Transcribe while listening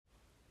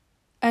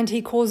And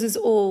he causes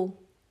all,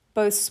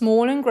 both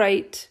small and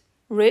great,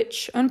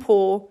 rich and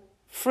poor,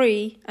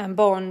 free and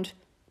bond,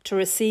 to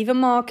receive a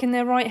mark in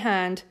their right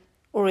hand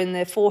or in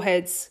their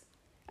foreheads,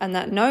 and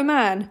that no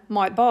man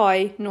might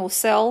buy nor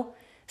sell,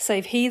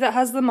 save he that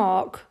has the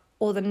mark,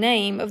 or the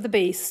name of the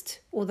beast,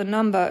 or the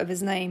number of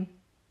his name.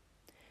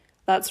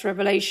 That's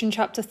Revelation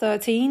chapter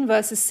 13,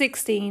 verses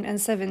 16 and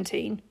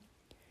 17.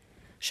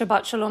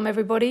 Shabbat Shalom,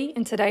 everybody.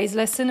 In today's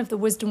lesson of the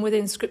Wisdom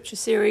Within Scripture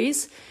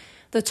series,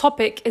 the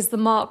topic is the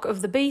mark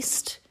of the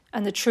beast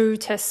and the true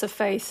tests of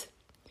faith.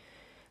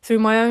 Through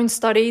my own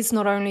studies,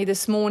 not only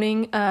this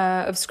morning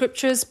of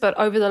scriptures, but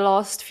over the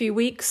last few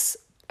weeks,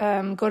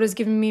 God has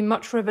given me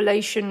much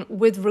revelation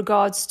with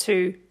regards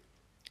to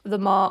the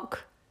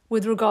mark,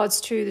 with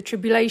regards to the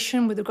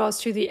tribulation, with regards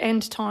to the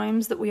end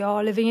times that we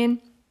are living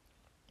in.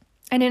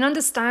 And in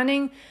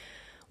understanding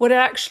what it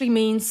actually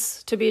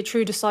means to be a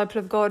true disciple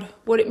of God,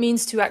 what it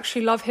means to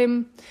actually love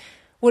him,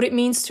 what it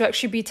means to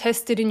actually be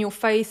tested in your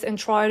faith and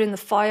tried in the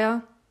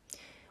fire,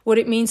 what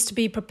it means to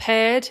be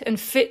prepared and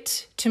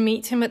fit to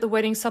meet him at the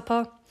wedding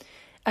supper,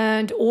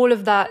 and all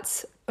of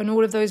that, and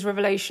all of those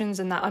revelations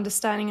and that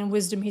understanding and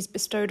wisdom he's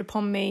bestowed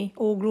upon me,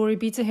 all glory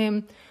be to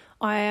him,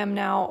 I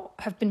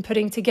have been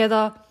putting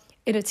together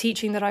in a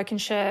teaching that I can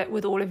share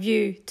with all of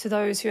you, to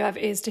those who have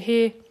ears to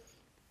hear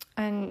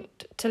and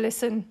to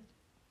listen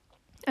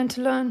and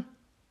to learn.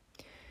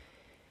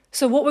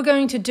 So what we're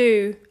going to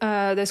do,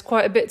 there's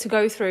quite a bit to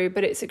go through,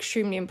 but it's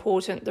extremely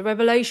important. The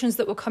revelations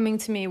that were coming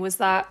to me was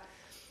that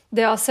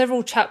there are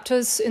several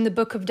chapters in the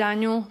book of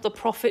Daniel, the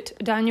prophet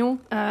Daniel,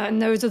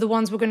 and those are the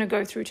ones we're going to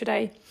go through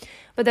today.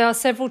 But there are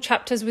several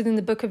chapters within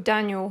the book of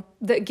Daniel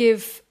that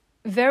give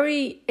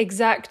very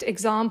exact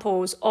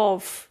examples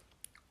of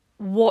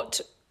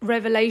what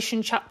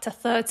Revelation chapter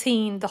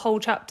 13, the whole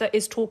chapter,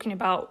 is talking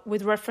about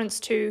with reference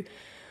to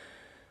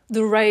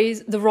the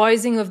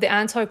rising of the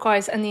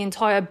Antichrist and the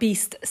entire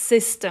beast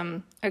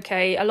system.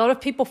 Okay, a lot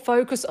of people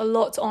focus a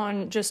lot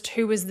on just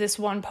who is this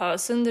one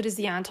person that is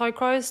the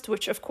Antichrist,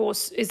 which of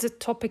course is a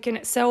topic in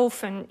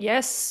itself. And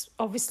yes,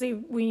 obviously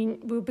we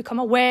will become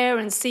aware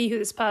and see who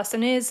this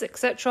person is,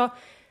 etc.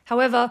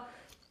 However,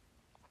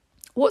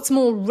 what's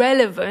more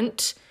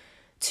relevant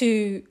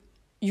to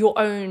your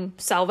own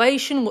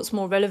salvation, what's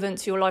more relevant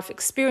to your life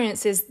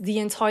experience, is the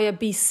entire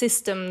beast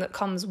system that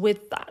comes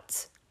with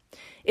that.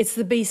 It's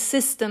the beast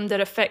system that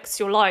affects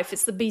your life.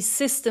 It's the beast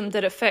system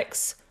that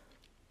affects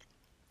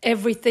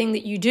everything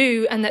that you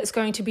do, and that's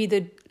going to be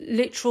the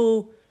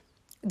literal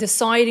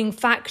deciding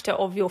factor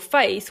of your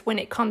faith when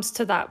it comes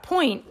to that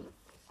point.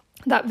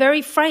 That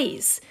very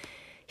phrase,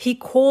 he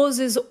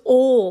causes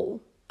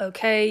all,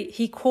 okay?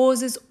 He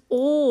causes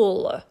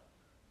all,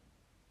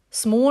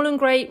 small and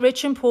great,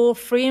 rich and poor,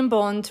 free and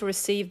bond, to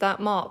receive that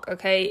mark,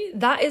 okay?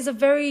 That is a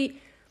very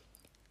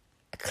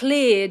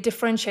clear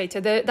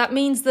differentiator. That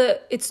means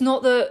that it's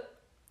not that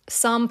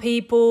some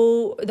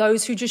people,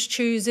 those who just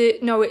choose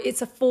it, no,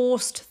 it's a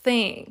forced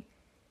thing.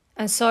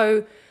 And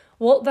so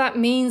what that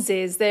means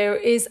is there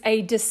is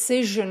a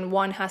decision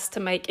one has to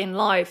make in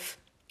life.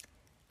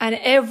 And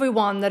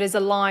everyone that is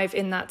alive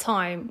in that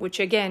time, which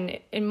again,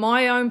 in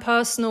my own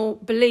personal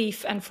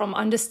belief and from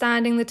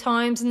understanding the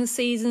times and the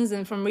seasons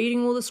and from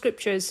reading all the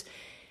scriptures,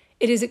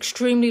 it is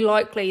extremely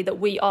likely that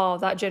we are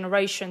that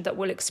generation that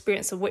will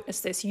experience and witness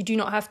this. You do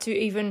not have to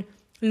even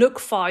look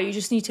far. You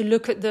just need to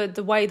look at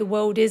the way the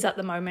world is at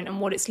the moment and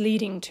what it's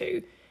leading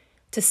to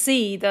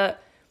see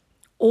that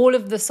all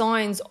of the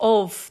signs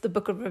of the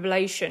book of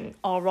Revelation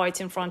are right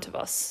in front of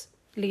us,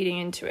 leading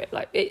into it.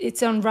 Like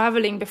it's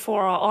unraveling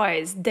before our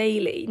eyes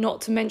daily, not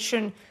to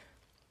mention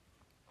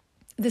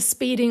the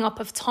speeding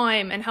up of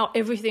time and how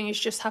everything is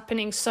just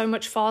happening so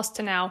much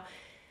faster now.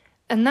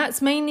 And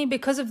that's mainly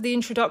because of the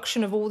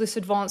introduction of all this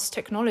advanced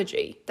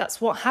technology.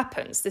 That's what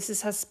happens.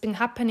 This has been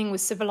happening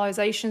with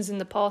civilizations in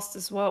the past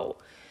as well.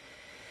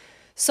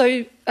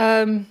 So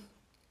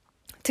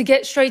to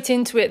get straight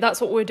into it,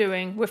 that's what we're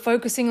doing. We're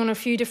focusing on a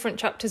few different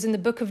chapters in the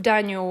book of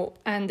Daniel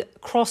and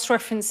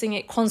cross-referencing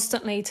it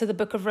constantly to the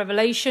book of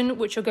Revelation,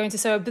 which are going to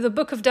say, the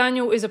book of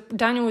Daniel is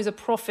a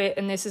prophet,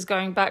 and this is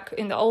going back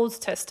in the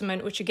Old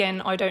Testament, which again,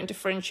 I don't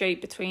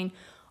differentiate between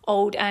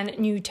Old and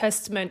New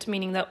Testament,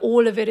 meaning that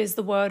all of it is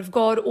the word of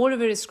God, all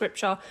of it is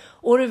scripture,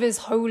 all of it is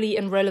holy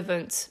and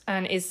relevant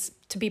and is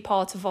to be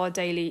part of our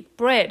daily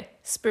bread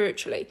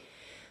spiritually.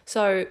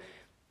 So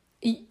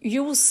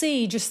you will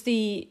see it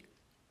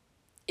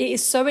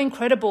is so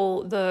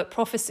incredible, the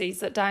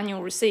prophecies that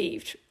Daniel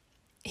received.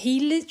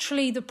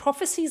 The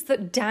prophecies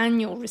that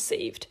Daniel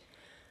received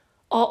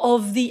are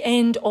of the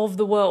end of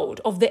the world,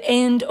 of the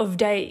end of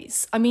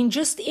days. I mean,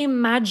 just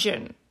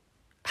imagine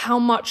how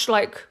much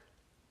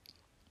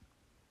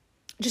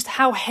just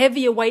how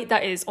heavy a weight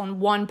that is on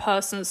one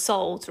person's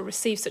soul to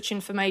receive such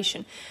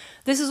information.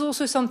 This is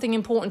also something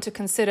important to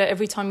consider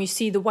every time you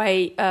see the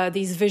way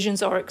these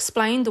visions are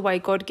explained, the way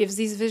God gives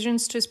these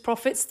visions to his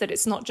prophets, that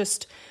it's not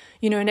just,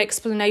 an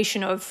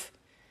explanation of,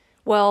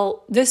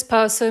 well, this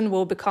person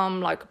will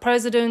become like a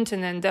president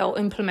and then they'll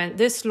implement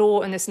this law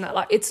and this and that.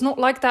 Like, it's not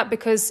like that,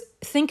 because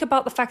think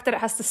about the fact that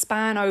it has to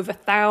span over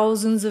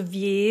thousands of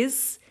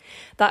years.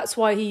 That's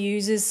why he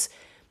uses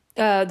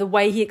the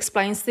way he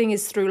explains things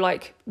is through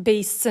like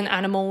beasts and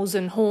animals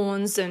and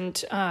horns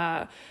and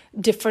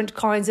different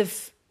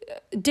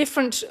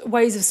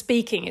ways of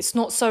speaking. It's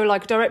not so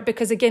like direct,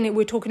 because again,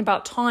 we're talking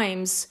about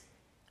times,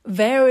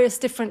 various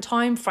different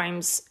time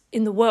frames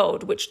in the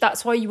world, which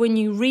that's why when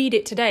you read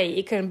it today,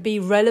 it can be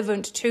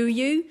relevant to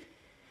you.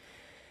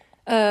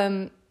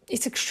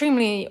 It's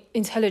extremely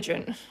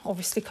intelligent,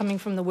 obviously coming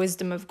from the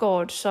wisdom of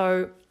God.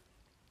 So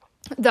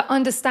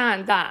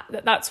understand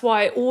that's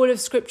why all of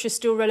Scripture is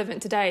still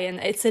relevant today, and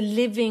it's a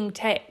living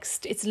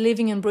text. It's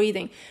living and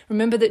breathing.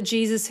 Remember that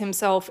Jesus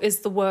himself is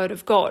the Word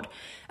of God,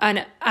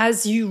 and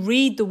as you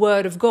read the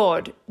Word of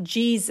God,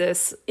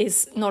 Jesus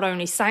is not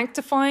only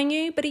sanctifying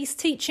you, but he's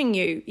teaching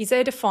you, he's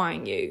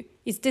edifying you,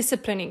 he's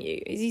disciplining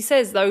you. As he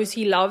says, those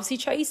he loves, he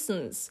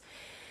chastens,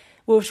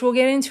 which we'll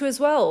get into as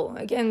well.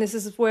 Again, this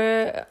is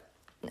where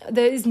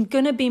there is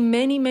going to be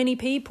many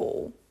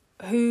people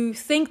who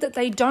think that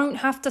they don't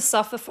have to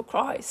suffer for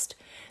Christ.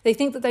 They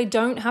think that they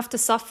don't have to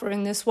suffer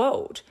in this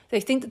world. They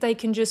think that they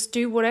can just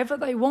do whatever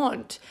they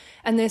want,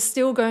 and they're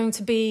still going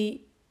to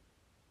be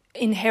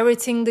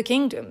inheriting the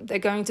kingdom. They're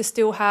going to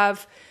still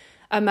have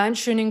a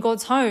mansion in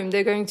God's home.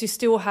 They're going to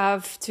still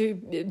have to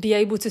be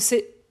able to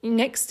sit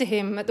next to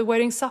him at the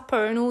wedding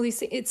supper and all these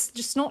things. It's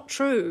just not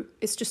true.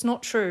 It's just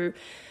not true.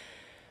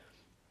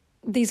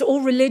 These are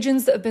all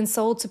religions that have been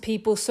sold to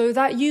people so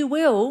that you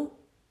will,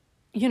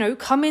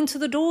 come into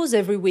the doors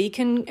every week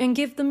and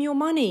give them your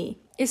money.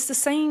 It's the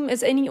same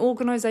as any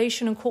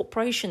organization and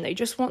corporation. They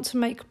just want to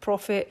make a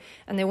profit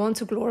and they want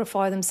to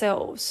glorify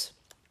themselves.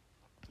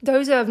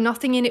 Those who have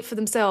nothing in it for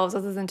themselves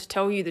other than to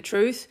tell you the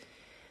truth,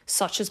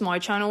 such as my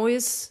channel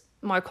is,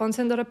 my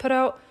content that I put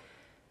out,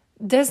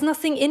 there's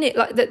nothing in it.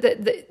 Like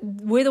that,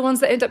 we're the ones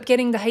that end up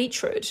getting the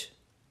hatred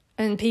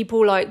and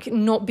people like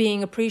not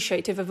being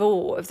appreciative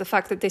of the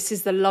fact that this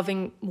is the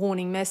loving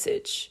warning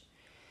message.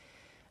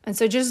 And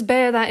so just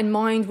bear that in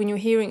mind when you're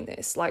hearing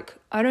this. Like,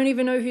 I don't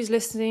even know who's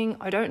listening.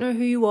 I don't know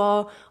who you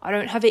are. I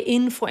don't have it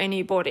in for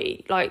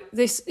anybody. Like,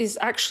 this is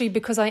actually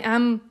because I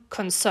am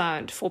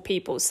concerned for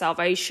people's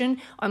salvation.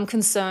 I'm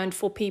concerned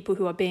for people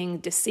who are being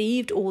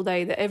deceived all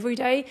day, every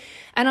day.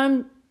 And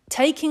I'm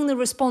taking the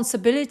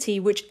responsibility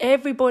which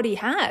everybody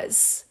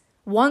has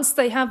once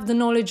they have the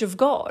knowledge of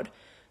God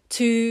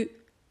to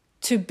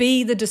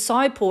be the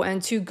disciple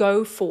and to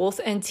go forth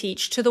and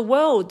teach to the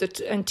world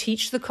and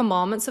teach the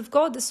commandments of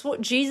God. This is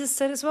what Jesus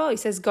said as well. He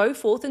says, go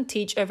forth and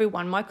teach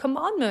everyone my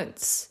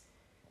commandments.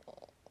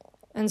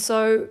 And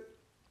so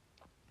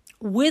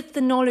with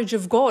the knowledge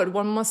of God,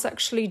 one must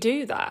actually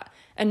do that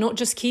and not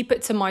just keep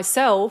it to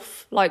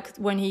myself. Like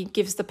when he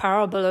gives the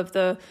parable of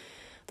the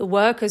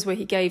workers where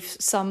he gave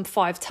some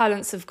 5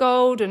 talents of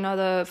gold,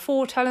 another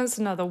 4 talents,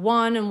 another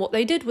 1, and what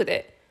they did with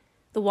it.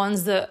 The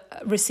ones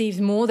that received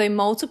more, they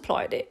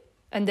multiplied it.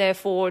 And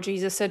therefore,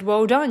 Jesus said,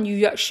 well done.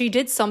 You actually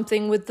did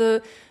something with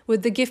the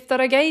gift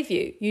that I gave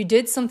you. You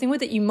did something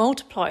with it. You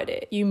multiplied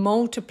it. You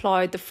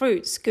multiplied the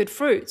fruits, good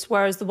fruits.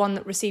 Whereas the one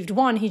that received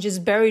 1, he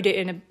just buried it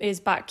in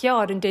his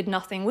backyard and did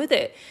nothing with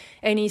it.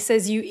 And he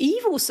says, you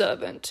evil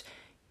servant,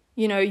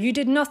 you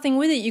did nothing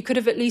with it. You could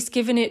have at least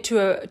given it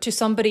to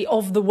somebody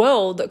of the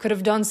world that could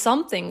have done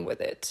something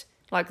with it.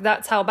 Like,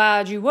 that's how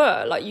bad you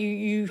were. Like,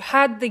 you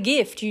had the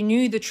gift. You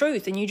knew the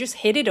truth and you just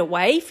hid it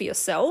away for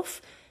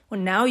yourself. Well,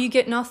 now you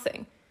get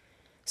nothing.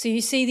 So you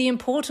see the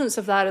importance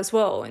of that as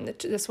well. And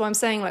that's why I'm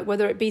saying, like,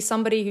 whether it be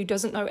somebody who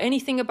doesn't know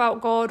anything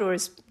about God or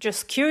is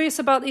just curious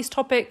about these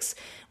topics,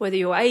 whether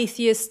you're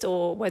atheist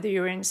or whether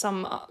you're in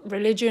some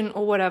religion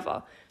or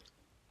whatever,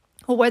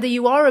 or whether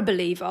you are a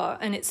believer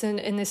and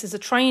this is a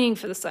training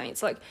for the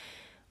saints, like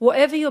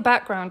whatever your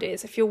background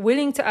is, if you're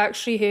willing to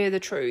actually hear the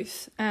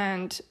truth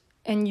and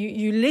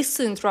you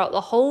listen throughout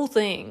the whole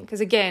thing, because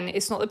again,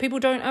 it's not that people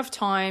don't have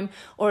time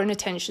or an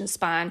attention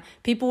span.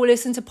 People will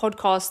listen to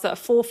podcasts that are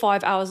 4 or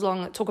 5 hours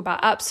long that talk about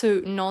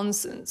absolute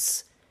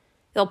nonsense.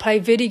 They'll play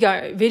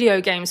video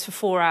games for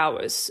 4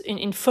 hours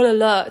in full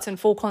alert and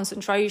full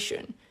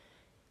concentration.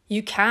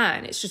 You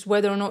can. It's just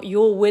whether or not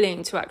you're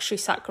willing to actually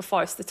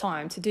sacrifice the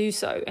time to do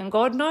so. And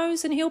God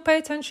knows, and he'll pay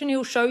attention.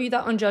 He'll show you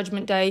that on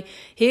Judgment Day.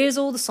 Here's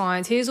all the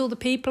signs. Here's all the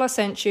people I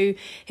sent you.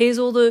 Here's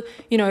all the,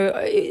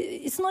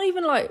 it's not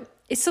even like,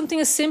 it's something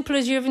as simple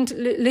as you even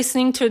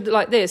listening to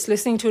like this,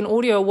 listening to an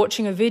audio or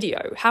watching a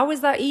video. How is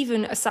that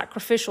even a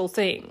sacrificial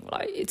thing?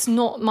 Like, it's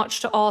not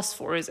much to ask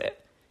for, is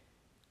it?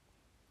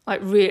 Like,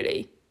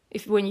 really?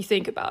 When you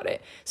think about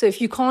it. So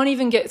if you can't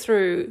even get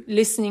through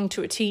listening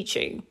to a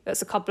teaching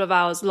that's a couple of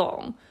hours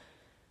long,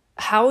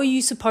 how are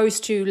you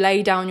supposed to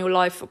lay down your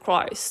life for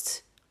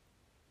Christ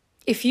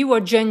if you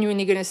are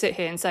genuinely going to sit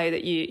here and say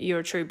that you're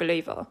a true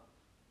believer?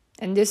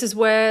 And this is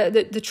where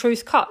the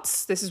truth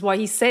cuts. This is why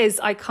he says,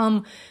 I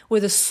come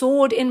with a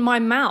sword in my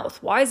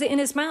mouth. Why is it in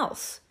his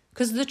mouth?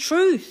 Because the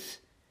truth.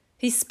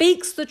 He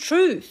speaks the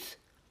truth.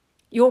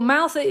 Your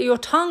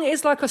tongue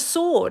is like a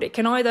sword. It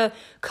can either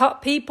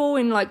cut people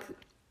in like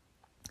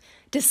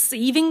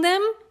deceiving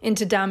them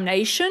into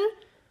damnation,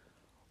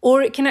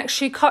 Or it can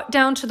actually cut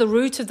down to the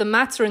root of the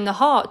matter in the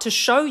heart to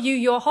show you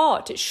your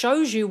heart. It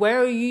shows you, where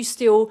are you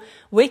still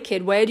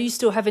wicked? Where do you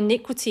still have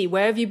iniquity?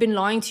 Where have you been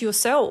lying to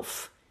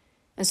yourself?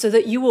 And so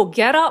that you will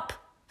get up,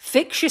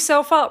 fix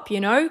yourself up,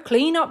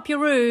 clean up your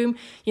room,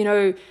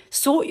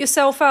 sort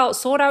yourself out,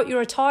 sort out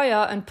your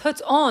attire, and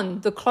put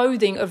on the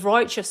clothing of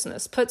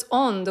righteousness, put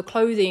on the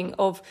clothing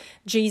of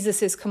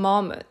Jesus's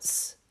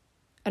commandments,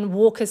 and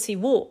walk as he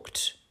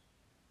walked.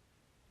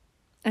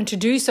 And to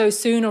do so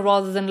sooner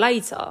rather than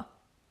later.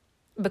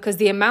 Because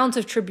the amount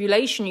of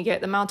tribulation you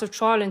get, the amount of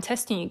trial and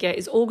testing you get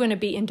is all going to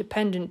be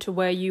independent to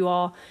where you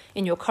are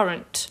in your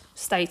current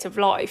state of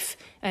life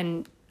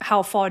and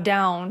how far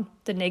down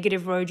the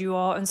negative road you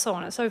are and so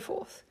on and so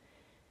forth.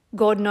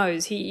 God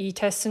knows he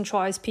tests and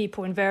tries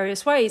people in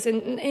various ways,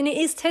 and it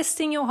is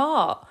testing your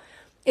heart.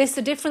 It's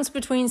the difference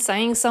between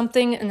saying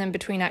something and then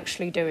between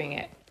actually doing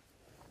it.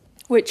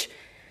 Which,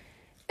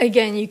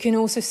 again, you can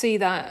also see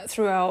that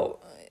throughout.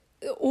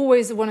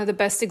 Always one of the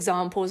best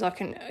examples I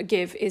can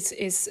give is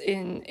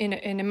in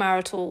a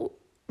marital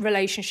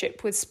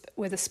relationship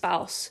with a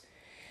spouse.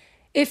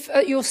 If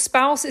your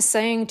spouse is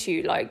saying to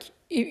you, like,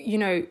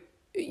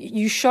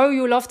 you show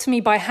your love to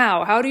me by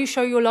how do you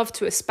show your love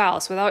to a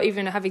spouse without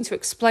even having to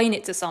explain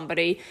it to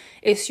somebody?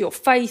 It's you're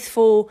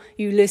faithful,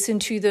 you listen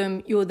to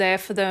them, you're there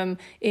for them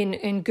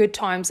in good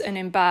times and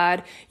in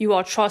bad, you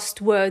are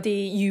trustworthy,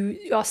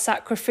 you are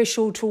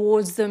sacrificial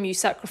towards them, you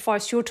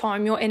sacrifice your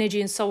time, your energy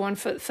and so on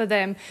for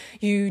them,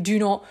 you do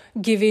not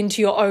give in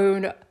to your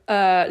own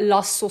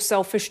lusts or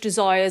selfish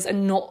desires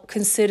and not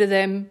consider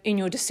them in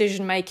your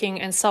decision making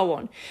and so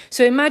on.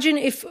 So imagine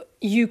if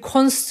you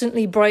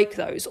constantly break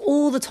those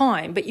all the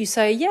time, but you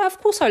say, yeah,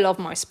 of course I love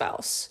my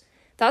spouse.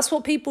 That's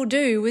what people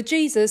do with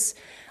Jesus.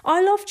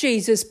 I love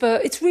Jesus,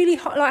 but it's really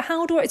hard. Like,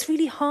 it's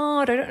really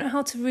hard. I don't know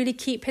how to really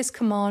keep his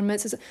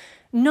commandments.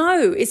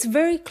 No, it's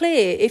very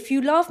clear. If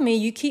you love me,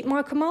 you keep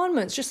my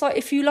commandments. Just like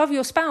if you love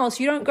your spouse,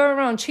 you don't go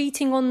around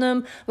cheating on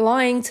them,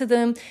 lying to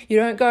them. You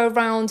don't go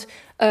around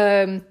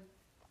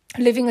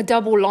living a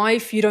double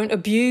life. You don't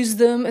abuse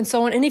them and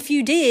so on. And if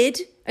you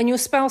did, and your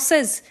spouse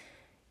says,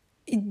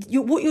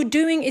 what you're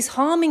doing is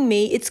harming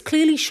me, it's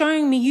clearly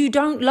showing me you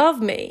don't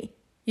love me.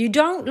 You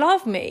don't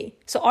love me.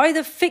 So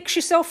either fix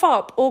yourself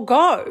up or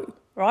go,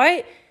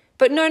 right?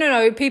 But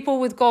no. People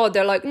with God,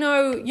 they're like,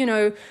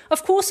 no,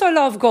 of course I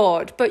love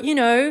God, but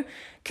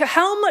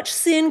how much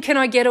sin can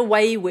I get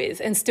away with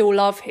and still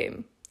love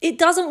him? It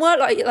doesn't work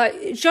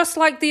like just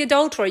like the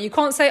adulterer. You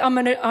can't say I'm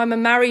a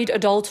married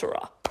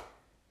adulterer.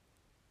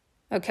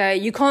 Okay,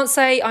 you can't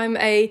say I'm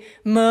a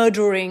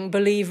murdering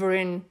believer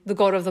in the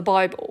God of the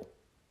Bible.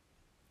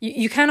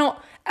 You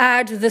cannot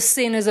add the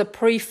sin as a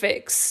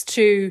prefix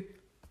to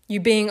you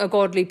being a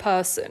godly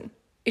person.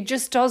 It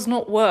just does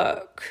not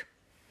work.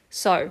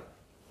 So,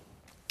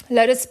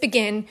 let us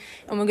begin,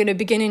 and we're going to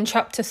begin in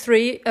chapter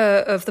 3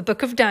 of the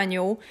book of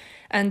Daniel,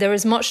 and there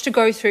is much to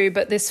go through,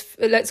 but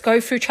let's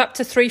go through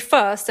chapter 3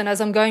 first, and as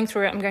I'm going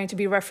through it, I'm going to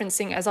be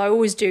referencing, as I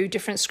always do,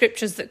 different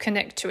scriptures that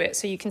connect to it,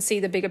 so you can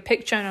see the bigger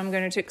picture, and I'm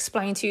going to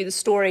explain to you the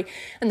story.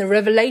 And the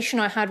revelation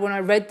I had when I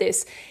read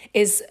this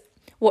is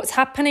what's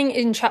happening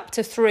in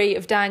chapter 3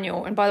 of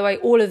Daniel, and by the way,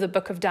 all of the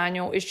book of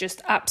Daniel is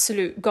just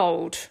absolute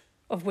gold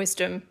of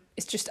wisdom.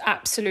 It's just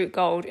absolute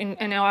gold.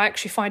 And I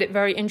actually find it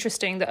very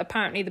interesting that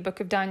apparently the book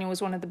of Daniel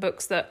is one of the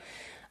books that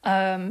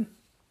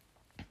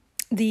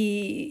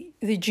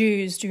the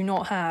Jews do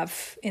not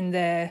have in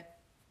their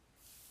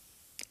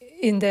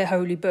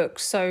holy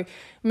books. So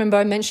remember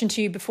I mentioned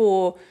to you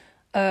before,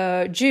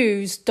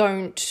 Jews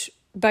don't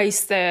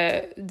base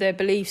their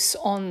beliefs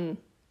on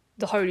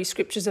the holy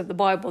scriptures of the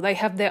Bible. They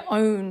have their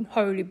own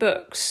holy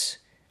books,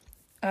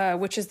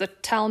 which is the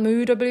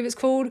Talmud, I believe it's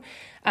called.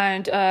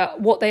 And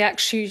what they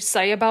actually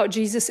say about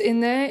Jesus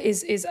in there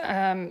is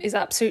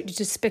absolutely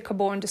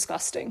despicable and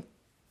disgusting.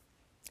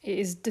 It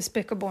is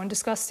despicable and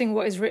disgusting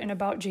what is written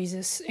about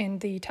Jesus in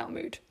the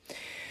Talmud.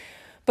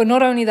 But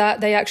not only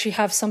that, they actually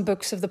have some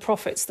books of the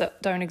prophets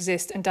that don't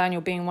exist, and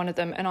Daniel being one of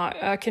them. And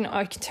I can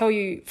tell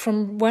you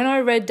from when I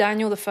read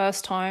Daniel the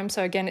first time,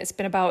 so again, it's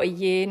been about a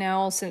year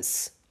now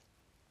since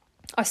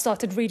I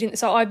started reading.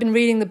 So I've been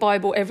reading the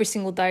Bible every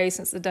single day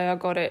since the day I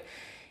got it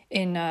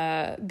in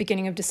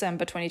beginning of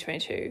December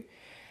 2022.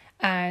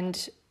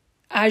 And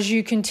as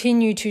you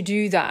continue to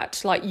do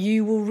that, like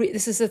you will,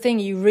 this is the thing,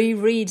 you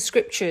reread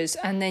scriptures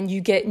and then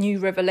you get new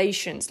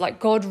revelations. Like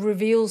God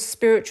reveals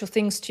spiritual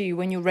things to you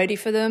when you're ready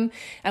for them.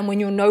 And when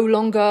you're no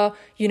longer,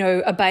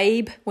 a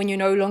babe, when you're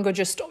no longer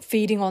just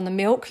feeding on the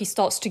milk, he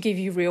starts to give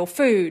you real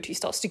food. He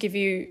starts to give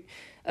you,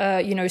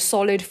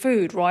 solid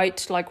food,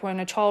 right? Like when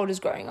a child is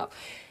growing up.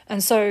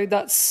 And so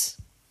that's,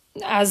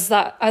 as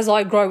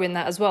I grow in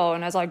that as well,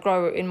 and as I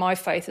grow in my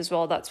faith as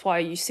well, that's why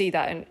you see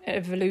that in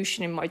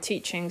evolution in my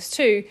teachings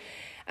too.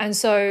 And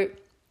so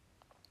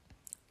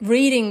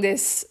reading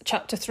this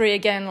chapter 3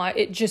 again, like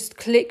it just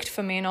clicked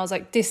for me, and I was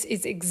like, this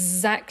is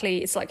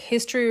exactly, it's like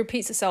history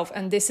repeats itself,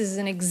 and this is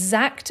an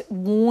exact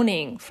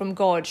warning from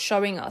God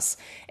showing us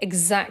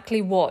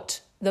exactly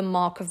what the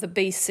mark of the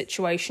beast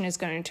situation is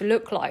going to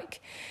look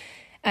like.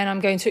 And I'm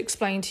going to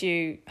explain to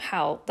you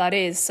how that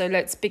is. So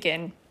let's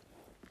begin.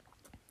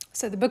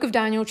 So the book of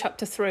Daniel,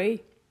 chapter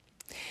 3.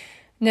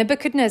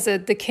 Nebuchadnezzar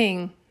the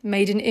king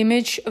made an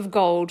image of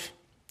gold,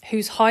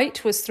 whose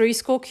height was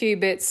 60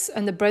 cubits,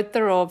 and the breadth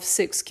thereof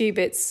 6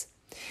 cubits.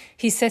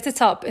 He set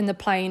it up in the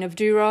plain of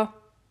Dura,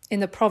 in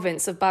the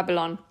province of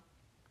Babylon.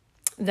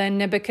 Then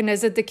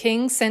Nebuchadnezzar the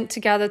king sent to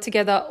gather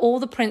together all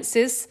the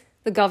princes,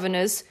 the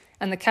governors,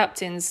 and the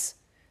captains,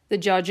 the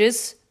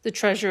judges, the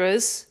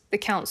treasurers, the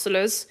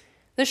councillors,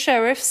 the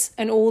sheriffs,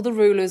 and all the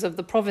rulers of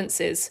the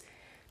provinces,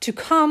 to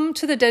come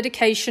to the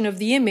dedication of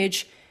the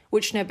image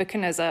which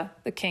Nebuchadnezzar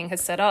the king had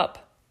set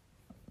up.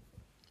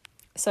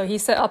 So he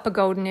set up a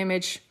golden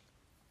image.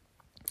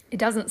 It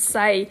doesn't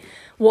say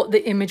what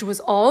the image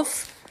was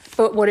of,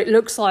 but what it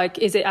looks like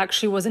is it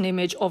actually was an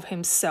image of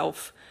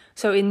himself.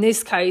 So in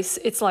this case,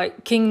 it's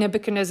like King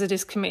Nebuchadnezzar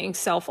is committing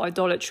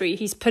self-idolatry.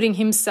 He's putting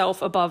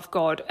himself above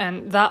God.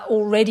 And that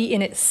already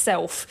in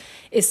itself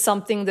is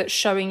something that's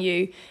showing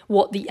you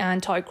what the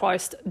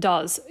Antichrist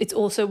does. It's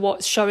also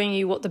what's showing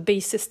you what the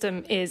beast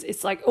system is.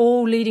 It's like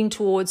all leading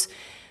towards,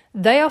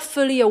 they are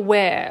fully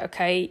aware,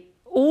 okay,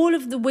 all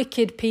of the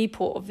wicked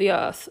people of the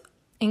earth,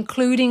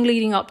 including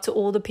leading up to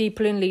all the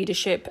people in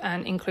leadership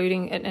and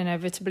including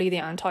inevitably the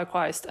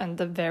Antichrist and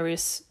the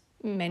various,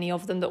 many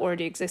of them that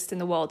already exist in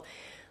the world,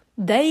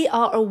 they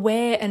are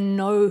aware and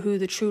know who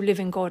the true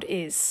living God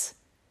is.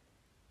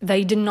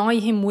 They deny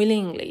him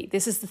willingly.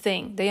 This is the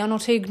thing. They are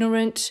not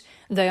ignorant.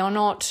 They are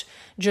not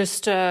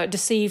just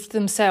deceived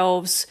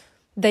themselves.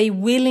 They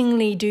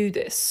willingly do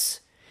this.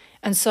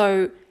 And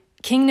so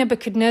King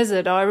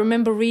Nebuchadnezzar, I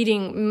remember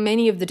reading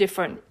many of the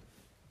different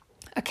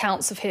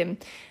accounts of him.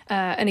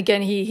 And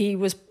again, he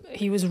was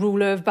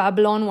ruler of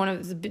Babylon, one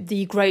of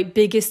the great,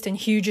 biggest and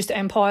hugest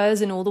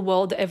empires in all the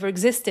world that ever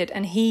existed.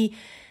 And he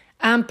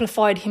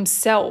amplified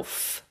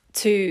himself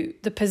to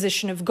the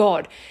position of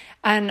God.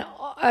 And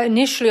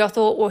initially I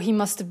thought, well, he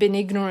must have been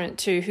ignorant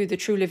to who the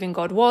true living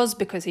God was,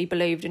 because he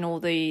believed in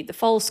all the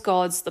false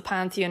gods, the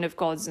pantheon of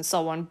gods and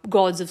so on,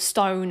 gods of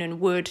stone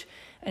and wood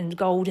and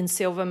gold and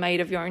silver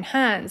made of your own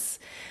hands.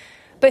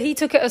 But he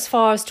took it as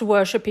far as to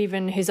worship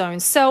even his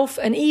own self.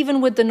 And even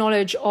with the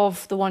knowledge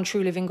of the one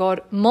true living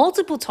God,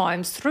 multiple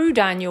times through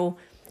Daniel,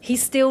 he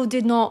still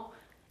did not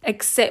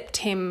accept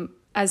him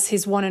as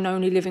his one and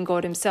only living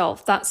God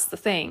himself. That's the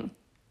thing.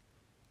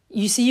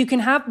 You see, you can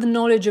have the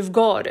knowledge of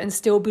God and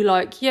still be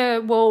like, yeah,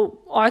 well,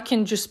 I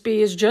can just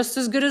be just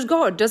as good as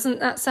God. Doesn't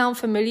that sound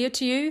familiar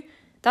to you?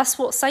 That's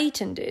what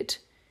Satan did.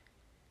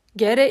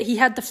 Get it? He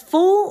had the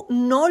full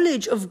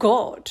knowledge of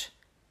God.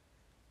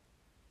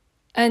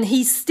 And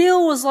he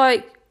still was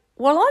like,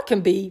 well, I can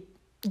be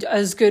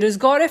as good as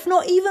God, if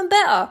not even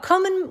better.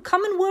 Come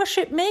and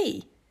worship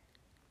me.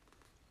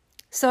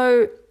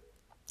 So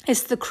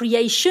it's the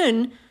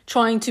creation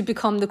trying to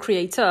become the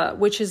creator,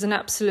 which is an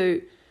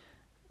absolute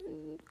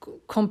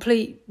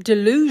complete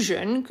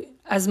delusion,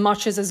 as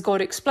much as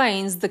God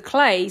explains, the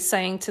clay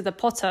saying to the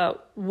potter,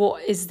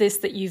 what is this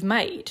that you've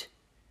made?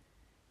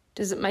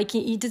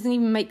 It doesn't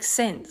even make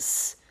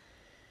sense.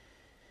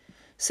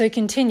 So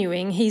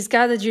continuing, he's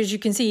gathered, as you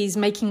can see, he's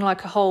making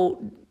like a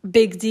whole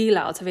big deal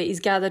out of it. He's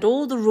gathered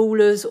all the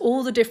rulers,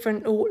 all the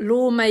different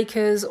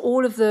lawmakers,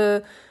 all of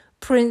the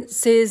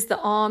princes, the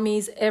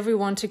armies,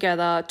 everyone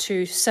together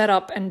to set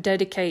up and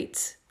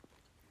dedicate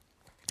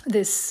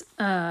this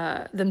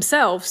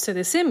themselves to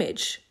this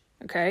image.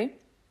 Okay.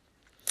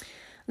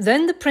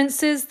 Then the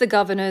princes, the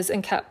governors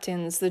and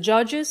captains, the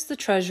judges, the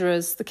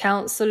treasurers, the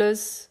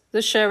councillors,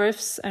 the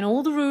sheriffs, and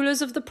all the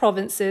rulers of the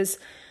provinces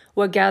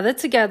were gathered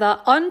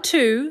together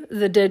unto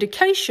the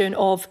dedication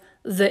of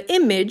the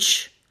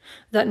image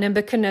that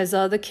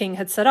Nebuchadnezzar the king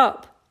had set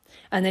up.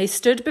 And they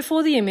stood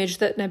before the image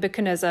that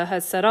Nebuchadnezzar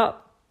had set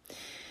up.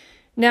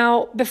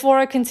 Now, before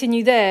I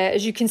continue there,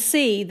 as you can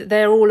see, that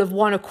they're all of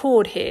one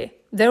accord here.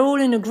 They're all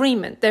in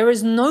agreement. There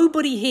is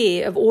nobody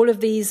here of all of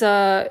these,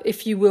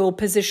 if you will,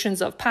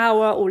 positions of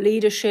power or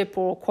leadership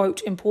or,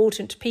 quote,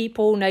 important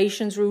people,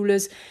 nations,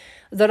 rulers,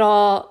 that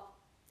are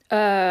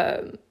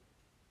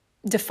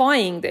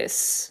defying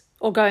this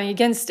or going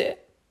against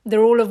it.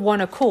 They're all of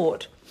one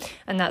accord.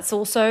 And that's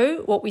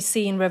also what we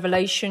see in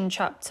Revelation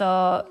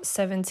chapter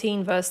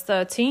 17, verse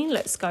 13.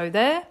 Let's go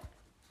there.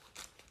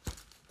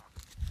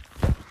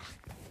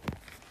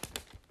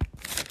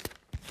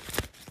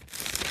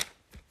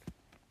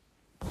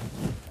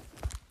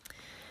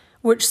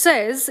 Which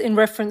says, in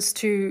reference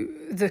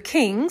to the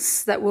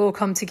kings that will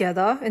come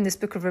together in this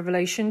book of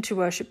Revelation to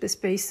worship this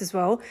beast as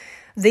well,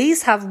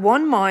 these have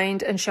one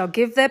mind and shall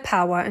give their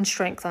power and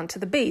strength unto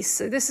the beast.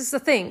 So this is the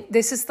thing.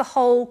 This is the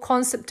whole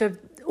concept of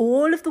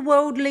all of the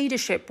world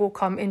leadership will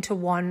come into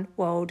one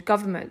world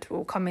government,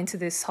 will come into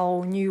this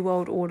whole new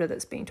world order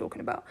that's being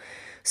talking about.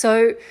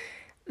 So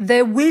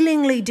they're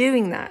willingly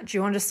doing that. Do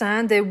you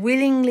understand? They're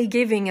willingly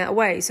giving it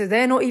away. So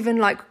they're not even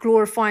like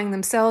glorifying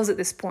themselves at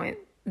this point.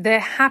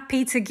 They're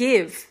happy to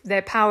give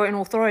their power and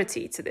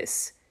authority to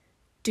this.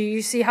 Do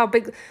you see how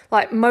big,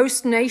 like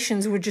most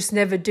nations would just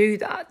never do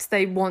that.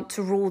 They want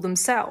to rule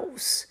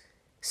themselves.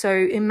 So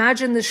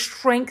imagine the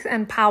strength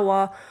and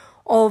power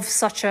of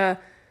such a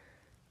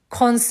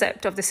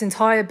concept of this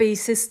entire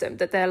beast system,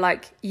 that they're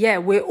like, yeah,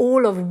 we're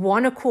all of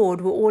one accord,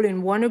 we're all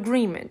in one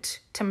agreement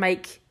to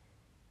make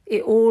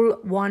it all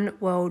one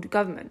world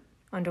government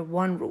under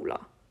one ruler.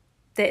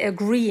 They're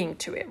agreeing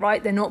to it,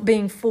 right? They're not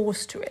being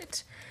forced to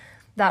it.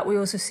 That we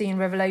also see in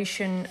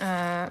Revelation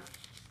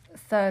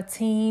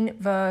 13,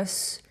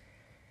 verse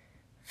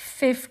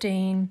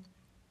 15.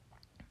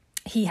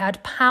 He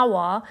had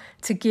power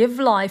to give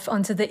life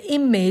unto the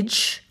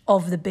image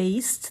of the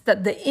beast,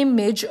 that the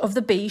image of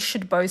the beast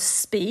should both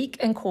speak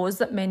and cause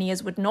that many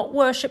as would not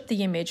worship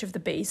the image of the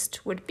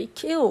beast would be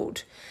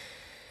killed.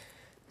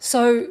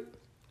 So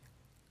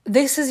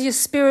this is your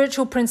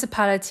spiritual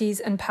principalities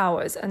and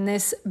powers, and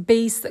this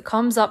beast that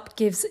comes up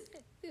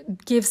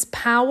gives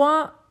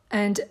power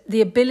and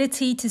the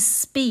ability to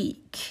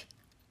speak,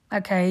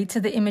 okay, to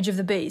the image of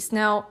the beast.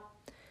 Now,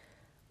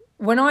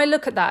 when I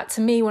look at that,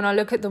 to me, when I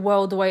look at the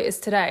world the way it is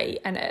today,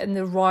 and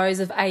the rise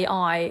of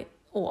AI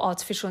or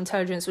artificial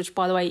intelligence, which,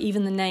 by the way,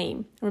 even the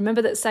name,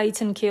 remember that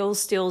Satan kills,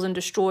 steals, and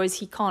destroys.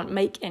 He can't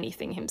make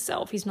anything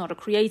himself. He's not a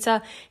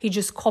creator. He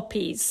just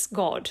copies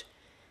God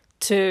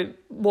to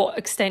what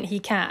extent he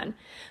can.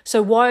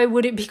 So why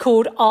would it be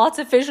called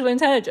artificial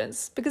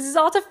intelligence? Because it's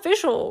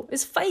artificial.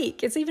 It's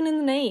fake. It's even in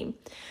the name.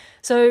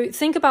 So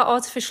think about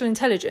artificial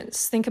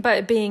intelligence. Think about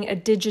it being a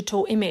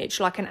digital image,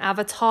 like an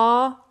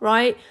avatar,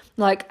 right?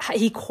 Like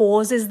he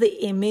causes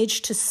the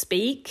image to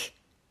speak.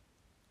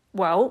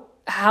 Well,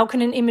 how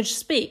can an image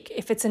speak?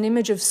 If it's an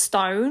image of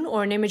stone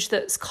or an image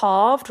that's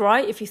carved,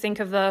 right? If you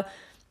think of the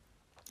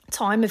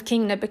time of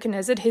King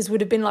Nebuchadnezzar, his would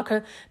have been like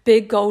a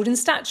big golden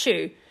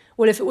statue.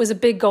 Well, if it was a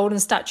big golden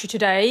statue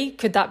today,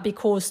 could that be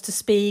caused to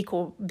speak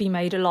or be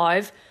made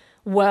alive?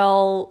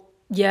 Well,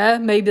 yeah,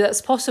 maybe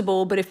that's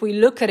possible. But if we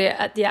look at it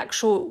at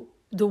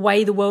the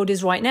way the world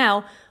is right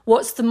now,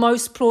 what's the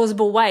most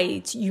plausible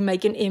way you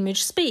make an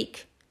image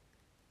speak?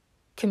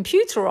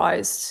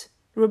 Computerized,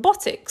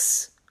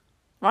 robotics,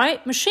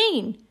 right?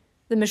 Machine.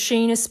 The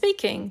machine is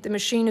speaking. The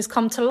machine has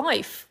come to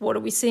life. What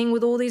are we seeing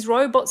with all these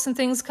robots and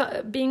things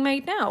being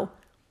made now?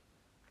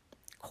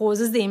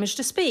 Causes the image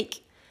to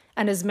speak.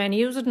 And as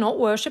many as would not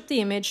worship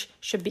the image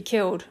should be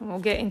killed. And we'll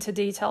get into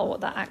detail what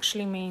that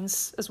actually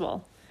means as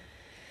well.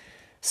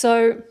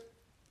 So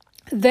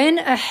then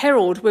a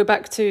herald, we're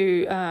back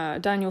to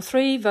Daniel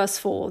 3, verse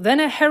 4. Then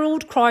a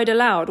herald cried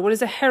aloud. What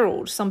is a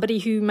herald? Somebody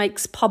who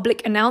makes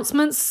public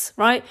announcements,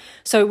 right?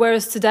 So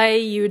whereas today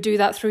you would do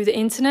that through the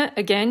internet,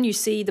 again, you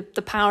see the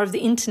power of the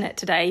internet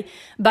today.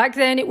 Back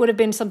then it would have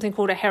been something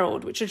called a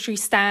herald, which actually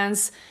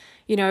stands,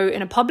 you know,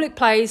 in a public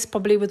place,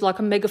 probably with like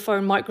a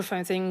megaphone,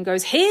 microphone thing, and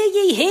goes, hear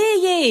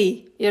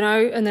ye, you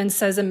know, and then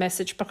says a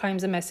message,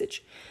 proclaims a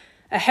message.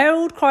 A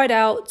herald cried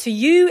out, to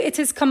you it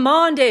is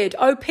commanded,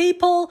 O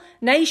people,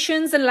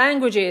 nations, and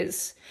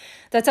languages,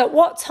 that at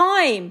what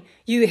time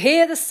you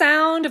hear the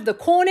sound of the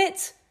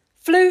cornet,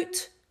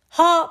 flute,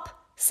 harp,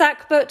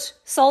 sackbut,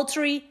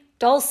 psaltery,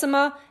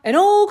 dulcimer, and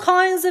all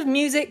kinds of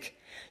music,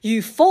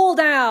 you fall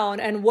down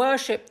and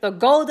worship the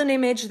golden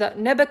image that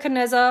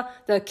Nebuchadnezzar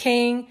the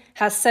king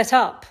has set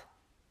up.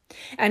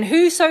 And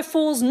whoso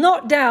falls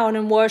not down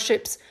and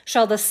worships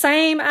shall the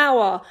same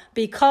hour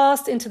be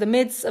cast into the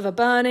midst of a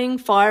burning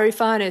fiery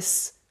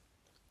furnace.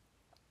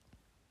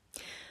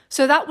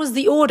 So that was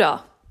the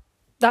order.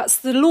 That's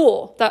the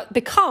law. That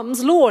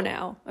becomes law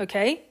now,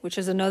 okay? Which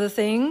is another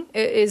thing.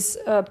 It is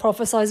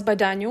prophesied by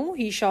Daniel.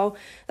 The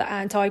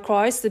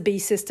Antichrist, the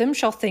beast system,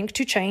 shall think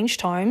to change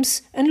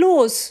times and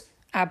laws.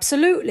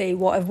 Absolutely.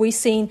 What have we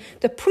seen?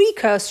 The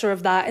precursor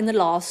of that in the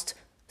last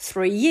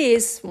 3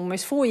 years,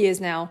 almost 4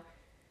 years now.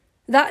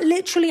 That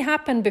literally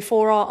happened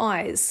before our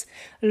eyes.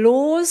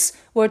 Laws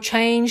were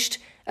changed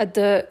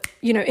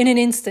in an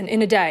instant,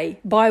 in a day.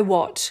 By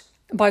what?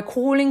 By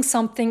calling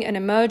something an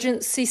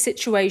emergency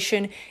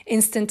situation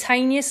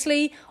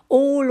instantaneously.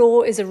 All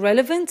law is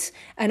irrelevant,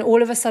 and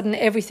all of a sudden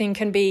everything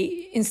can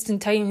be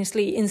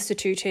instantaneously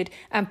instituted,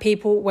 and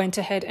people went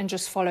ahead and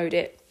just followed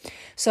it.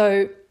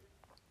 So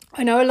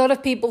I know a lot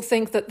of people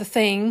think that the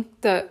thing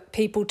that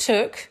people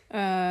took,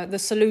 the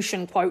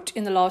solution, quote,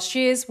 in the last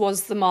years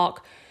was the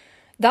mark.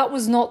 That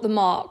was not the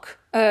mark.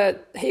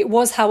 It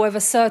was, however,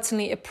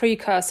 certainly a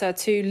precursor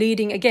to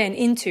leading again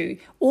into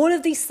all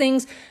of these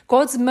things.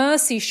 God's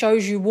mercy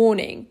shows you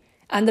warning.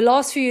 And the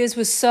last few years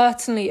was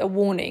certainly a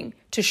warning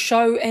to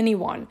show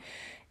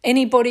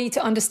anybody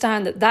to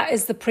understand that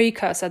is the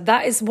precursor.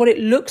 That is what it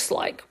looks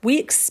like. We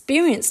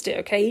experienced it,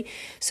 okay?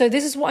 So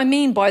this is what I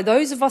mean by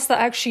those of us that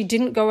actually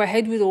didn't go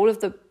ahead with all of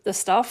the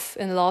stuff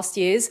in the last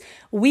years.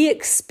 We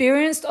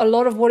experienced a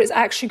lot of what it's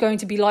actually going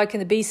to be like in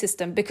the beast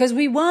system because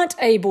we weren't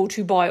able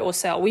to buy or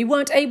sell. We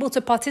weren't able to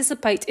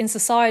participate in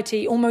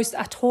society almost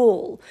at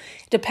all.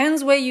 It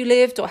depends where you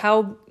lived or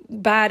how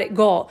bad it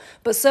got,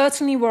 but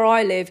certainly where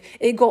I live,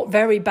 it got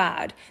very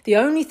bad. The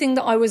only thing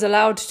that I was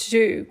allowed to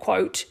do,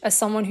 quote, as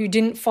someone who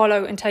didn't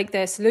follow and take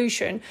their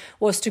solution,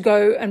 was to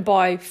go and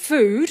buy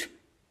food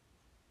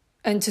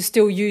and to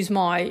still use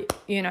my,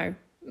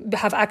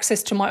 have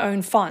access to my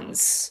own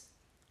funds,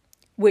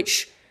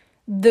 which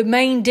The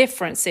main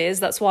difference is,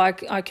 that's why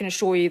I can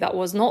assure you that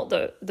was not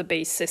the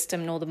beast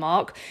system nor the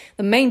mark.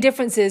 The main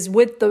difference is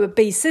with the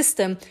beast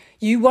system,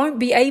 you won't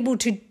be able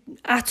to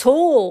at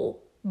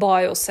all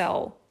buy or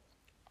sell.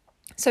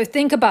 So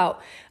think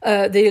about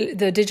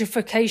the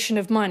digitification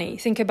of money.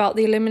 Think about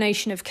the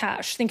elimination of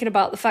cash. Thinking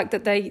about the fact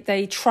that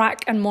they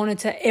track and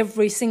monitor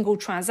every single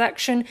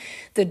transaction,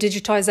 the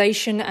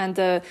digitization and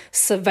the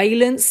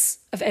surveillance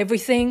of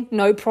everything,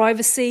 no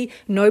privacy,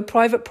 no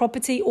private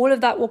property. All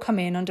of that will come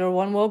in under a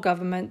one world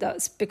government.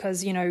 That's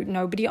because,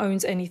 nobody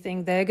owns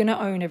anything. They're going to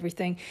own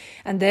everything.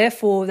 And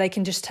therefore, they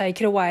can just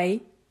take it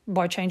away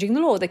by changing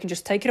the law. They can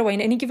just take it away in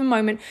any given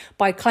moment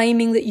by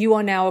claiming that you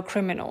are now a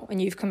criminal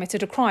and you've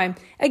committed a crime.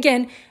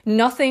 Again,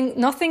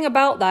 nothing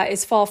about that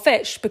is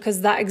far-fetched,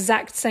 because that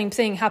exact same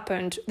thing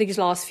happened these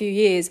last few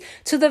years,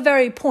 to the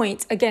very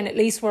point, again, at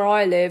least where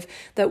I live,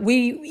 that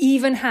we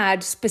even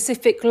had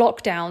specific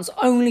lockdowns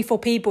only for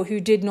people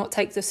who did not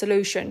take the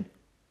solution.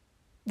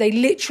 They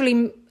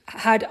literally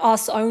had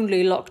us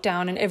only locked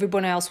down and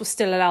everyone else was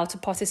still allowed to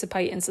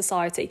participate in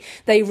society.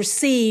 They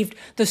received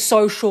the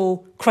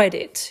social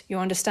credit, you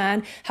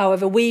understand?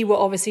 However, we were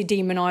obviously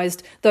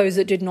demonized, those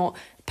that did not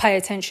pay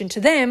attention to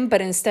them,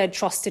 but instead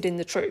trusted in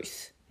the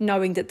truth,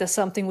 knowing that there's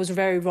something was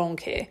very wrong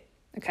here,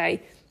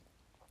 okay?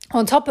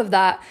 On top of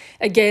that,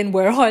 again,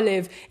 where I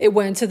live, it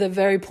went to the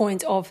very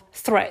point of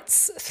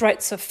threats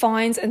of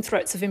fines and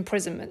threats of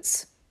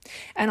imprisonments.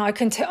 And I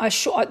can tell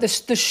the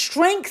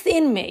strength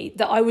in me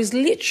that I was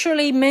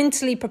literally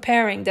mentally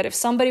preparing that if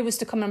somebody was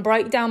to come and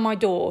break down my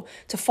door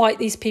to fight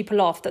these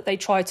people off, that they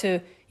try to,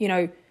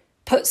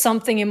 put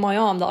something in my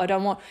arm that I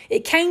don't want.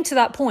 It came to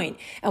that point.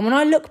 And when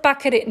I look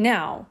back at it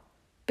now,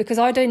 because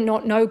I did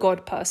not know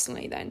God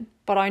personally then,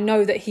 but I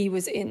know that he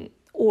was in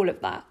all of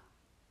that,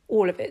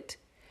 all of it.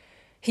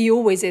 He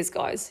always is,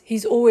 guys.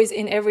 He's always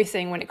in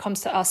everything when it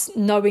comes to us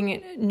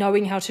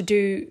knowing how to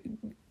do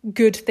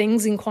good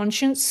things in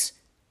conscience.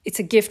 It's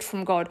a gift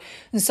from God.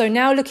 And so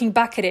now looking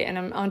back at it and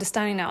I'm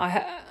understanding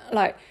now,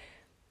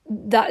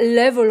 that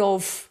level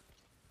of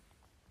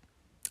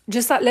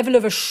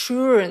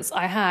assurance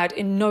I had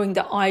in knowing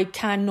that I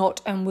cannot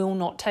and will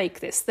not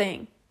take this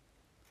thing,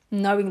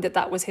 knowing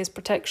that was his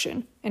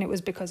protection and it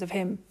was because of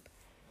him.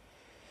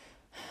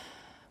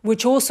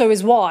 Which also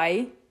is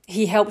why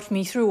he helped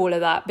me through all of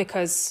that,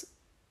 because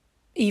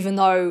even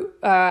though,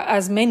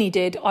 as many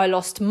did, I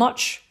lost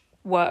much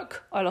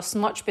work, I lost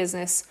much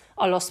business,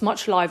 I lost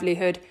much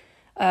livelihood,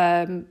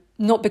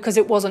 not because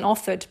it wasn't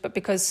offered, but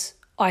because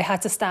I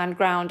had to stand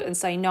ground and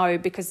say no,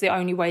 because the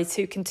only way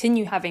to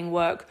continue having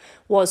work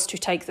was to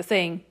take the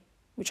thing,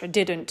 which I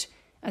didn't.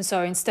 And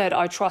so instead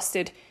I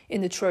trusted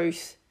in the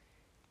truth.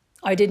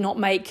 I did not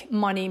make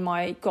money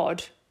my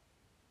God,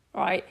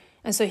 right?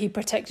 And so he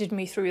protected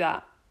me through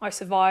that. I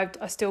survived.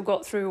 I still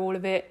got through all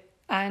of it.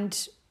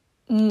 And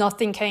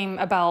nothing came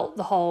about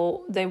the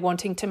whole, they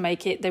wanted to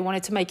make it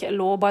a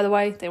law, by the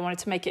way. They wanted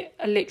to make it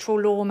a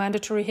literal law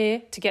mandatory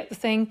here to get the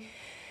thing.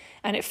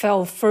 And it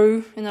fell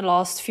through in the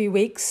last few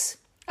weeks.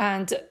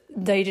 And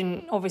they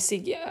didn't,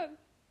 obviously,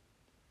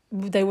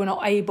 they were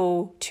not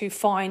able to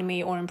fine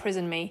me or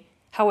imprison me.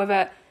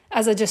 However,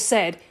 as I just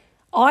said,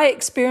 I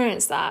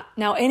experienced that.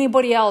 Now,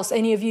 anybody else,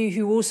 any of you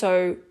who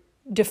also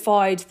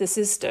defied the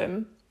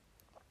system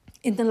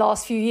in the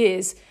last few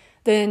years,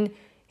 then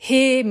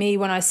hear me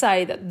when I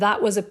say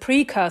that was a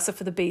precursor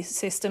for the beast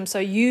system. So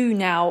you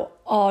now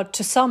are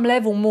to some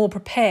level more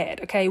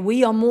prepared, okay?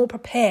 We are more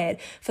prepared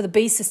for the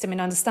beast system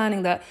in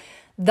understanding that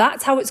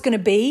that's how it's going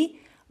to be,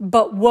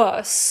 but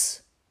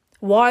worse.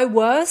 Why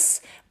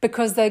worse?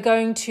 Because they're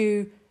going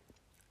to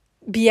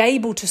be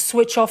able to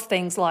switch off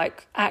things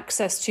like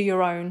access to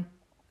your own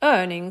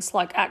earnings,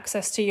 like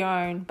access to your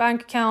own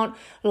bank account,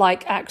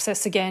 like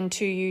access again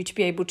to you to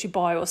be able to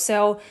buy or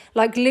sell,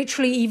 like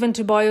literally even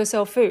to buy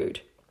yourself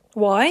food.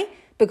 Why?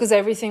 Because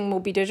everything will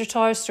be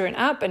digitized through an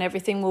app and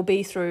everything will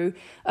be through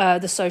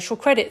the social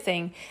credit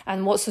thing.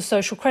 And what's the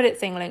social credit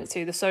thing linked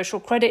to? The social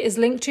credit is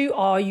linked to,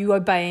 are you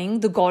obeying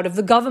the God of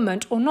the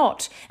government or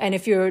not? And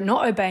if you're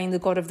not obeying the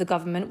God of the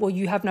government, well,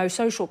 you have no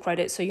social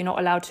credit. So you're not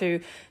allowed to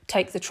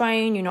take the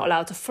train, you're not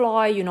allowed to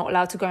fly, you're not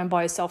allowed to go and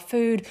buy yourself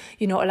food,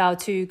 you're not allowed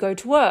to go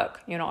to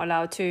work, you're not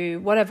allowed to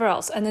whatever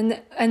else. And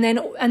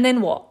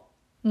then what?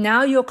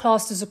 Now you're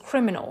classed as a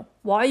criminal.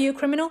 Why are you a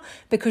criminal?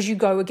 Because you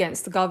go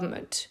against the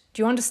government.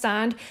 Do you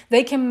understand?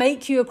 They can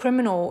make you a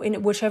criminal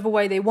in whichever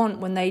way they want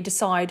when they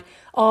decide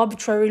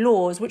arbitrary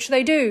laws, which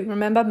they do.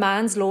 Remember,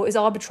 man's law is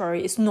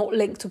arbitrary. It's not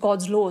linked to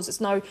God's laws.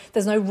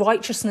 There's no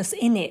righteousness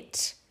in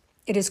it.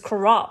 It is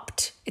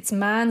corrupt. It's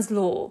man's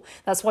law.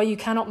 That's why you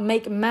cannot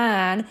make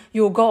man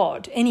your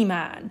God, any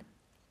man.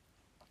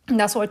 And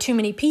that's why too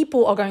many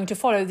people are going to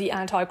follow the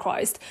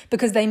Antichrist,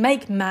 because they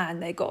make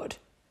man their God.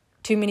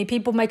 Too many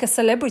people make a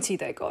celebrity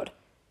their God.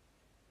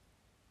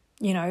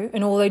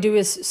 And all they do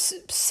is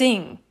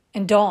sing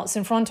and dance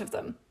in front of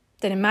them.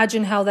 Then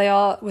imagine how they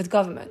are with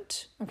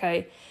government,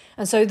 okay?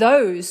 And so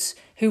those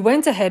who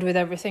went ahead with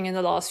everything in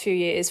the last few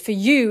years, for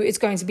you, it's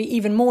going to be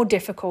even more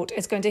difficult.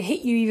 It's going to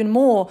hit you even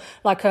more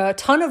like a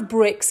ton of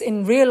bricks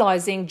in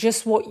realizing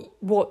just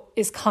what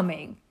is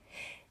coming.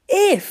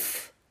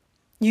 if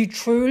you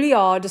truly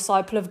are a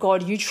disciple of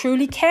God, you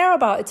truly care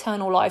about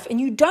eternal life, and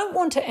you don't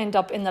want to end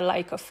up in the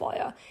lake of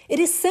fire. It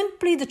is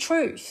simply the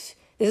truth.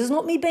 This is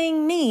not me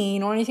being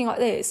mean or anything like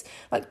this.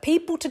 Like,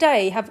 people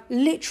today have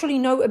literally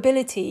no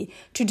ability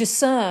to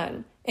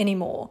discern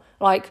anymore.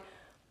 Like,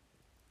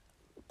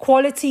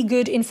 quality,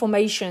 good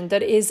information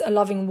that is a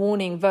loving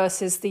warning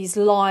versus these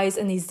lies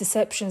and these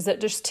deceptions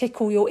that just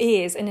tickle your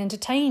ears and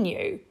entertain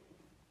you.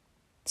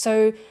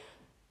 So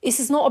this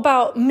is not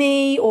about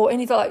me or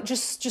anything. Like,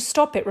 just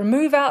stop it.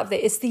 Remove out of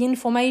it. It's the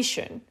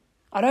information.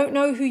 I don't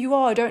know who you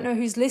are. I don't know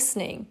who's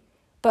listening.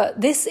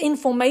 But this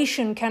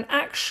information can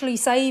actually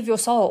save your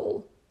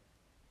soul.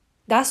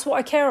 That's what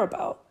I care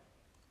about.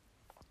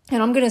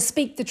 And I'm going to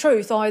speak the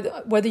truth,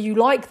 whether you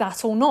like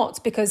that or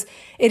not, because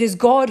it is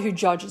God who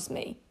judges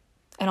me.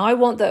 And I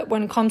want that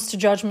when it comes to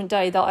Judgment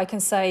Day, that I can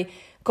say,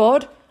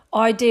 God,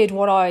 I did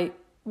what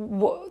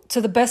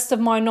to the best of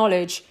my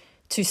knowledge,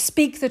 to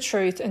speak the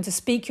truth and to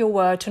speak your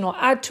word, to not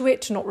add to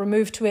it, to not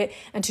remove to it,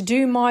 and to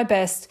do my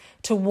best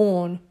to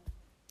warn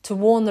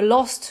the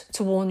lost,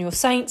 to warn your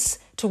saints,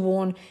 to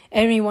warn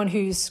anyone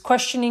who's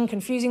questioning,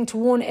 confusing, to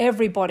warn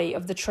everybody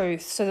of the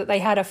truth, so that they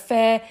had a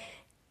fair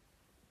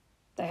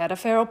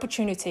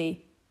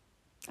opportunity.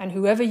 And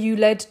whoever you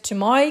led to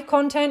my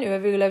content,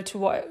 whoever you led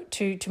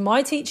to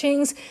my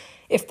teachings,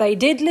 if they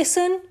did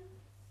listen,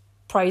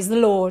 praise the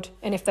Lord.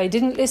 And if they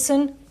didn't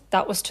listen,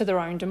 that was to their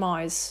own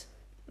demise.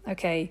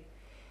 Okay.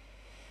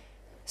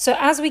 So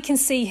as we can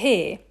see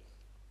here,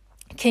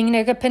 King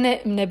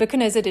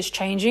Nebuchadnezzar is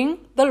changing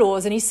the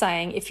laws, and he's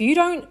saying, if you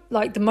don't,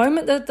 like, the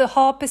moment that the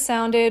harp is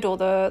sounded, or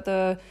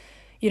the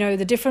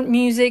different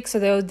music, so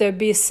there'll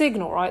be a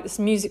signal, right? This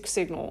music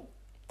signal.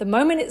 The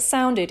moment it's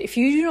sounded, if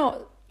you do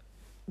not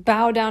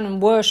bow down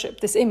and worship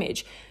this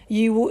image,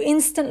 you will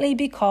instantly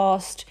be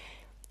cast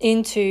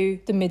into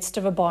the midst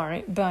of a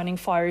burning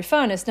fiery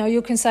furnace. Now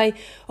you can say,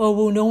 oh,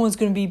 well, no one's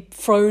going to be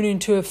thrown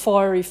into a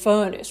fiery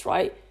furnace,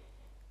 right?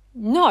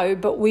 No,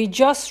 but we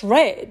just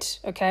read,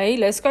 okay,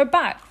 let's go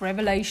back,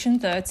 Revelation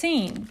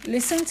 13.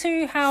 Listen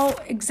to how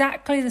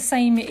exactly the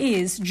same it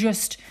is,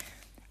 just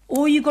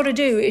all you got to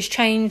do is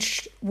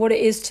change what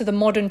it is to the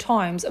modern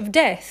times of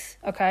death,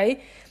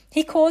 okay?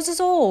 He causes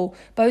all,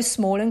 both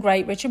small and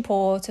great, rich and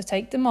poor, to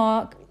take the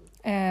mark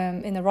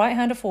in the right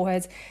hand of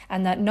foreheads,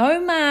 and that no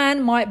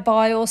man might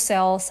buy or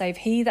sell save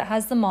he that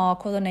has the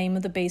mark or the name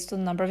of the beast or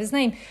the number of his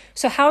name.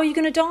 So how are you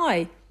going to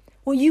die?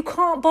 Well, you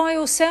can't buy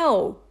or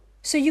sell.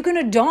 So you're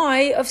going to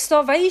die of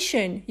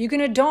starvation. You're going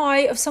to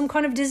die of some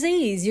kind of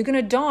disease. You're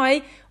going to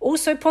die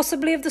also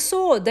possibly of the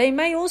sword. They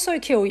may also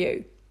kill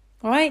you.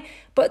 All right.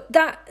 But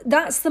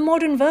that's the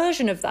modern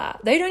version of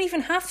that. They don't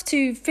even have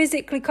to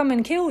physically come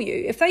and kill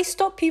you. If they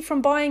stop you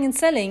from buying and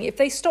selling, if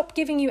they stop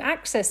giving you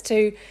access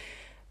to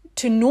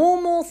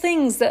normal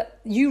things that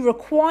you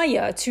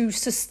require to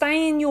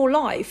sustain your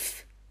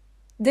life,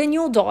 then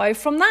you'll die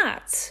from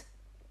that.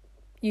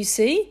 You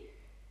see?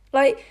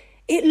 Like,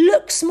 it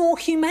looks more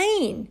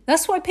humane.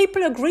 That's why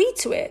people agree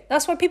to it.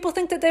 That's why people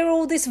think that they're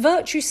all this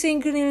virtue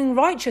signaling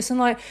righteous and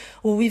like,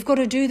 well, we've got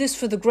to do this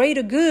for the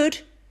greater good,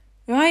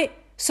 right?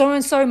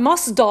 So-and-so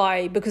must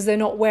die because they're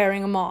not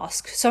wearing a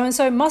mask.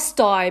 So-and-so must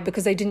die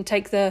because they didn't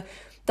take the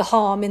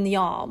harm in the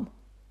arm.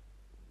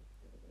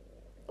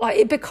 Like,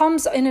 it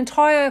becomes an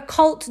entire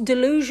cult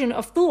delusion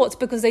of thoughts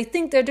because they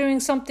think they're doing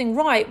something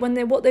right when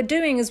what they're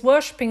doing is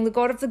worshipping the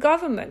God of the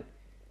government,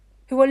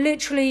 who are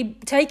literally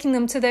taking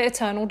them to their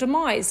eternal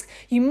demise.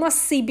 You must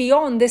see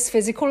beyond this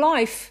physical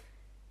life.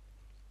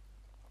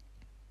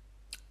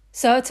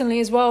 Certainly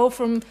as well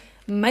from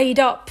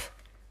made-up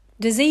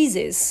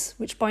diseases,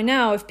 which by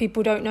now, if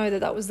people don't know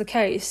that was the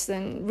case,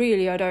 then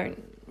really I don't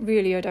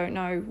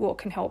know what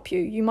can help you.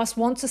 You must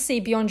want to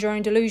see beyond your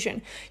own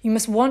delusion. You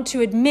must want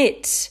to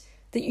admit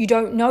that you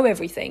don't know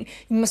everything.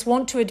 You must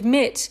want to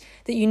admit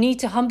that you need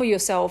to humble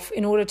yourself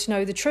in order to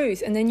know the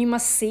truth. And then you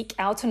must seek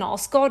out and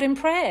ask God in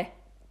prayer.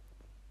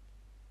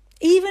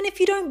 Even if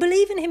you don't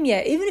believe in him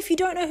yet, even if you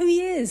don't know who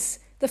he is,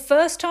 the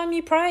first time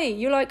you pray,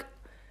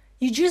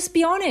 you just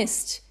be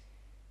honest.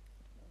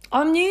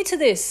 I'm new to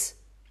this.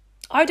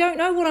 I don't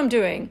know what I'm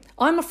doing.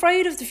 I'm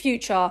afraid of the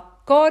future.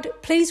 God,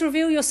 please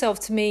reveal yourself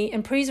to me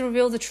and please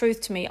reveal the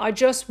truth to me. I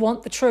just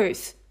want the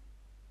truth.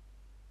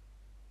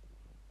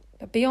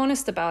 But be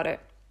honest about it.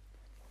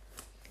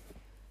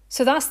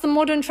 So that's the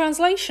modern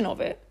translation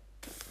of it.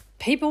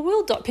 People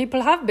will die.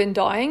 People have been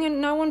dying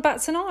and no one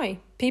bats an eye.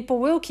 People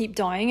will keep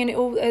dying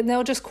and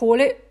they'll just call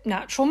it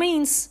natural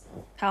means.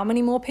 How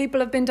many more people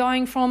have been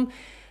dying from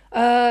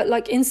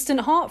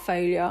instant heart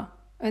failure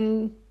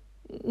and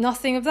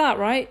nothing of that,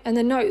 right? And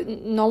then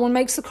no one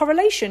makes the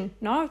correlation.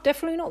 No,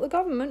 definitely not the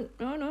government.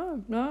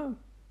 No.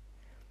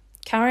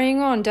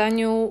 Carrying on,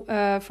 Daniel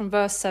from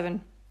verse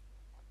 7.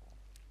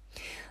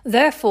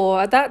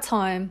 Therefore, at that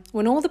time,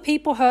 when all the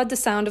people heard the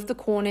sound of the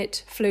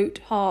cornet, flute,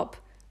 harp,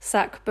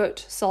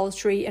 sackbut,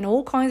 psaltery, and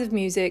all kinds of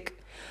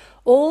music,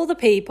 all the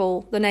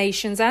people, the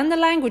nations, and the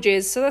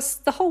languages, so that's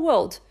the whole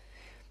world,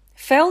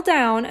 fell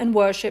down and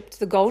worshipped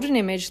the golden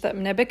image that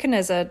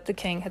Nebuchadnezzar the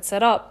king had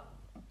set up.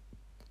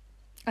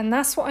 And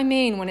that's what I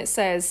mean when it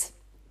says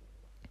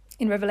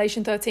in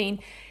Revelation 13,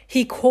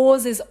 he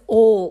causes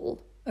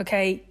all.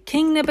 Okay,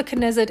 King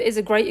Nebuchadnezzar is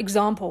a great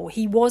example.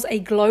 He was a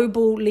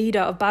global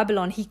leader of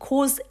Babylon. He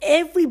caused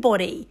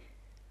everybody.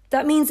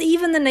 That means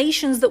even the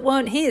nations that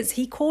weren't his.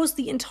 He caused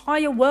the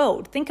entire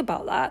world, think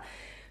about that,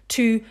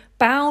 to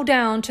bow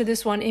down to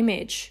this one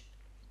image.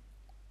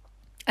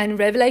 And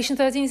Revelation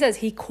 13 says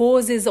he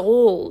causes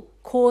all.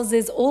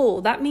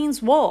 That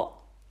means what?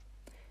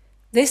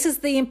 This is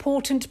the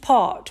important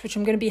part, which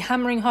I'm going to be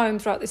hammering home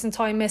throughout this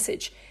entire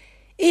message.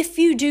 If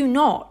you do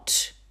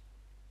not,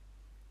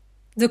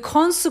 the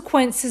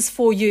consequences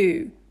for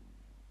you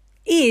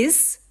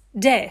is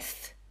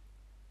death.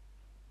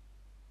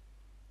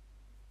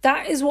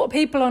 That is what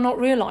people are not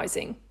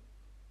realizing.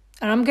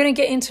 And I'm going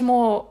to get into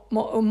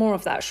more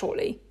of that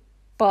shortly.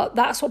 But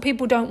that's what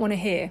people don't want to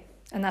hear.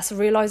 And that's a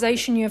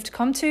realization you have to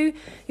come to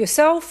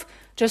yourself,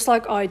 just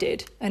like I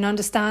did, and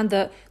understand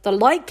that the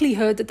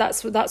likelihood that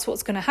that's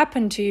what's going to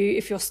happen to you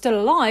if you're still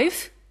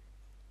alive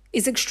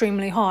is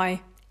extremely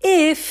high.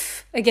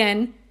 If,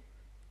 again,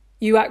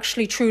 you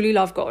actually truly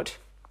love God.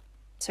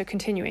 So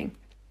continuing.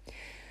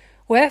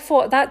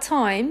 Wherefore at that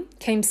time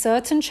came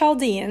certain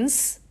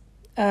Chaldeans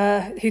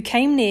who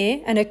came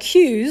near and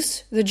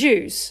accused the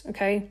Jews.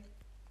 Okay,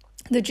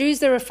 the Jews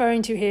they're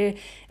referring to here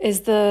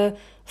is the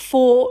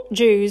 4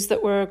 Jews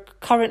that were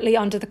currently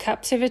under the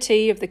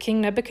captivity of the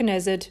King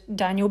Nebuchadnezzar,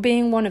 Daniel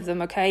being one of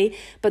them, okay?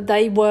 But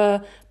they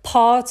were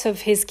part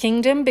of his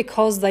kingdom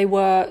because they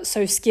were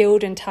so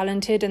skilled and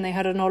talented and they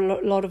had a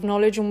lot of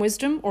knowledge and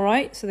wisdom, all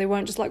right? So they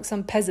weren't just like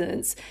some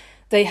peasants.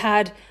 They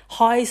had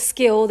high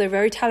skill, they're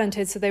very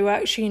talented, so they were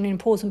actually in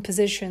important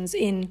positions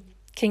in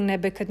King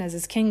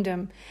Nebuchadnezzar's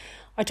kingdom.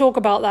 I talk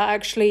about that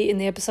actually in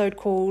the episode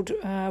called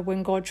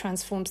When God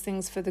Transforms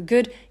Things for the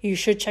Good. You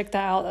should check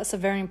that out. That's a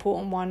very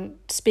important one.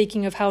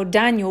 Speaking of how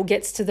Daniel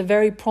gets to the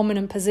very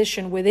prominent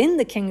position within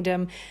the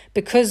kingdom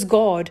because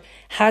God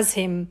has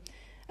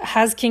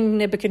King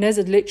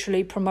Nebuchadnezzar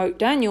literally promote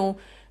Daniel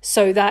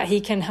so that he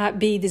can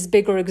be this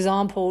bigger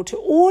example to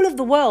all of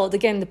the world.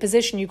 Again, the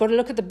position, you've got to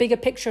look at the bigger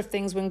picture of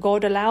things when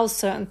God allows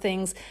certain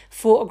things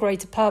for a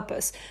greater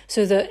purpose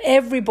so that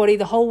everybody,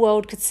 the whole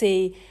world could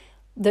see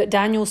that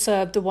Daniel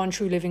served the one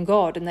true living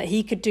God and that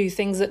he could do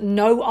things that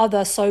no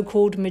other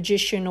so-called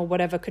magician or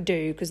whatever could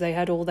do because they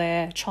had all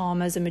their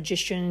charmers and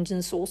magicians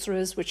and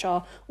sorcerers, which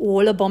are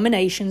all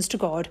abominations to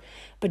God.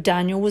 But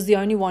Daniel was the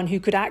only one who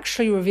could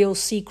actually reveal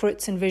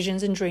secrets and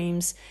visions and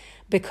dreams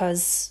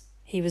because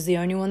he was the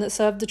only one that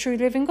served the true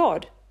living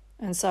God.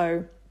 And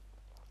so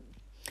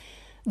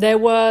there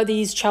were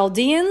these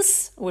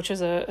Chaldeans, which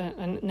is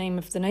a name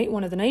of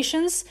one of the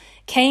nations,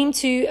 came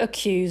to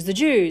accuse the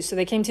Jews. So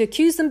they came to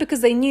accuse them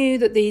because they knew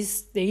that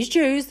these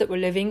Jews that were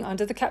living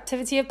under the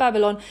captivity of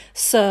Babylon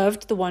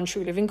served the one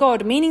true living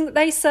God, meaning that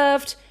they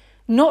served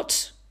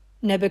not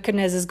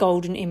Nebuchadnezzar's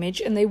golden image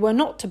and they were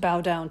not to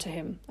bow down to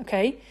him.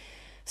 Okay,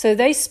 so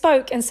they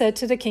spoke and said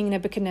to the king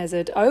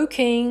Nebuchadnezzar, "O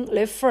king,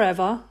 live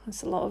forever."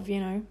 That's a lot of,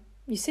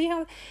 you see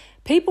how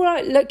people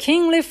are, look,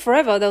 king live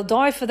forever, they'll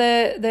die for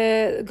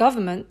their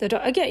government.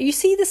 Again, you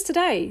see this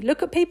today.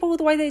 Look at people,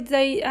 the way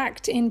they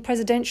act in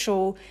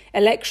presidential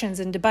elections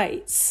and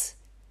debates.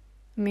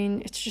 I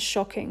mean, it's just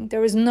shocking.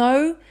 There is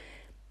no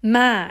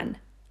man,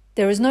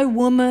 there is no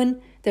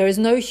woman, there is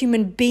no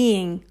human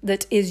being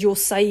that is your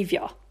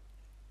saviour.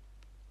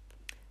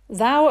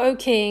 Thou, O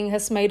king,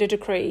 hast made a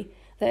decree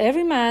that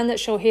every man that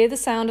shall hear the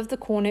sound of the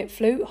cornet,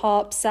 flute,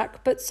 harp,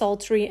 sackbut,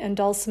 psaltery, and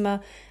dulcimer,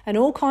 and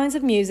all kinds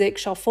of music,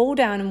 shall fall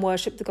down and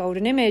worship the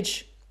golden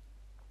image.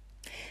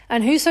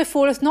 And whoso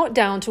falleth not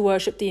down to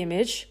worship the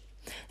image,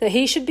 that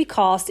he should be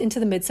cast into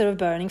the midst of a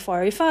burning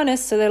fiery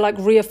furnace. So they're like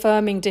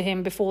reaffirming to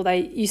him before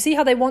you see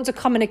how they want to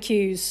come and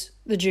accuse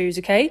the Jews,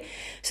 okay?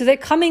 So they're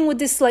coming with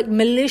this like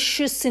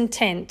malicious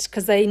intent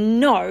because they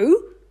know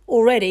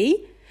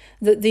already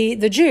that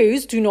the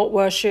Jews do not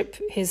worship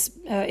his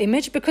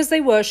image because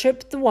they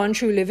worship the one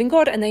true living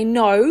God, and they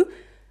know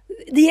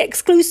the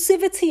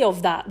exclusivity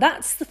of that.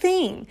 That's the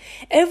thing.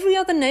 Every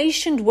other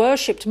nation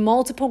worshipped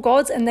multiple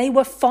gods and they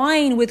were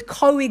fine with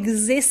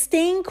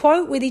coexisting,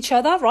 quote, with each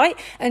other, right?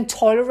 And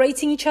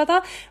tolerating each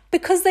other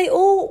because they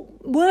all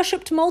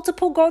worshipped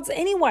multiple gods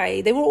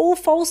anyway. They were all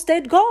false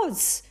dead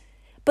gods.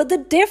 But the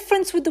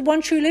difference with the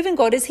one true living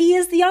God is he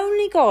is the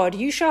only God.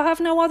 You shall have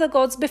no other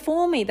gods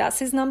before me. That's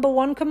his number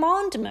one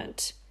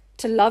commandment.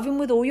 To love him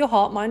with all your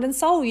heart, mind and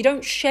soul. You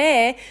don't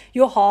share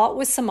your heart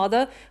with some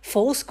other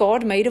false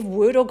god made of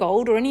wood or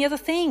gold or any other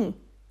thing.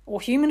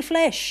 Or human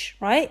flesh,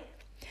 right?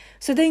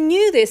 So they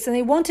knew this and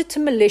they wanted to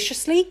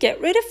maliciously get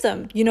rid of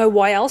them. You know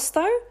why else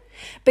though?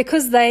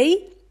 Because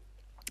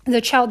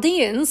the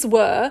Chaldeans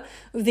were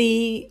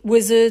the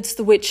wizards,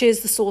 the witches,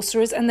 the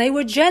sorcerers, and they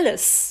were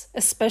jealous,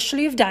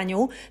 especially of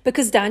Daniel,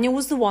 because Daniel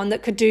was the one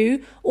that could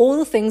do all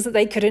the things that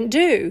they couldn't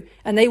do.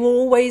 And they were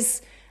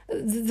always,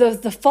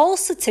 the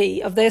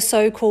falsity of their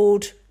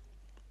so-called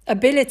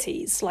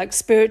abilities, like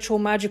spiritual,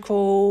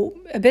 magical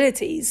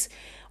abilities,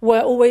 were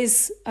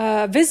always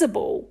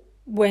visible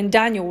when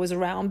Daniel was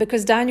around,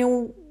 because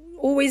Daniel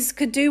always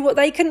could do what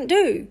they couldn't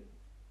do.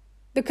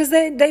 because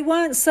they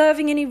weren't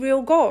serving any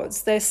real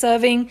gods. They're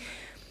serving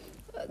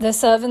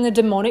the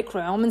demonic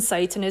realm and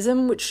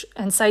Satanism,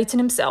 and Satan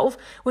himself,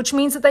 which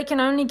means that they can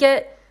only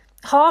get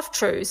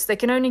half-truths. They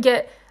can only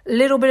get a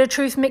little bit of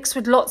truth mixed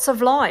with lots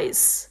of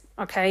lies,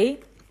 okay?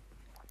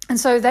 And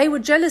so they were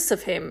jealous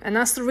of him, and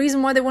that's the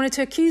reason why they wanted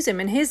to accuse him.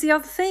 And here's the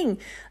other thing.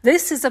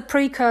 This is a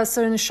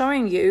precursor in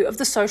showing you of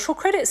the social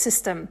credit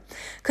system,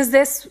 because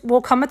this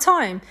will come a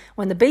time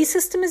when the B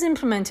system is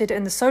implemented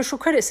and the social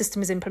credit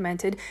system is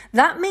implemented.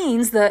 That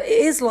means that it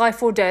is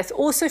life or death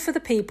also for the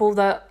people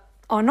that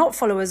are not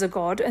followers of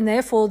God, and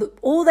therefore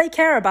all they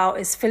care about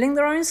is filling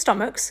their own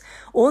stomachs.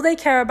 All they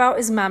care about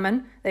is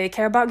mammon. They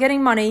care about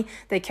getting money.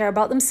 They care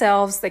about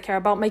themselves. They care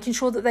about making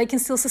sure that they can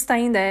still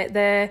sustain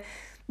their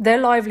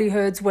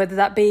livelihoods, whether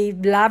that be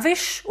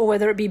lavish or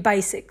whether it be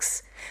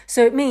basics.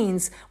 So it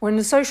means when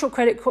the social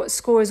credit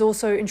score is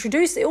also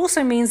introduced, it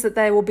also means that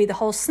there will be the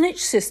whole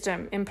snitch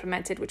system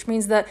implemented, which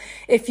means that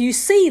if you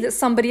see that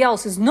somebody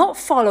else is not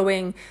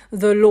following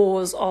the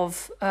laws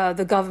of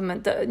the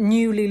government, the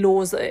newly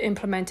laws that are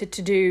implemented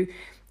to do,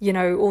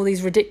 all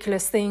these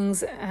ridiculous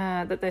things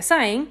that they're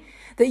saying,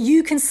 that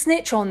you can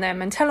snitch on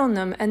them and tell on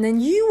them, and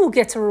then you will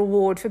get a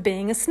reward for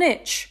being a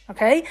snitch,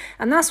 okay?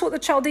 And that's what the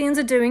Chaldeans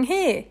are doing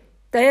here.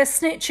 They are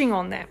snitching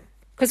on them.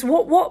 Because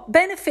what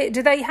benefit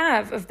do they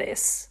have of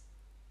this?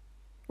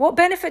 What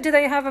benefit do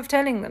they have of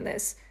telling them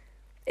this?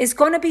 It's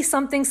going to be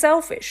something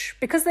selfish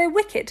because they're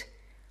wicked.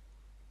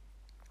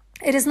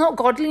 It is not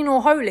godly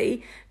nor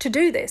holy to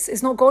do this.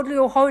 It's not godly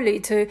or holy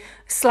to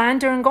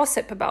slander and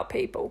gossip about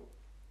people.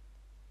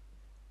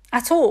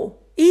 At all.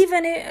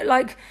 Even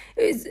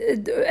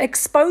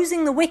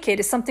exposing the wicked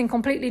is something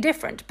completely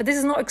different. But this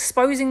is not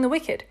exposing the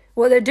wicked.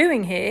 What they're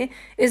doing here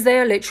is they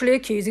are literally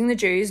accusing the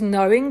Jews,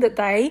 knowing that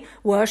they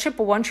worship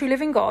a one true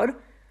living God.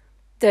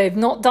 They've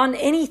not done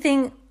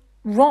anything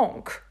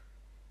wrong.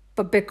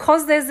 But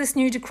because there's this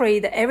new decree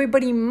that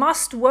everybody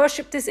must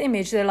worship this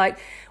image, they're like,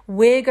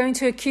 we're going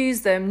to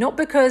accuse them, not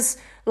because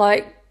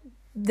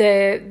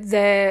they're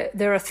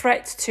a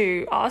threat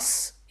to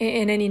us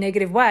in any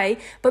negative way,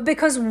 but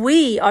because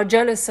we are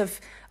jealous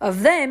of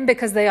them,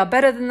 because they are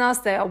better than us,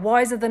 they are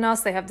wiser than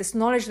us, they have this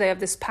knowledge, they have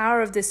this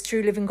power of this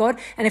true living God,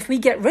 and if we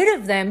get rid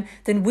of them,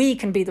 then we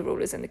can be the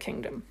rulers in the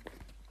kingdom.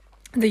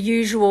 The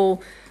usual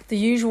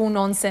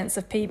nonsense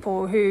of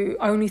people who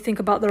only think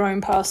about their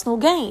own personal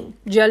gain,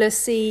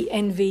 jealousy,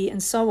 envy,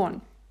 and so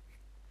on.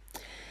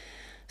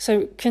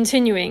 So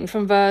continuing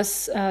from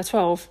verse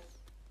 12.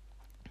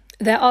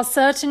 There are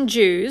certain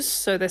Jews,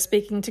 so they're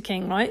speaking to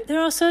king, right? There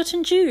are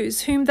certain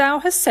Jews whom thou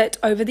hast set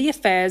over the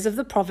affairs of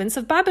the province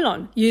of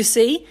Babylon. You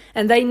see?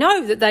 And they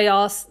know that they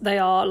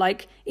are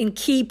like in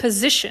key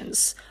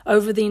positions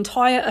over the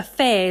entire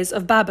affairs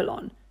of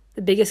Babylon,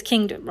 the biggest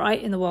kingdom,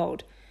 right, in the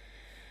world.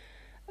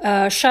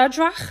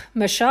 Shadrach,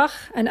 Meshach,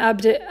 and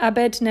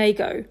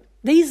Abednego.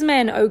 These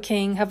men, O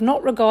king, have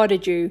not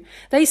regarded you.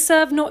 They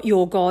serve not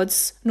your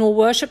gods, nor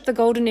worship the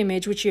golden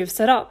image which you have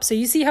set up. So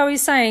you see how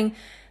he's saying,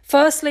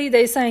 firstly,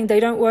 they're saying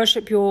they don't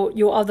worship your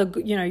other,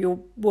 your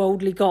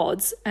worldly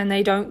gods, and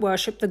they don't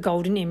worship the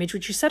golden image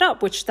which you set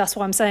up, which that's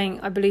why I'm saying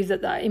I believe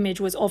that image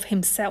was of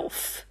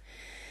himself.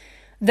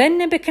 Then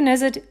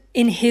Nebuchadnezzar,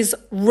 in his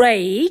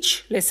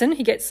rage, listen,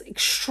 he gets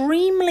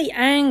extremely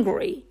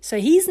angry. So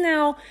he's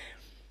now,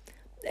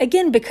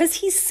 again, because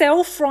he's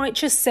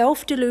self-righteous,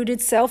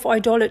 self-deluded,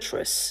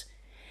 self-idolatrous,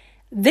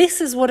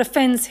 this is what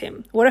offends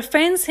him. What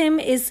offends him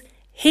is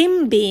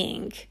him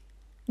being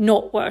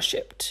not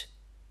worshipped.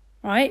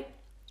 Right?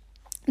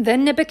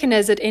 Then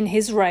Nebuchadnezzar, in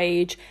his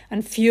rage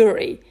and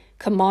fury,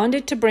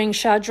 commanded to bring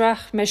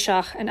Shadrach,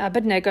 Meshach, and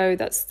Abednego,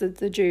 that's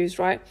the Jews,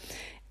 right?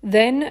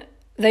 Then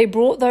they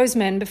brought those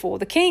men before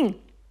the king.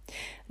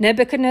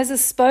 Nebuchadnezzar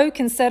spoke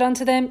and said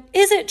unto them,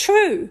 Is it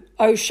true,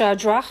 O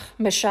Shadrach,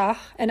 Meshach,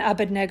 and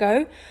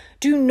Abednego?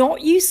 Do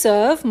not you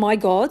serve my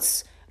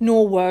gods,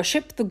 nor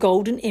worship the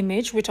golden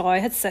image which I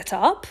had set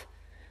up?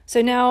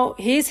 So now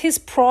here's his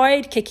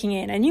pride kicking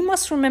in. And you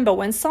must remember,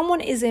 when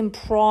someone is in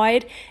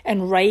pride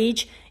and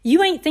rage,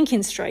 you ain't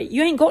thinking straight.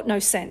 You ain't got no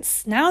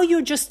sense. Now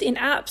you're just in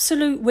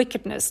absolute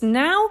wickedness.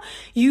 Now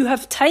you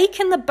have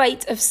taken the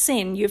bait of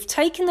sin. You've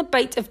taken the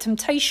bait of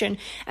temptation.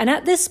 And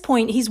at this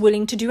point, he's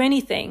willing to do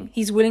anything.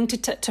 He's willing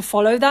to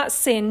follow that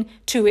sin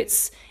to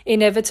its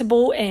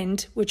inevitable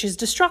end, which is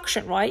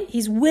destruction, right?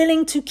 He's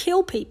willing to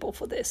kill people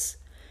for this.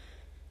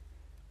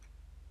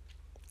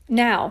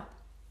 Now,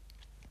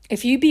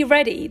 if you be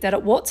ready that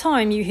at what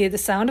time you hear the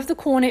sound of the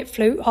cornet,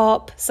 flute,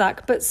 harp,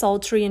 sackbut,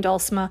 psaltery, and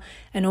dulcimer,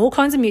 and all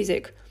kinds of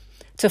music,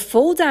 to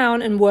fall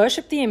down and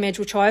worship the image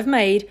which I have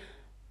made,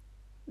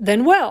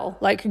 then well,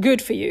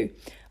 good for you.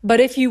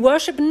 But if you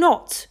worship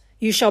not,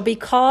 you shall be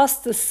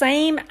cast the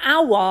same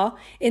hour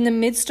in the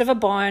midst of a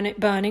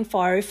burning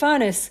fiery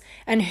furnace.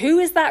 And who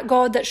is that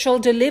God that shall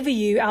deliver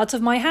you out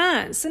of my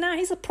hands? So now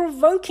he's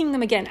provoking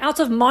them again. Out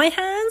of my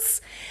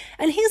hands?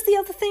 And here's the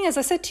other thing, as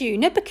I said to you,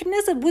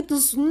 Nebuchadnezzar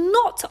was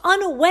not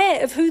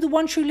unaware of who the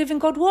one true living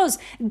God was.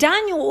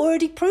 Daniel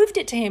already proved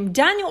it to him.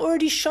 Daniel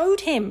already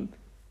showed him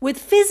with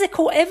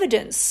physical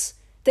evidence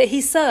that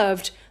he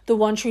served the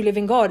one true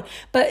living God.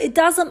 But it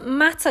doesn't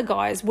matter,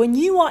 guys. When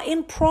you are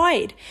in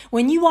pride,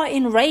 when you are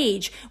in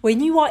rage,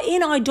 when you are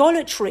in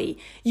idolatry,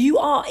 you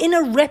are in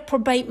a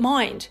reprobate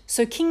mind.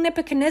 So King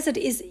Nebuchadnezzar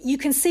you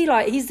can see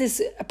like he's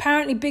this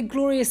apparently big,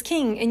 glorious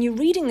king, and you're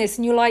reading this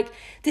and you're like,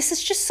 this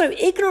is just so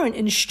ignorant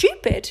and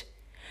stupid.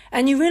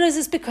 And you realize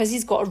it's because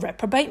he's got a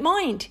reprobate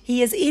mind.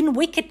 He is in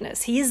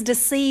wickedness. He is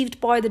deceived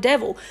by the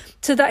devil,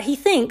 so that he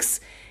thinks,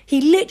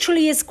 he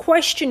literally is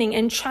questioning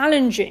and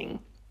challenging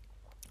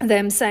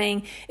them,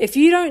 saying, if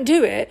you don't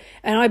do it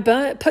and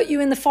I put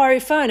you in the fiery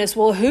furnace,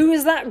 well, who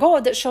is that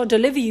God that shall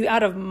deliver you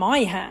out of my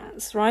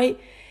hands, right?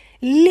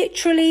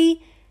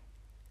 Literally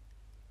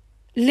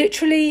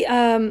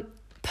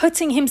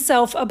putting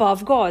himself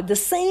above God. The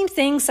same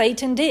thing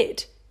Satan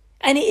did.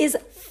 And it is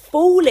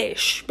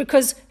foolish,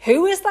 because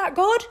who is that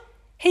God?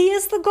 He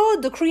is the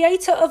God, the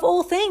creator of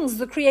all things,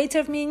 the creator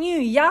of me and you,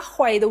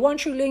 Yahweh, the one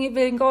true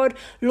living God,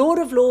 Lord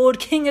of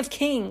Lords, King of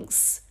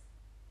Kings.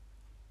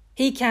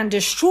 He can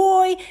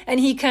destroy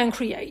and he can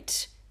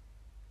create.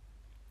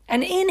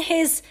 And in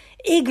his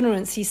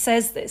ignorance, he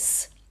says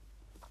this.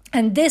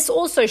 And this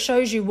also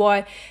shows you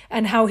why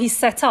and how he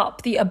set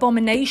up the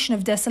abomination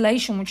of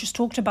desolation, which is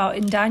talked about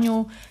in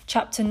Daniel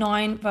chapter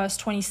 9, verse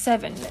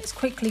 27. Let's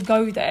quickly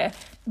go there,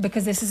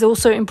 because this is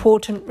also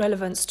important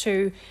relevance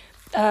to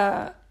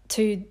the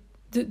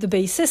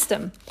beast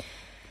system.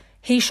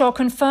 He shall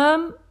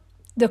confirm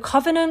the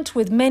covenant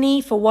with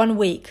many for 1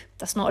 week.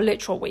 That's not a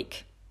literal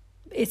week.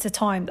 It's a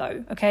time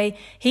though, okay?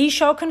 He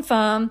shall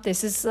confirm,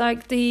 this is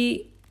like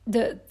the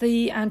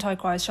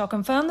Antichrist, shall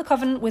confirm the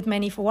covenant with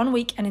many for 1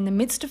 week, and in the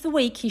midst of the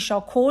week he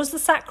shall cause the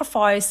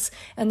sacrifice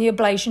and the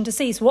oblation to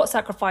cease. What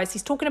sacrifice?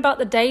 He's talking about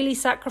the daily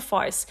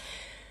sacrifice.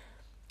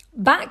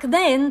 Back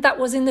then, that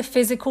was in the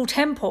physical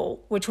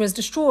temple, which was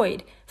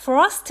destroyed. For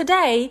us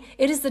today,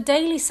 it is the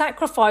daily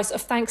sacrifice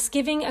of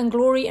thanksgiving and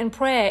glory and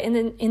prayer in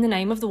the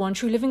name of the one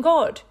true living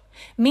God.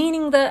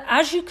 Meaning that,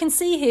 as you can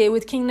see here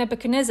with King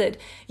Nebuchadnezzar,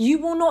 you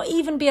will not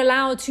even be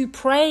allowed to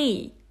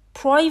pray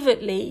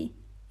privately,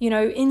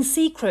 in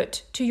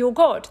secret to your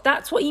God.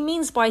 That's what he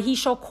means by he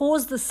shall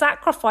cause the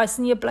sacrifice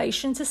and the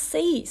oblation to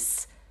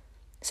cease.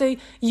 So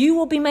you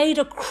will be made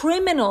a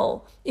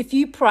criminal if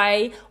you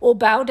pray or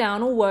bow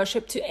down or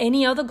worship to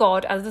any other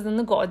god other than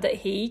the God that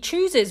he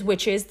chooses,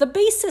 which is the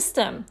beast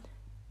system,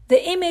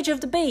 the image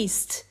of the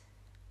beast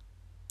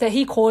that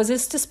he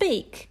causes to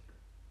speak.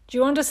 Do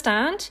you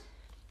understand?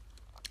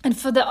 And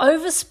for the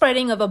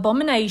overspreading of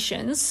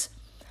abominations,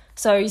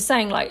 so he's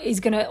saying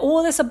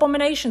all this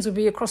abominations will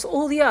be across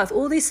all the earth,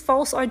 all this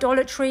false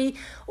idolatry,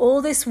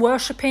 all this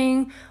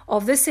worshipping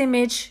of this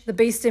image, the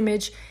beast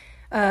image.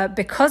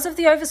 Because of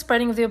the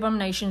overspreading of the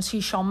abominations,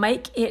 he shall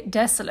make it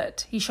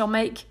desolate. He shall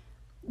make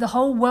the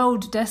whole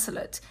world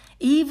desolate,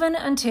 even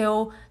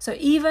the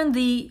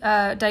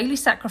daily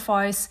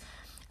sacrifice,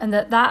 and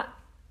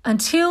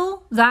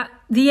until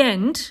the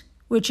end,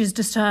 which is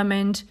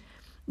determined,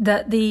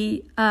 that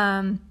the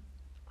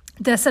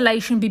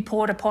desolation be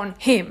poured upon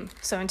him.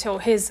 So until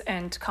his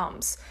end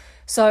comes.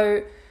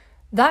 So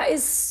that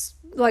is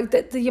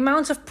the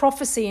amount of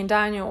prophecy in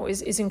Daniel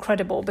is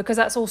incredible, because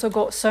that's also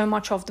got so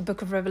much of the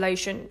book of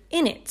Revelation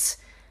in it.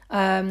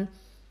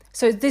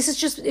 So this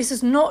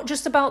is not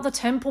just about the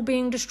temple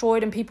being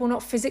destroyed and people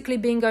not physically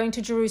going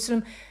to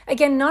Jerusalem.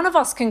 Again, none of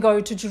us can go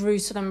to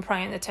Jerusalem and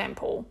pray in the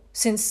temple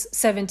since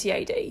 70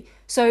 AD.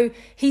 So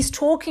he's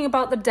talking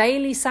about the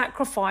daily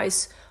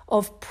sacrifice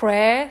of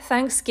prayer,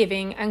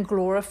 thanksgiving, and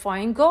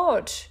glorifying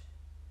God,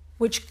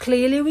 which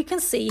clearly we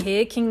can see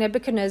here. King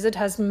Nebuchadnezzar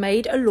has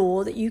made a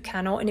law that you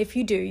cannot, and if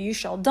you do, you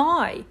shall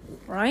die,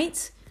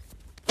 right?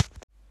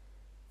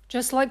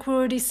 Just like we're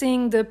already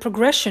seeing the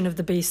progression of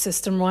the beast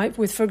system, right?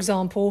 With, for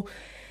example,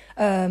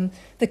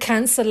 the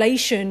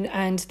cancellation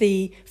and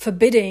the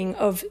forbidding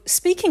of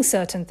speaking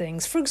certain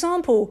things. For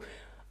example,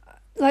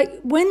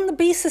 when the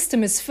beast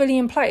system is fully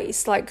in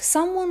place,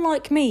 someone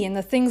like me and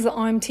the things that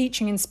I'm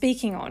teaching and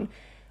speaking on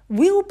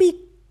will be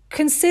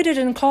considered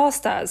and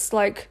classed as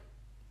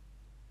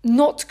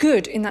not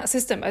good in that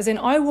system, as in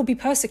I will be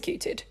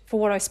persecuted for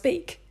what I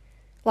speak.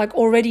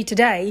 Already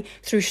today,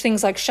 through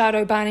things like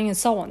shadow banning and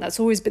so on. That's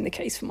always been the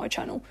case for my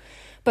channel.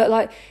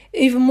 But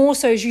even more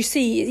so, as you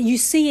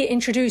see it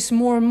introduced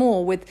more and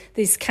more with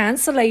this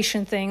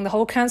cancellation thing, the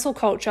whole cancel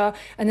culture,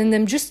 and then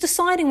them just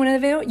deciding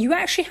whenever you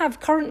actually have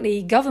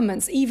currently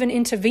governments even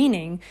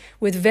intervening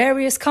with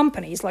various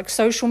companies, like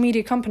social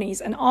media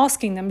companies, and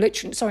asking them,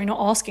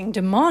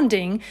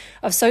 demanding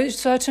of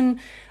certain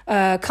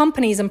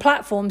companies and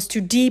platforms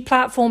to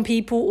deplatform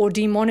people or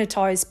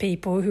demonetize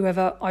people.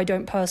 Whoever, I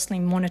don't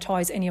personally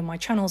monetize any of my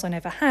channels, I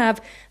never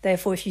have.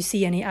 Therefore, if you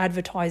see any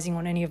advertising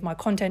on any of my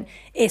content,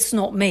 it's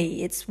not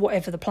me, it's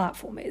whatever the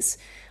platform is.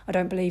 I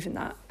don't believe in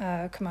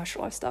that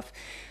commercialized stuff.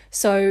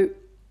 So,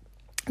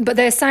 but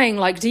they're saying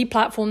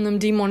deplatform them,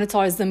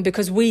 demonetize them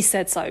because we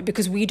said so,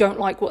 because we don't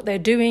like what they're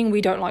doing,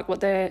 we don't like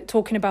what they're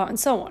talking about, and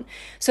so on.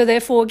 So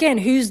therefore, again,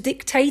 who's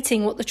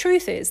dictating what the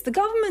truth is? The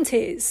government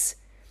is.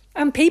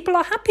 And people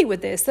are happy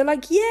with this. They're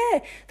like, yeah,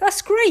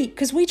 that's great,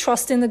 because we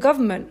trust in the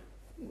government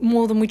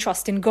more than we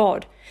trust in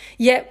God.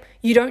 Yet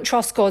you don't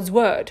trust God's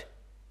word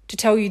to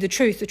tell you the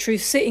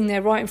truth sitting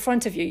there right in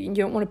front of you, and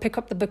you don't want to pick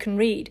up the book and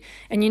read.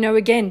 And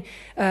again,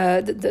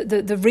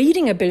 the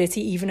reading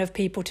ability even of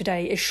people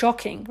today is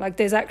shocking. Like,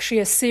 there's actually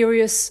a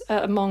serious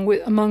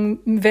among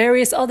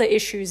various other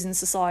issues in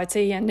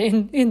society and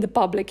in the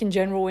public in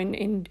general,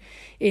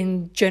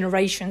 in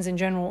generations in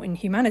general, in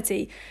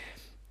humanity,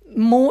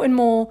 more and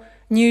more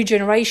new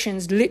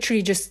generations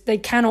literally they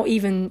cannot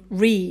even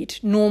read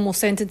normal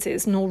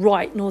sentences, nor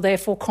write, nor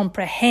therefore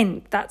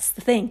comprehend. That's the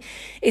thing.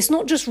 It's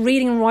not just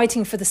reading and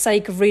writing for the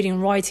sake of reading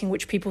and writing,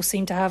 which people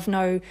seem to have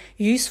no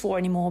use for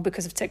anymore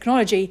because of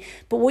technology.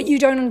 But what you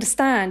don't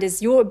understand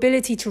is your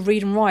ability to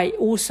read and write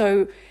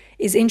also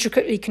is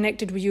intricately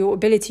connected with your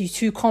ability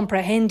to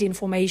comprehend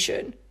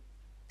information.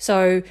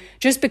 So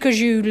just because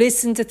you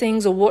listen to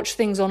things or watch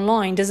things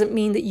online doesn't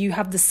mean that you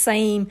have the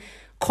same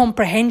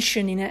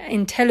comprehension in an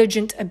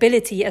intelligent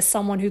ability as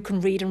someone who can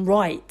read and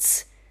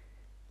write.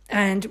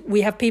 And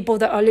we have people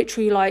that are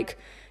literally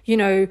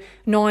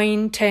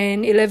 9,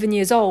 10, 11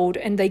 years old,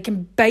 and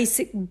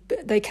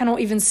they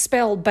cannot even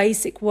spell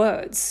basic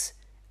words.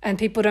 And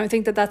people don't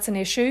think that that's an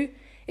issue.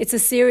 It's a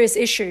serious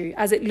issue,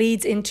 as it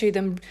leads into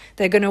them.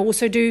 They're going to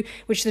also do,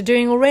 which they're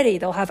doing already,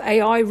 they'll have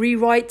AI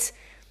rewrite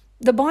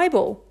the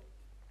Bible.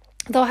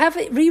 They'll have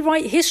it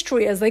rewrite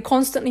history, as they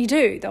constantly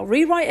do. They'll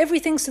rewrite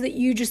everything so that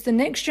the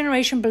next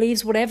generation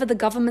believes whatever the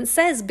government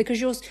says, because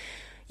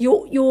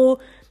you're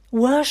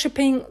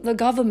worshipping the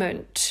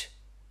government.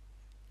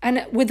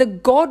 And with a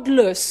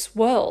godless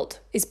world,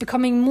 it's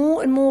becoming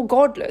more and more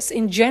godless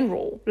in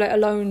general, let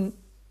alone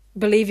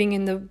believing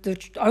in the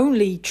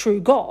only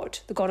true God,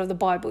 the God of the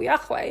Bible,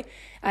 Yahweh,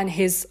 and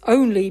his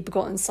only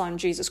begotten Son,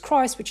 Jesus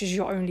Christ, which is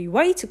your only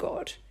way to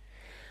God.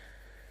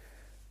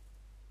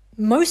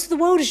 Most of the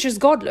world is just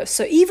godless.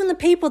 So even the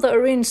people that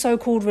are in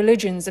so-called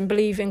religions and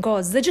believe in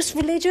gods, they're just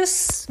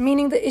religious,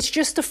 meaning that it's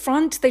just a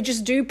front. They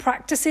just do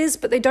practices,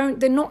 but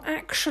they're not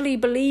actually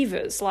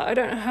believers. Like, I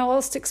don't know how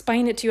else to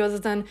explain it to you other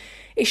than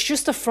it's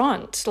just a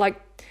front. Like,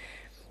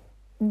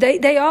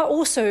 they are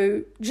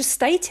also just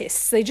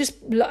statists. They just,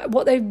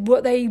 what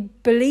they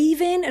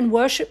believe in and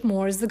worship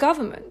more is the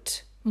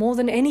government, more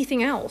than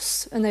anything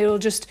else. And they will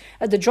just,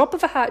 at the drop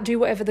of a hat, do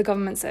whatever the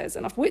government says.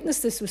 And I've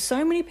witnessed this with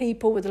so many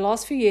people with the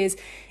last few years,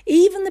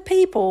 even the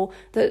people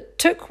that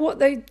took what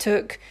they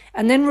took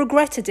and then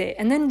regretted it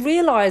and then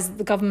realized that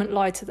the government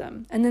lied to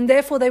them. And then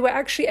therefore they were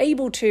actually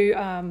able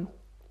to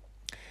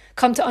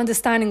come to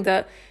understanding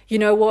that,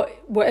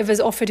 whatever's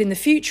offered in the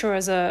future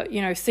as a,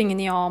 thing in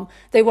the arm,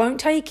 they won't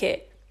take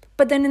it.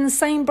 But then in the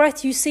same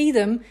breath, you see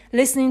them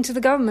listening to the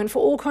government for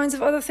all kinds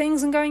of other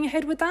things and going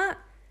ahead with that.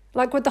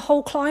 Like with the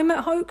whole climate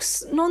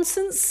hoax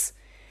nonsense.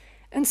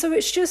 And so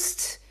it's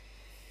just,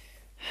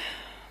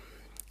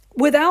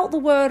 without the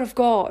word of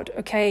God,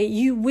 okay,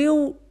 you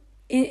will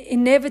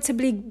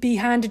inevitably be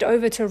handed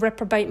over to a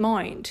reprobate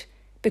mind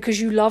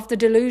because you love the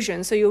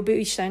delusion. So you'll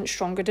be sent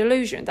stronger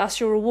delusion. That's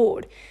your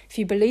reward. If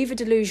you believe a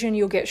delusion,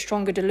 you'll get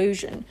stronger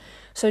delusion.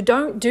 So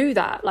don't do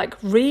that. Like,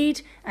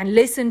 read and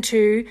listen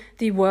to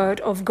the word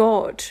of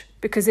God,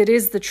 because it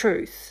is the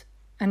truth.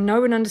 And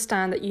know and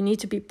understand that you need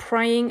to be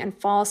praying and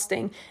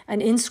fasting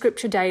and in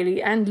scripture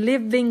daily and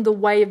living the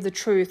way of the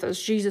truth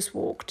as Jesus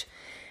walked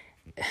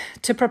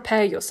to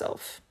prepare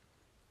yourself.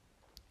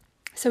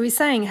 So he's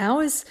saying,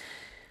 who's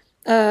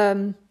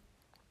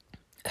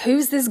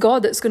this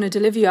God that's going to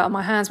deliver you out of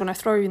my hands when I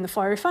throw you in the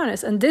fiery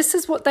furnace? And this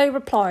is what they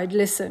replied.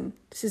 Listen,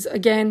 this is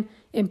again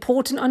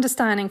important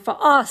understanding for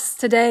us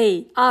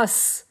today,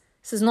 us.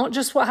 This is not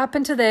just what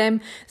happened to them.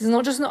 This is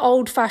not just an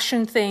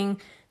old-fashioned thing.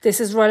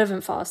 This is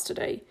relevant for us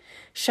today.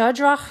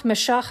 Shadrach,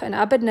 Meshach, and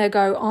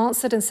Abednego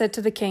answered and said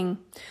to the king,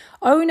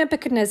 O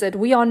Nebuchadnezzar,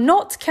 we are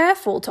not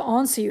careful to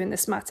answer you in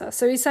this matter.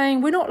 So he's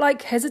saying we're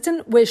not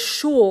hesitant, we're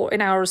sure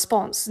in our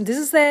response. And this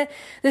is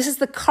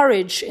the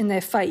courage in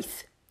their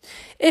faith.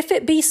 If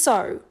it be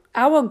so,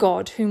 our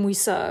God, whom we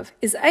serve,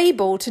 is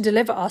able to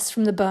deliver us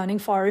from the burning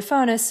fiery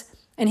furnace,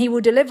 and he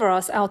will deliver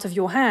us out of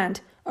your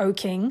hand, O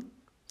king.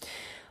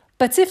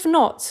 But if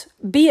not,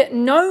 be it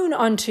known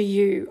unto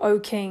you, O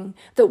king,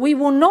 that we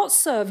will not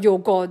serve your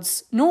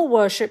gods, nor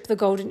worship the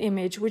golden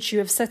image which you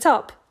have set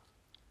up.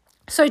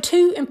 So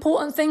 2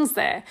 important things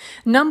there.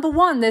 Number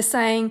 1, they're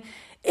saying,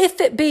 if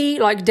it be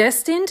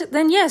destined,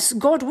 then yes,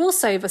 God will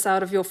save us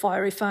out of your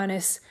fiery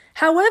furnace.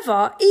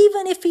 However,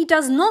 even if he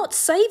does not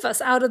save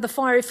us out of the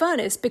fiery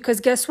furnace,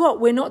 because guess what?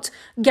 We're not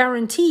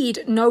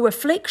guaranteed no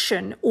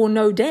affliction or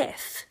no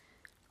death.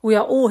 We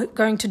are all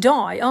going to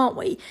die, aren't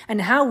we?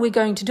 And how we're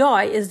going to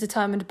die is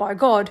determined by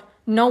God.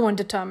 No one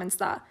determines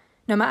that.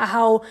 No matter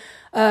how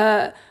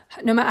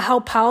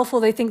powerful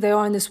they think they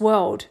are in this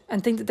world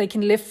and think that they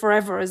can live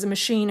forever as a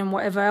machine and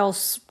whatever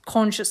else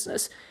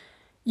consciousness,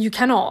 you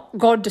cannot.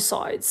 God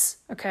decides,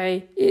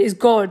 okay? It is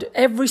God.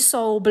 Every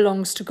soul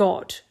belongs to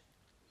God.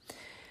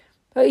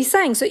 But he's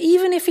saying, so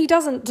even if he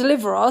doesn't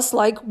deliver us,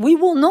 we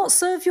will not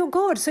serve your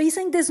God. So he's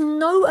saying there is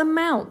no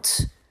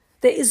amount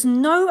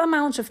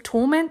of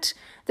torment,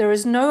 There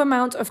is no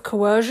amount of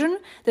coercion.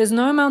 There's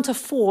no amount of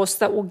force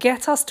that will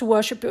get us to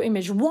worship your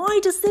image. Why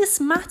does this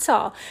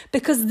matter?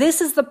 Because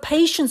this is the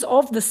patience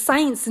of the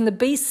saints in the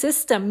beast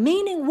system.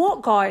 Meaning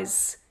what,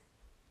 guys?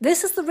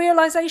 This is the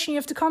realization you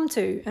have to come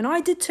to. And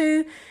I did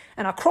too.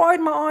 And I cried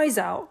my eyes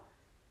out.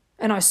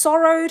 And I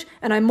sorrowed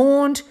and I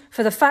mourned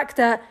for the fact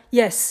that,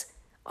 yes,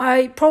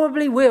 I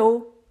probably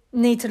will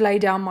need to lay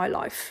down my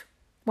life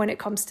when it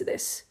comes to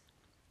this.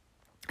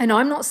 And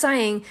I'm not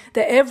saying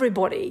that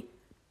everybody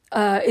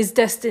is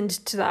destined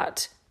to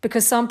that,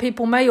 because some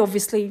people may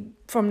obviously,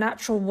 from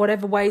natural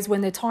whatever ways,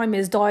 when their time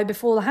is, die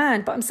before the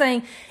hand. But I'm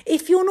saying,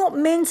 if you're not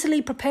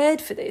mentally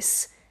prepared for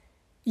this,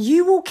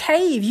 you will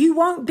cave. You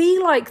won't be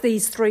like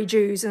these 3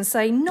 Jews and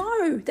say,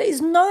 no, there is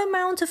no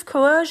amount of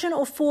coercion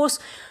or force,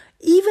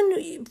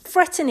 even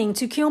threatening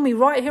to kill me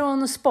right here on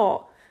the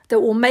spot,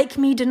 that will make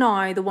me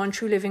deny the one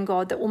true living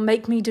God, that will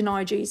make me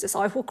deny Jesus.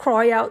 I will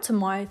cry out to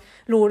my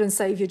Lord and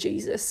Saviour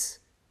Jesus,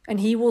 and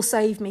he will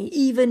save me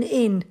even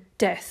in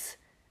death.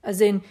 As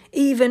in,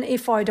 even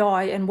if I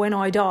die and when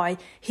I die,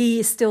 he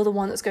is still the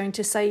one that's going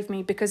to save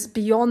me, because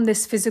beyond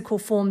this physical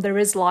form, there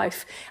is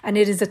life and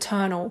it is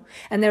eternal.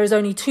 And there is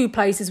only 2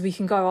 places we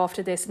can go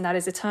after this, and that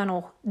is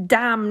eternal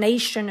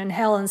damnation and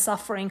hell and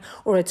suffering,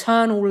 or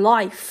eternal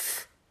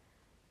life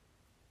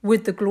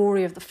with the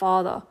glory of the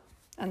Father.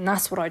 And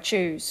that's what I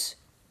choose.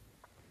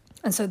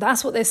 And so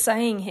that's what they're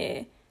saying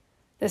here.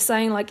 They're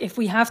saying, like, if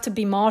we have to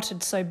be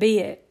martyred, so be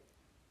it.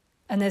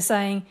 And they're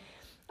saying,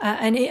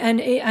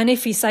 and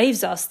if he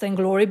saves us, then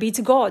glory be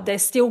to God. They're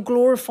still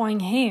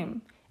glorifying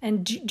him.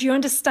 And do you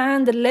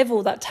understand the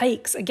level that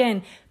takes?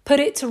 Again, put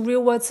it to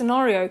real world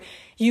scenario.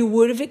 You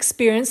would have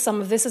experienced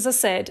some of this, as I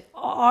said.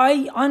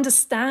 I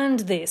understand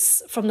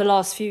this from the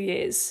last few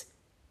years.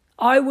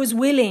 I was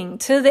willing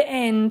to the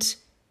end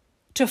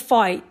to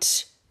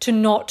fight, to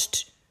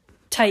not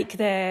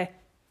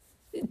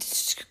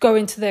go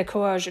into their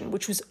coercion,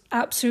 which was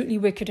absolutely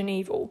wicked and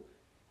evil.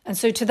 And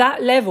so to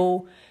that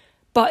level,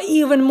 but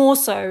even more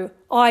so,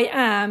 I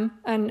am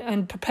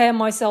and prepare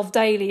myself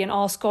daily and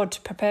ask God to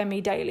prepare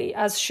me daily,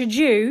 as should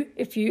you,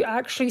 if you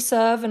actually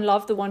serve and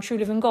love the one true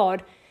living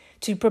God,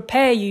 to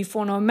prepare you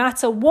for no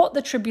matter what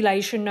the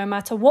tribulation, no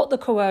matter what the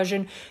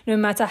coercion, no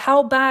matter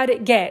how bad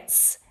it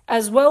gets,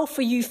 as well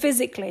for you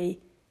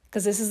physically.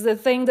 Because this is the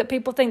thing that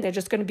people think, they're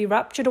just going to be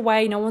raptured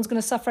away, no one's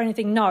going to suffer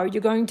anything. No,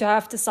 you're going to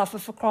have to suffer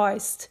for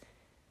Christ.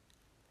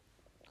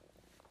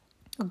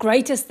 The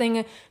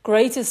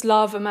greatest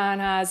love a man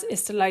has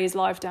is to lay his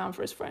life down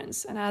for his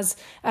friends. And as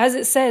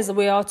it says,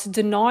 we are to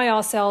deny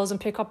ourselves and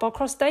pick up our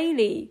cross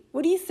daily.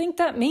 What do you think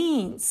that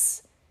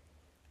means?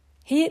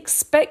 He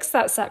expects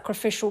that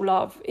sacrificial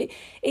love.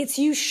 It's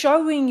you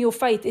showing your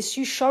faith. It's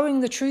you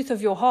showing the truth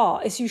of your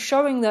heart. It's you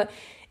showing that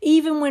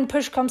even when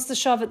push comes to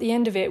shove at the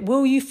end of it,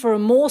 will you for a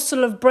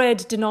morsel of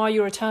bread deny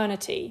your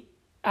eternity?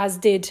 As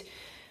did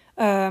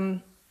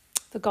the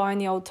guy in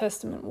the Old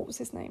Testament. What was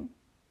his name?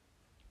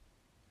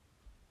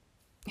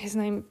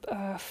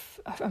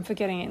 I'm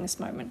forgetting it in this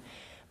moment.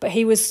 But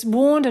he was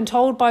warned and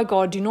told by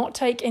God, do not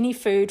take any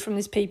food from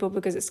this people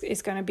because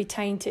it's going to be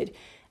tainted.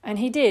 And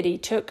he did. He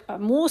took a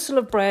morsel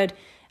of bread,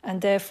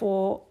 and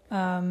therefore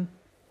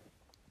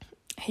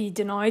he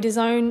denied his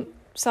own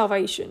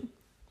salvation.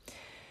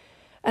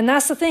 And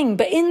that's the thing.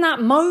 But in that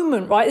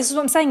moment, right, this is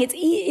what I'm saying.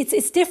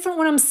 It's different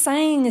when I'm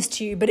saying this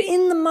to you. But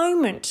in the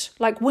moment,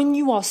 like when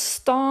you are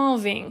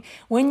starving,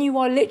 when you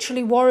are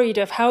literally worried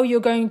of how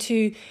you're going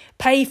to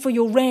pay for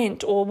your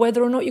rent, or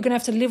whether or not you're going to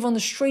have to live on the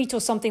street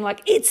or something,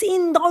 like it's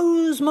in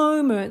those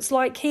moments,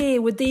 like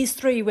here with these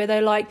 3, where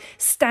they're like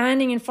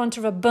standing in front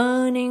of a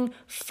burning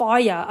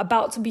fire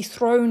about to be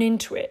thrown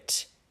into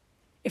it.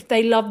 If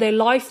they love their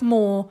life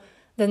more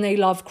than they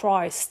love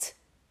Christ.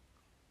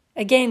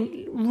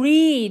 Again,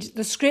 read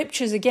the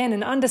scriptures again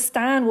and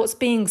understand what's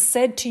being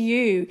said to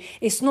you.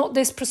 It's not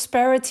this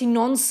prosperity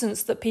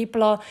nonsense that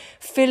people are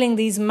filling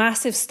these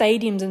massive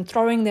stadiums and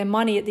throwing their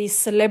money at these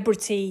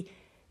celebrity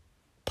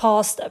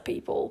pastor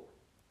people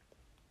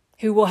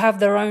who will have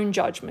their own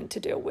judgment to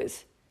deal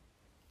with.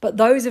 But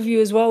those of you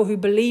as well who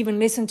believe and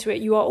listen to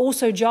it, you are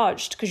also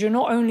judged, because you're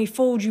not only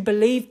fooled, you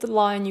believe the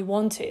lie and you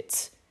want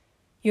it.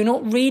 You're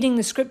not reading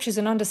the scriptures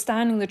and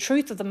understanding the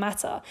truth of the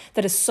matter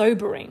that is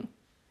sobering.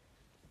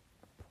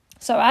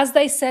 So as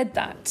they said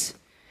that,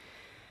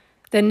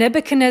 then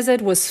Nebuchadnezzar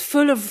was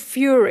full of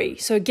fury.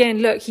 So again,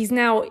 look,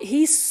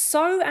 he's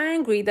so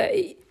angry that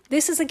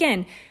this is,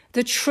 again,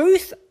 the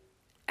truth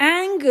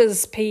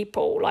angers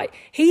people. Like,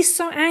 he's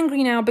so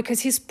angry now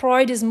because his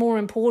pride is more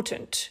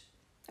important.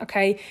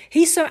 Okay?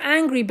 He's so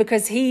angry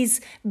because he's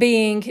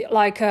being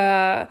like,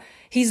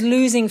 he's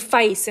losing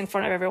face in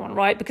front of everyone,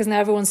 right? Because now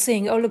everyone's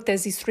seeing, oh, look,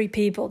 there's these 3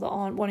 people that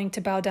aren't wanting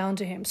to bow down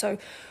to him. So,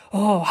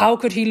 how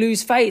could he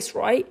lose face,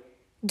 right?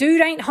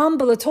 Dude ain't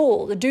humble at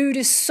all. The dude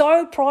is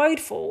so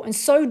prideful and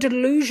so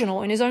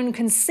delusional in his own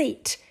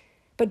conceit.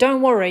 But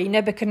don't worry,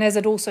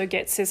 Nebuchadnezzar also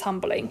gets his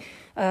humbling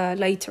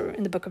later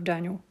in the book of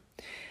Daniel.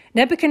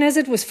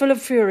 Nebuchadnezzar was full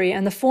of fury,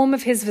 and the form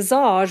of his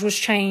visage was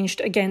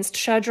changed against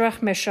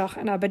Shadrach, Meshach,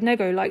 and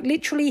Abednego. Like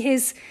literally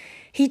his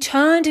He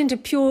turned into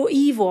pure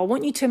evil. I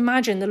want you to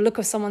imagine the look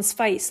of someone's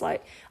face.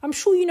 Like, I'm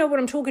sure you know what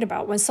I'm talking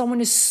about. When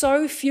someone is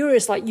so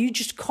furious, like you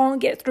just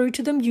can't get through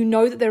to them. You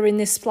know that they're in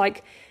this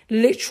like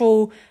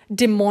literal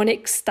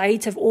demonic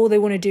state of all they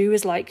want to do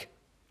is like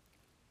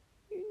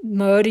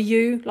murder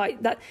you.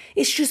 Like that.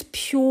 It's just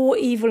pure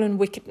evil and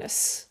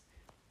wickedness.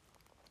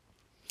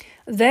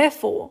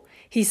 Therefore,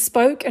 he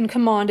spoke and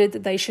commanded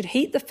that they should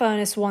heat the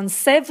furnace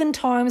 7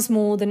 times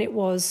more than it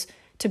was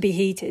to be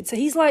heated. So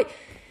he's like,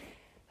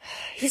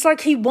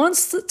 he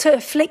wants to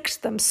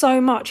afflict them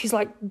so much. He's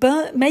like,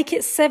 make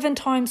it 7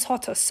 times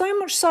hotter. So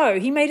much so,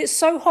 he made it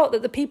so hot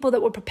that the people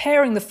that were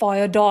preparing the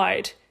fire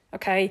died.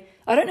 Okay,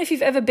 I don't know if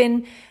you've ever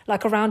been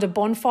like around a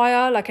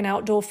bonfire, like an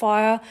outdoor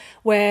fire,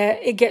 where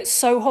it gets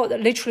so hot that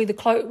literally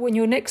when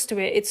you're next to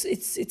it,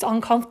 it's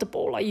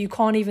uncomfortable. Like you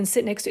can't even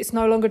sit next to it. It's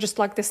no longer just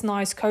like this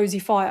nice cozy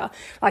fire.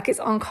 Like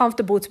it's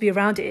uncomfortable to be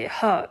around it. It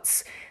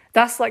hurts.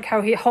 That's like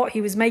how hot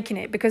he was making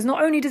it, because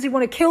not only does he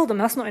want to kill them,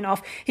 that's not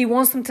enough. He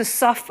wants them to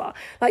suffer.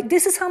 Like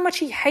this is how much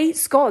he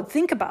hates God.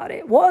 Think about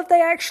it. What have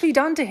they actually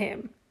done to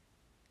him?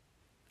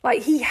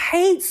 Like he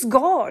hates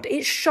God.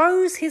 It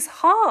shows his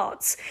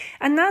heart.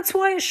 And that's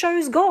why it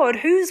shows God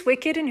who's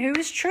wicked and who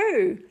is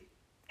true,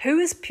 who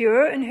is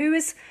pure and who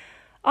is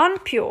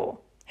unpure,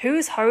 who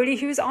is holy,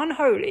 who is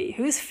unholy,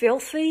 who is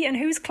filthy and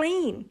who is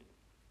clean.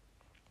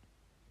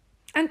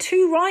 And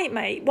too right,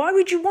 mate. Why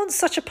would you want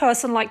such a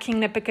person like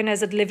King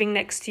Nebuchadnezzar living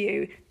next to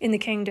you in the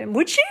kingdom?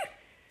 Would you?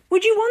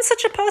 Would you want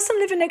such a person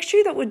living next to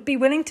you that would be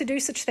willing to do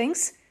such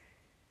things?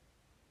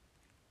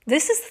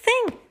 This is the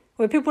thing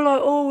where people are,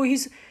 oh,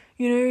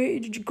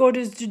 God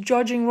is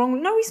judging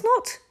wrong. No, he's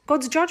not.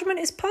 God's judgment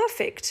is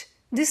perfect.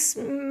 This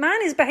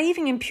man is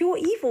behaving in pure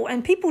evil,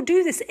 and people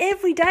do this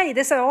every day.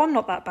 They say, oh, I'm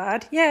not that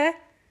bad. Yeah,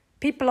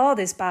 people are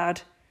this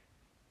bad.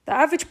 The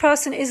average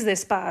person is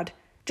this bad,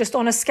 just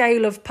on a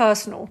scale of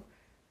personal.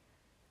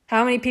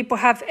 How many people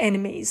have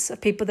enemies, of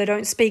people they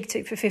don't speak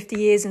to for 50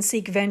 years and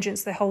seek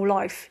vengeance their whole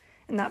life?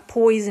 And that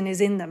poison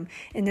is in them,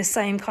 in the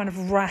same kind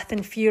of wrath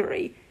and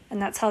fury.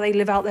 And that's how they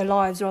live out their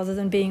lives rather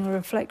than being a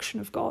reflection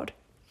of God.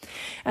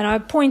 And I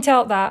point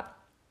out that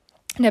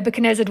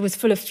Nebuchadnezzar was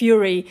full of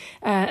fury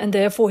and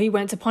therefore he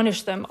went to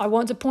punish them. I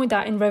want to point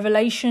out in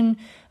Revelation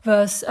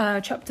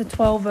chapter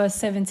 12, verse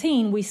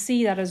 17, we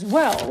see that as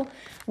well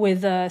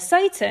with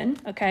Satan,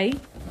 okay?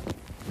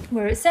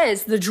 Where it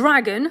says, the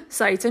dragon,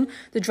 Satan,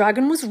 the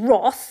dragon was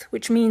wroth,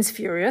 which means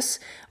furious,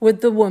 with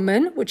the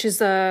woman, which is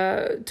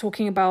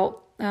talking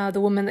about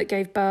the woman that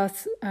gave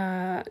birth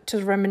to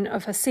the remnant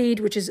of her seed,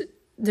 which is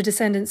the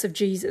descendants of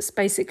Jesus,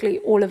 basically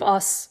all of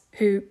us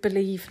who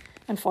believe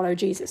and follow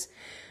Jesus.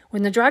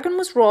 When the dragon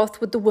was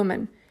wroth with the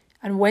woman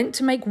and went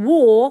to make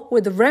war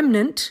with the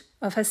remnant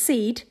of her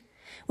seed,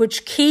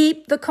 which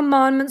keep the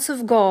commandments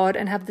of God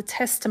and have the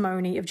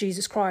testimony of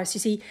Jesus Christ. You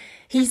see,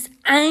 he's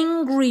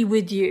angry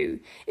with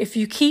you if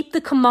you keep the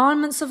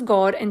commandments of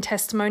God and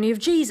testimony of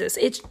Jesus.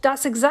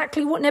 That's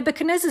exactly what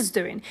Nebuchadnezzar's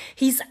doing.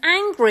 He's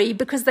angry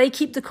because they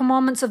keep the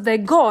commandments of their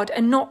God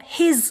and not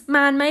his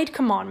man-made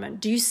commandment.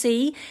 Do you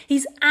see?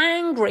 He's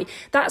angry.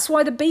 That's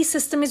why the beast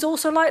system is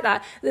also like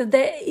that.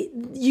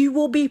 You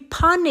will be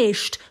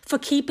punished for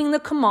keeping the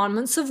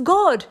commandments of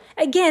God.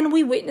 Again,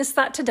 we witness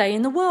that today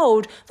in the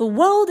world. The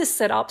world is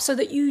set up so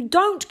that you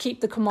don't keep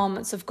the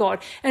commandments of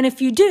God. And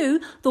if you do,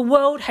 the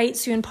world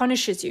hates you and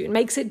punishes you and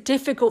makes it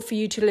difficult for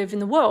you to live in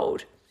the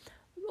world.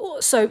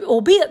 So,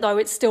 albeit though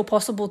it's still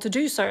possible to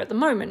do so at the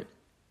moment,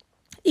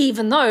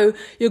 even though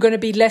you're going to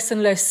be less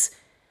and less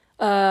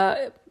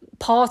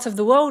part of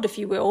the world, if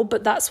you will,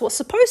 but that's what's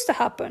supposed to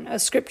happen.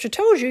 As scripture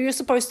tells you, you're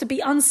supposed to be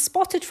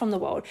unspotted from the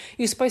world.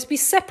 You're supposed to be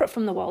separate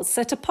from the world,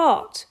 set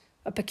apart,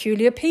 a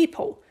peculiar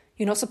people.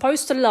 You're not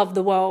supposed to love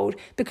the world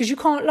because you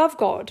can't love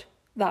God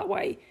that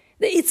way.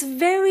 It's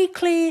very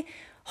clear,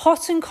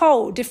 hot and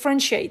cold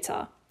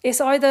differentiator.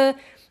 It's either,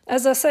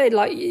 as I said,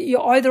 like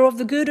you're either of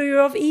the good or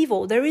you're of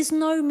evil. There is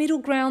no middle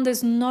ground.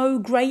 There's no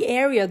grey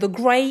area. The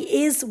grey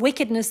is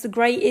wickedness. The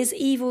grey is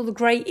evil. The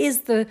grey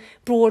is the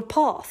broad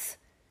path.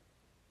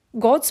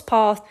 God's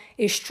path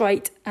is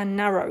straight and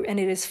narrow, and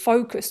it is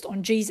focused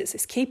on Jesus.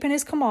 It's keeping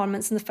his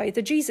commandments and the faith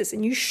of Jesus.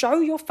 And you show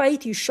your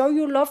faith, you show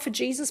your love for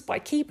Jesus by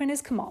keeping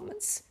his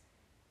commandments.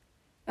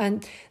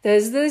 And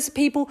there's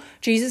people,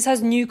 Jesus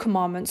has new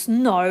commandments.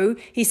 No,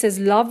 he says,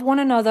 love one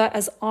another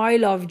as I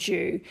loved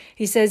you.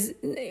 He says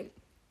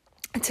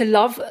to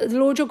love the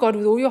Lord your God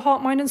with all your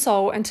heart, mind and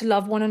soul, and to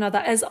love one another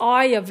as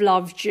I have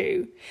loved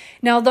you.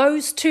 Now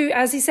those two,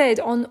 as he said,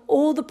 on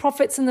all the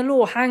prophets and the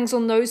law hangs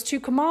on those two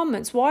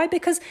commandments. Why?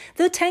 Because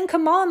the 10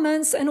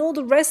 commandments and all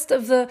the rest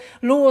of the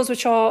laws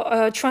which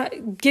are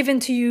given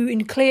to you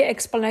in clear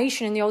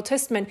explanation in the Old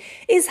Testament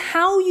is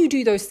how you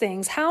do those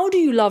things. How do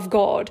you love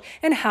God?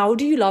 And how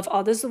do you love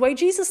others the way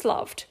Jesus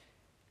loved?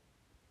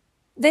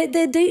 They're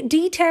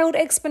detailed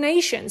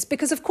explanations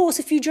because, of course,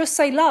 if you just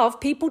say love,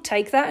 people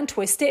take that and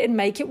twist it and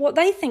make it what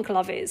they think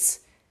love is,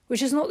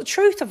 which is not the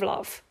truth of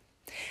love.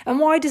 And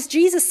why does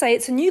Jesus say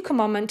it's a new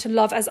commandment to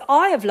love as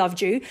I have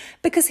loved you?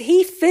 Because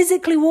he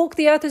physically walked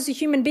the earth as a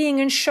human being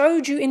and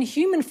showed you in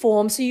human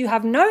form, so you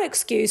have no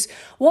excuse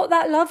what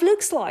that love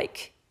looks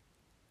like.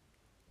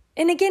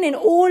 And again, in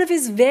all of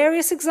his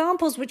various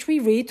examples, which we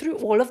read through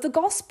all of the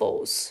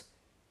Gospels,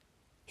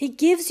 he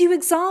gives you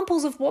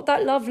examples of what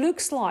that love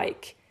looks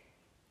like.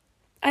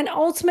 And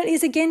ultimately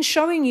is again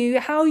showing you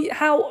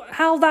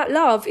how that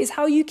love is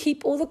how you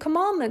keep all the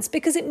commandments,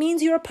 because it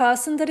means you're a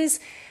person that is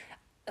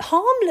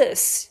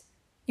harmless.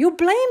 You're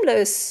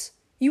blameless.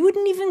 You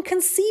wouldn't even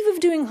conceive of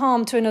doing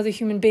harm to another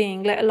human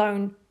being, let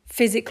alone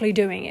physically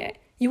doing it.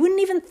 You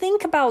wouldn't even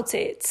think about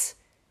it.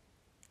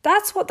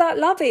 That's what that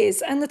love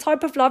is. And the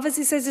type of love, as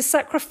he says, is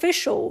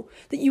sacrificial,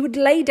 that you would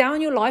lay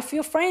down your life for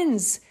your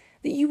friends,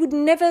 that you would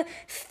never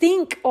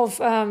think of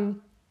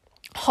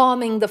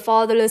harming the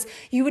fatherless.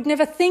 You would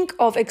never think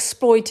of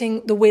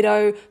exploiting the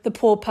widow, the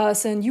poor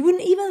person. You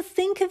wouldn't even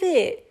think of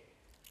it.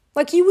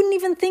 Like, you wouldn't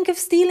even think of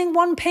stealing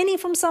 1 penny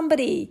from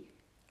somebody.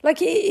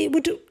 Like, it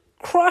would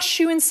crush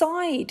you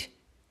inside.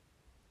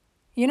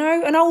 You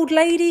know, an old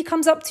lady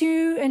comes up to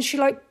you and she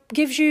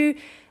gives you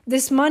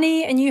this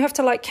money and you have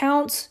to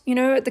count,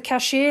 at the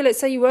cashier. Let's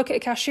say you work at a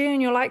cashier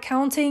and you're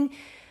counting,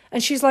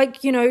 and she's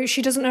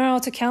she doesn't know how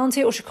to count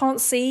it or she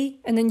can't see.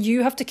 And then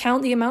you have to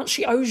count the amount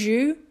she owes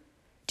you.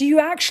 Do you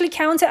actually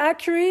count it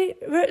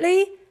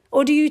accurately?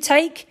 Or do you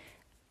take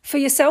for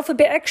yourself a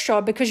bit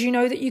extra because you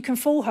know that you can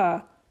fool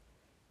her?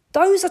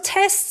 Those are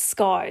tests,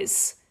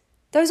 guys.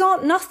 Those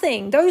aren't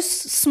nothing. Those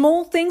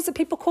small things that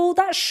people call,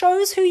 that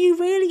shows who you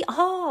really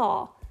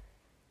are.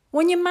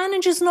 When your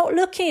manager's not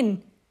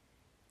looking,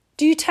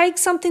 do you take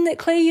something that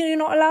clearly you're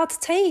not allowed to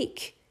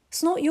take?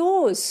 It's not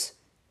yours.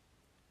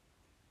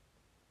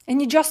 And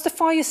you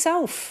justify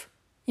yourself.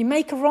 You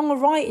make a wrong or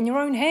right in your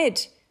own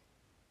head.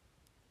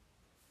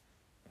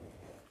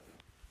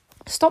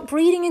 Stop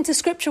reading into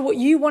scripture what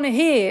you want to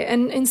hear,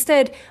 and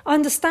instead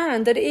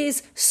understand that it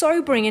is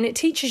sobering and it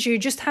teaches you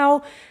just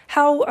how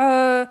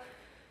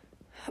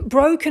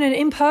broken and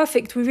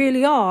imperfect we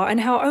really are,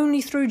 and how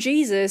only through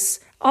Jesus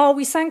are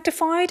we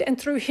sanctified,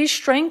 and through his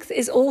strength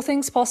is all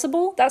things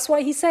possible. That's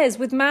why he says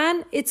with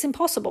man it's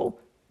impossible,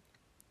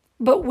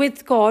 but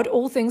with God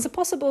all things are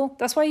possible.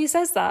 That's why he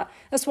says that.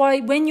 That's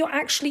why when you're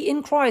actually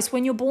in Christ,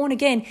 when you're born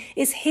again,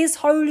 it's his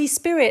Holy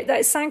Spirit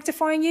that is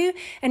sanctifying you,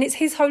 and it's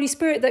his Holy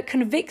Spirit that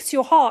convicts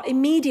your heart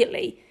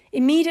immediately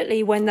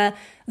when the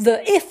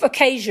if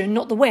occasion,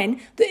 not the when,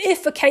 the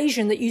if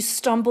occasion that you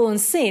stumble and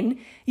sin,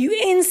 you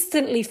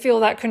instantly feel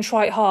that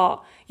contrite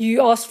heart.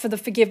 You ask for the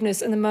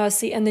forgiveness and the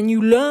mercy, and then you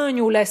learn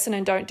your lesson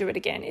and don't do it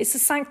again. It's a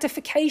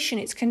sanctification.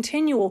 It's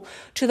continual,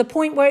 to the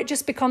point where it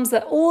just becomes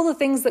that all the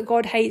things that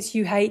God hates,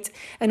 you hate,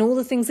 and all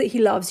the things that he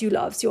loves, you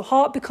love. Your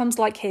heart becomes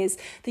like his,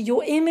 that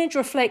your image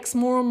reflects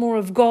more and more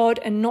of God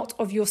and not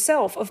of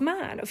yourself, of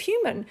man, of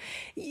human.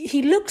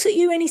 He looks at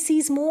you and he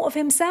sees more of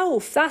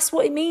himself. That's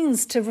what it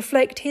means to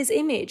reflect his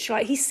image.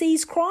 Like, he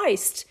sees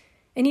Christ,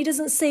 and he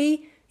doesn't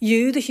see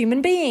you, the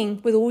human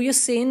being, with all your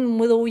sin,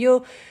 with all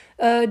your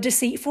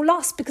deceitful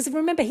lust, because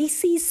remember, he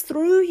sees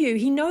through you.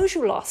 He knows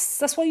your lusts.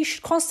 That's why you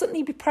should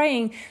constantly be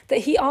praying that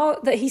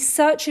he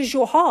searches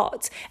your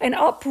heart and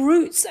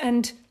uproots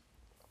and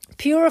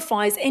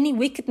purifies any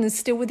wickedness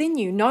still within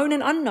you, known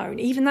and unknown,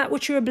 even that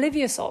which you're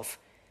oblivious of.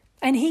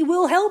 And he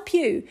will help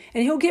you,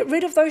 and he'll get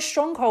rid of those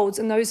strongholds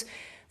and those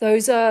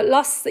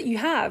lusts that you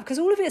have, because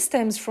all of it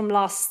stems from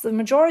lust. The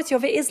majority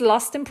of it is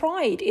lust and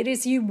pride. It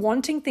is you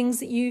wanting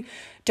things that you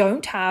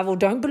don't have or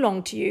don't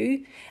belong to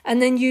you,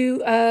 and then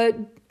you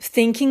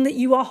thinking that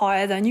you are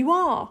higher than you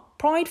are,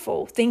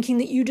 prideful, thinking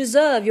that you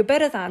deserve, you're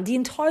better than, the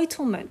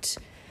entitlement.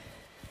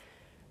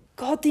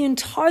 God, the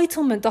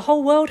entitlement the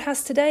whole world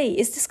has today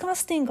is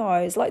disgusting,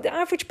 guys. Like, the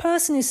average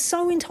person is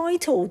so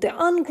entitled. They're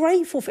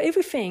ungrateful for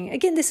everything.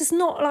 Again, this is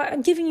not like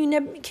I'm giving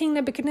you King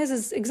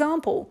Nebuchadnezzar's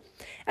example.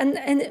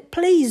 And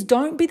please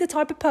don't be the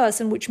type of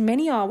person, which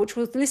many are, which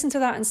will listen to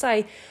that and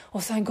say, oh,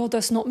 thank God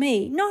that's not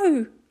me.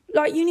 No,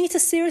 you need to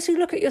seriously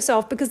look at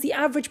yourself, because the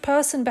average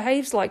person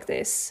behaves like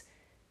this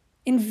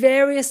in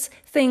various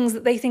things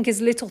that they think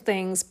is little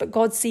things, but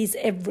God sees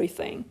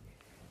everything.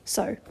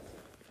 So,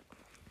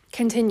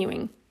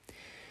 continuing.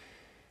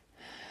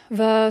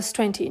 Verse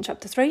 20 in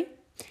chapter 3.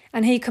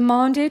 And he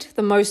commanded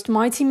the most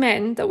mighty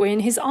men that were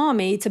in his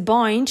army to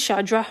bind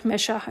Shadrach,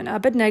 Meshach, and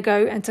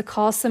Abednego, and to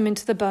cast them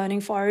into the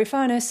burning fiery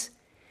furnace.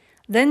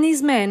 Then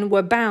these men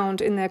were bound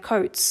in their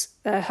coats,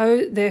 their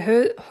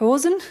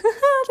Hosen,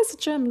 that's a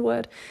German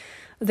word,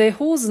 their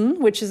Hosen,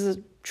 which is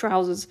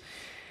trousers,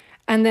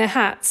 and their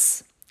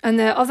hats, and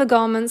their other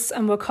garments,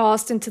 and were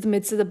cast into the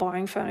midst of the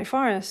burning fiery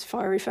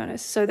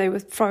furnace. So they were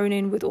thrown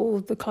in with all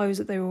the clothes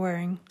that they were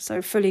wearing,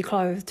 so fully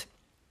clothed.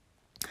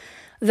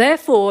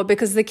 Therefore,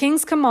 because the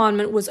king's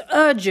commandment was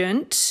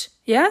urgent,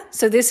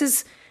 so this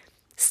is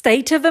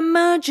state of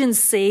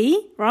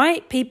emergency,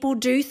 right? People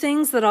do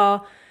things that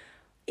are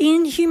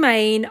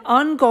inhumane,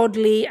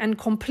 ungodly, and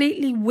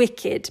completely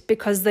wicked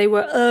because they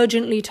were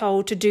urgently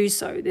told to do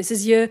so. This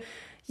is your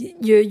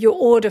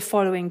order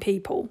following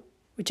people,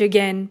 which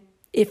again,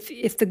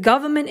 if the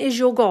government is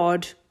your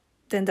God,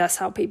 then that's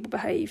how people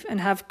behave, and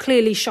have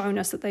clearly shown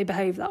us that they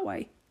behave that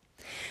way.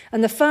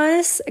 And the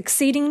furnace,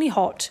 exceedingly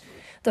hot,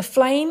 the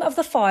flame of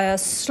the fire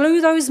slew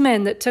those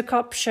men that took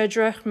up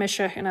Shadrach,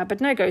 Meshach, and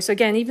Abednego. So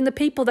again, even the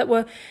people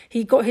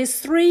he got his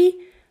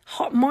 3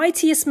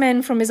 mightiest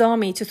men from his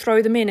army to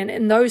throw them in,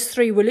 and those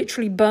 3 were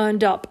literally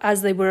burned up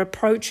as they were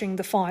approaching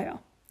the fire.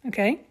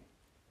 Okay?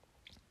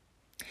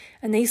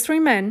 And these 3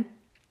 men,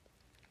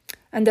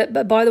 and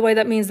that, by the way,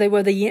 that means they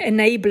were the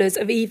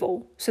enablers of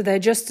evil. So they're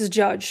just as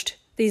judged.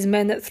 These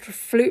men that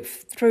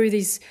threw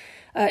these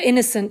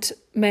innocent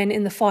men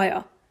in the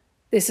fire.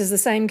 This is the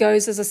same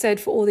goes, as I said,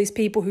 for all these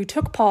people who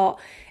took part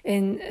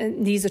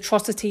in these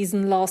atrocities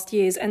in the last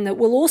years, and that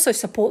will also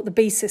support the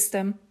beast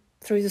system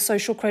through the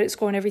social credit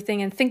score and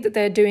everything, and think that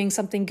they're doing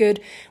something good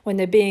when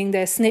they're being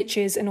their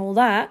snitches and all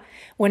that,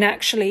 when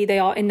actually they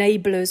are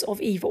enablers of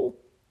evil.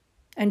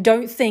 And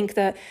don't think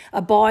that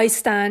a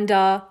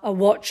bystander, a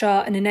watcher,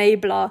 an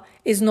enabler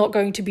is not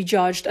going to be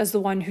judged as the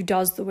one who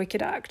does the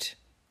wicked act.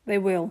 They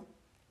will.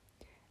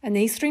 And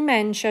these 3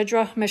 men,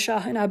 Shadrach,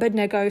 Meshach, and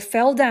Abednego,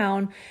 fell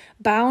down,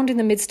 bound in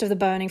the midst of the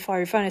burning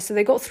fiery furnace. So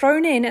they got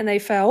thrown in and they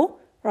fell,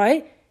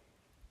 right?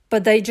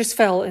 But they just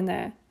fell in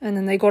there. And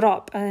then they got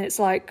up, and it's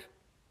like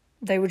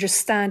they were just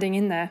standing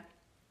in there.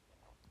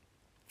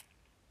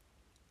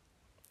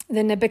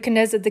 Then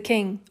Nebuchadnezzar the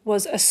king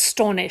was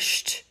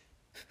astonished.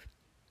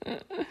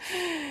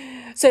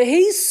 So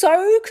he's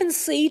so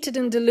conceited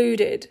and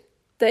deluded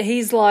that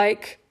he's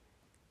like,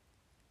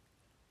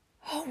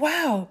 oh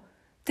wow,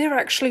 they're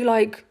actually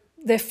like,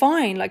 they're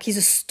fine. Like, he's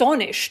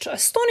astonished.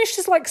 Astonished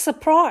is like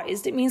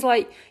surprised. It means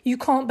like you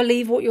can't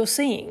believe what you're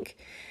seeing.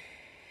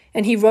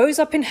 And he rose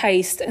up in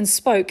haste and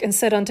spoke and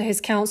said unto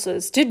his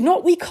counselors, did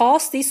not we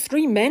cast these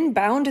 3 men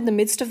bound in the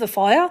midst of the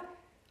fire?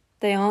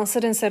 They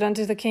answered and said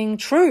unto the king,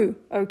 true,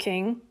 O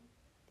king.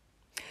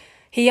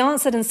 He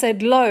answered and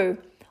said, lo,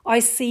 I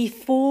see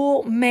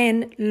 4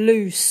 men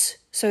loose.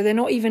 So they're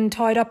not even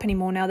tied up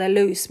anymore now. They're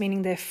loose,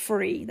 meaning they're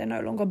free. They're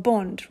no longer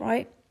bond,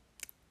 right?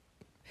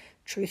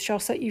 Truth shall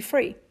set you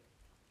free.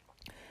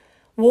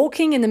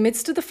 Walking in the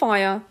midst of the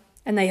fire,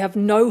 and they have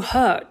no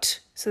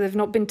hurt. So they've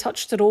not been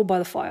touched at all by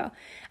the fire.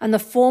 And the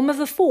form of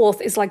the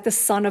 4th is like the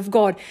Son of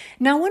God.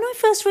 Now, when I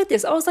first read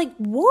this, I was like,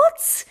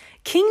 what?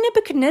 King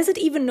Nebuchadnezzar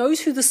even knows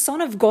who the Son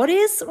of God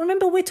is?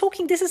 Remember, we're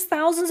talking, this is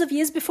thousands of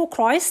years before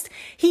Christ.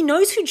 He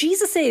knows who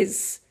Jesus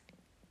is.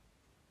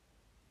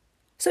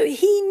 So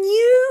he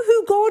knew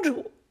who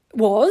God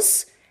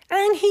was,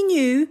 and he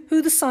knew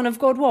who the Son of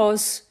God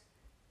was.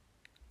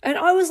 And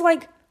I was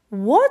like,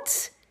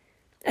 what?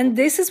 And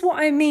this is what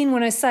I mean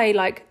when I say,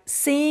 like,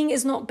 seeing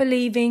is not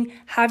believing,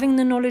 having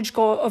the knowledge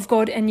of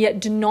God, and yet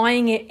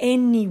denying it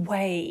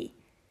anyway.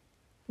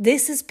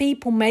 This is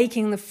people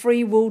making the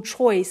free will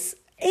choice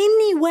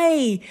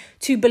anyway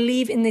to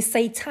believe in this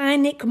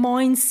satanic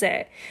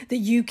mindset that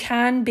you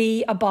can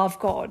be above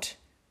God.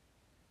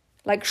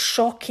 Like,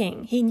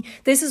 shocking.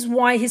 This is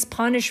why his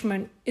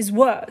punishment is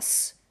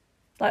worse.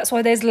 That's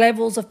why there's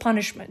levels of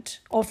punishment.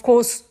 Of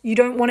course, you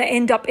don't want to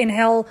end up in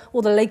hell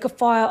or the lake of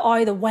fire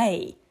either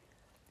way.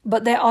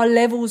 But there are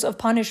levels of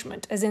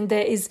punishment, as in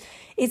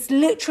it's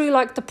literally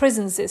like the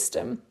prison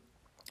system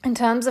in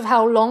terms of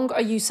how long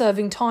are you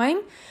serving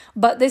time.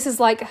 But this is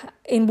like,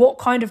 in what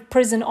kind of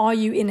prison are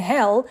you in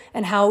hell,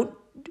 and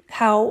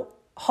how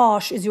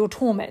harsh is your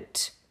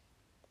torment?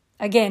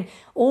 Again,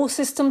 all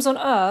systems on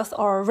earth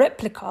are a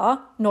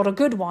replica, not a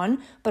good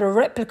one, but a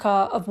replica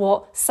of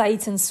what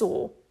Satan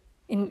saw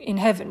in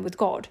heaven with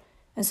God.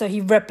 And so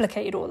he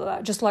replicated all of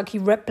that. Just like he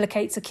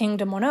replicates a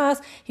kingdom on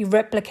earth, he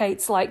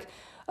replicates like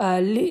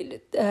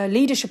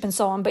leadership and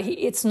so on, but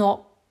it's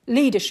not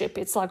leadership.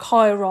 It's like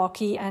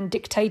hierarchy and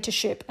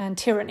dictatorship and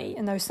tyranny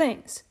and those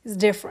things. It's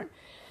different.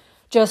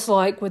 Just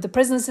like with the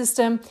prison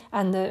system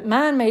and the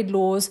man-made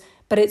laws,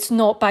 but it's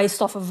not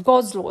based off of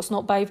God's law. It's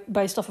not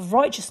based off of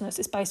righteousness.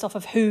 It's based off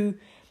of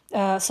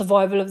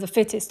survival of the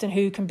fittest, and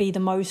who can be the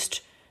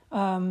most,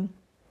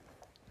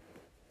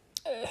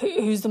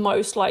 who's the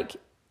most like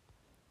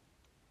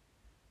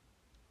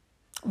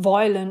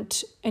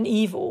violent and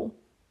evil.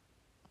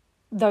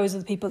 Those are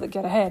the people that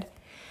get ahead.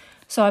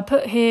 So I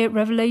put here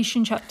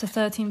Revelation chapter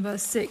 13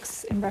 verse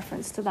 6 in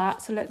reference to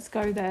that. So let's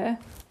go there.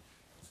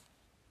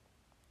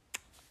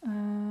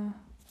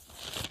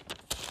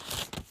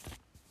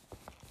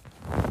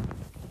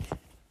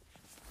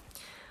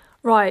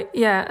 Right,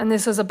 yeah, and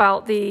this was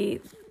about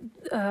the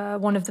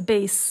one of the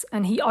beasts,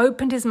 and he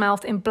opened his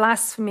mouth in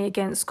blasphemy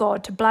against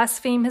God, to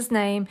blaspheme his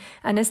name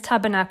and his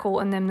tabernacle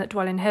and them that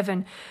dwell in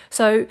heaven.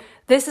 So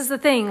this is the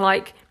thing,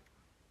 like,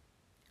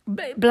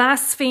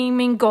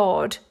 blaspheming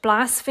God,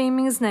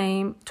 blaspheming his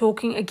name,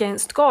 talking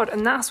against God.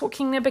 And that's what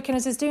King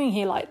Nebuchadnezzar is doing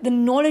here. Like, the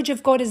knowledge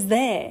of God is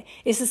there.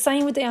 It's the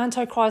same with the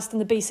Antichrist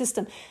and the beast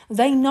system.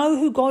 They know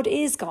who God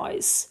is,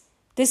 guys.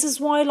 This is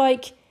why,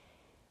 like,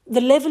 the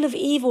level of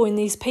evil in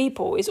these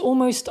people is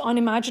almost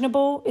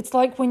unimaginable. It's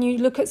like when you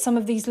look at some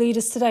of these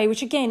leaders today,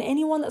 which again,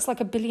 anyone that's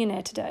like a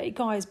billionaire today,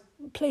 guys,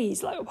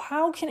 please, like,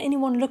 how can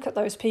anyone look at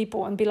those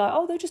people and be like,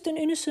 oh, they're just an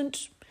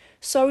innocent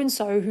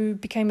so-and-so who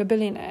became a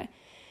billionaire?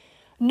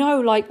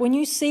 No, like when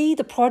you see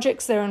the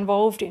projects they're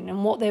involved in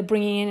and what they're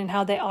bringing in and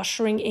how they're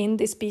ushering in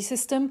this beast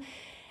system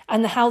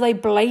and how they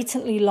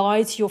blatantly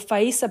lie to your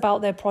face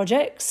about their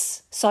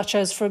projects, such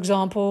as, for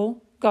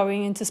example,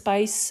 going into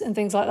space and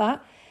things like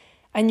that.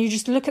 And you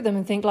just look at them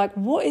and think, like,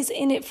 what is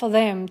in it for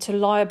them to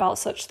lie about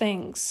such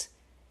things?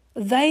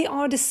 They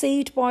are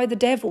deceived by the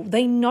devil.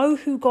 They know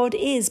who God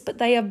is, but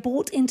they have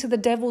bought into the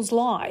devil's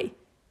lie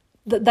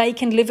that they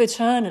can live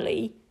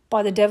eternally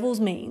by the devil's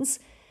means,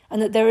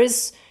 and that there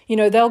is,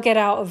 they'll get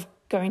out of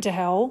going to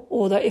hell,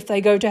 or that if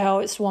they go to hell,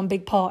 it's one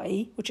big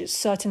party, which it's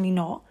certainly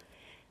not,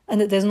 and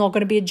that there's not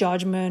going to be a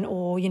judgment,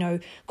 or,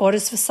 God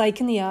has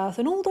forsaken the earth,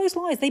 and all those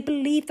lies. They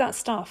believe that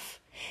stuff.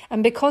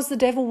 And because the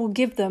devil will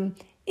give them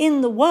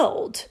in the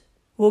world,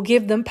 will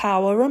give them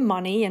power and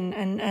money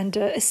and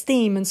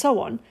esteem and so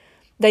on,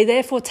 they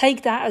therefore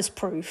take that as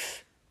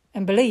proof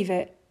and believe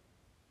it,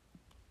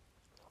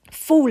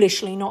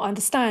 foolishly not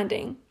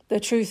understanding the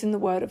truth in the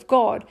word of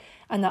God,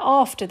 and that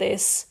after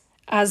this,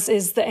 as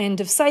is the end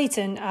of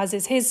Satan, as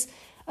is his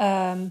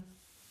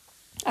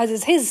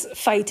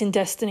fate and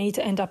destiny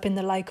to end up in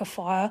the lake of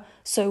fire,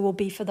 so will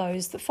be for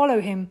those that follow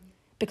him,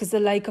 because the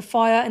lake of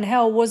fire and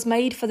hell was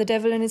made for the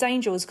devil and his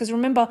angels. Because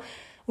remember,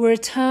 we're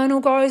eternal,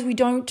 guys. We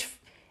don't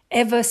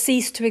ever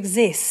cease to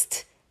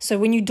exist. So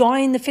when you die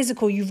in the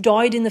physical, you've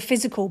died in the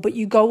physical, but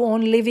you go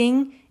on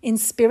living in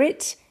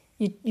spirit.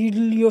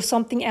 You're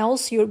something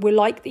else. We're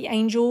like the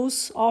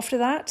angels after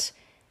that,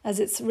 as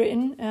it's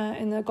written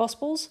in the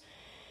Gospels.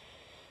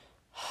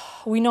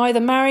 We neither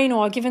marry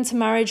nor are given to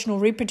marriage nor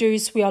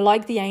reproduce. We are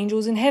like the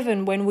angels in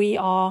heaven when we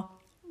are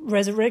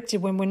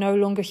resurrected, when we're no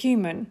longer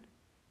human.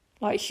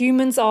 Like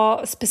humans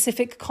are a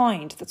specific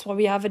kind. That's why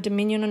we have a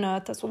dominion on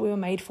earth. That's what we were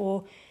made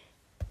for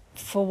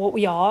what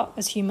we are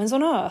as humans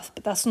on earth.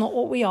 But that's not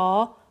what we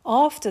are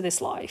after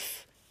this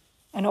life.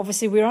 And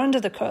obviously we're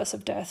under the curse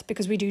of death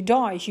because we do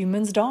die.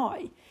 Humans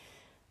die.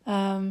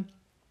 And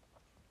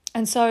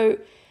so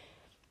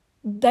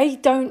they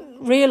don't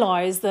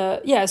realize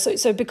that,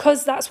 so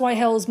because that's why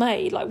hell's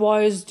made. Like,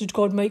 did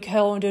God make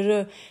hell?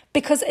 And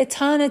because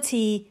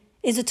eternity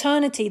is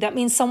eternity. That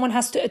means someone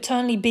has to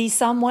eternally be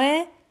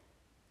somewhere.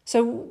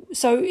 So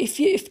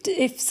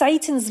if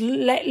Satan's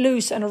let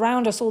loose and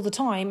around us all the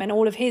time, and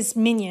all of his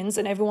minions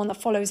and everyone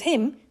that follows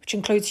him, which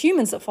includes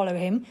humans that follow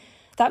him,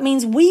 that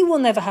means we will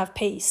never have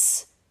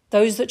peace.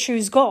 Those that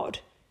choose God,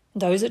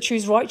 those that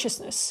choose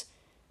righteousness.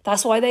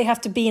 That's why they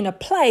have to be in a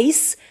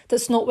place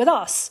that's not with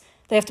us.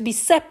 They have to be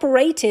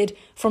separated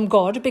from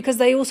God because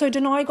they also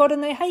deny God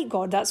and they hate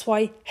God. That's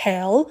why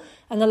hell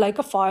and the lake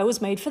of fire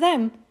was made for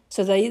them.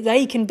 So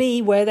they can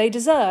be where they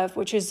deserve,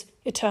 which is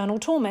eternal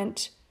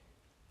torment.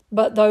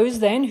 But those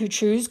then who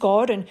choose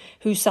God and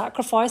who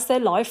sacrifice their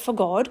life for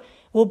God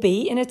will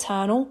be in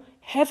eternal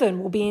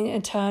heaven, will be in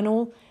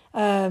eternal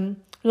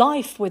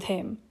life with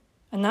him.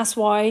 And that's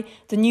why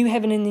the new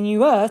heaven and the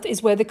new earth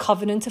is where the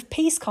covenant of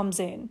peace comes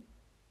in,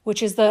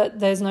 which is that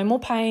there's no more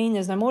pain,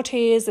 there's no more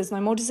tears, there's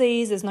no more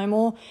disease, there's no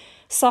more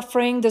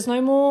suffering, there's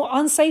no more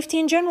unsafety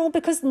in general,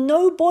 because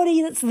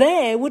nobody that's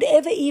there would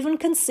ever even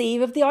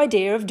conceive of the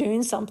idea of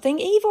doing something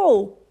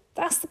evil.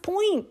 That's the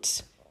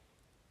point.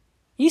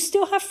 You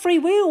still have free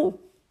will.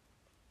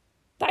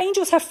 The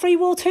angels have free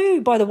will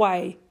too, by the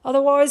way.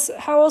 Otherwise,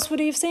 how else would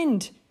he have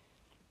sinned?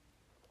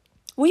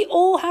 We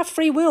all have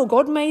free will.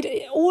 God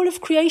made all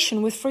of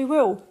creation with free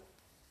will.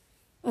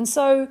 And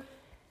so,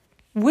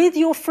 with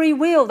your free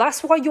will,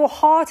 that's why your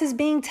heart is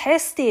being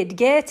tested.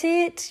 Get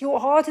it? Your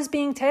heart is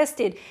being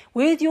tested.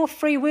 With your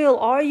free will,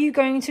 are you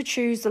going to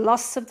choose the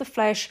lusts of the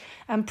flesh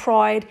and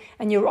pride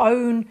and your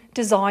own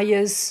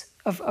desires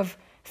of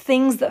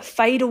things that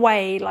fade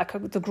away, like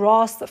the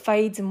grass that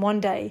fades in one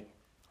day,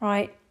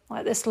 right?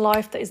 Like this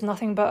life that is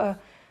nothing but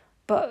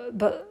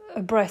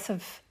a breath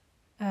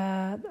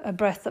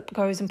that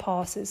goes and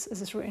passes,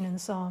 as it's written in the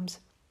Psalms.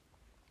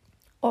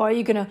 Or are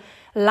you going to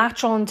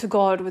latch on to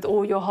God with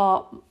all your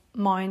heart,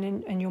 mind,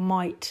 and your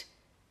might,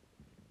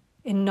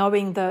 in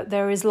knowing that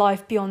there is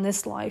life beyond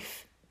this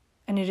life,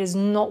 and it is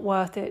not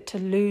worth it to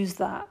lose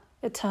that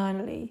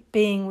eternally,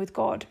 being with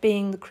God,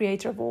 being the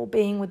creator of all,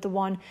 being with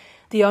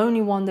the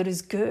only one that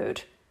is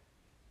good,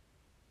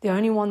 the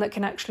only one that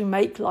can actually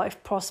make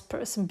life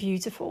prosperous and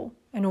beautiful,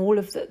 and all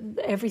of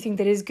everything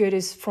that is good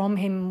is from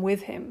him,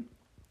 with him,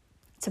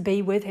 to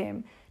be with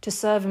him, to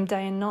serve him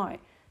day and night.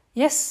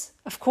 Yes,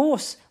 of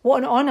course, what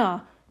an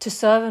honor to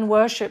serve and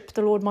worship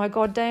the Lord my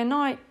God day and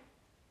night.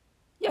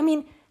 I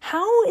mean,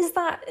 how is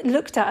that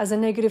looked at as a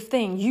negative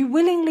thing? You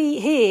willingly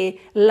here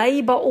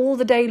labour all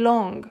the day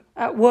long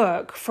at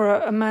work for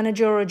a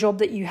manager or a job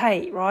that you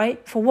hate,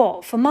 right? For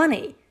what? For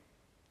money.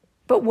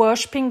 But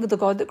worshipping the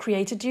God that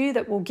created you,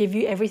 that will give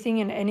you everything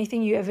and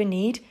anything you ever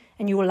need,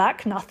 and you will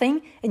lack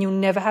nothing, and you'll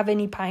never have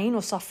any pain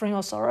or suffering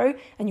or sorrow,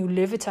 and you'll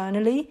live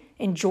eternally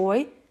in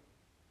joy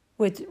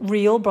with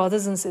real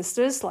brothers and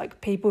sisters, like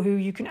people who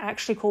you can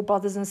actually call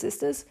brothers and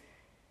sisters.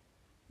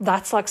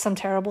 That's like some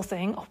terrible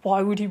thing.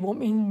 Why would he want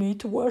me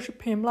to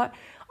worship him? Like,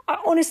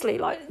 honestly,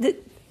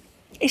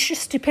 it's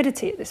just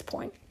stupidity at this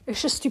point.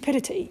 It's just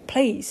stupidity.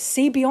 Please,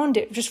 see beyond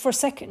it just for a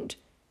second.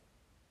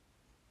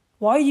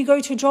 Why you go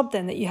to a job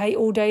then that you hate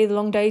all day, the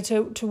long day,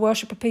 to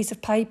worship a piece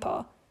of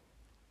paper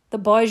that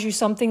buys you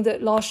something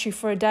that lasts you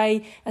for a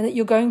day and that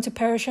you're going to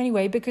perish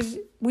anyway because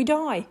we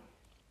die?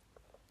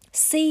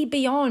 See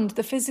beyond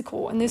the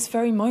physical and this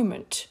very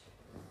moment.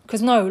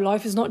 Because no,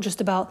 life is not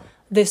just about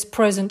this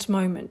present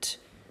moment.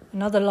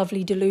 Another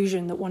lovely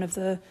delusion that one of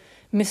the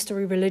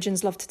mystery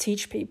religions love to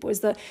teach people is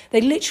that they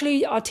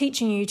literally are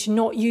teaching you to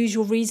not use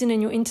your reason and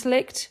your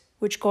intellect,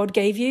 which God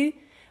gave you,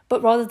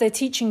 but rather they're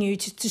teaching you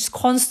to just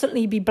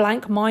constantly be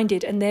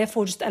blank-minded and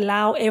therefore just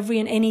allow every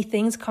and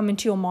anything to come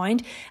into your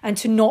mind and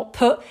to not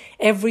put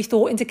every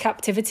thought into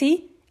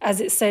captivity,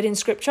 as it's said in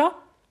scripture.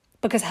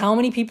 Because how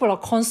many people are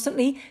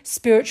constantly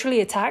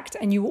spiritually attacked,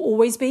 and you will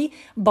always be,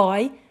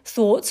 by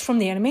thoughts from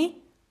the enemy?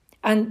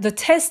 And the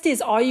test is,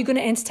 are you going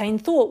to entertain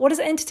thought? What does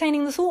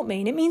entertaining the thought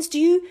mean? It means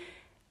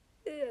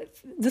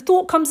the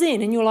thought comes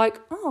in and you're like,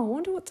 oh, I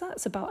wonder what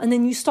that's about. And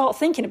then you start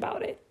thinking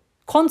about it,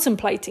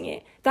 contemplating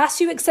it.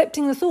 That's you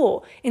accepting the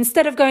thought.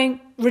 Instead of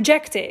going,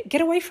 reject it, get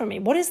away from me.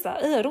 What is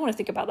that? I don't want to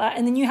think about that.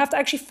 And then you have to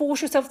actually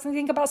force yourself to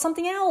think about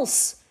something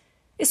else.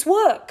 It's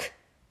work.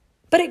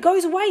 But it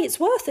goes away. It's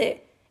worth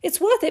it. It's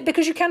worth it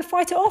because you can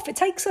fight it off. It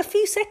takes a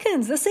few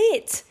seconds. That's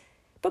it.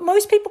 But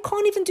most people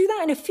can't even do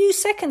that in a few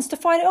seconds to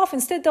fight it off.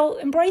 Instead, they'll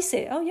embrace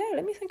it. Oh, yeah,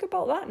 let me think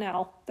about that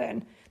now,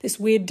 then. This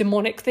weird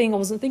demonic thing I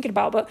wasn't thinking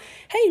about. But,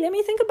 hey, let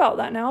me think about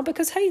that now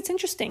because, hey, it's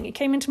interesting. It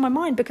came into my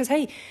mind because,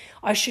 hey,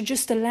 I should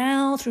just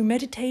allow through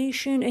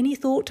meditation any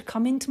thought to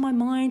come into my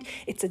mind.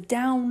 It's a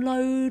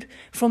download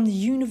from the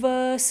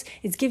universe.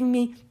 It's giving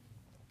me,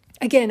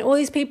 again, all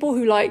these people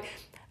who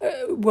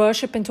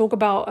worship and talk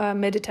about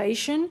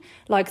meditation,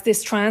 like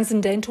this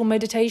transcendental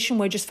meditation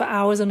where just for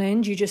hours on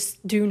end you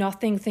just do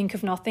nothing, think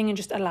of nothing, and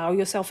just allow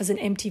yourself as an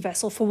empty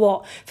vessel for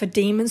what? For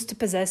demons to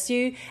possess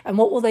you. And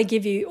what will they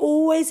give you?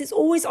 It's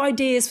always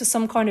ideas for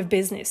some kind of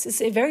business.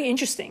 It's very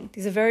interesting.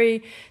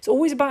 It's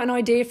always about an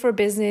idea for a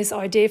business,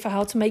 idea for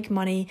how to make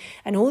money.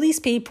 And all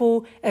these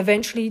people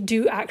eventually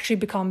do actually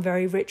become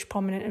very rich,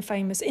 prominent, and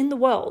famous in the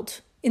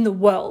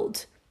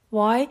world.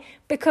 Why?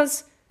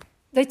 Because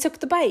they took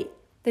the bait.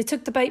 They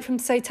took the bait from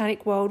the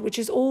satanic world, which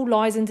is all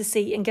lies and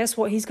deceit. And guess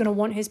what? He's going to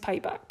want his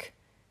payback.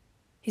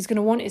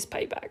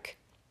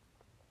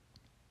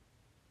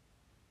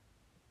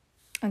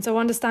 And so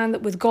understand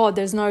that with God,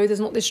 there's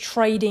not this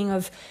trading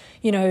of,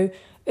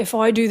 if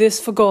I do this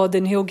for God,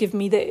 then he'll give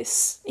me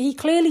this. He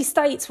clearly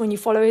states when you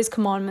follow his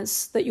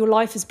commandments that your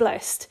life is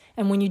blessed.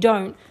 And when you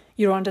don't,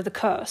 you're under the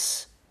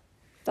curse.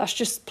 That's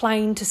just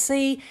plain to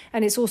see.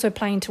 And it's also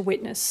plain to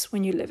witness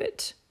when you live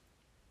it.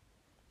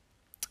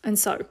 And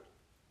so,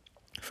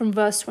 from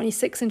verse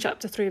 26 in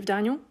chapter 3 of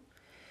Daniel.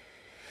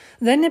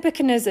 Then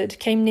Nebuchadnezzar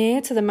came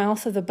near to the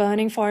mouth of the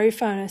burning fiery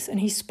furnace, and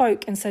he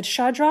spoke and said,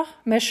 Shadrach,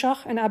 Meshach,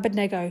 and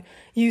Abednego,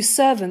 you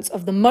servants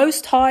of the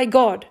Most High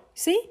God.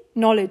 See?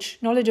 Knowledge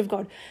of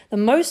God. The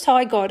Most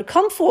High God,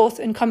 come forth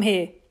and come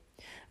here.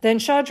 Then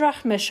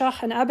Shadrach,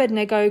 Meshach, and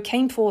Abednego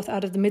came forth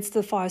out of the midst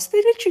of the fire. So they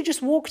literally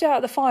just walked out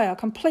of the fire,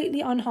 completely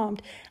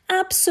unharmed.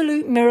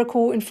 Absolute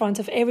miracle in front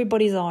of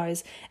everybody's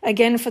eyes.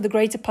 Again, for the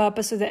greater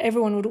purpose, so that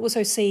everyone would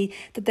also see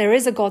that there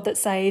is a God that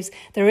saves.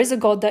 There is a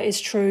God that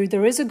is true.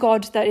 There is a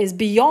God that is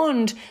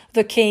beyond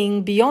the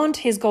king, beyond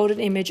his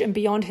golden image, and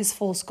beyond his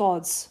false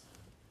gods.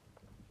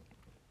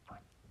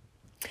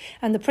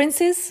 And the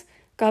princes,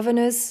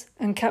 governors,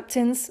 and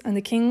captains, and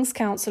the king's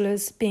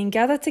counselors, being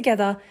gathered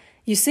together,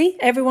 you see,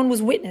 everyone was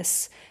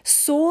witness,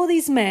 saw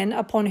these men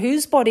upon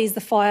whose bodies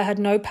the fire had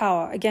no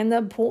power. Again, the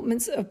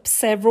importance of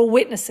several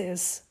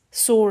witnesses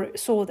saw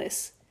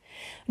this.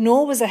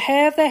 Nor was a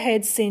hair of their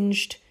head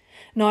singed,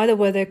 neither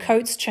were their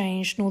coats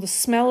changed, nor the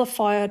smell of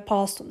fire had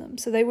passed on them.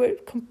 So they were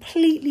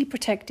completely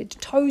protected.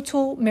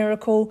 Total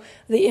miracle,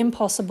 the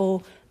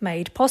impossible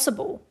made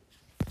possible.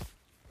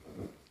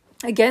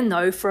 Again,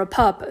 though, for a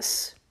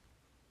purpose.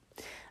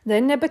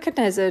 Then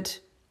Nebuchadnezzar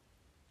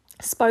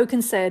spoke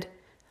and said,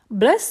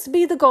 Blessed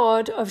be the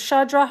God of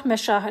Shadrach,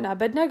 Meshach, and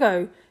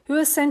Abednego, who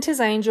has sent his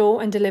angel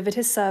and delivered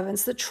his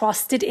servants that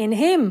trusted in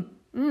him.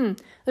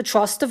 The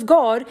trust of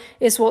God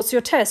is what's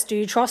your test. Do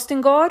you trust in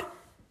God,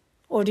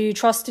 or do you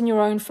trust in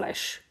your own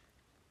flesh?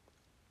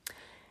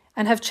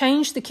 And have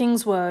changed the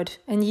king's word,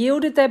 and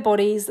yielded their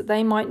bodies that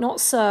they might not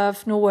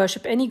serve nor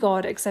worship any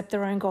God except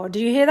their own God.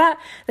 Do you hear that?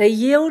 They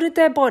yielded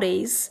their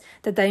bodies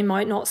that they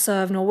might not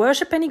serve nor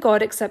worship any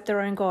God except their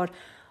own God.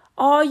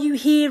 Are you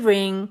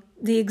hearing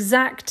the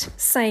exact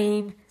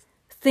same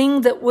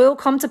thing that will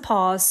come to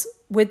pass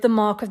with the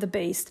mark of the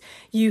beast?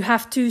 You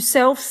have to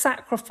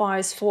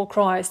self-sacrifice for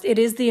Christ. It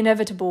is the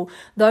inevitable.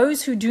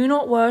 Those who do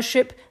not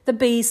worship the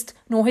beast,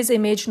 nor his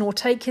image, nor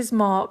take his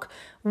mark,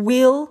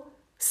 will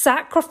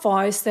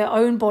sacrifice their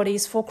own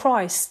bodies for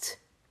Christ.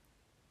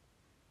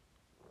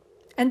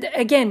 And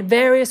again,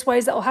 various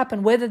ways that will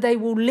happen, whether they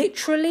will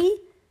literally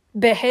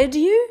behead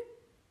you,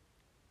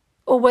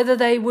 or whether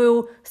they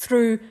will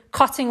through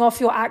cutting off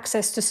your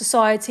access to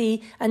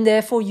society and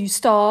therefore you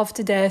starve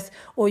to death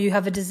or you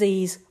have a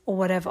disease or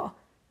whatever.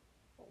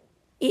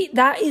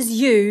 That is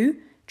you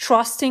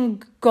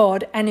trusting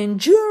God and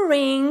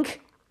enduring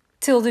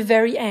till the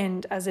very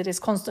end, as it is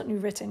constantly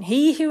written.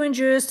 He who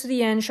endures to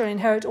the end shall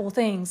inherit all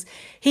things.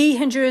 He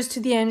who endures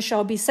to the end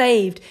shall be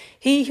saved.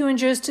 He who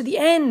endures to the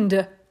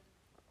end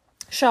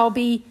shall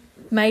be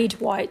made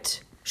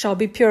white, shall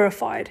be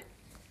purified,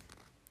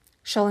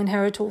 shall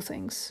inherit all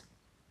things.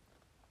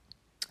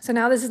 So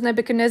now this is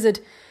Nebuchadnezzar.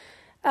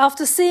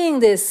 After seeing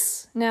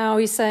this, now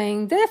he's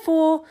saying,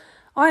 therefore,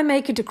 I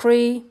make a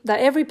decree that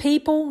every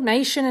people,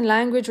 nation, and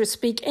language which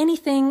speak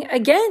anything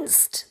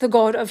against the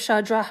God of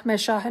Shadrach,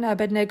 Meshach, and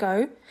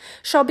Abednego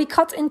shall be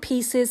cut in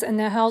pieces, and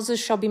their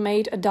houses shall be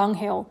made a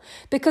dunghill,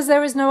 because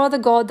there is no other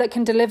God that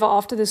can deliver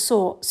after this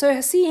sort.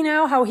 So see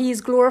now how he is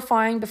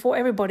glorifying before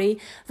everybody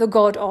the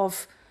God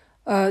of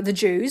the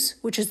Jews,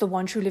 which is the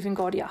one true living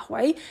God,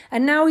 Yahweh.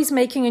 And now he's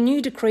making a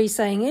new decree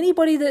saying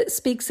anybody that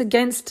speaks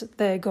against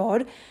their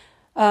God,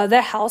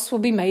 their house will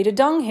be made a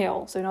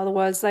dunghill. So in other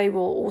words, they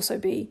will also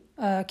be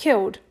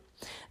killed.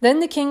 Then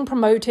the king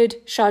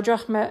promoted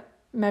Shadrach,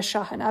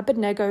 Meshach, and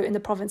Abednego in the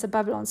province of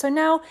Babylon. So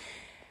now,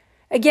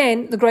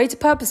 again, the greater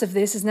purpose of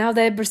this is now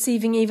they're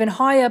receiving even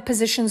higher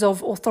positions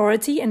of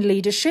authority and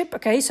leadership.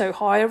 Okay, so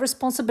higher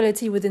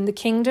responsibility within the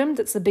kingdom,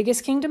 that's the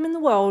biggest kingdom in the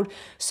world,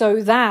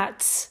 so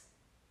that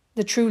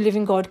the true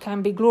living God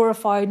can be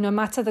glorified no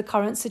matter the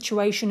current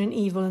situation and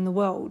evil in the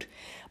world.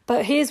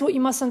 But here's what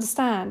you must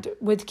understand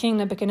with King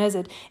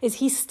Nebuchadnezzar, is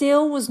he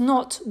still was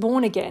not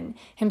born again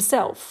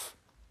himself.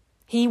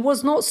 He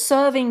was not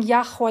serving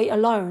Yahweh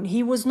alone.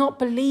 He was not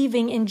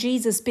believing in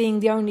Jesus being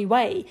the only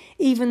way,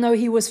 even though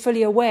he was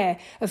fully aware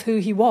of who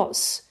he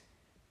was.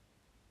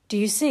 Do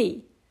you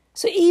see?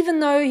 So even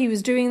though he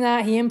was doing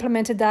that, he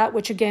implemented that,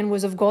 which again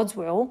was of God's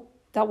will,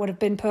 that would have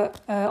been put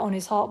on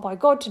his heart by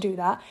God to do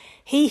that.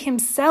 He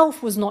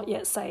himself was not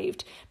yet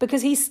saved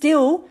because he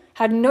still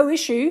had no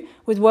issue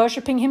with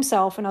worshipping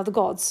himself and other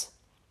gods.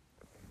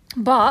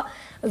 But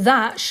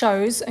that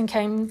shows and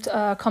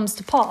comes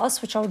to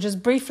pass, which I'll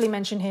just briefly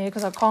mention here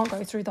because I can't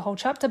go through the whole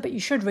chapter, but you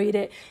should read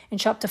it in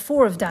chapter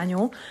 4 of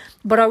Daniel.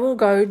 But I will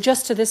go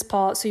just to this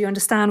part so you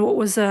understand what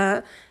was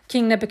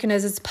King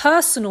Nebuchadnezzar's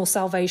personal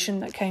salvation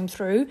that came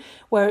through,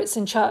 where it's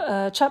in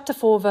chapter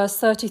 4, verse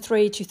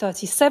 33 to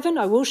 37.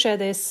 I will share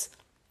this,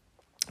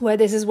 where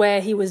this is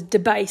where he was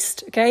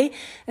debased, okay?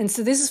 And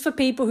so this is for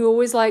people who are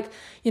always like,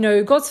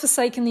 God's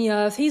forsaken the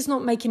earth, he's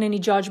not making any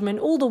judgment,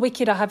 all the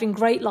wicked are having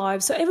great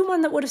lives. So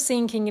everyone that would have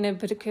seen King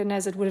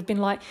Nebuchadnezzar would have been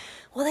like,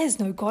 well, there's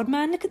no God,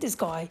 man, look at this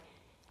guy.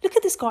 Look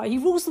at this guy, he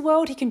rules the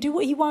world, he can do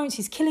what he wants,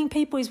 he's killing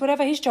people, he's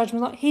whatever, his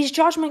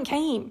judgment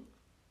came.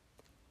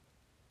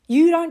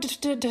 You don't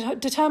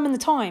determine the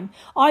time.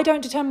 I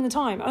don't determine the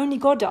time. Only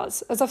God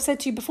does. As I've said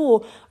to you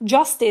before,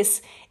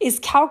 justice is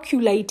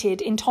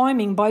calculated in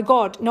timing by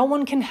God. No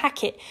one can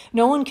hack it.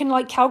 No one can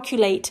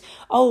calculate,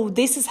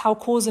 this is how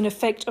cause and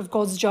effect of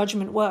God's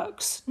judgment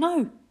works.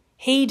 No,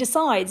 he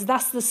decides.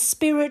 That's the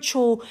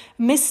spiritual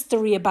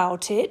mystery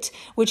about it,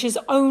 which is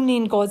only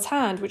in God's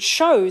hand, which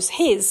shows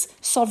his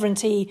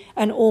sovereignty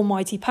and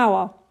almighty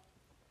power.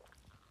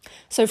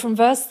 So from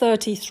verse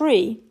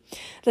 33,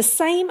 the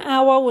same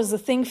hour was the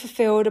thing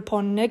fulfilled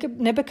upon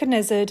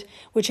Nebuchadnezzar,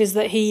 which is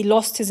that he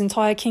lost his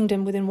entire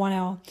kingdom within 1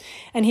 hour.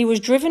 And he was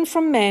driven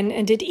from men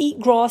and did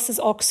eat grass as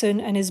oxen,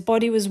 and his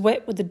body was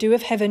wet with the dew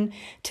of heaven,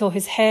 till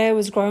his hair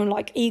was grown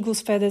like eagle's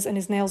feathers and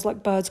his nails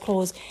like bird's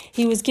claws.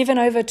 He was given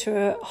over to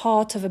a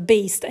heart of a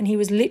beast, and he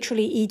was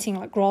literally eating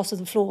like grass on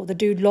the floor. The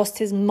dude lost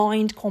his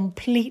mind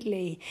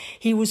completely.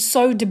 He was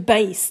so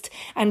debased.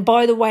 And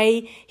by the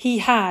way, he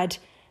had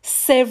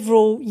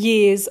several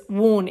years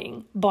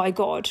warning by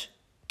God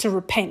to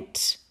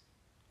repent,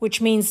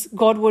 which means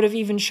God would have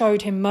even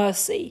showed him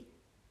mercy,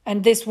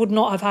 and this would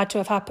not have had to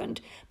have happened,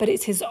 but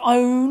it's his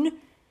own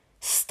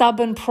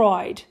stubborn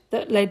pride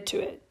that led to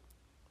it.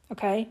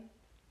 Okay?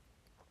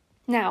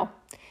 Now,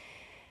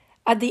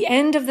 at the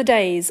end of the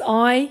days,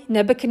 I,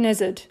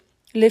 Nebuchadnezzar,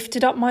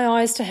 lifted up my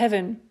eyes to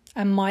heaven,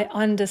 and my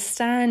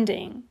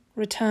understanding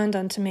returned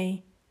unto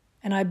me,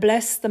 and I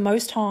blessed the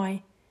Most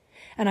High,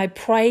 and I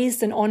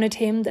praised and honoured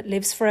him that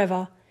lives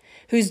forever,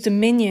 whose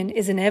dominion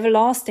is an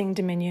everlasting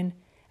dominion,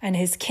 and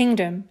his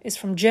kingdom is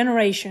from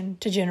generation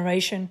to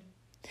generation.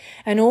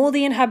 And all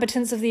the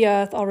inhabitants of the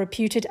earth are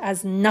reputed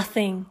as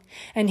nothing,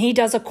 and he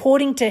does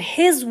according to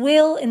his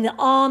will in the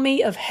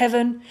army of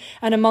heaven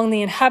and among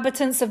the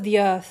inhabitants of the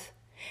earth,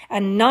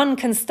 and none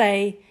can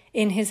stay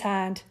in his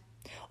hand,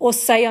 or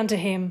say unto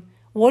him,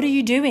 what are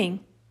you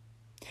doing?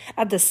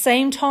 At the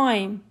same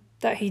time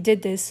that he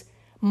did this,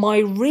 my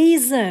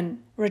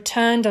reason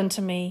returned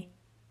unto me.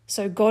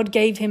 So God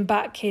gave him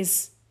back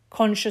his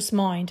conscious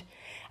mind,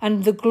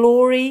 and the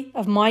glory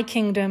of my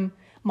kingdom,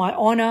 my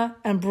honor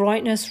and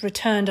brightness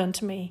returned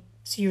unto me.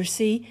 So you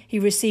see, he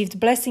received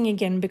blessing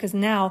again because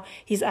now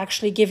he's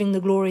actually giving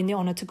the glory and the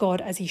honor to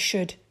God as he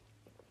should.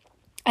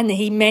 And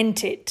he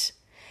meant it.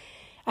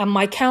 And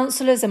my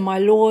counselors and my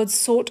lords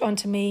sought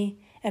unto me,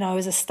 and I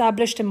was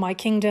established in my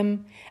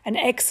kingdom, and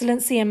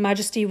excellency and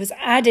majesty was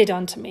added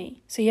unto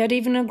me. So he had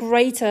even a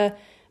greater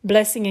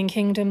blessing and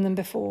kingdom than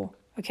before.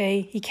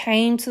 Okay, he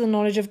came to the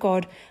knowledge of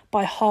God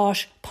by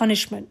harsh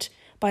punishment,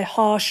 by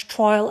harsh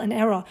trial and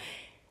error.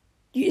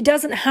 It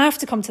doesn't have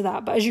to come to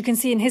that, but as you can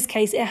see in his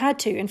case, it had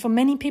to. And for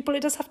many people,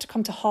 it does have to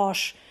come to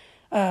harsh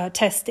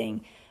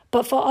testing.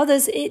 But for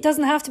others, it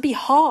doesn't have to be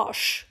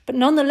harsh. But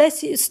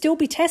nonetheless, it'll still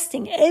be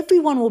testing.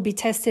 Everyone will be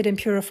tested and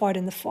purified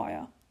in the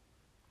fire.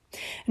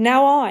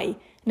 Now I,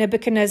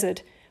 Nebuchadnezzar,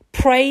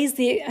 praise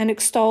and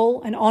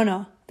extol and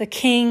honor the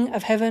King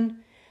of heaven,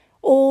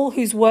 all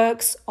whose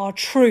works are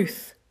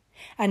truth,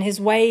 and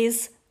his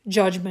ways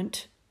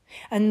judgment.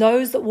 And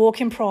those that walk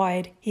in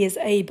pride, he is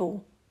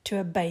able to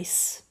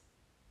abase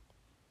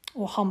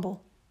or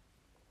humble.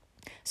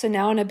 So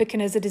now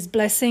Nebuchadnezzar is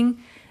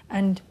blessing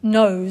and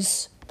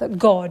knows that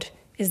God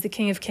is the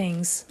King of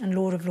kings and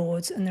Lord of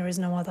lords, and there is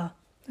no other.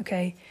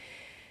 Okay?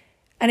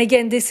 And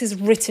again, this is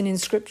written in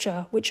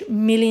scripture, which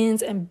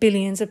millions and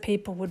billions of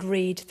people would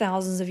read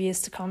thousands of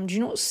years to come. Do you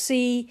not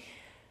see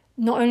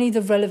not only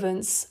the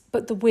relevance,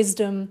 but the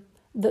wisdom,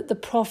 the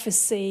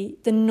prophecy,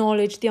 the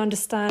knowledge, the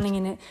understanding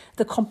in it,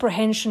 the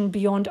comprehension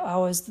beyond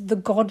ours, the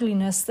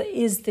godliness that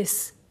is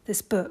this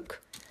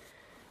book?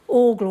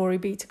 All glory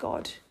be to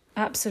God.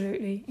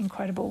 Absolutely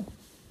incredible.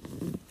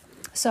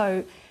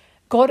 So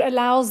God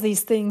allows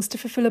these things to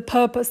fulfill a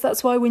purpose.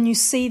 That's why when you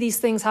see these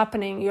things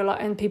happening, you're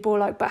like, and people are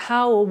like, but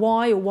how or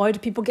why do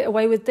people get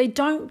away with it? They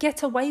don't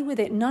get away with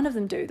it. None of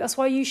them do. That's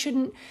why you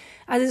shouldn't,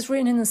 as it's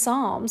written in the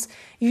Psalms,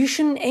 you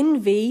shouldn't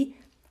envy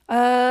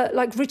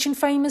like rich and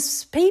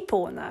famous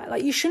people and that.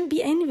 Like, you shouldn't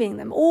be envying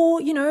them,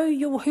 or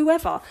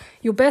whoever,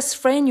 your best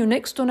friend, your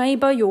next door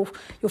neighbor, your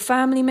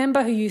family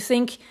member who you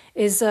think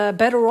is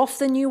better off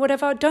than you,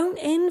 whatever. Don't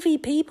envy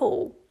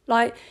people.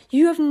 Like,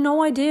 you have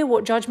no idea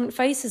what judgment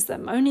faces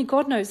them. Only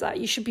God knows that.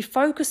 You should be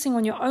focusing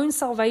on your own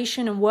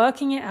salvation and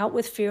working it out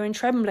with fear and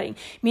trembling,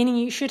 meaning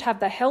you should have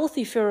the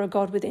healthy fear of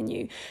God within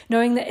you,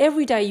 knowing that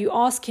every day you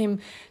ask him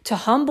to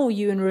humble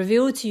you and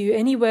reveal to you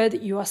anywhere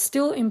that you are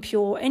still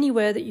impure,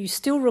 anywhere that you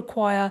still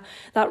require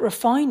that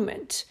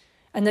refinement,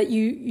 and that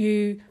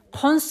you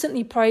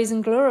constantly praise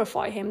and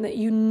glorify him, that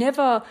you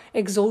never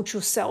exalt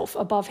yourself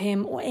above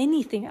him or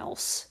anything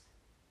else.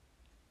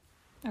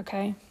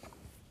 Okay?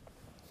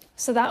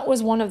 So that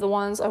was one of the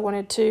ones I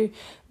wanted to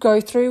go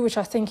through, which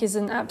I think is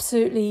an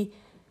absolutely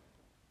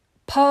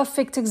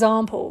perfect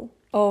example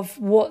of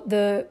what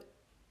the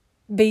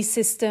beast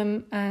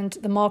system and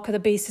the mark of the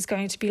beast is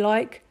going to be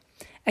like.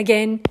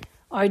 Again,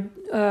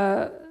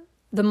 the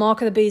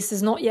mark of the beast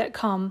has not yet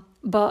come,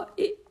 but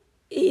it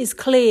is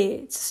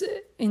clear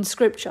in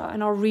scripture,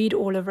 and I'll read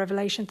all of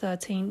Revelation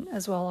 13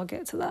 as well. I'll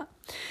get to that.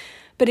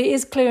 But it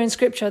is clear in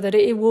scripture that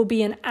it will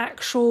be an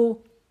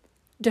actual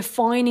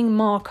defining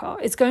marker.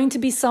 It's going to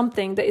be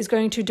something that is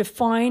going to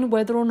define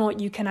whether or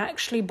not you can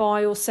actually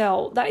buy or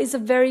sell. That is a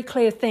very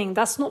clear thing.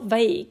 That's not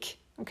vague.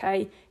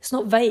 Okay, it's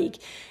not vague,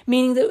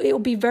 meaning that it will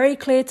be very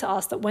clear to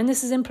us that when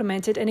this is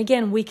implemented, and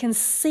again, we can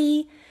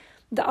see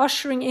the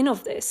ushering in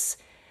of this,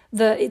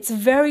 that it's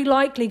very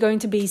likely going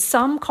to be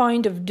some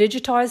kind of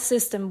digitized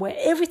system where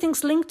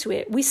everything's linked to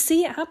it. We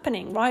see it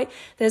happening, right?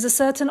 There's a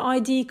certain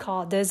ID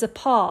card, there's a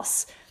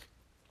pass.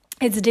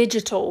 It's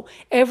digital.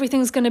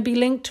 Everything's going to be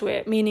linked to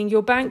it, meaning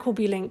your bank will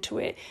be linked to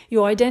it.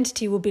 Your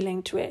identity will be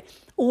linked to it.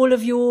 All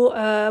of your,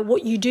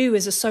 what you do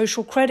as a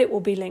social credit will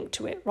be linked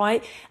to it,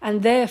 right?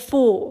 And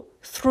therefore,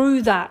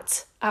 through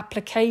that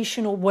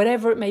application or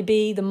whatever it may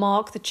be, the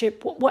mark, the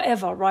chip,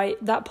 whatever, right?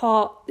 That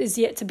part is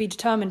yet to be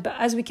determined. But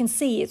as we can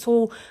see, it's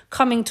all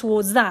coming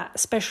towards that,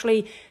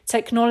 especially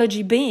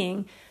technology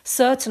being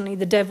certainly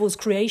the devil's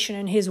creation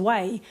and his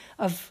way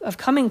of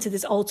coming to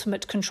this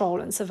ultimate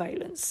control and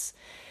surveillance.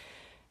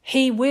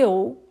 It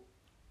will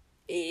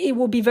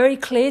be very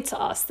clear to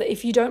us that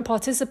if you don't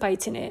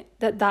participate in it,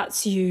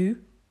 that's you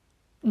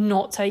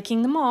not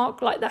taking the mark.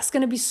 Like, that's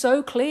going to be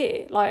so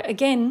clear. Like,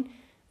 again,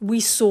 we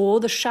saw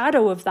the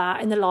shadow of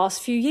that in the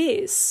last few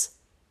years.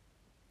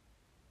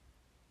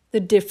 The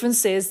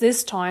difference is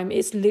this time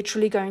it's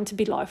literally going to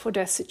be life or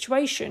death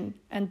situation.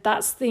 And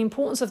that's the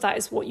importance of that,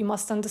 is what you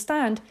must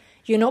understand.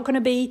 You're not going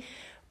to be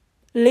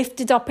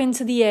lifted up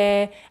into the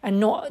air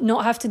and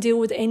not have to deal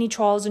with any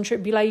trials and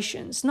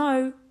tribulations.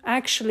 No,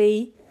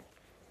 actually,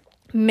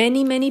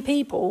 many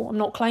people, I'm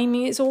not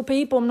claiming it's all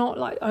people, I'm not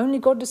like, only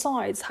God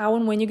decides how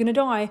and when you're going to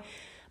die,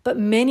 but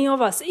many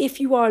of us,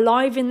 if you are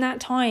alive in that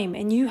time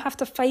and you have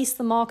to face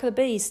the mark of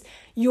the beast,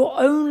 your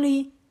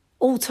only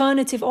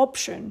alternative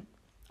option,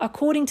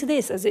 according to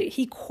this,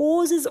 he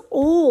causes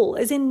all,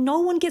 as in no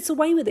one gets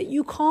away with it.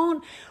 You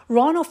can't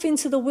run off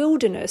into the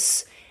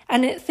wilderness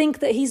and think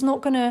that he's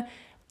not going to,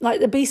 like,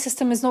 the beast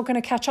system is not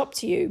going to catch up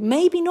to you.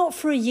 Maybe not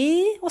for a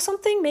year or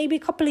something, maybe a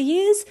couple of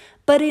years,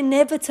 but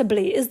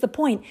inevitably is the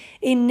point.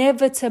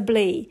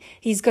 Inevitably,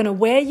 he's going to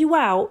wear you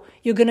out,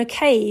 you're going to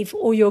cave,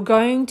 or you're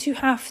going to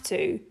have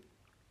to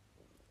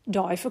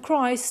die for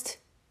Christ.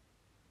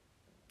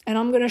 And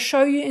I'm going to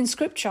show you in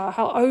scripture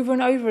how over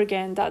and over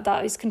again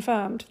that is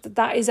confirmed.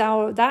 That is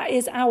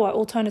our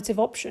alternative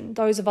option,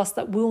 those of us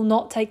that will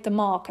not take the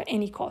mark at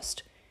any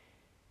cost.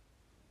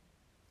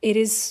 It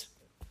is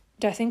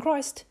death in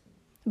Christ.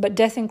 But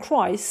death in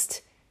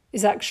Christ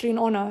is actually an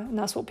honor, and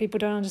that's what people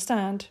don't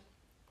understand.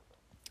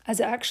 As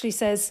it actually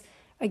says,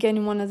 again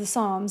in one of the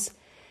Psalms,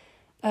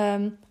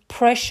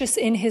 Precious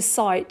in his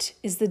sight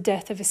is the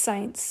death of his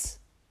saints.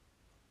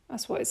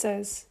 That's what it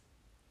says.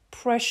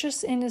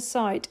 Precious in his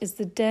sight is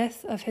the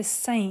death of his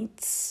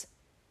saints.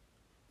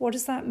 What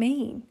does that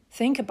mean?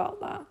 Think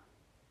about that.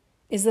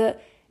 Is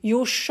that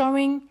you're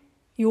showing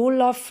your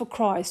love for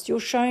Christ, you're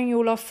showing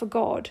your love for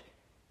God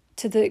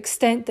to the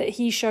extent that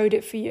he showed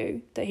it for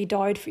you, that he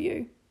died for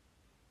you.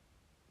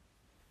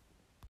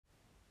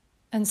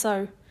 And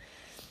so,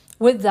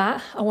 with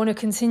that, I want to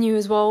continue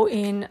as well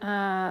in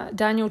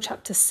Daniel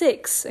chapter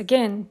 6.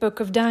 Again, book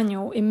of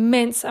Daniel,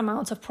 immense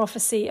amounts of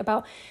prophecy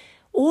about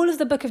all of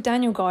the book of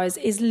Daniel, guys,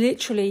 is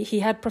literally, he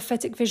had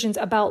prophetic visions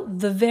about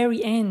the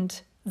very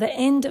end, the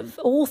end of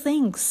all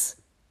things,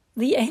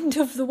 the end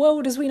of the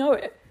world as we know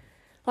it.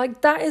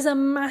 Like, that is a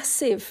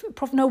massive,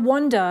 no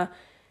wonder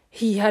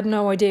he had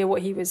no idea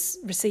what he was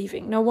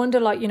receiving. No wonder,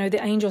 the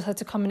angels had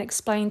to come and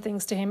explain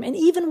things to him. And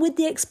even with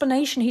the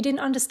explanation, he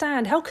didn't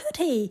understand. How could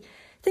he?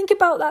 Think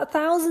about that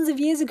thousands of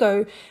years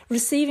ago,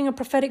 receiving a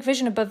prophetic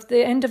vision above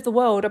the end of the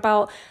world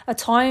about a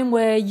time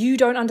where you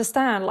don't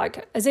understand,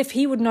 like as if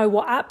he would know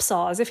what apps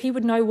are, as if he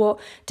would know what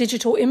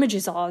digital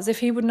images are, as if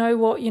he would know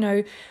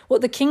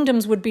what the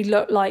kingdoms would be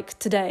like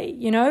today.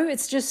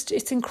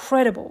 It's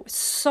incredible.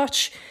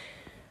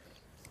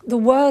 The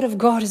word of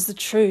God is the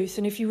truth.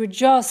 And if you would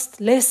just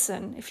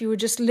listen,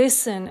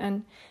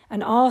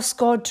 and ask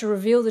God to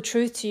reveal the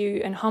truth to you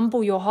and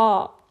humble your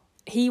heart,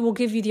 he will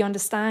give you the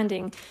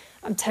understanding.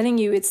 I'm telling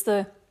you, it's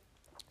the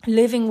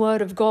living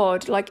word of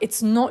God. Like,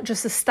 it's not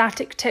just a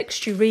static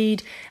text you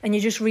read and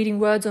you're just reading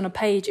words on a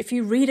page. If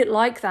you read it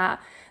like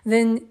that,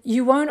 then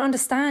you won't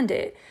understand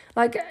it.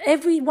 Like,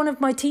 every one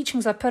of my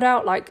teachings I put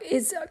out,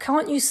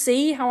 can't you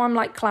see how I'm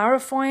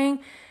clarifying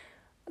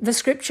the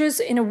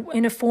scriptures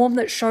in a form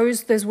that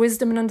shows there's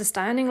wisdom and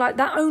understanding? Like,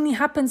 that only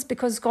happens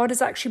because God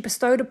has actually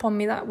bestowed upon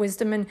me that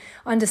wisdom and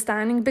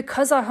understanding,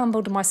 because I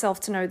humbled myself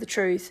to know the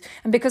truth,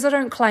 and because I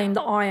don't claim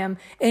that I am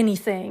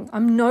anything.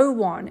 I'm no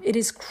one. It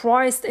is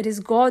Christ, it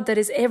is God that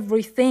is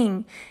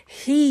everything.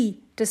 He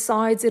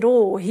decides it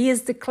all. He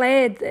has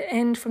declared the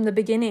end from the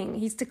beginning.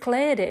 He's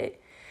declared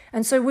it.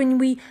 And so when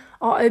we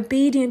are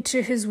obedient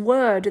to his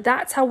word,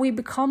 that's how we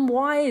become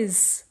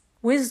wise.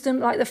 Wisdom,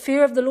 the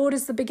fear of the Lord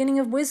is the beginning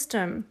of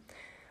wisdom.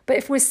 But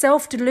if we're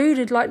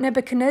self-deluded like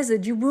Nebuchadnezzar,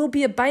 you will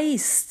be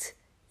abased.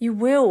 You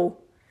will.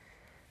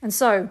 And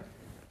so,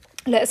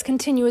 let's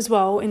continue as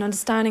well in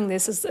understanding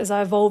this as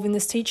I evolve in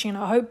this teaching. And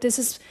I hope this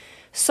is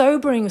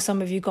sobering with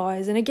some of you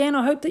guys. And again,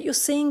 I hope that you're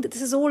seeing that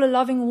this is all a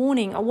loving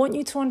warning. I want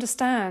you to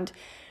understand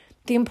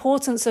the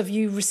importance of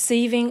you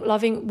receiving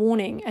loving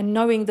warning and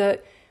knowing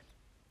that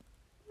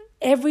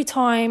every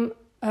time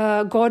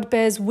God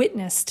bears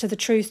witness to the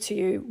truth to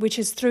you, which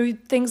is through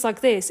things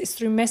like this. It's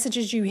through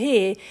messages you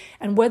hear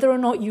and whether or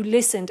not you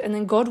listened, and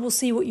then God will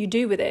see what you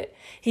do with it.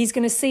 He's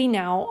going to see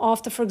now,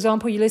 after, for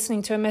example, you're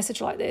listening to a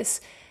message like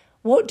this,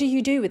 what do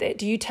you do with it?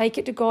 Do you take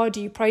it to God?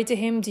 Do you pray to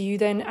him? Do you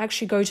then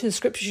actually go to the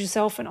scriptures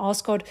yourself and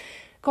ask God,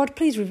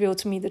 please reveal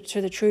to me the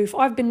truth.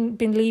 I've been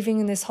believing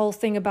in this whole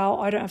thing about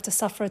I don't have to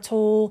suffer at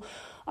all.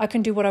 I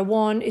can do what I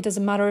want. It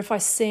doesn't matter if I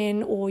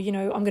sin, or,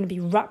 I'm going to be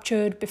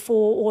raptured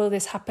before all of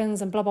this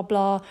happens and blah, blah,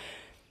 blah.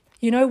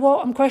 You know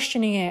what? I'm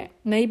questioning it.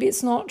 Maybe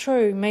it's not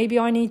true. Maybe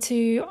I need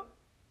to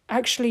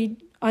actually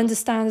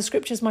understand the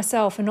scriptures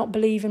myself and not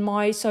believe in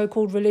my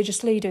so-called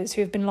religious leaders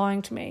who have been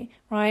lying to me,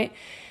 right?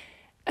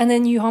 And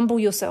then you humble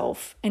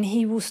yourself and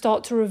he will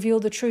start to reveal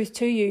the truth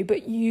to you.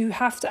 But you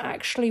have to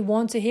actually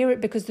want to hear it,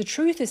 because the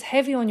truth is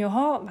heavy on your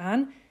heart,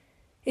 man.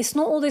 It's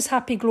not all this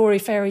happy glory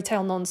fairy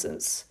tale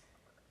nonsense.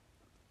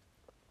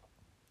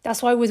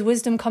 That's why with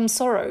wisdom comes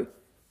sorrow.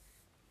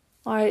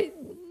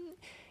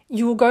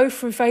 You will go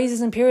through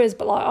phases and periods,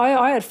 but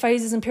I had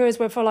phases and periods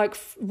where for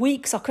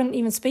weeks I couldn't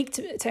even speak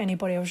to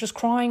anybody. I was just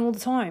crying all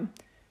the time.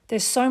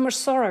 There's so much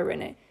sorrow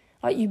in it.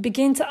 You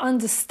begin to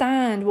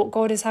understand what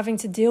God is having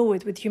to deal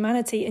with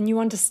humanity, and you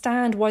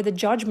understand why the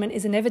judgment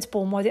is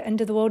inevitable and why the end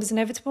of the world is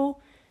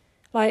inevitable.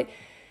 The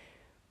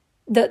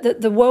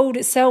world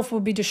itself will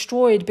be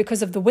destroyed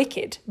because of the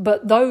wicked,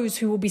 but those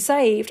who will be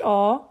saved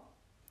are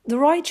the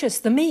righteous,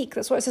 the meek.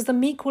 That's why it says the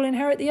meek will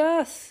inherit the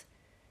earth.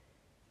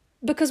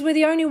 Because we're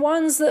the only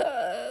ones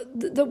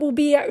that will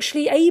be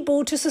actually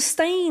able to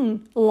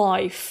sustain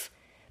life.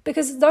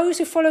 Because those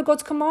who follow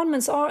God's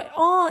commandments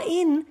are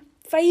in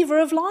favour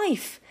of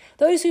life.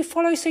 Those who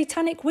follow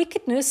satanic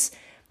wickedness,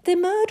 they're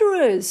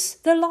murderers,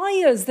 they're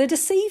liars, they're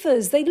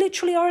deceivers. They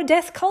literally are a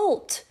death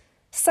cult.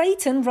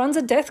 Satan runs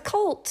a death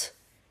cult.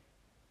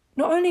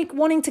 Not only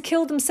wanting to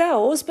kill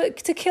themselves, but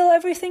to kill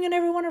everything and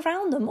everyone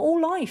around them,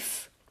 all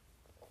life.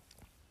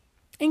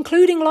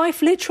 Including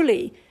life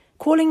literally,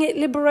 calling it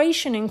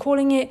liberation and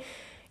calling it,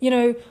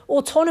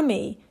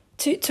 autonomy,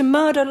 to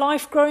murder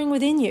life growing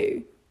within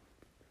you.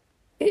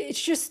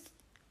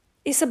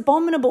 It's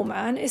abominable,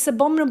 man. It's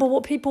abominable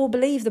what people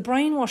believe, the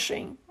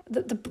brainwashing,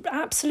 the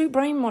absolute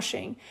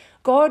brainwashing.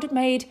 God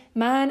made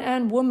man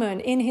and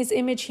woman. In his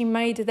image he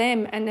made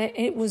them, and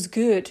it was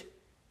good.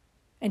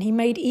 And he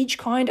made each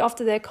kind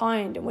after their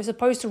kind. And we're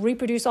supposed to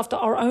reproduce after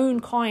our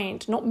own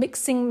kind, not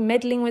mixing,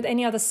 meddling with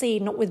any other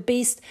seed, not with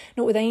beast,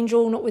 not with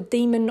angel, not with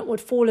demon, not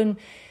with fallen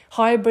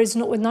hybrids,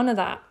 not with none of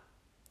that.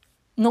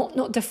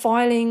 Not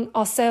defiling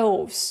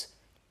ourselves.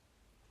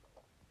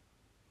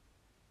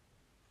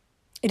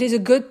 It is a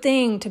good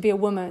thing to be a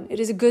woman. It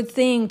is a good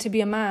thing to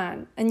be a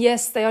man. And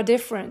yes, they are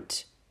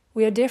different.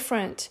 We are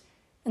different.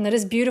 And that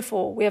is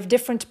beautiful. We have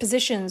different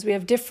positions. We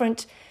have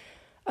different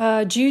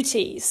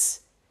duties.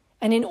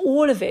 And in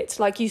all of it,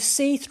 like you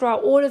see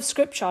throughout all of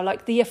Scripture,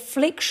 like the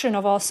affliction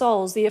of our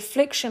souls, the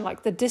affliction,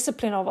 like the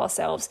discipline of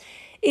ourselves,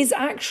 is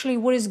actually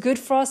what is good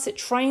for us. It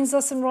trains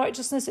us in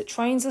righteousness. It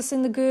trains us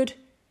in the good.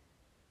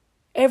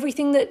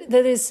 Everything that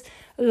is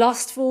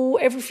lustful,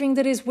 everything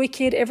that is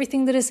wicked,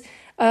 everything that is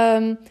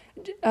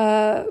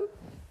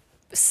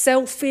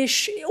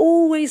selfish, it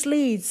always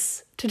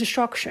leads to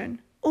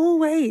destruction.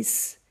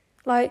 Always.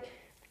 Like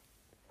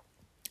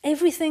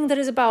everything that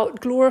is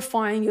about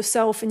glorifying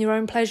yourself and your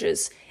own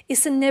pleasures,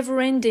 it's a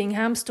never-ending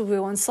hamster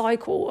wheel and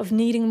cycle of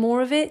needing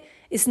more of it.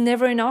 It's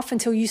never enough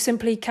until you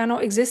simply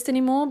cannot exist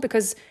anymore,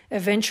 because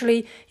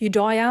eventually you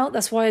die out.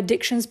 That's why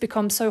addictions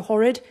become so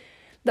horrid,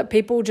 that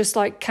people just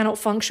like cannot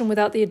function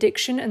without the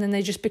addiction, and then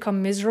they just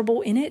become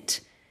miserable in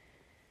it.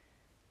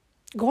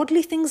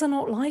 Godly things are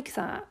not like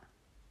that.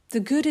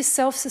 The good is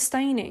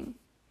self-sustaining.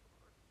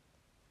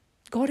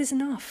 God is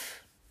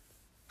enough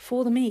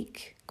for the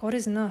meek. God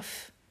is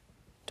enough.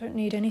 Don't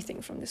need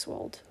anything from this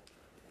world.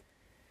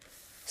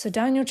 So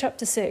Daniel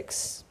chapter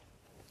 6.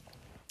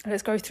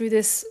 Let's go through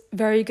this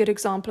very good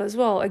example as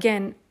well.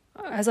 Again,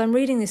 as I'm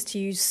reading this to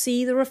you,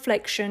 see the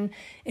reflection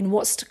in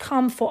what's to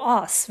come for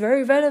us,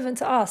 very relevant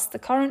to us, the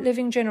current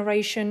living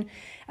generation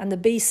and the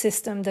beast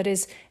system that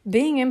is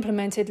being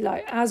implemented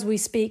like as we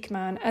speak,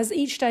 man, as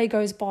each day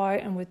goes by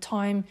and with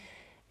time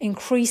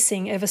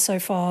increasing ever so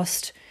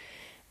fast,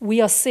 we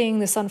are seeing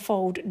this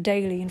unfold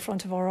daily in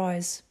front of our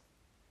eyes.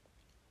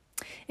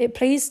 It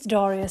pleased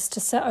Darius to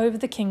set over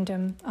the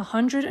kingdom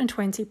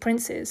 120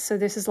 princes. So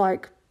this is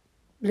like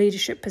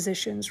leadership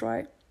positions,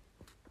 right?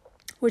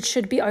 Which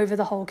should be over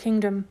the whole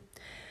kingdom.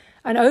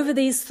 And over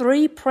these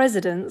 3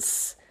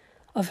 presidents,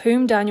 of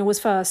whom Daniel was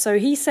first. So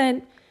he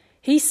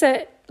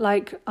set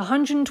like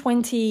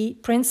 120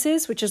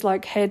 princes, which is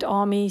like head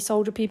army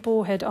soldier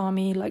people, head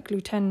army like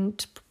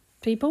lieutenant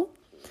people.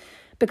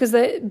 Because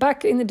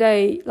back in the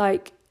day,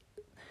 like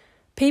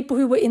people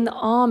who were in the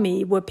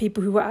army were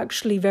people who were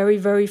actually very,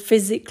 very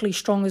physically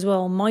strong as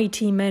well.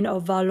 Mighty men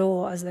of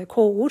valor, as they're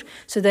called.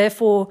 So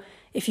therefore,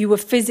 if you were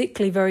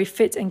physically very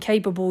fit and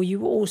capable, you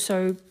were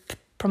also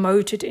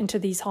promoted into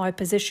these high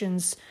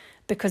positions,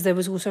 because there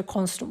was also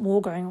constant war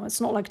going on.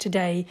 It's not like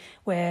today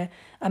where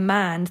a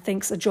man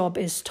thinks a job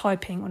is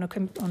typing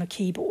on a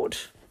keyboard.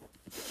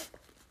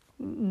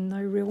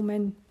 No real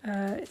men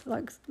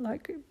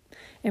like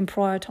in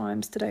prior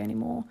times today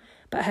anymore.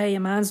 But hey,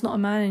 a man's not a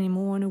man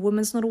anymore and a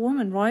woman's not a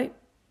woman, right?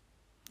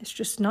 It's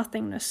just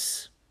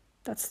nothingness.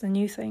 That's the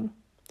new thing.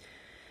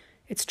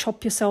 It's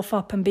chop yourself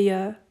up and be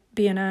an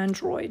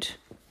android.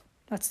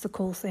 That's the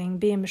cool thing.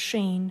 Be a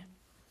machine.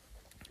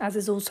 As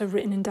is also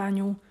written in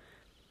Daniel.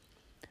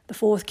 The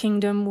 4th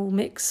kingdom will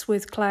mix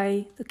with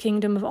clay. The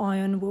kingdom of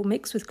iron will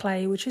mix with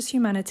clay, which is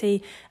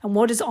humanity. And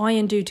what does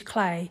iron do to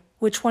clay?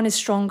 Which one is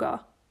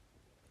stronger?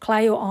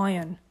 Clay or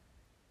iron?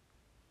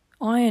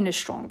 Iron is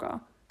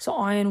stronger. So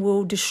iron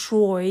will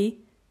destroy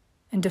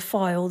and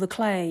defile the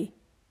clay.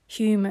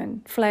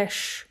 Human,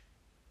 flesh.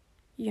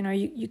 You know,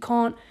 you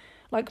can't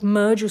like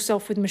merge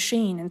yourself with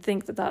machine and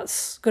think that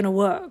that's going to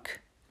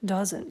work. It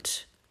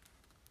doesn't.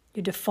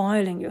 You're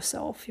defiling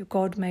yourself, your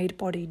God-made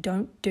body.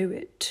 Don't do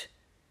it.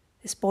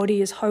 This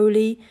body is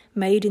holy,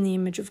 made in the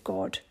image of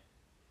God,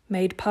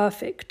 made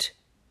perfect,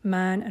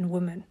 man and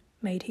woman,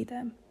 made he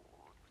them.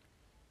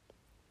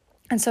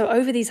 And so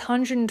over these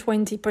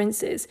 120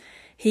 princes,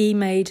 he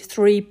made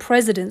 3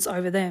 presidents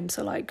over them,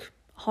 so like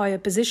higher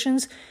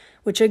positions,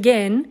 which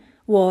again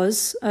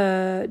was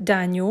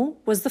Daniel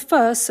was the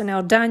first. So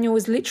now Daniel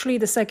is literally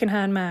the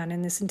second-hand man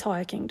in this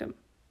entire kingdom.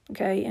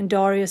 Okay, and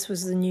Darius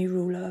was the new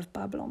ruler of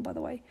Babylon, by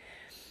the way.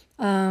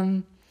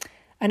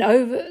 And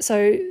over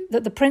so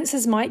that the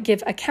princes might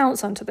give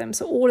accounts unto them.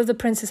 So all of the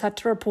princes had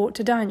to report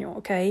to Daniel,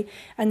 okay?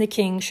 And the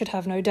king should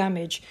have no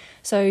damage.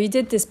 So he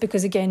did this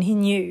because, again, he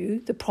knew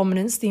the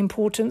prominence, the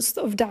importance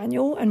of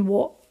Daniel and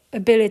what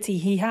ability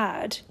he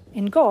had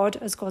in God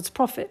as God's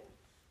prophet.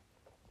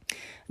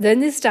 Then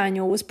this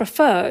Daniel was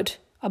preferred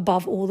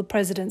above all the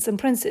presidents and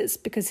princes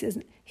because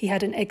he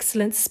had an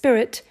excellent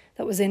spirit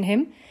that was in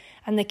him.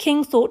 And the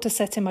king thought to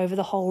set him over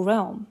the whole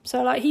realm.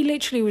 So like he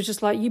literally was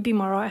just like, you be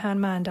my right-hand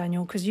man,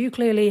 Daniel, because you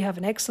clearly have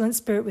an excellent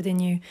spirit within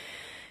you.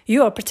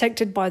 You are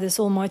protected by this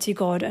almighty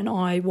God, and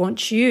I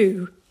want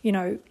you,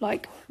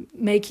 like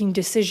making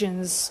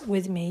decisions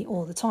with me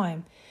all the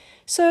time.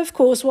 So, of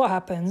course, what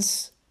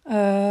happens?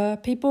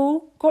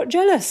 People got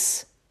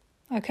jealous,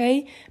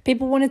 okay?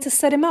 People wanted to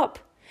set him up.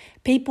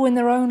 People in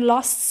their own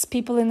lusts,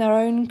 people in their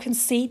own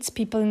conceits,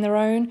 people in their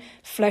own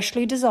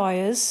fleshly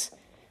desires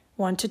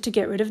wanted to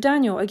get rid of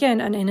Daniel.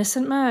 Again, an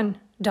innocent man,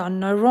 done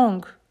no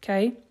wrong,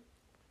 okay?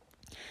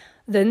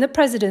 Then the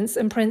presidents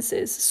and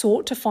princes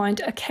sought to find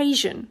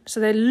occasion. So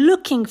they're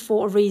looking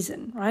for a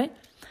reason, right,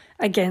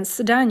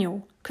 against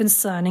Daniel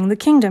concerning the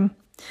kingdom.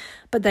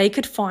 But they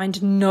could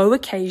find no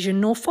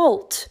occasion nor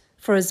fault.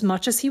 For as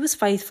much as he was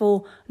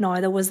faithful,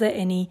 neither was there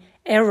any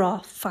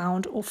error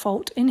found or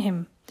fault in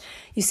him.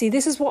 You see,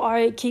 this is what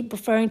I keep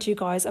referring to you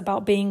guys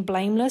about being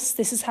blameless.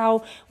 This is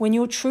how, when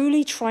you're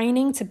truly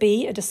training to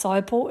be a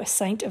disciple, a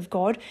saint of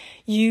God,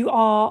 you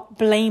are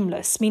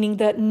blameless, meaning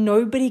that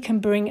nobody can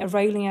bring a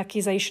railing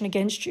accusation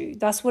against you.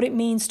 That's what it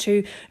means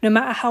to, no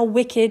matter how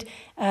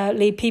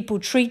wickedly people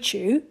treat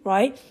you,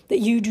 right, that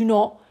you do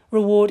not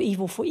reward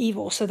evil for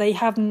evil. So they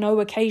have no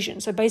occasion.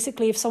 So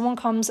basically, if someone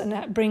comes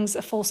and brings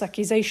a false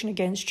accusation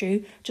against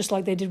you, just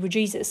like they did with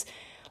Jesus,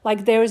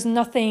 like there is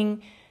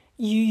nothing,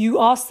 you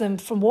ask them,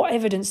 from what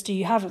evidence do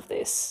you have of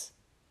this?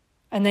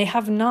 And they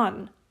have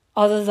none,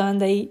 other than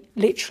they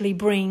literally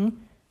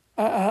bring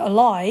a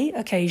lie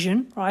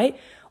occasion, right?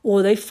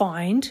 Or they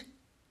find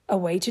a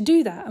way to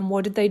do that. And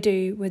what did they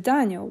do with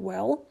Daniel?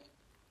 Well,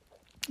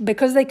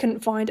 because they couldn't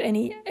find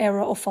any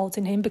error or fault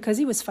in him, because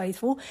he was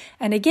faithful.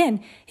 And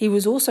again, he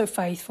was also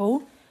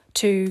faithful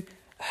to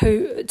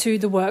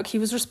the work he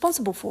was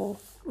responsible for,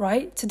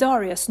 right? To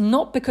Darius.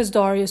 Not because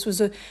Darius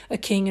was a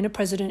king and a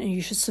president and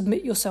you should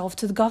submit yourself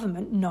to the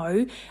government.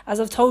 No, as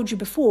I've told you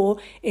before,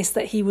 it's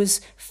that he was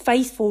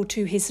faithful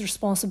to his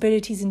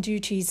responsibilities and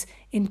duties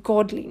in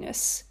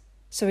godliness.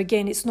 So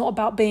again, it's not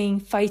about being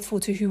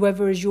faithful to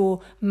whoever is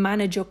your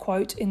manager,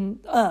 quote, in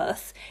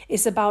earth.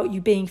 It's about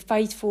you being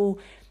faithful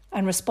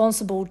and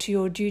responsible to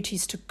your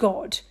duties to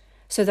God,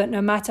 so that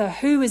no matter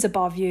who is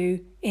above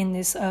you in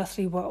this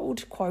earthly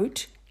world,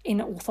 quote,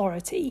 in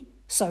authority,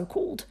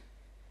 so-called,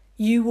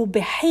 you will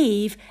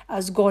behave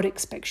as God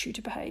expects you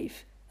to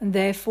behave, and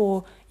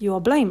therefore you are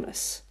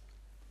blameless,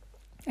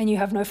 and you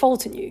have no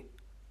fault in you.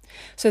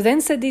 So then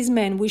said these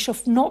men, we shall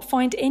not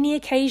find any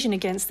occasion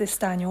against this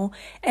Daniel,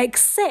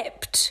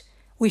 except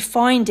we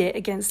find it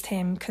against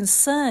him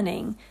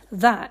concerning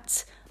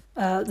the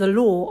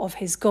law of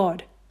his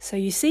God. So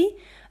you see,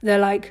 they're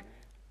like,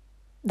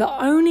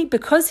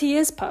 because he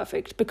is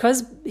perfect,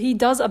 because he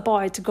does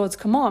abide to God's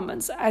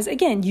commandments, as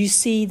again, you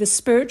see the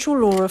spiritual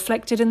law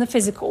reflected in the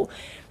physical,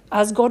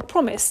 as God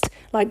promised,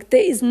 like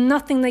there is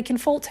nothing they can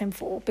fault him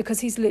for, because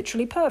he's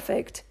literally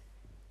perfect.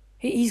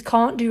 He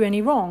can't do any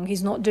wrong.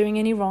 He's not doing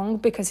any wrong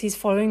because he's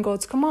following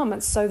God's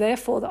commandments. So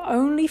therefore, the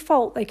only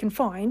fault they can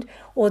find,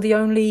 or the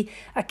only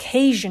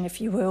occasion, if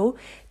you will,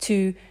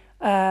 to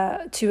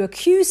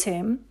accuse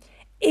him,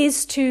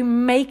 is to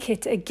make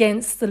it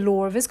against the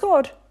law of his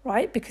God,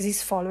 right? Because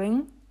he's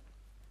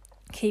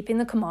keeping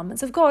the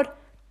commandments of God.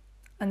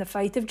 And the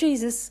faith of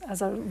Jesus,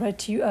 as I read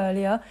to you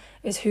earlier,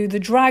 is who the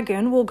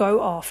dragon will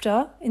go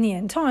after in the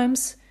end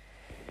times.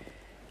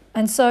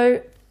 And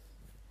so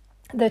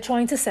they're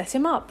trying to set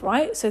him up,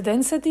 right? So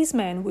then said these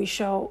men, we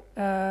shall...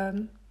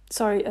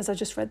 as I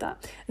just read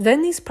that.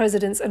 Then these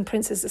presidents and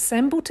princes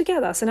assembled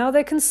together. So now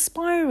they're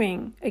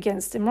conspiring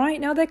against him, right?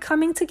 Now they're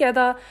coming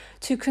together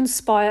to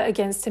conspire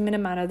against him in a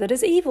manner that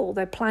is evil.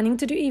 They're planning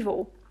to do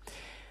evil.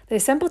 They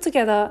assembled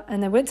together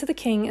and they went to the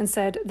king and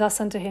said thus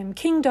unto him,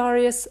 King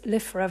Darius,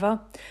 live forever.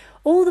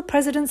 All the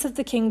presidents of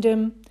the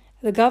kingdom,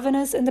 the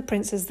governors and the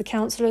princes, the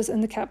councillors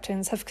and the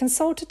captains have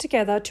consulted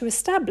together to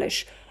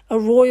establish a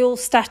royal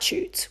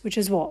statute, which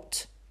is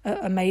what?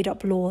 A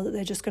made-up law that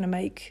they're just going to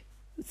make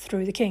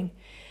through the king.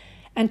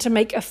 And to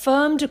make a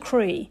firm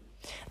decree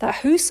that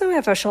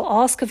whosoever shall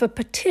ask of a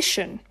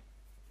petition,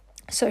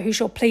 so who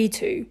shall plead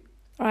to,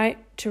 right,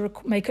 to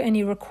make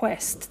any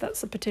request,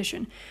 that's a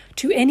petition,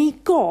 to any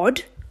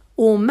god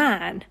or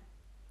man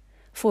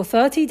for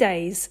 30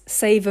 days,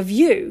 save of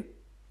you,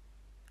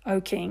 O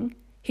king,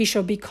 he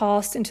shall be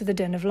cast into the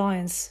den of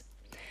lions.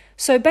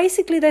 So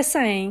basically they're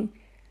saying,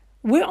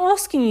 we're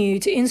asking you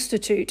to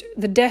institute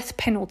the death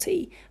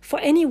penalty for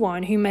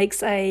anyone who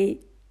makes a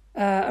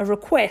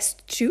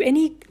request to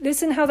any,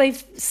 listen how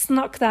they've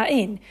snuck that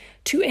in,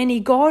 to any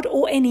god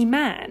or any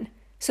man.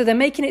 So they're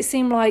making it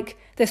seem like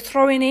they're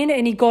throwing in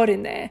any god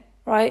in there,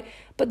 right?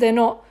 But they're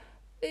not,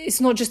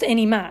 it's not just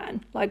any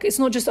man. Like, it's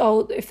not just,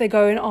 if they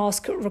go and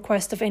ask a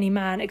request of any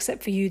man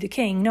except for you, the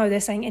king. No, they're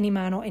saying any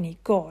man or any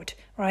god,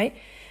 right?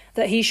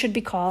 That he should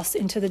be cast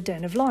into the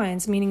den of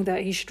lions, meaning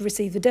that he should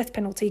receive the death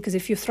penalty, because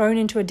if you're thrown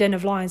into a den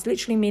of lions,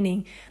 literally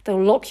meaning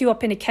they'll lock you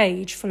up in a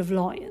cage full of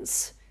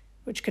lions,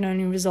 which can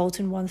only result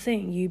in one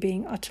thing, you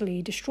being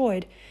utterly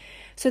destroyed.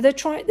 So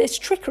there's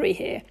trickery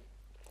here.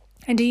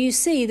 And do you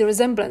see the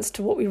resemblance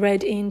to what we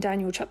read in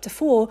Daniel chapter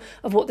 4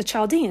 of what the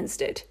Chaldeans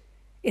did?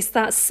 It's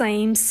that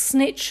same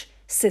snitch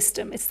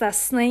system. It's that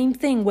same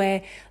thing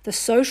where the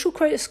social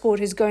credit score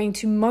is going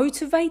to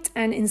motivate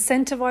and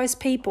incentivize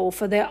people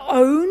for their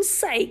own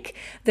sake,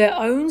 their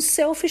own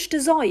selfish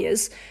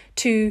desires,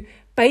 to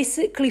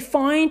basically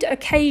find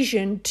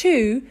occasion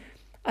to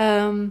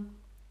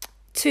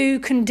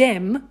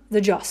condemn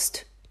the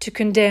just, to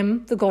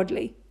condemn the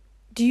godly.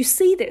 Do you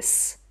see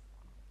this?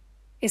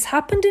 It's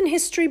happened in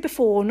history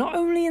before, not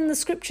only in the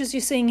scriptures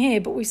you're seeing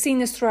here, but we've seen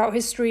this throughout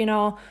history in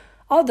our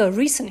other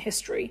recent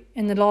history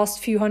in the last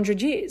few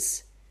hundred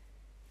years.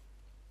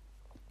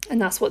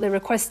 And that's what they're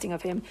requesting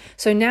of him.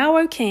 So now,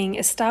 O king,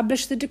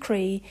 establish the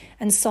decree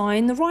and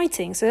sign the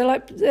writing. So they're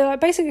like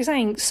basically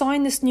saying,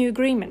 sign this new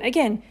agreement.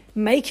 Again,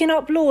 making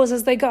up laws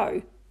as they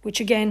go, which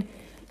again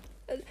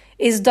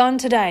is done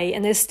today.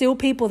 And there's still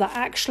people that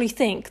actually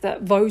think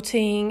that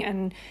voting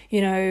and,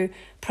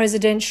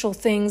 presidential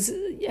things,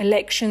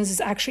 elections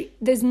is actually,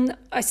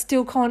 I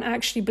still can't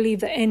actually believe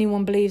that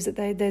anyone believes that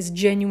there's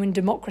genuine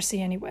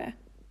democracy anywhere.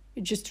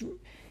 It just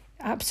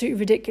absolutely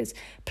ridiculous.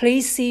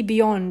 Please see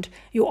beyond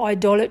your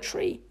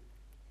idolatry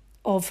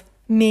of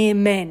mere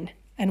men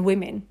and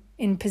women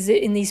in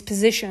these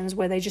positions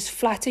where they just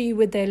flatter you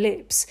with their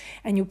lips,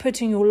 and you're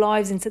putting your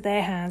lives into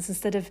their hands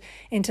instead of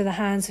into the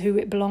hands who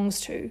it belongs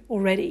to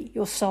already,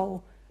 your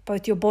soul,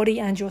 both your body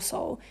and your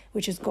soul,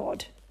 which is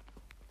God.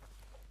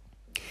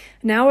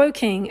 Now, O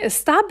king,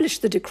 establish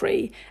the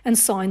decree and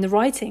sign the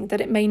writing,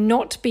 that it may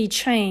not be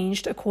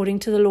changed according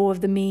to the law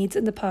of the Medes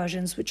and the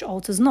Persians, which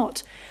alters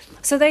not.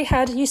 So they're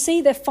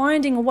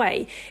finding a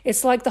way.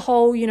 It's like the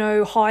whole,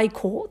 high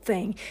court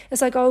thing.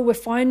 It's like, we're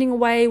finding a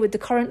way with the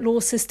current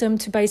law system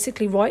to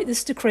basically write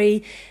this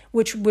decree,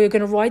 which we're going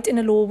to write in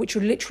a law which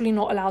you're literally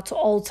not allowed to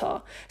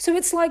alter. So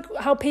it's like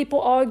how people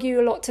argue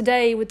a lot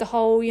today with the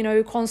whole,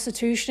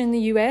 constitution in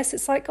the US.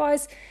 It's like,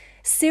 guys,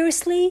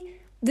 seriously?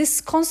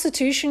 This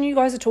constitution you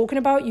guys are talking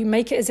about, you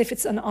make it as if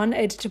it's an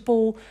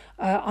uneditable,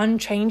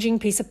 unchanging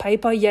piece of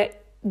paper,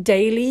 yet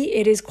daily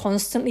it is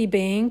constantly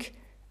being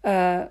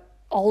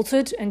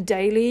altered, and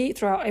daily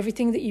throughout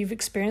everything that you've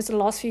experienced in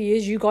the last few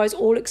years, you guys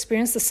all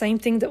experienced the same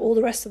thing that all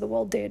the rest of the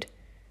world did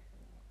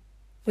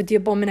with the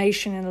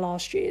abomination in the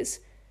last years.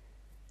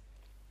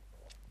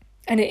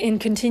 And it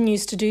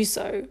continues to do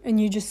so. And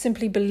you just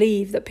simply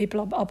believe that people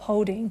are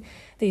upholding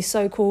these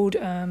so-called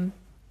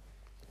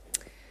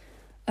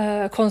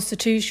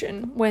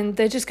constitution when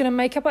they're just going to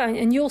make up,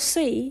 and you'll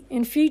see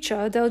in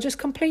future they'll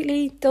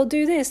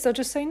do this, they'll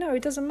just say no,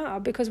 it doesn't matter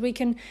because we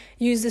can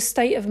use the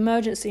state of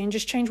emergency and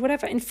just change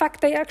whatever. In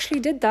fact, they actually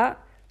did that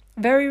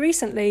very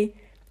recently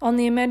on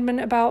the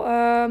amendment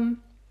about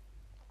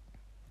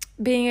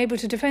being able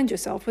to defend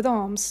yourself with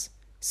arms,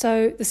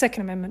 so the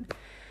Second Amendment.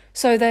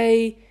 So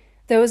there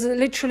was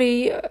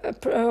literally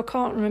I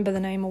can't remember the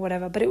name or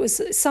whatever, but it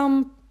was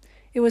some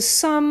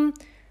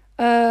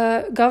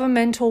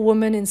governmental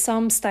woman in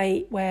some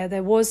state where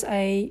there was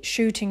a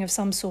shooting of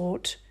some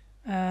sort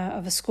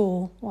of a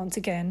school once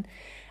again,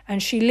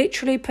 and she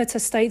literally put a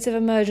state of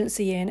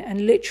emergency in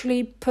and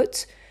literally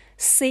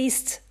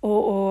ceased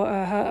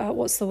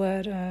what's the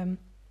word,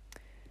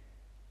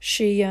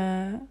 she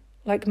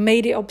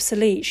made it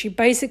obsolete. She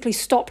basically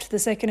stopped the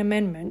Second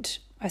Amendment.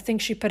 I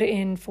think she put it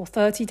in for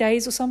 30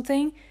 days or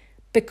something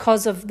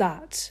because of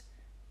that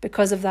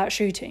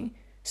shooting.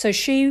 So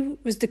she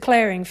was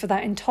declaring for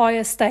that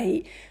entire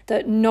state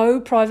that no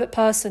private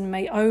person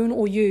may own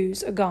or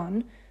use a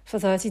gun for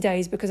 30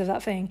 days because of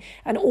that thing.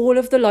 And all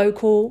of the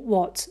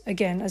local,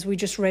 again, as we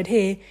just read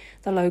here,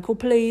 the local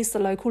police, the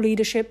local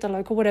leadership, the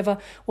local whatever,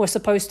 were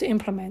supposed to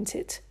implement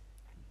it.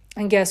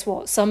 And guess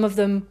what? Some of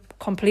them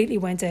completely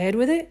went ahead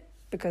with it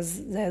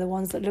because they're the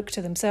ones that look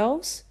to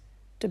themselves,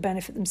 to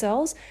benefit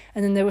themselves.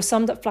 And then there were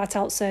some that flat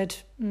out said,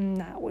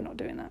 nah, we're not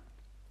doing that.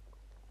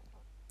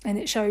 And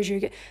it shows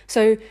you.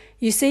 So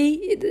you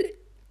see,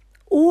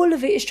 all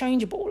of it is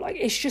changeable. Like,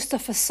 it's just a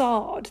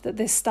facade that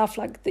there's stuff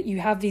like that you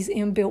have these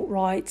inbuilt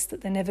rights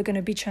that they're never going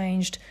to be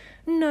changed.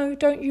 No,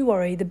 don't you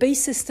worry. The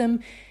beast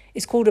system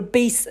is called a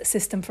beast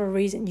system for a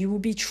reason. You will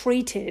be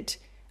treated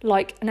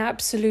like an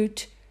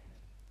absolute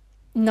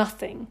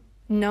nothing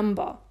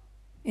number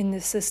in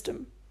this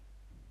system,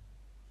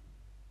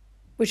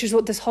 which is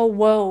what this whole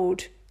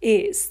world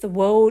is, the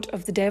world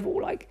of the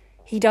devil. Like,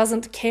 he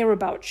doesn't care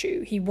about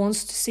you. He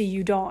wants to see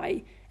you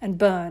die and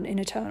burn in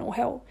eternal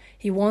hell.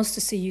 He wants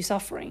to see you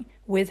suffering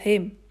with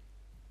him.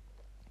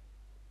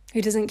 He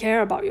doesn't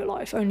care about your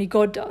life. Only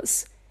God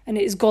does. And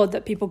it is God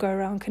that people go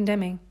around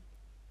condemning.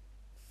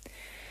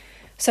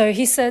 So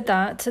he said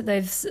that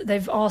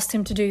they've asked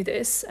him to do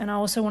this. And I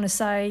also want to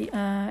say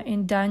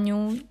in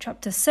Daniel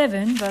chapter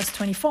 7, verse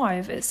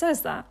 25, it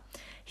says that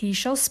he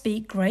shall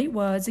speak great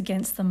words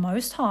against the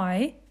Most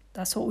High.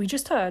 That's what we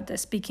just heard. They're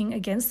speaking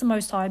against the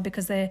Most High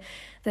because they're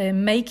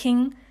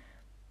making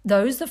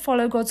those that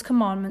follow God's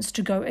commandments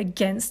to go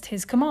against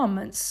his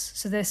commandments.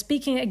 So they're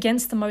speaking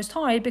against the Most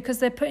High because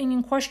they're putting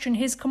in question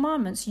his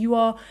commandments. You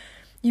are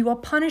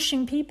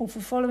punishing people for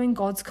following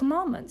God's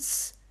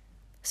commandments.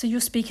 So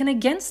you're speaking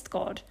against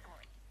God.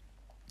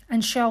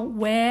 And shall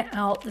wear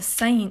out the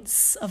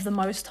saints of the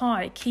Most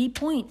High. Key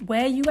point,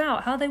 wear you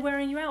out. How are they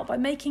wearing you out? By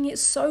making it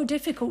so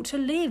difficult to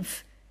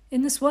live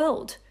in this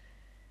world,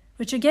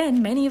 which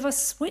again, many of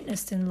us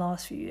witnessed in the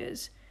last few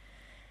years.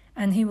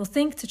 And he will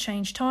think to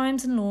change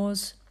times and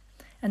laws,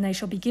 and they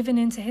shall be given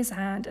into his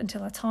hand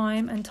until a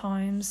time and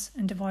times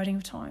and dividing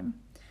of time.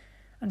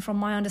 And from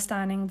my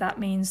understanding, that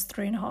means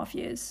 3.5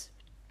 years.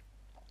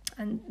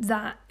 And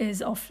that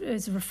is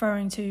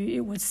referring to,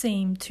 it would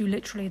seem, to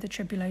literally the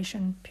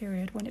tribulation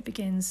period when it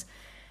begins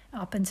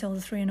up until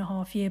the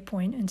 3.5 year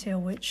point, until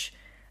which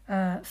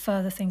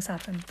further things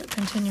happen. But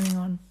continuing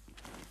on.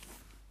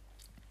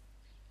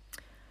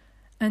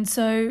 And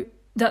so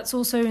that's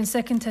also in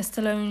 2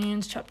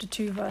 Thessalonians chapter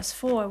 2, verse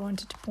 4, I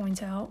wanted to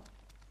point out.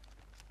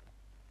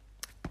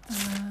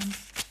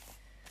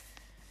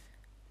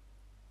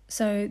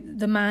 So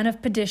the man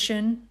of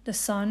perdition,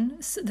 this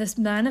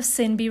man of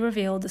sin be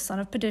revealed, the son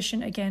of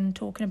perdition, again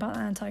talking about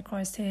the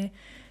Antichrist here,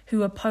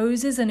 who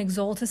opposes and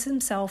exalteth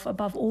himself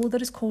above all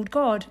that is called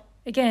God.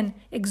 Again,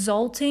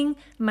 exalting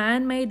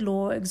man-made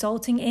law,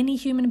 exalting any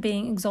human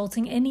being,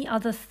 exalting any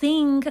other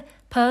thing,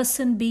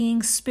 person,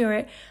 being,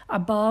 spirit,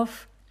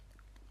 above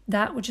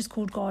that which is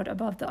called God,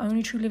 above the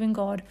only true living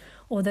God,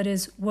 or that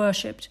is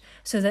worshipped,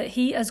 so that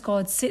he as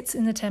God sits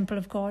in the temple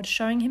of God,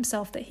 showing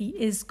himself that he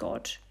is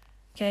God.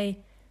 Okay,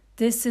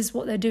 this is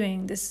what they're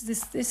doing. This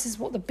is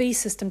what the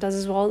beast system does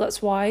as well.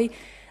 That's why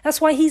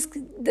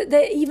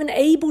they're even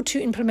able to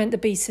implement the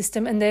beast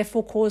system and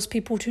therefore cause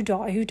people to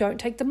die who don't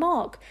take the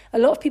mark. A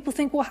lot of people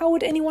think, well, how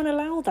would anyone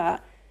allow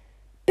that?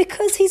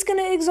 Because he's going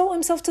to exalt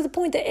himself to the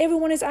point that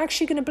everyone is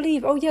actually going to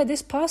believe, oh yeah,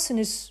 this person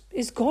is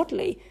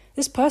godly.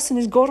 This person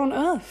is God on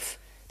earth.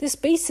 This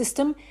beast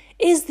system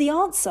is the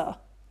answer.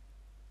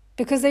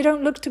 Because they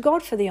don't look to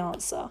God for the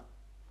answer.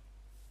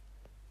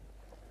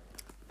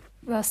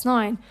 Verse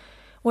 9.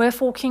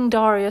 Wherefore King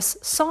Darius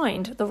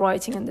signed the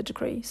writing and the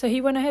decree. So he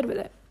went ahead with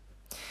it.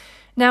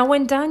 Now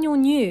when Daniel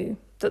knew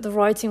that the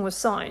writing was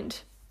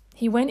signed,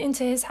 he went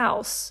into his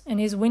house, and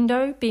his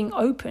window being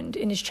opened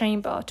in his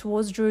chamber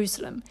towards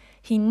Jerusalem,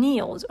 he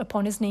kneeled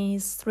upon his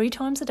knees 3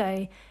 times a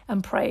day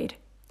and prayed,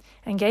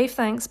 and gave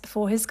thanks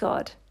before his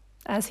God,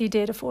 as he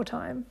did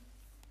aforetime.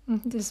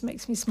 This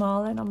makes me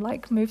smile, and I'm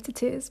like moved to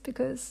tears,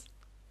 because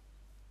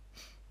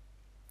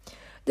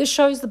this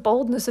shows the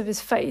boldness of his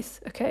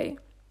faith, okay?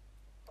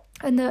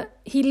 And that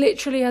he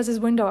literally has his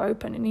window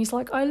open, and he's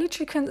like, I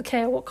literally couldn't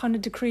care what kind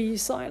of decree you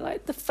sign.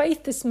 Like, the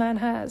faith this man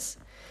has,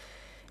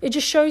 it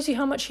just shows you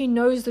how much he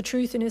knows the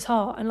truth in his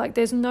heart. And like,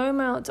 there's no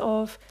amount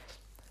of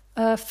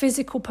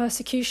physical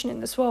persecution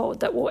in this world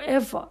that will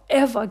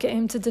ever get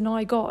him to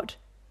deny God.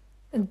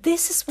 And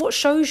this is what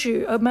shows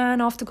you a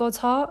man after God's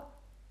heart,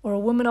 or a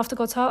woman after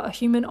God's heart, a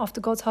human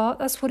after God's heart.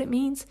 That's what it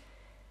means.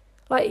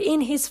 Like,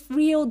 in his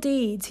real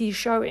deeds, he's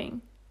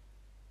showing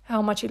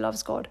how much he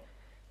loves God.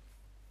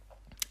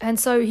 And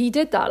so he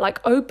did that, like,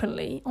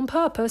 openly, on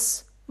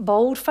purpose,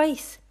 bold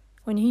faith.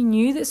 When he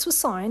knew this was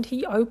signed,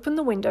 he opened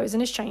the windows in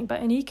his chamber,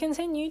 and he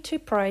continued to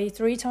pray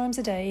 3 times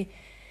a day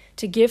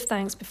to give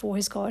thanks before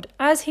his God,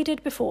 as he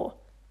did before.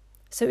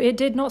 So it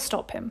did not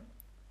stop him.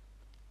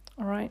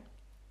 All right.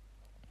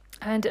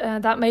 And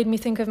that made me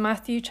think of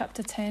Matthew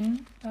chapter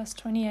 10, verse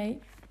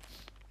 28.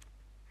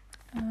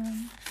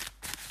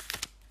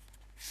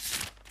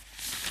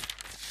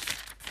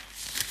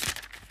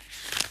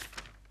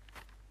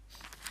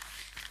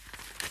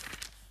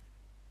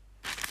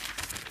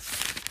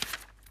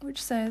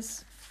 Which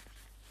says,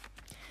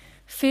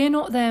 Fear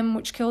not them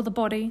which kill the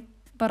body,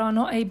 but are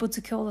not able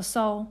to kill the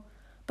soul,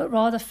 but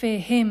rather fear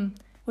him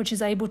which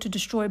is able to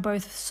destroy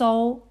both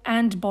soul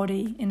and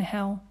body in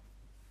hell.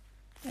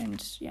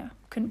 And yeah,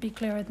 couldn't be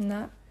clearer than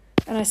that.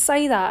 And I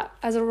say that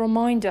as a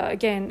reminder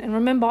again. And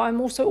remember, I'm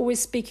also always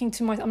speaking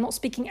to I'm not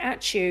speaking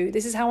at you.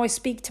 This is how I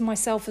speak to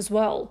myself as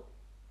well.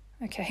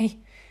 Okay.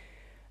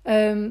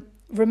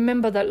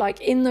 Remember that, like,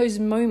 in those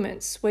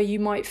moments where you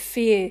might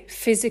fear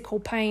physical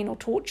pain or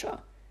torture,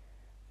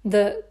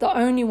 the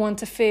only one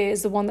to fear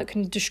is the one that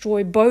can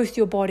destroy both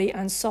your body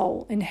and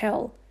soul in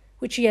hell,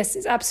 which, yes,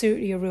 is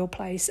absolutely a real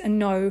place. And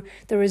no,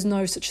 there is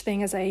no such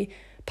thing as a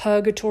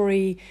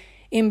purgatory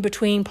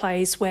in-between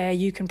place where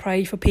you can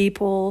pray for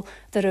people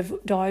that have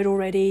died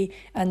already,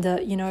 and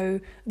that, you know,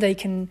 they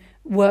can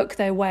work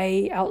their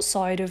way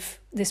outside of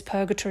this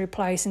purgatory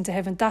place into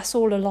heaven. That's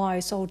all a lie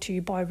sold to you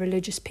by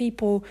religious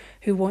people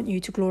who want you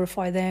to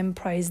glorify them,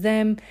 praise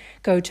them,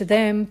 go to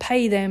them,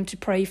 pay them to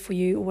pray for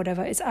you or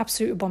whatever. It's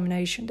absolute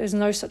abomination. There's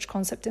no such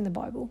concept in the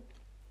Bible.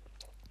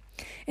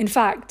 In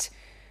fact,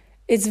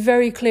 it's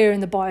very clear in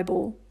the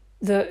Bible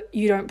that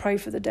you don't pray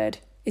for the dead.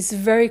 It's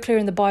very clear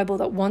in the Bible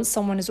that once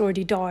someone has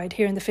already died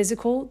here in the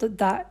physical,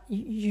 that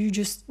you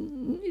just,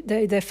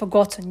 they're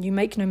forgotten. You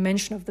make no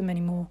mention of them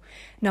anymore.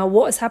 Now,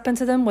 what has happened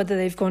to them, whether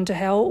they've gone to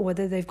hell or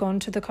whether they've gone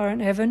to the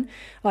current heaven,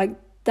 like,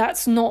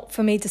 that's not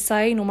for me to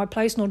say, nor my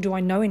place, nor do I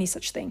know any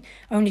such thing.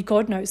 Only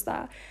God knows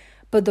that.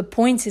 But the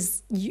point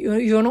is,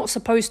 you're not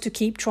supposed to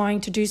keep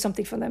trying to do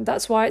something for them.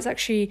 That's why it's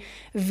actually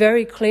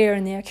very clear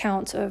in the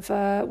account of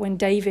when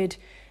David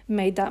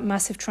made that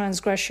massive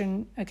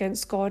transgression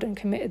against God and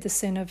committed the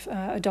sin of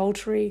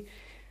adultery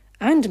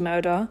and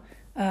murder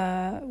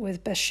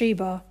with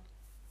Bathsheba.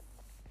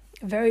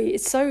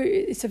 It's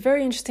a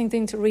very interesting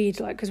thing to read,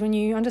 like, because when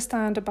you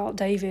understand about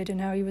David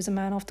and how he was a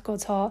man after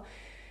God's heart,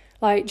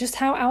 like, just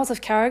how out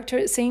of character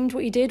it seemed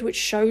what he did, which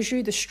shows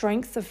you the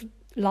strength of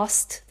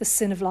lust, the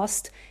sin of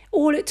lust.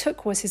 All it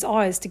took was his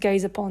eyes to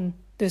gaze upon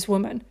this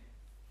woman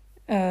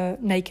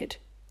naked.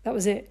 That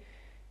was it.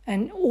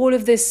 And all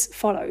of this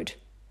followed.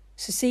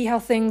 So see how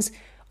things,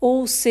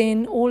 all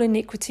sin, all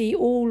iniquity,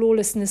 all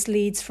lawlessness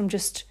leads from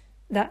just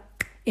that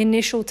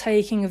initial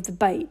taking of the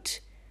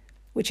bait,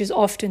 which is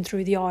often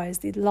through the eyes,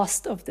 the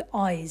lust of the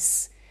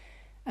eyes.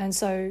 And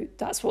so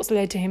that's what's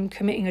led to him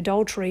committing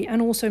adultery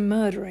and also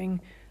murdering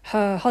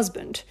her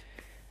husband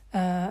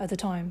at the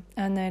time.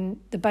 And then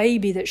the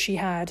baby that she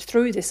had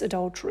through this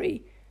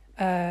adultery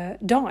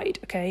died,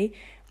 okay?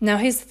 Now,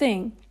 here's the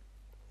thing.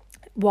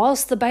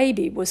 Whilst the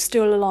baby was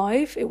still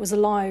alive, it was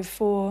alive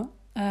for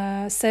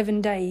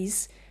 7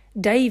 days,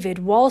 David,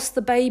 whilst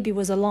the baby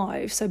was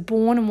alive, so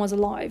born and was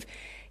alive,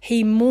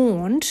 he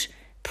mourned,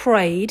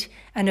 prayed,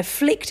 and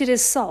afflicted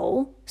his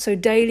soul. So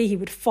daily he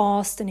would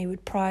fast and he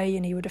would pray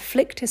and he would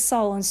afflict his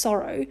soul in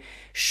sorrow,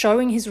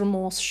 showing his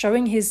remorse,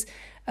 showing his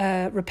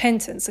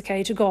repentance,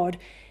 okay, to God,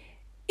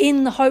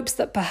 in the hopes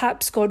that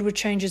perhaps God would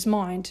change his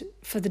mind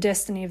for the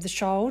destiny of the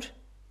child,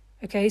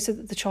 okay, so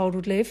that the child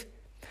would live.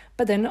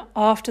 But then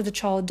after the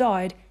child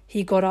died,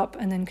 he got up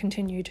and then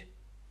continued,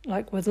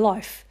 like, with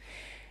life.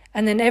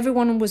 And then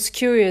everyone was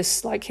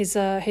curious, like his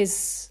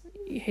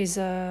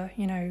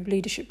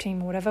leadership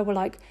team or whatever, were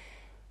like,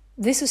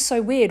 this is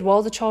so weird.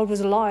 While the child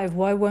was alive,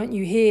 why weren't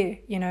you here?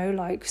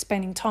 Like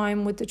spending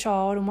time with the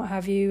child and what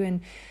have you.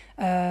 And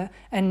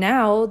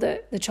now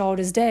that the child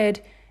is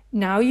dead,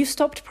 now you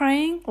stopped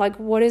praying? Like,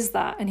 what is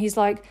that? And he's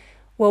like,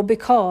 well,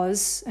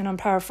 because, and I'm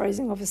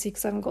paraphrasing obviously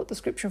because I haven't got the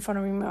scripture in front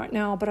of me right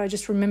now, but I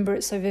just remember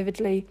it so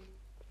vividly.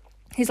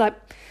 He's like,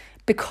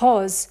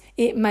 because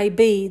it may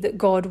be that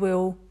God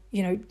will,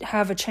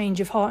 have a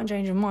change of heart and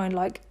change of mind,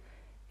 like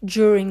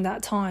during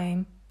that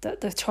time that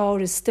the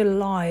child is still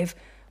alive,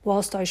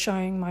 whilst I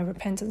showing my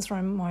repentance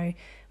from my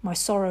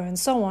sorrow and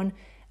so on,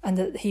 and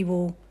that he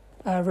will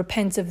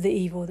repent of the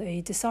evil that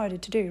he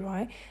decided to do,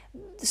 right?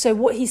 So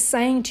what he's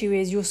saying to you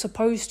is you're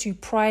supposed to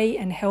pray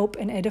and help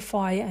and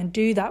edify and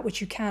do that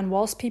which you can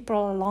whilst people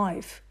are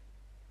alive.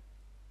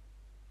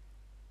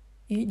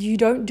 You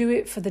don't do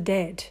it for the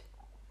dead.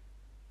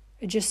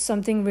 It's just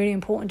something really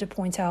important to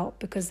point out,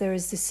 because there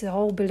is this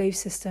whole belief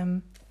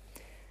system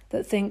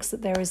that thinks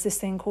that there is this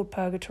thing called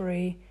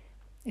purgatory.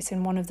 It's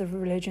in one of the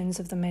religions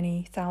of the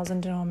many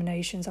thousand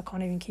denominations, I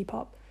can't even keep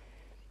up,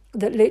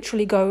 that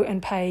literally go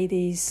and pay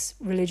these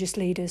religious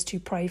leaders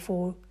to pray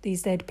for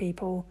these dead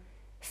people,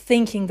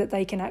 thinking that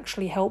they can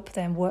actually help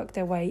them work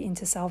their way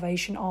into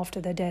salvation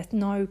after their death.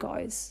 No,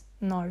 guys,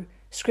 no.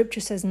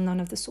 Scripture says none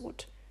of the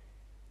sort.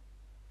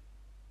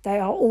 They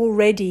are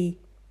already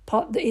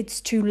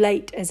it's too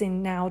late, as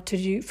in now, for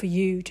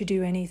you to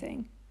do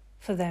anything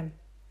for them.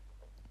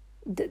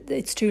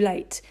 It's too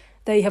late.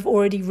 They have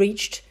already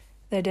reached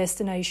their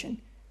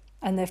destination,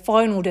 and their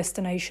final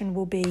destination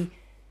will be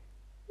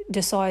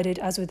decided,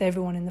 as with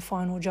everyone, in the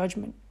final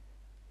judgment.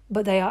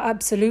 But they are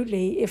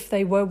absolutely, if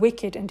they were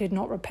wicked and did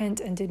not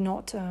repent and did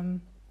not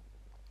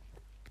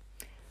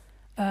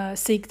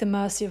seek the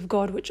mercy of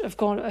God, which of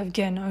God,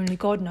 again, only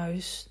God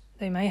knows,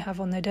 they may have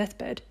on their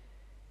deathbed,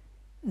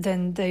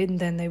 then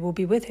they will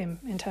be with him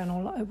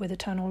with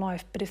eternal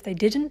life. But if they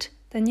didn't,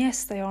 then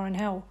yes, they are in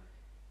hell.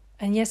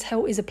 And yes,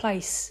 hell is a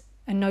place.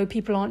 And no,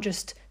 people aren't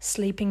just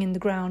sleeping in the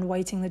ground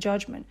waiting the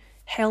judgment.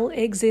 Hell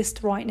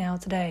exists right now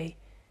today.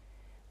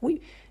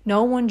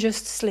 No one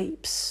just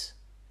sleeps.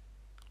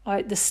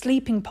 Like, the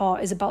sleeping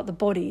part is about the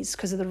bodies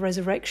because of the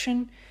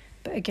resurrection.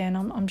 But again,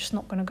 I'm just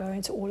not going to go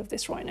into all of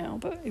this right now.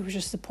 But it was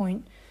just the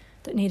point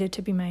that needed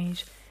to be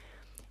made.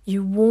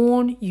 You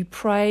warn, you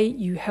pray,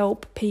 you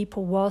help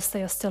people whilst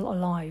they are still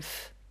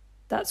alive.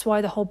 That's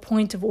why the whole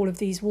point of all of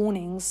these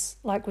warnings,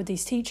 like with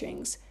these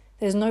teachings,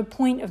 there's no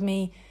point of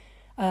me,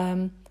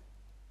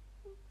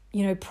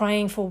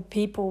 praying for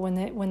people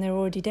when they're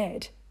already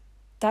dead.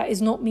 That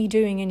is not me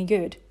doing any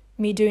good.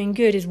 Me doing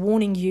good is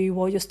warning you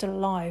while you're still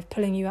alive,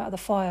 pulling you out of the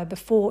fire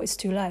before it's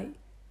too late.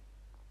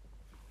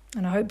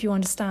 And I hope you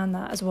understand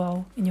that as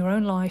well in your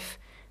own life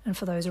and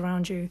for those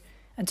around you,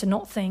 and to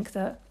not think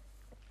that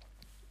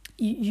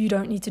you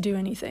don't need to do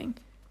anything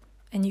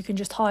and you can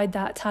just hide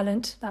that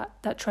talent,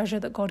 that treasure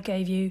that God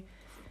gave you,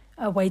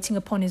 waiting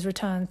upon his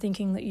return,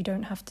 thinking that you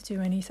don't have to do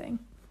anything.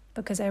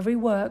 Because every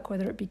work,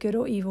 whether it be good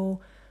or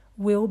evil,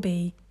 will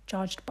be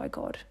judged by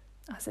God,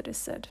 as it is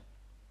said.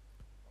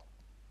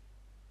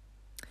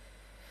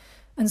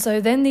 And so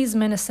then these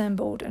men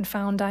assembled and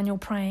found Daniel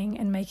praying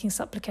and making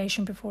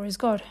supplication before his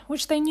God,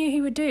 which they knew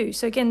he would do.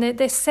 So again,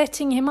 they're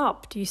setting him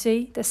up. Do you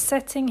see? They're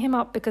setting him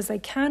up because they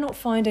cannot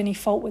find any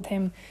fault with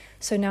him.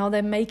 So now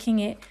they're making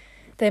it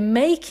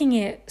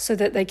so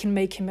that they can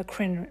make him a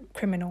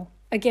criminal.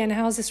 Again,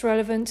 how is this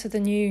relevant to the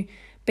new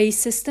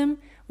beast system?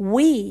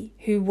 We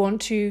who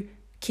want to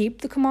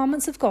keep the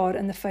commandments of God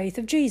and the faith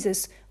of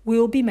Jesus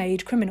will be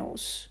made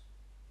criminals.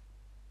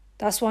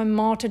 That's why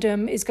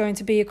martyrdom is going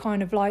to be a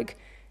kind of like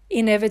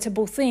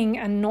inevitable thing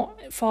and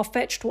not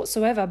far-fetched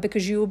whatsoever,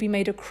 because you will be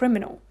made a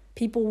criminal.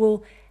 People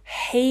will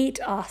hate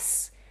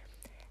us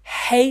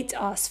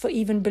for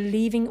even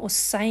believing or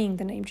saying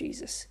the name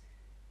Jesus.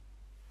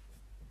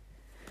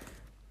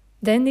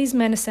 Then these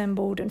men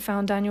assembled and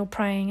found Daniel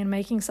praying and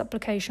making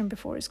supplication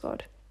before his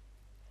God,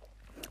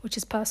 which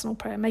is personal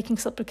prayer. Making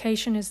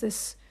supplication is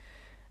this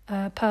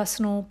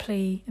personal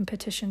plea and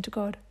petition to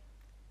God.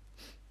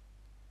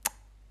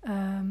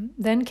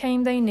 Then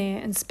came they near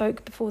and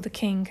spoke before the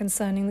king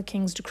concerning the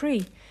king's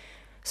decree.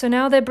 So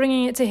now they're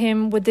bringing it to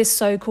him with this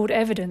so-called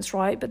evidence,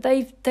 right? But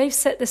they've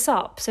set this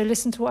up. So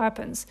listen to what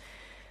happens.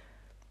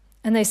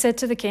 And they said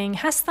to the king,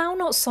 "Hast thou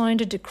not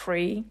signed a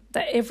decree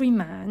that every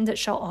man that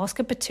shall ask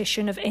a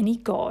petition of any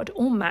god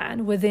or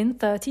man within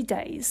 30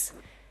 days,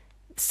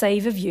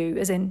 save of you,"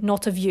 as in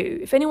not of you.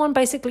 If anyone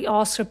basically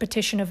asks a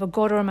petition of a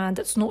god or a man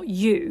that's not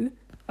you,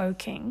 O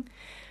king,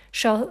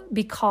 shall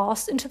be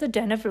cast into the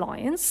den of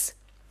lions?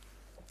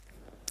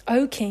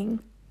 O king.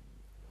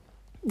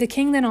 The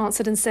king then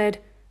answered and said,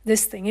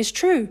 "This thing is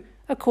true,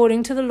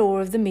 according to the law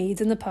of the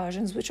Medes and the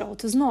Persians, which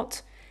alters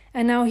not."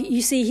 And now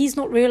you see he's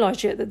not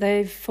realised yet that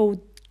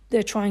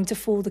they're trying to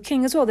fool the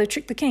king as well. They've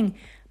tricked the king.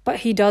 But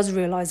he does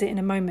realise it in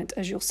a moment,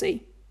 as you'll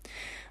see.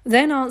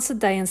 Then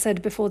answered they and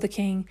said before the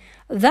king,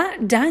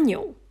 "That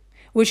Daniel,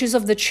 which is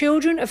of the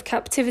children of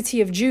captivity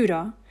of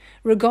Judah,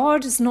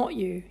 regards not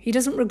you." He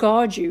doesn't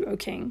regard you, O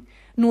king,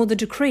 nor the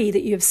decree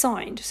that you have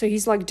signed. So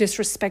he's like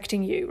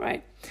disrespecting you,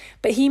 right?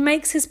 "But he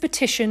makes his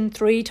petition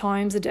 3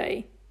 times a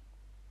day."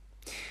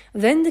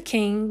 Then the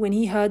king, when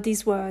he heard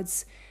these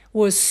words,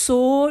 was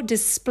sore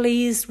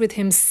displeased with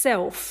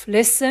himself.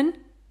 Listen,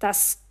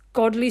 that's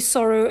godly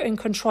sorrow and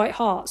contrite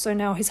heart. So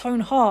now his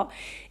own heart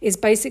is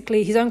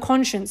basically, his own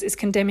conscience is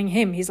condemning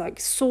him. He's like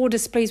sore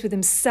displeased with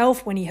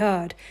himself when he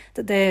heard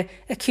that they're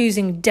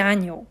accusing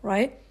Daniel,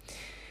 right?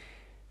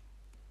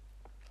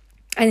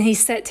 And he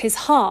set his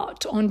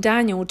heart on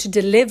Daniel to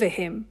deliver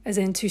him, as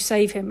in to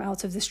save him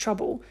out of this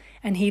trouble.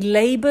 And he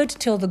laboured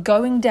till the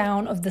going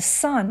down of the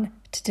sun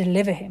to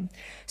deliver him.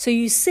 So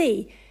you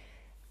see,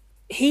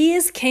 he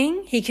is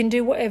king, he can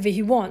do whatever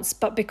he wants,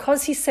 but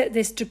because he set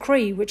this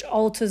decree which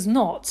alters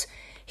not,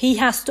 he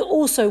has to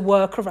also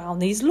work around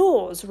these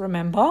laws,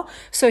 remember?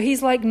 So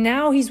he's like,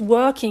 now he's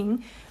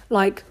working,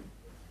 like,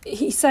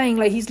 he's saying,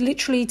 like, he's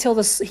literally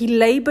he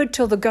laboured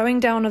till the going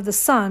down of the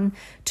sun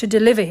to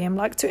deliver him,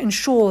 like to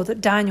ensure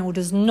that Daniel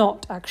does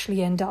not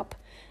actually end up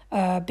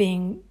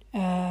dying.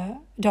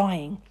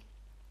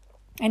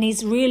 And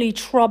he's really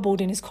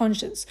troubled in his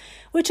conscience,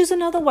 which is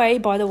another way,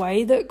 by the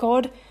way, that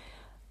God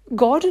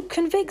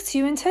convicts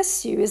you and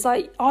tests you. Is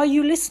like, are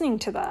you listening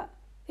to that?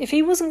 If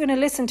he wasn't going to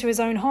listen to his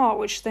own heart,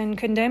 which then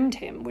condemned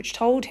him, which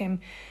told him,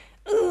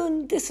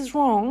 this is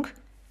wrong,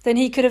 then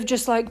he could have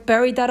just like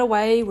buried that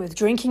away with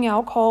drinking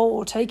alcohol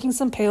or taking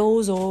some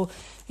pills or,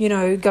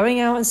 going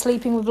out and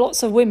sleeping with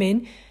lots of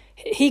women.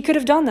 He could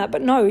have done that,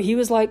 but no, he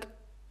was like,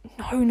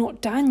 no,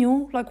 not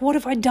Daniel. Like, what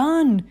have I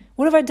done?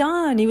 What have I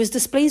done? He was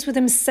displeased with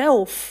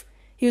himself.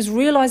 He was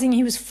realising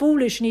he was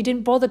foolish and he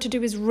didn't bother to do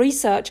his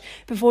research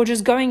before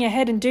just going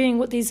ahead and doing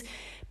what these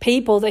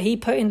people that he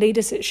put in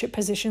leadership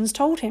positions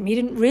told him. He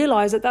didn't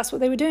realise that that's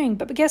what they were doing.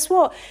 But guess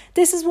what?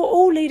 This is what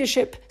all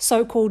leadership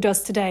so-called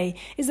does today,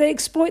 is they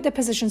exploit their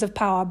positions of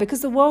power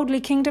because the worldly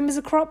kingdom is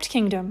a corrupt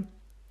kingdom,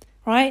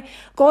 right?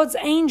 God's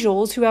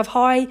angels who have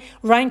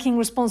high-ranking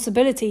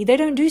responsibility, they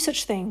don't do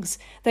such things.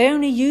 They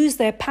only use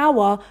their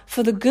power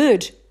for the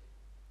good.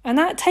 And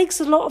that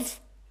takes a lot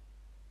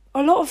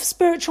of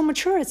spiritual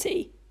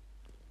maturity.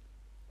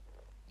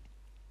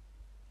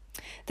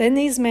 Then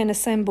these men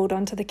assembled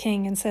unto the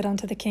king and said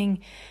unto the king,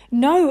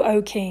 "Know,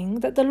 O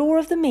king, that the law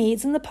of the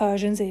Medes and the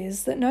Persians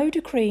is that no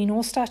decree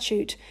nor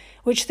statute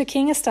which the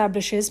king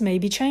establishes may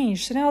be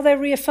changed." So now they're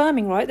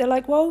reaffirming, right? They're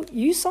like, well,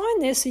 you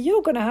signed this, so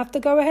you're going to have to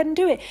go ahead and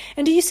do it.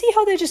 And do you see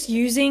how they're just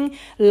using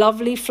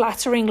lovely,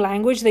 flattering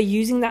language? They're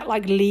using that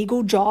like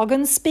legal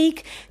jargon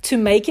speak to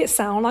make it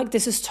sound like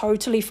this is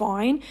totally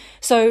fine.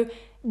 So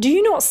do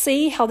you not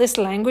see how this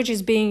language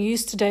is being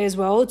used today as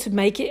well to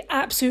make it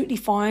absolutely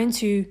fine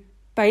to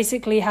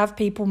basically have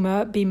people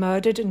be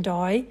murdered and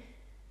die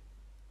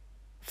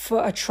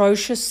for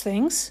atrocious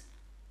things?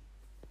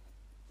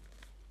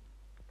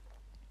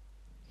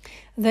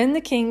 Then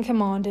the king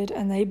commanded,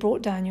 and they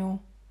brought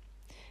Daniel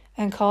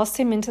and cast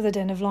him into the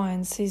den of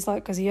lions. He's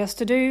like, because he has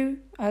to do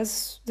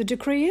as the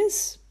decree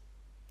is.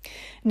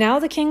 Now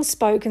the king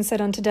spoke and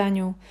said unto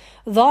Daniel,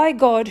 "Thy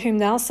God whom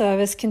thou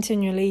servest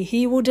continually,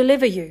 he will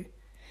deliver you."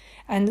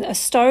 And a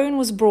stone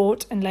was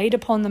brought and laid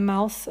upon the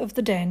mouth of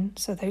the den.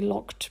 So they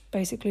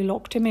basically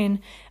locked him in.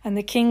 And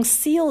the king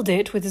sealed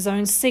it with his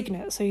own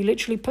signet. So he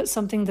literally put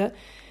something that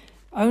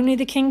only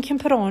the king can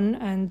put on,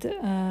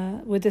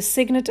 and with the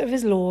signet of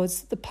his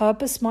lords, the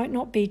purpose might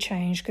not be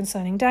changed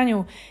concerning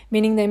Daniel.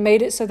 Meaning they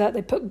made it so that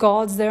they put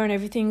guards there and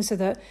everything so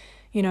that,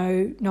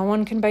 no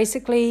one can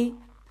basically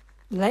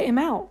let him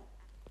out.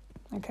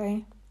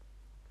 Okay.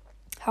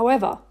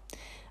 However,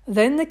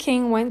 then the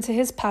king went to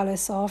his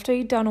palace after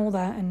he'd done all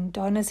that and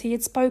done as he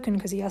had spoken,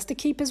 because he has to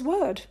keep his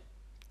word.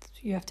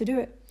 You have to do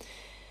it.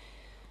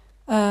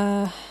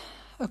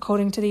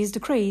 According to these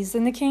decrees.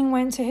 Then the king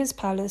went to his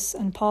palace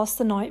and passed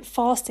the night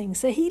fasting.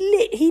 So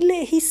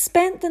he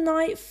spent the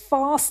night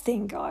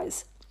fasting,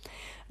 guys.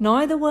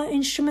 Neither were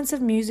instruments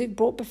of music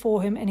brought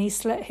before him, and his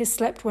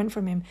sleep went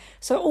from him.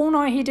 So all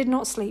night he did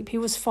not sleep. He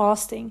was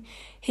fasting.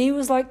 He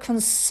was like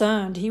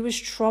concerned. He was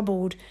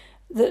troubled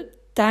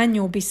that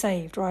Daniel be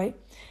saved, right?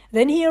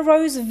 Then he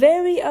arose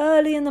very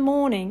early in the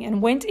morning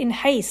and went in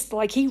haste,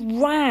 like he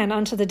ran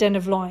unto the den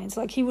of lions,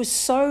 like he was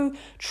so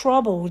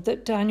troubled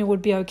that Daniel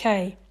would be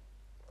okay.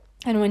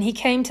 And when he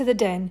came to the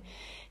den,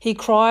 he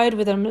cried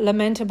with a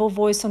lamentable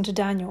voice unto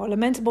Daniel. A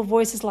lamentable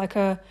voice is like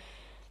a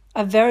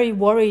very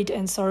worried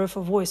and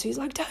sorrowful voice. He's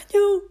like,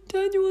 Daniel,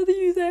 are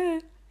you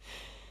there?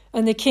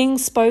 And the king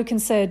spoke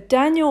and said,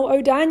 Daniel,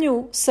 O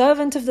Daniel,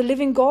 servant of the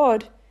living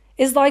God,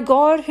 is thy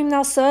God, whom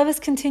thou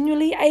servest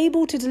continually,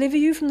 able to deliver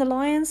you from the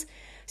lions?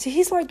 So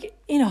he's like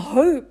in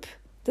hope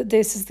that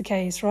this is the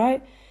case,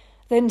 right?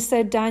 Then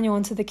said Daniel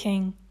unto the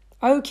king,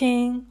 O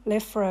king,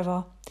 live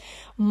forever.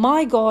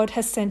 My God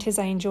has sent his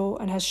angel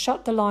and has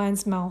shut the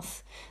lion's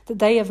mouth, that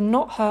they have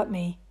not hurt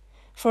me.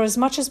 For as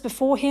much as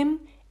before him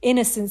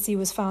innocency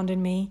was found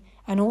in me,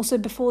 and also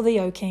before thee,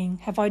 O king,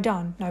 have I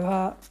done no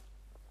hurt.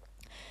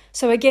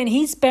 So again,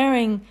 he's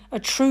bearing a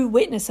true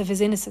witness of his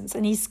innocence,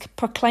 and he's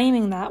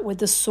proclaiming that with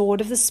the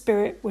sword of the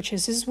Spirit, which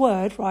is his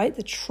word, right?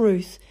 The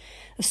truth,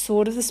 the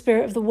sword of the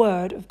Spirit of the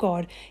word of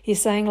God. He's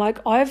saying,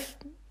 like, God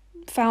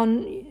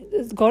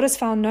has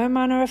found no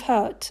manner of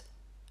hurt,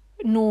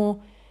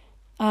 nor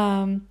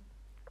and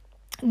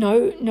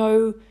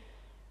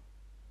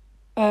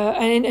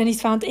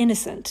he's found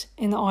innocent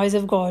in the eyes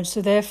of God.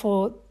 So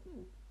therefore,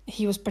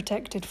 he was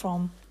protected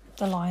from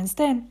the lion's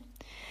den.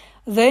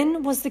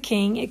 Then was the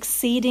king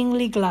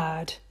exceedingly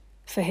glad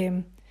for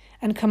him,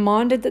 and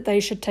commanded that they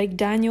should take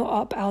Daniel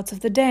up out of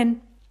the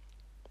den.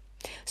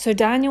 So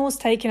Daniel was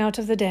taken out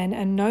of the den,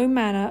 and no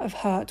manner of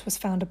hurt was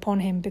found upon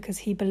him, because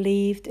he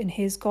believed in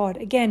his God.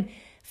 Again,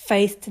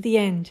 faith to the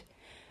end.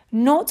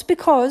 Not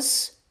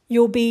because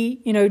you'll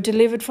be,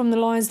 delivered from the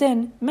lion's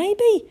den.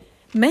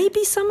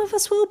 Maybe some of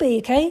us will be,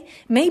 okay?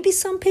 Maybe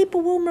some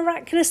people will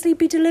miraculously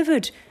be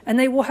delivered, and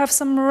they will have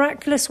some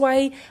miraculous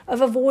way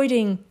of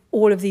avoiding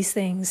all of these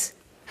things.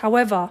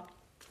 However,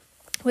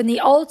 when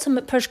the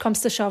ultimate push comes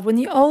to shove, when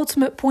the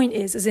ultimate point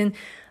is, as in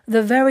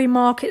the very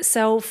mark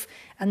itself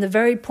and the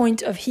very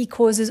point of he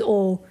causes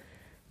all,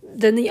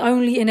 then the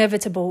only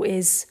inevitable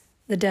is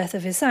the death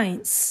of his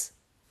saints.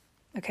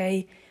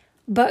 Okay?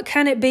 But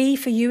can it be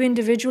for you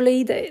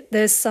individually that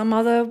there's some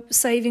other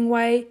saving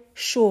way?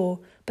 Sure.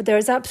 But there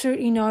is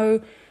absolutely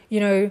no,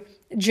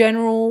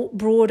 general,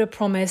 broader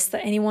promise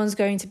that anyone's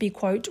going to be,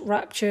 quote,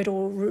 raptured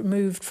or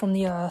removed from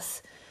the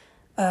earth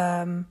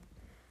to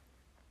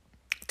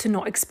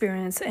not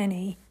experience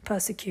any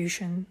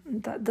persecution.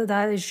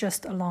 That is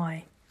just a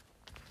lie.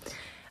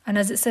 And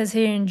as it says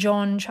here in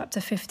John chapter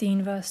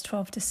 15, verse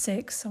 12 to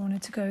 6, I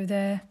wanted to go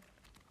there.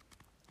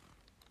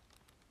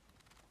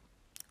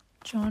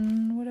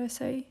 John, what did I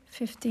say?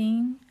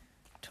 15,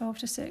 12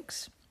 to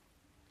 6.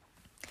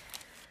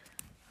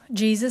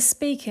 Jesus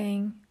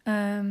speaking,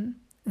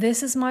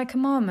 this is my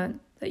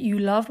commandment, that you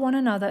love one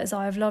another as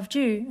I have loved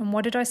you. And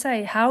what did I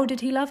say? How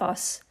did he love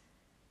us?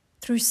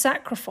 Through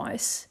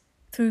sacrifice,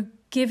 through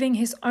giving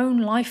his own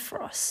life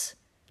for us.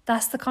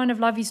 That's the kind of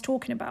love he's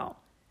talking about,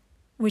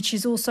 which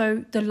is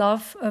also the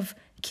love of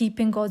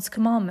keeping God's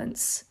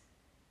commandments.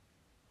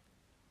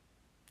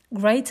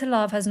 Greater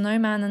love has no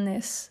man than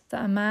this,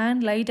 that a man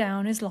lay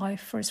down his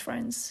life for his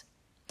friends.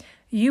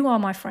 You are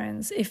my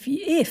friends, if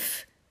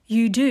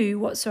you do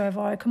whatsoever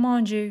I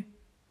command you.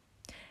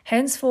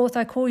 Henceforth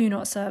I call you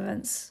not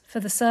servants, for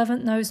the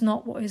servant knows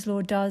not what his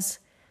Lord does,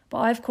 but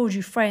I have called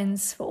you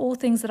friends, for all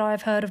things that I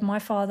have heard of my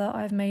Father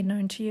I have made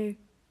known to you.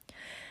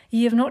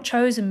 Ye have not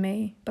chosen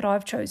me, but I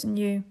have chosen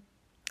you,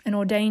 and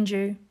ordained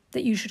you,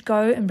 that you should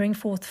go and bring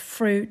forth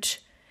fruit,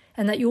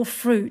 and that your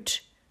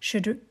fruit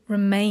should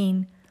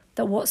remain,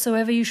 that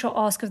whatsoever you shall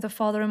ask of the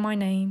Father in my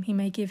name, he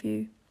may give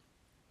you.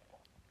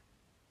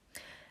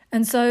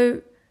 And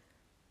so,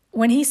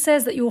 when he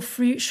says that your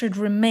fruit should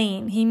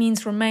remain, he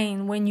means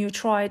remain when you're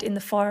tried in the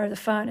fire of the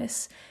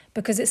furnace,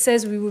 because it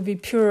says we will be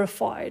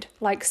purified,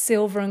 like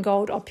silver and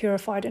gold are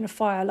purified in a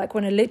fire. Like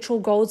when a literal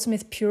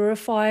goldsmith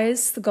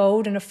purifies the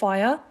gold in a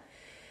fire,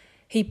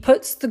 he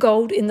puts the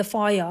gold in the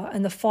fire,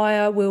 and the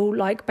fire will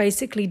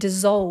basically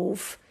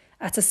dissolve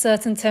at a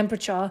certain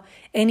temperature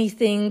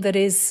anything that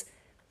is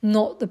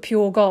not the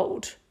pure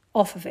gold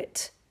off of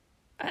it.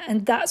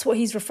 And that's what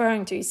he's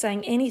referring to. He's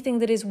saying anything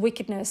that is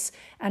wickedness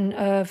and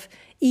of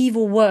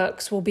evil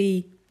works will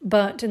be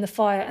burnt in the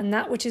fire, and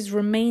that which is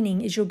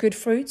remaining is your good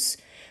fruits.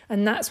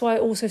 And that's why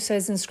it also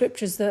says in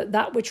scriptures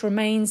that which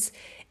remains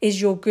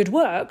is your good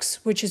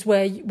works, which is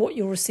what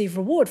you'll receive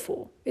reward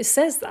for. It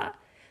says that.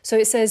 So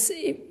it says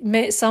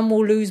some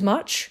will lose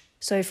much.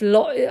 So if a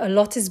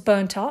lot is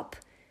burnt up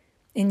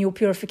in your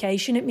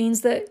purification, it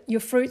means that your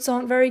fruits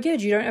aren't very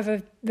good. You don't have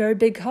a very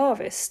big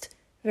harvest,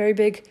 very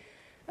big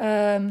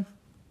amount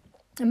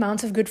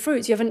of good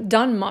fruits. You haven't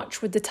done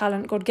much with the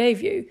talent God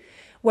gave you.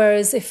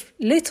 Whereas if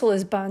little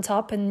is burnt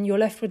up and you're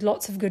left with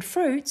lots of good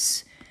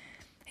fruits,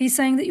 he's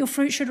saying that your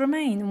fruit should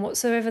remain. And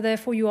whatsoever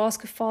therefore you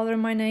ask of Father in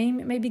my name,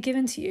 it may be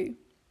given to you.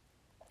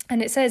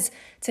 And it says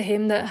to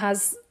him that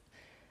has...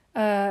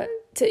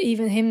 to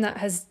even him that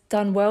has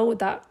done well with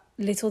that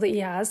little that he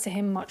has, to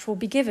him much will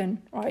be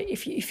given, right?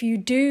 If you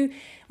do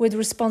with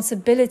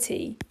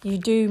responsibility, you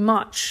do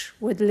much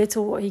with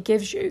little what he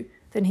gives you,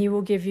 then he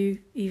will give you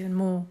even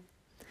more.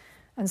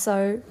 And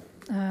so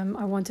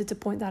I wanted to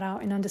point that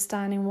out in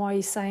understanding why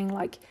he's saying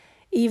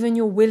even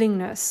your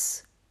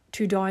willingness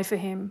to die for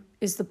him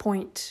is the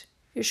point.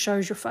 It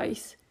shows your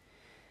faith.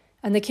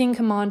 And the king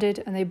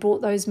commanded, and they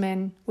brought those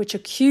men which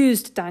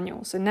accused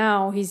Daniel. So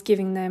now he's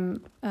giving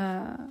them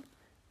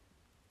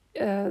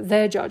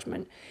their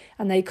judgment.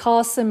 And they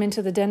cast them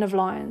into the den of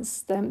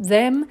lions,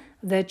 them,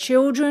 their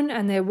children,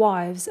 and their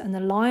wives. And the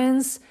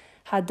lions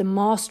had the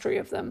mastery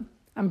of them,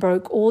 and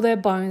broke all their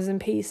bones in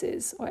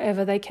pieces,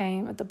 wherever they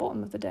came at the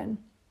bottom of the den.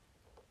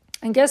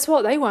 And guess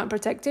what? They weren't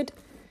protected.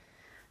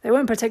 They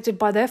weren't protected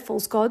by their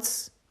false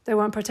gods. They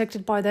weren't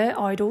protected by their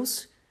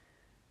idols.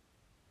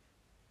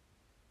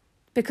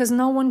 Because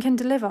no one can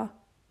deliver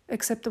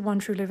except the one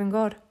true living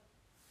God.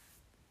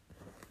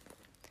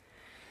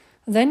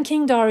 Then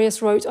King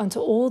Darius wrote unto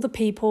all the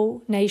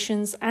people,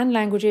 nations, and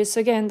languages,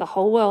 so again, the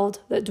whole world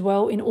that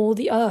dwell in all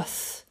the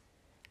earth,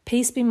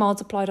 peace be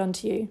multiplied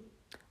unto you.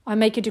 I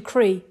make a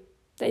decree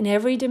that in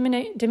every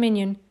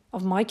dominion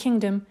of my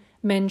kingdom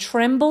men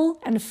tremble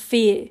and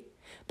fear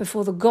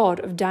before the God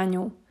of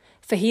Daniel,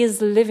 for he is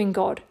the living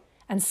God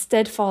and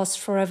steadfast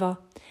forever,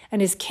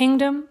 and his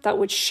kingdom that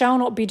which shall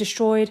not be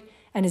destroyed,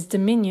 and his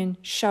dominion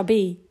shall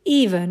be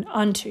even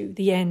unto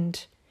the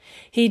end.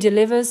 He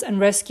delivers and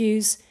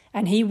rescues,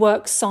 and he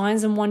works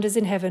signs and wonders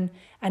in heaven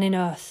and in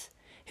earth,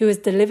 who has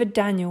delivered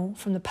Daniel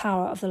from the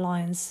power of the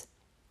lions.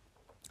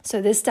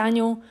 So this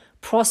Daniel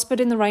prospered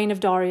in the reign of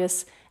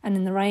Darius and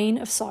in the reign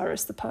of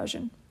Cyrus the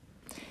Persian.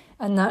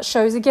 And that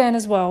shows again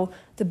as well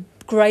the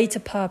greater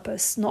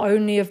purpose, not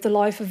only of the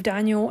life of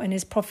Daniel and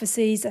his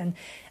prophecies, and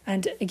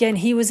again,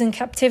 he was in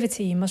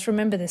captivity. You must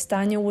remember this.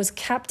 Daniel was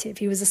captive.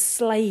 He was a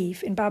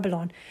slave in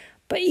Babylon.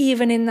 But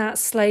even in that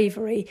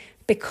slavery,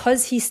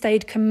 because he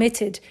stayed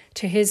committed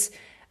to his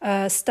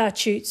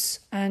statutes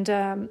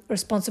and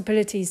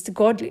responsibilities to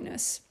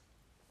godliness,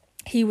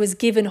 he was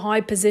given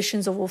high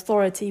positions of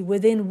authority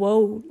within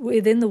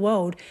the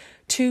world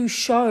to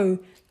show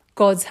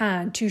God's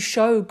hand, to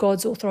show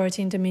God's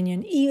authority and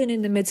dominion, even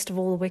in the midst of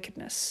all the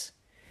wickedness.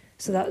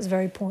 So that was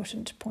very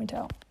important to point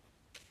out.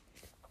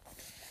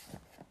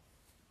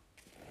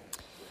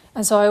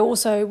 And so I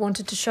also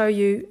wanted to show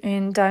you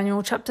in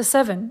Daniel chapter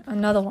 7,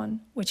 another one,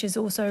 which is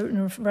also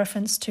in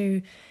reference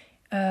to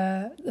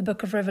the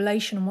book of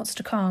Revelation and what's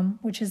to come,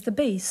 which is the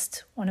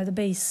beast, one of the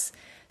beasts.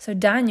 So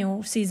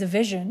Daniel sees a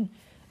vision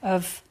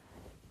of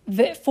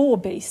 4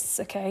 beasts,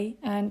 okay?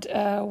 And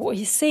what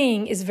he's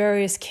seeing is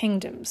various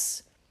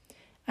kingdoms.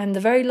 And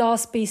the very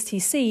last beast he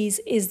sees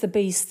is the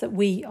beast that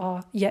we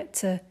are yet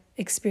to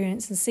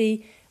experience and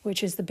see,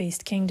 which is the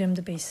beast kingdom,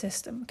 the beast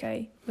system,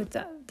 okay? With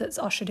that's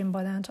ushered in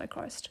by the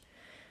Antichrist.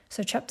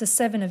 So chapter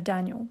 7 of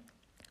Daniel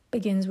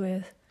begins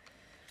with,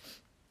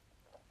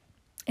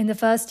 in the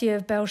first year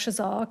of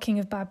Belshazzar, king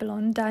of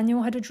Babylon,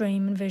 Daniel had a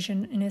dream and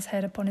vision in his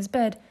head upon his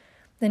bed.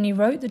 Then he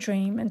wrote the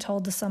dream and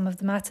told the sum of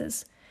the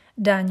matters.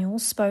 Daniel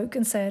spoke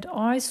and said,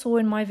 I saw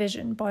in my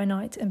vision by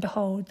night, and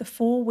behold, the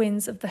 4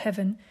 winds of the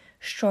heaven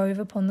strove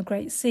upon the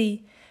great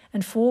sea,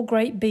 and 4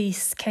 great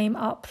beasts came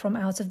up from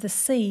out of the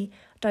sea,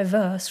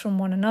 diverse from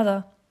one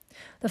another.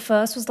 The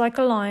first was like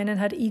a lion and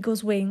had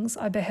eagle's wings.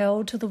 I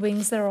beheld till the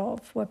wings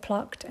thereof were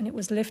plucked, and it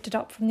was lifted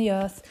up from the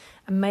earth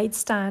and made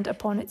stand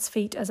upon its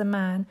feet as a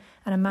man,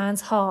 and a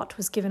man's heart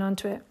was given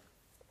unto it.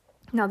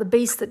 Now the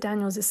beast that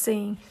Daniel's is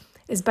seeing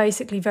is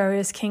basically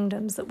various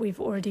kingdoms that we've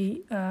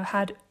already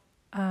had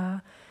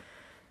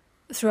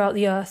throughout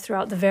the earth,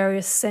 throughout the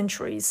various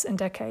centuries and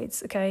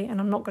decades, okay? And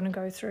I'm not going to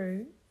go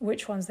through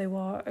which ones they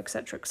were,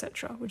 etc.,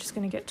 etc. We're just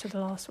going to get to the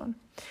last one.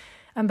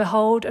 And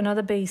behold,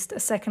 another beast, a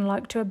second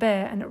like to a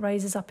bear, and it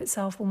raises up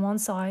itself on one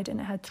side, and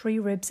it had 3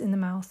 ribs in the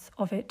mouth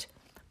of it,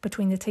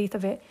 between the teeth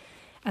of it.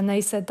 And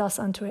they said thus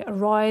unto it,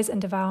 arise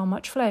and devour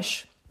much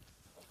flesh.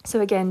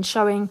 So again,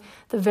 showing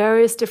the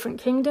various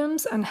different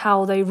kingdoms and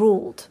how they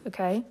ruled,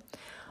 okay?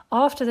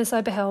 After this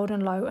I beheld,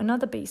 and lo,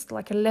 another beast,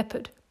 like a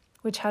leopard,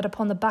 which had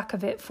upon the back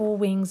of it 4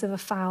 wings of a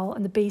fowl,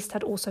 and the beast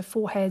had also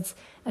 4 heads,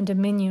 and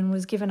dominion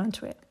was given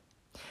unto it.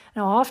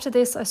 Now after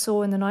this I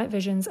saw in the night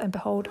visions, and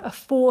behold, a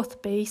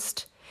 4th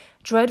beast,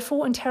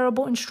 dreadful and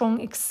terrible and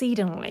strong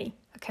exceedingly,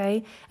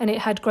 okay? And it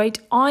had great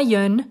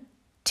iron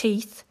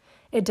teeth.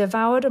 It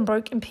devoured and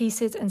broke in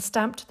pieces and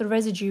stamped the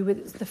residue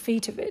with the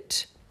feet of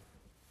it.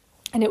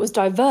 And it was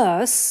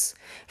diverse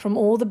from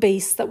all the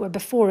beasts that were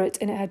before it,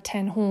 and it had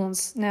 10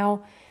 horns.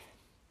 Now,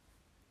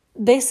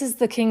 this is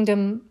the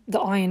kingdom, the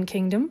Iron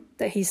Kingdom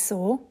that he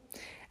saw.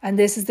 And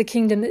this is the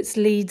kingdom that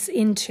leads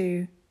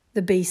into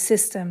the beast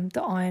system,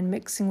 the iron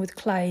mixing with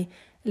clay,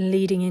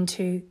 leading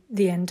into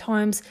the end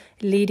times,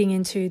 leading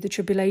into the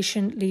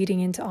tribulation,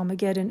 leading into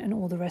Armageddon and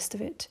all the rest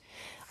of it.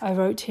 I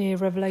wrote here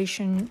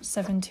Revelation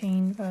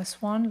 17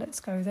 verse 1. Let's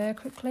go there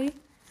quickly.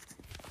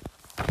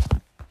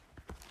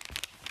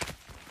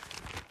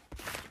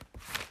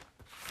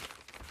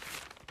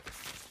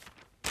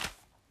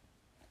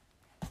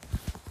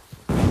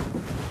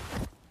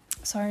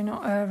 Sorry,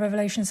 not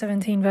Revelation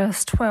 17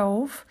 verse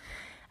 12.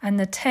 And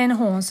the 10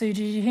 horns. So did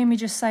you hear me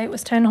just say it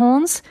was 10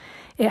 horns?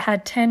 It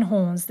had 10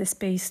 horns, this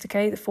beast,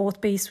 okay? The 4th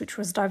beast, which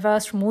was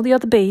diverse from all the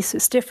other beasts.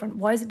 It's different.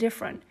 Why is it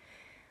different?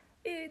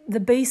 The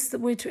beast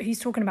that he's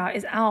talking about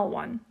is our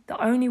one. The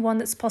only one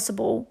that's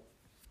possible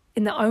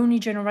in the only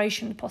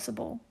generation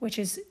possible, which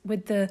is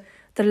with the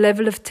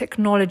level of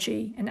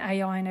technology and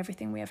AI and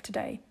everything we have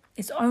today.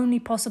 It's only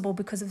possible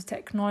because of the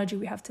technology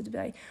we have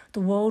today,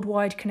 the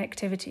worldwide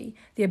connectivity,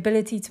 the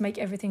ability to make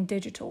everything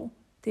digital,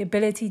 the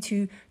ability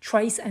to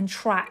trace and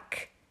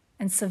track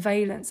and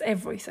surveillance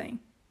everything,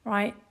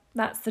 right?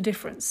 That's the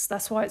difference.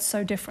 That's why it's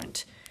so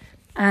different.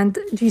 And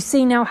do you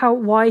see now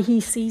why he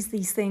sees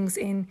these things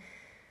in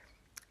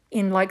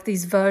like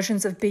these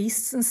versions of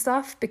beasts and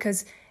stuff?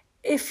 Because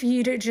if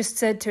you'd just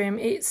said to him,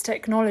 it's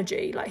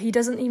technology, like he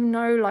doesn't even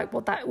know like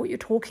what you're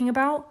talking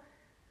about.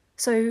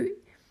 So,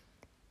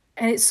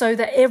 and it's so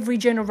that every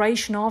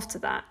generation after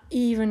that,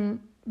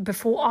 even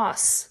before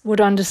us, would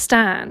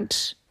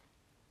understand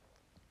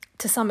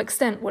to some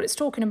extent what it's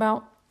talking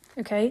about.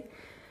 Okay.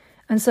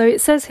 And so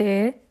it says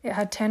here, it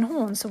had 10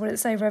 horns. So what did it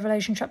say?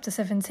 Revelation chapter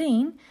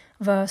 17,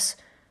 verse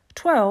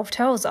 12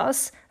 tells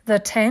us, the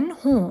 10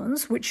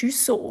 horns which you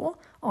saw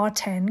are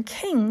 10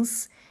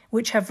 kings,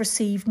 which have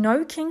received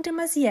no kingdom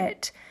as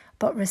yet,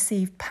 but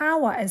receive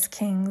power as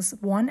kings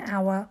 1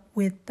 hour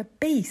with the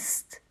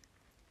beast.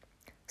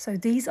 So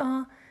these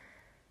are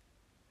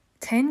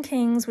 10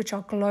 kings which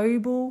are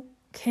global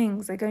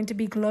kings. They're going to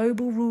be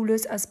global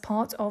rulers as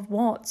part of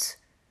what?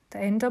 The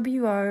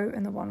NWO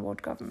and the One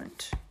World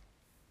Government.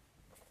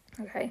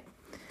 Okay.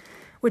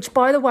 Which,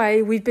 by the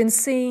way, we've been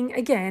seeing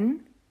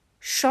again,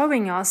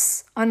 showing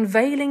us,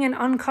 unveiling and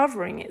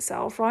uncovering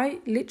itself,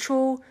 right?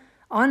 Literal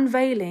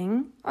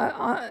unveiling,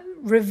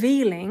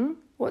 revealing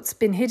what's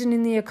been hidden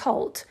in the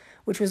occult,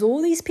 which was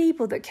all these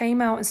people that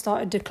came out and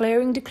started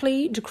declaring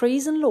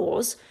decrees and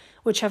laws,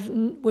 which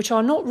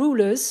are not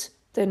rulers,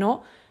 they're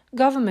not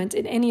government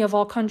in any of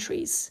our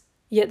countries,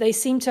 yet they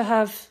seem to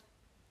have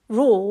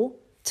rule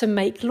to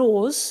make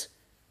laws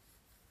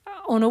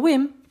on a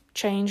whim,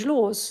 change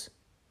laws.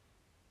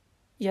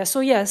 Yes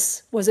or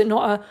yes? Was it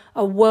not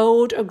a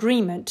world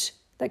agreement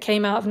that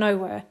came out of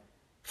nowhere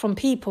from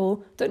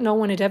people that no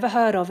one had ever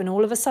heard of, and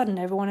all of a sudden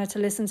everyone had to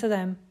listen to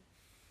them?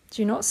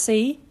 Do you not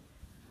see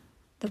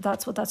that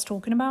that's what that's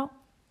talking about?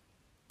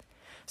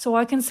 So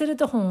I considered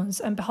the horns,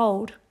 and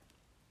behold,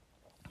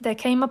 there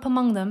came up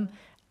among them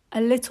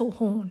a little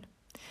horn,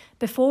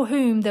 before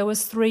whom there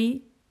was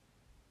 3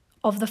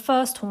 of the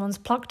first horns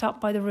plucked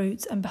up by the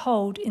roots, and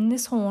behold, in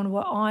this horn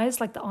were eyes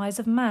like the eyes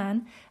of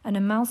man, and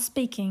a mouth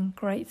speaking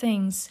great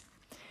things.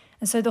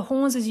 And so the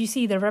horns, as you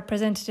see, they're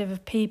representative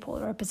of people,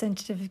 they're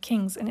representative of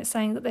kings, and it's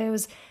saying that there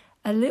was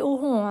a little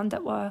horn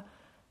that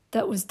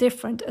was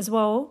different as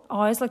well,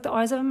 eyes like the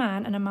eyes of a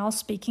man, and a mouth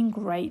speaking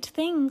great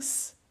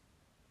things.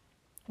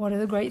 What are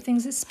the great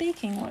things it's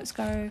speaking? Let's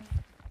go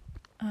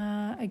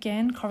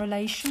again,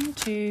 correlation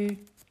to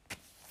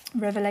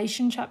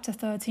Revelation chapter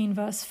 13,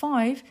 verse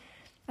 5.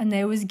 And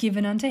there was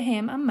given unto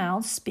him a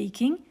mouth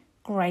speaking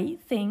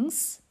great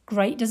things.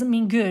 Great doesn't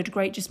mean good.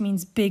 Great just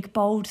means big,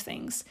 bold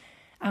things.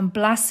 And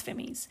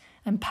blasphemies.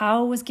 And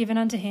power was given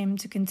unto him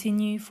to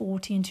continue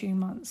 40 and 2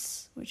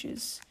 months, which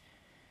is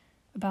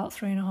about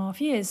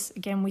 3.5 years.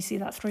 Again, we see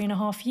that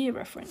 3.5 year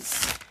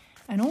reference.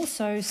 And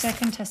also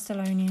 2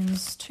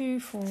 Thessalonians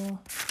 2:4.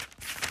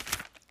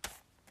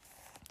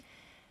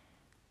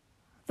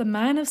 The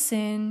man of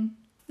sin,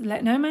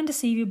 let no man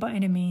deceive you by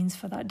any means,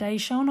 for that day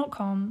shall not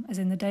come, as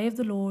in the day of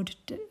the Lord,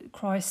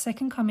 Christ's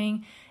second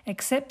coming,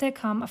 except there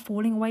come a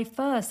falling away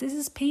first. This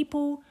is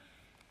people.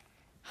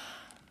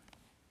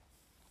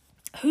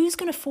 Who's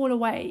going to fall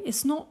away?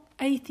 It's not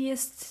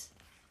atheists.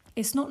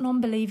 It's not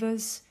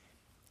non-believers.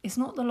 It's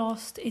not the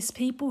lost. It's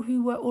people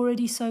who were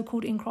already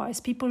so-called in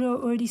Christ. People who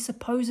are already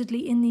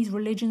supposedly in these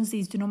religions,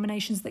 these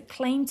denominations that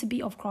claim to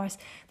be of Christ,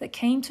 that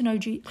claim to know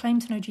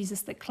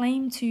Jesus, that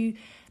claim to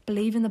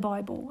believe in the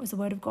Bible as the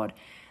word of God.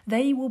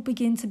 They will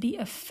begin to be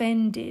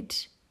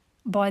offended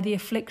by the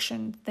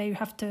affliction they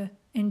have to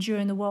endure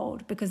in the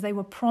world, because they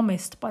were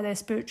promised by their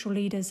spiritual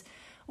leaders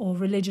or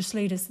religious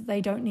leaders that they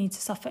don't need to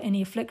suffer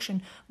any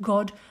affliction.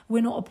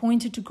 We're not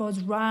appointed to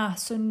God's wrath,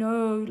 so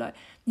no, like,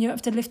 you don't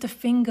have to lift a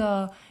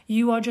finger.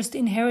 You are just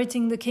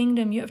inheriting the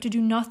kingdom. You have to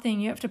do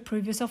nothing. You have to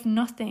prove yourself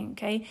nothing,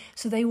 okay?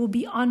 So they will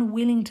be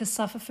unwilling to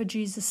suffer for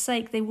Jesus'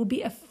 sake. They will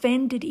be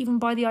offended even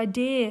by the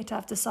idea to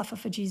have to suffer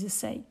for Jesus'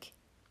 sake.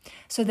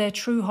 So their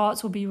true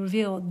hearts will be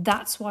revealed.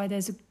 That's why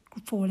there's a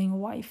falling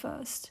away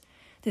first.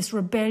 This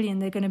rebellion,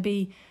 they're going to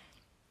be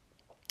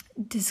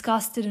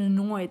disgusted and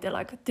annoyed. They're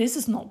like, this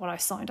is not what I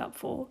signed up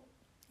for.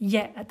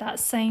 Yet at that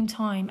same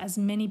time, as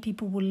many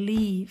people will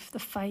leave the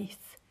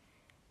faith,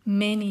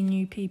 many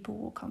new people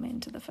will come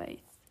into the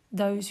faith.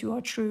 Those who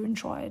are true and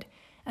tried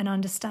and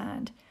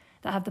understand,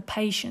 that have the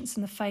patience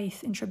and the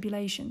faith in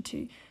tribulation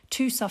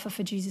to suffer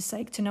for Jesus'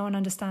 sake, to know and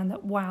understand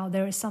that, wow,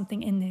 there is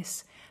something in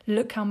this.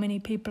 Look how many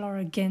people are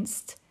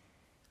against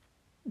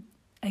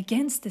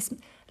this.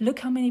 Look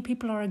how many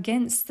people are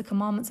against the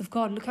commandments of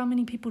God. Look how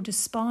many people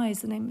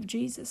despise the name of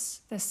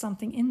Jesus. There's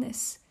something in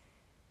this.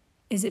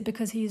 Is it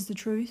because he is the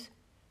truth?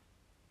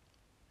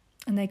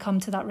 And they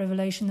come to that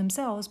revelation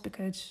themselves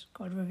because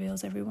God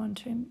reveals everyone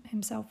to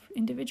himself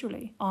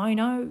individually. I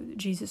know that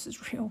Jesus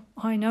is real.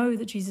 I know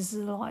that Jesus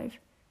is alive.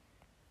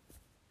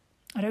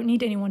 I don't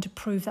need anyone to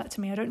prove that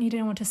to me. I don't need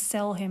anyone to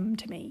sell him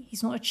to me.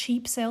 He's not a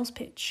cheap sales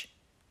pitch.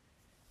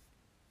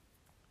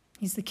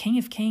 He's the King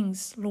of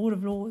Kings, Lord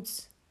of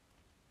Lords.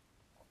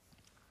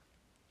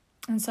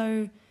 And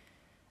so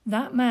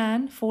that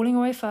man falling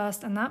away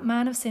first and that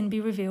man of sin be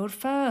revealed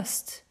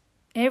first.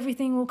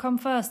 Everything will come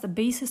first. The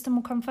beast system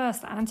will come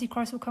first. The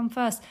Antichrist will come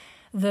first.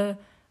 The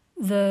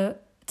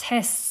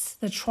tests,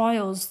 the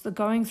trials, the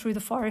going through the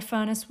fiery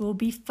furnace will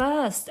be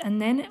first.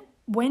 And then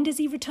when does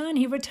he return?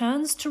 He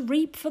returns to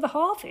reap for the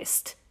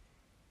harvest.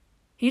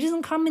 He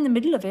doesn't come in the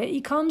middle of it.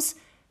 He comes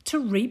to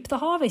reap the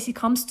harvest. He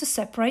comes to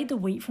separate the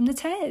wheat from the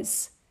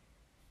tares.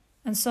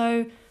 And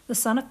so the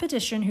son of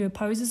perdition, who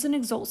opposes and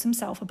exalts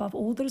himself above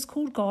all that is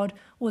called God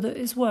or that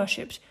is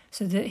worshipped,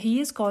 so that he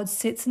is God,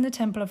 sits in the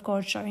temple of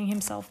God, showing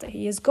himself that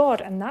he is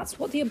God. And that's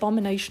what the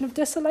abomination of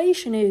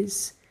desolation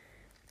is.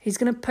 He's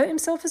going to put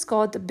himself as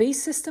God. The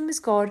beast system is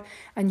God,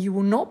 and you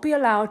will not be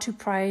allowed to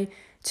pray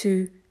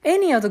to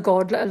any other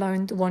God, let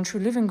alone the one true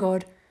living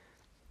God,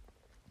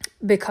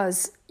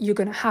 because you're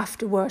going to have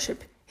to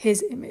worship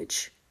his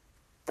image.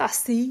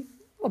 That's the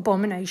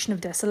abomination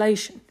of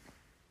desolation.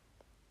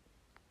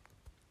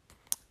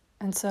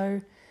 And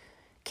so,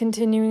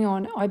 continuing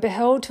on, I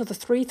beheld till the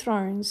 3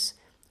 thrones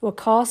were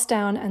cast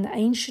down, and the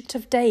Ancient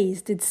of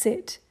Days did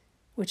sit,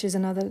 which is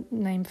another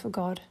name for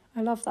God.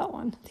 I love that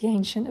one, the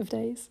Ancient of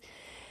Days,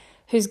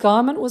 whose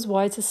garment was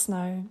white as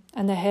snow,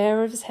 and the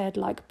hair of his head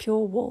like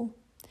pure wool.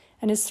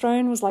 And his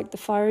throne was like the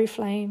fiery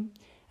flame,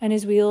 and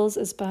his wheels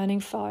as burning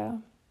fire.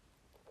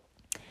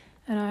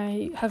 And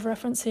I have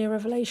reference here,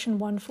 Revelation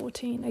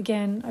 1:14.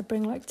 Again, I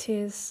bring like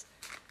tears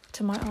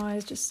to my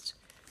eyes just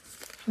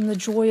from the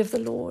joy of the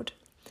Lord.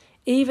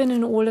 Even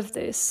in all of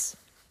this,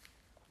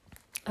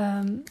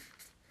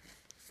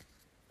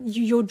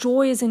 your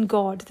joy is in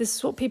God. This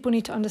is what people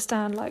need to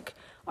understand. Like,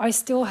 I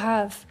still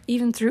have,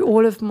 even through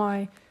all of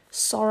my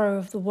sorrow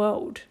of the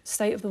world,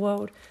 state of the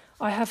world,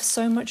 I have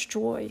so much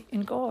joy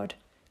in God.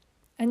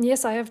 And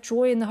yes, I have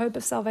joy in the hope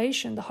of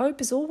salvation. The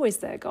hope is always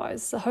there,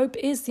 guys. The hope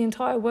is the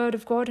entire word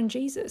of God in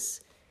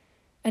Jesus,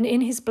 and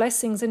in his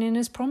blessings and in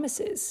his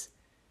promises.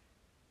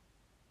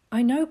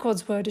 I know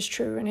God's word is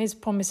true and his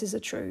promises are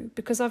true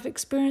because I've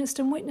experienced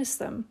and witnessed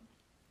them.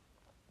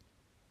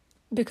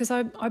 Because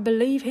I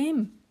believe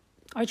him.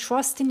 I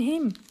trust in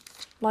him.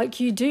 Like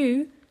you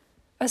do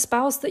a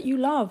spouse that you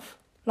love.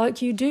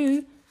 Like you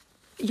do,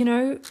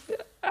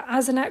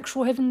 as an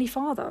actual heavenly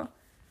father.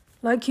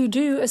 Like you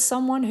do as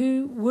someone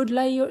who would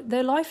lay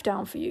their life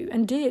down for you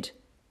and did.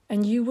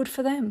 And you would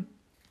for them.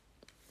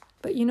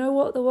 But you know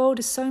what? The world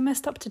is so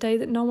messed up today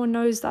that no one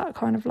knows that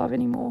kind of love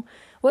anymore.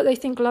 What they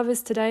think love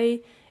is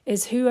today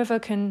is whoever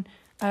can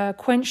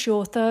quench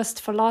your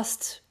thirst for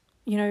lust,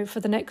 for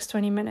the next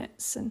 20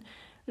 minutes. And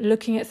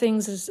looking at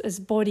things as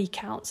body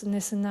counts and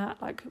this and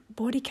that. Like,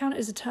 body count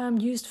is a term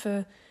used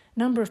for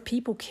number of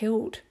people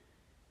killed.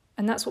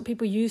 And that's what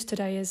people use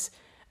today as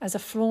a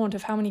flaunt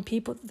of how many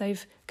people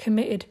they've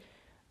committed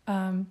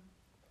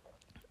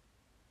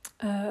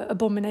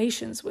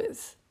abominations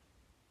with,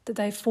 that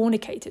they've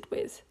fornicated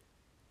with.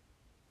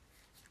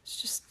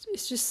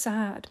 It's just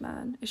sad,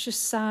 man. It's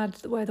just sad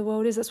the way the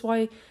world is. That's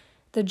why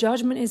the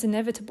judgment is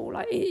inevitable.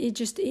 Like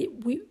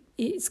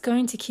it's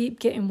going to keep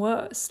getting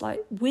worse.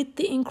 Like with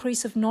the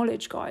increase of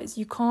knowledge, guys,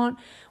 you can't.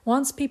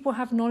 Once people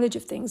have knowledge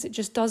of things, it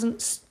just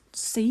doesn't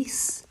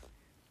cease.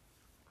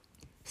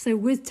 So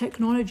with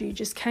technology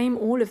just came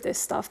all of this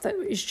stuff that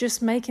is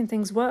just making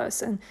things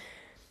worse. And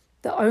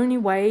the only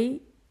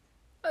way,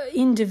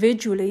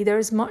 individually, there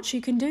is much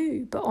you can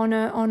do. But on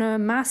a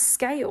mass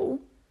scale,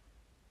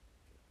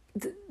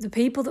 the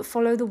people that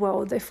follow the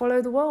world, they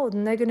follow the world.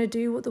 And they're going to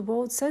do what the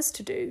world says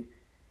to do.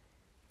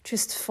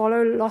 Just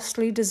follow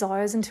lustly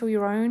desires until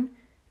your own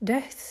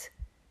death.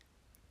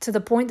 To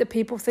the point that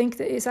people think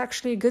that it's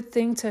actually a good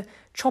thing to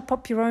chop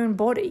up your own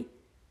body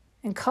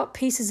and cut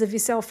pieces of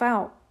yourself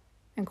out.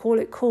 And call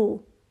it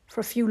cool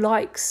for a few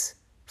likes,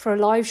 for a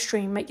live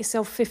stream, make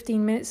yourself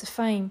 15 minutes of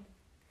fame.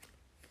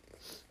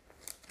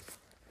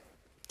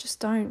 Just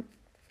don't.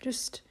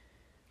 Just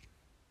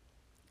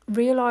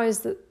realize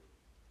that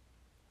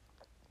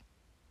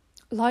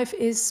life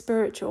is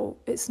spiritual.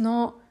 It's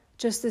not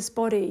just this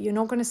body. You're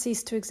not going to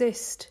cease to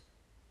exist.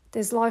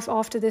 There's life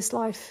after this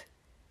life.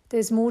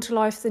 There's more to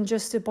life than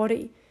just a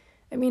body.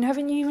 I mean,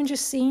 haven't you even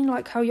just seen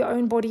like how your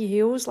own body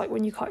heals, like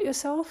when you cut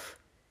yourself?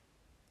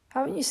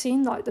 Haven't you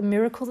seen like the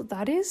miracle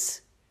that is?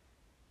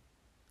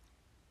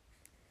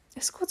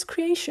 It's God's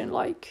creation.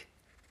 Like,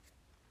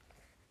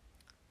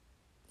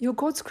 you're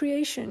God's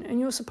creation, and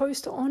you're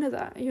supposed to honor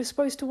that. You're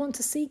supposed to want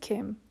to seek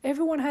him.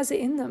 Everyone has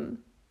it in them.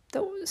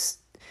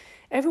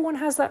 Everyone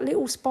has that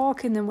little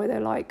spark in them where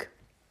they're like,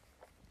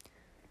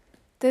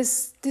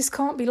 this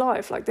can't be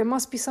life. Like, there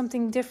must be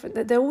something different.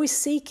 That they're always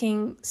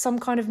seeking some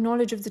kind of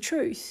knowledge of the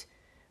truth.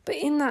 But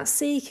in that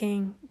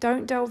seeking,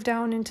 don't delve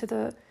down into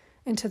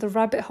the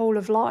rabbit hole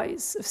of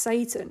lies of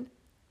Satan.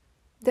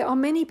 There are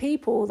many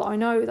people that I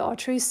know that are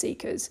truth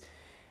seekers,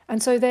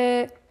 and so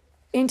their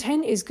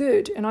intent is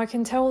good, and I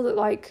can tell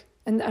that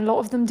and a lot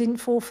of them didn't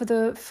fall for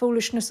the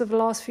foolishness of the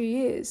last few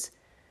years,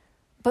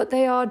 But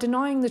they are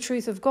denying the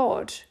truth of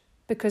God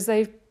because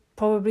they've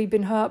probably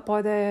been hurt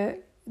by the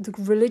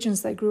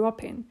religions they grew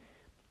up in.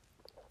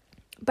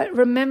 But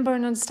remember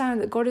and understand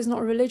that God is not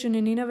a religion,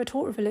 and he never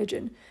taught a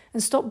religion.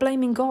 And stop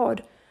blaming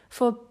God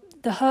for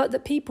the hurt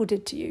that people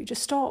did to you.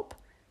 Just stop.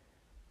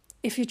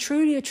 If you're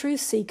truly a truth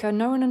seeker,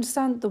 know and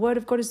understand that the word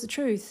of God is the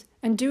truth,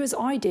 and do as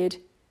I did,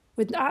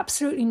 with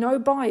absolutely no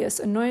bias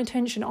and no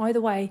intention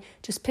either way.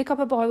 Just pick up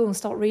a Bible and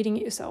start reading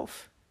it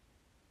yourself.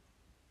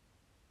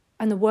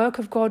 And the work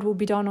of God will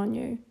be done on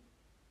you.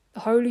 The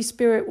Holy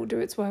Spirit will do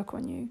its work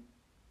on you.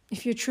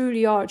 If you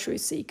truly are a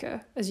truth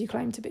seeker, as you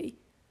claim to be.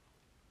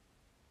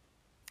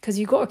 Because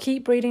you've got to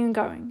keep reading and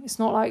going. It's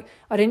not like,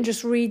 I didn't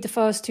just read the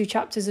first 2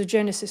 chapters of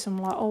Genesis. I'm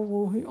like, oh,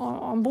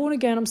 well, I'm born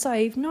again, I'm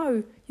saved.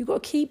 No, you've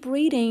got to keep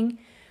reading.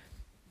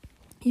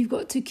 You've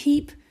got to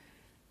keep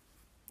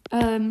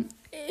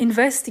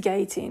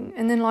investigating.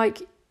 And then,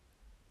 like,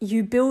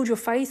 you build your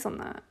faith on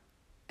that.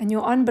 And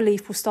your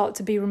unbelief will start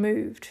to be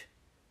removed.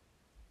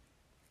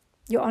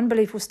 Your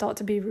unbelief will start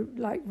to be,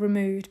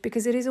 removed.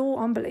 Because it is all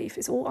unbelief.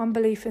 It's all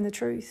unbelief in the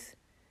truth.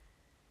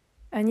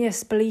 And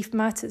yes, belief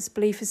matters.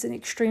 Belief is an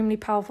extremely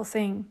powerful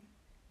thing.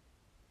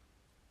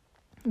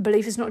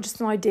 Belief is not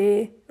just an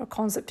idea or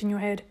concept in your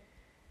head.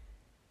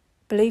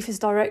 Belief is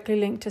directly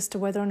linked as to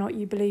whether or not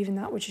you believe in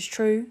that which is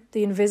true,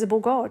 the invisible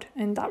God.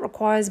 And that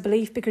requires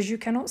belief because you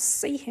cannot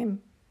see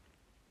him.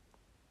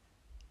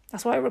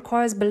 That's why it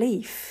requires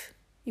belief.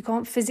 You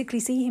can't physically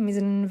see him. He's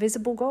an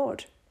invisible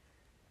God.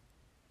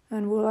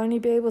 And we'll only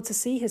be able to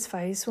see his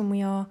face when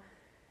we are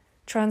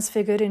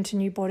transfigured into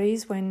new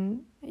bodies,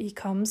 when he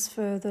comes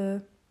for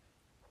the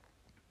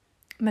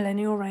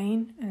millennial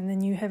reign and the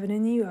new heaven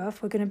and new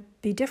earth. We're going to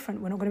be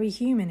different. We're not going to be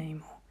human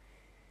anymore.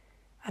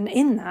 And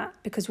in that,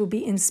 because we'll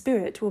be in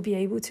spirit, we'll be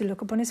able to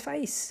look upon his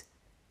face.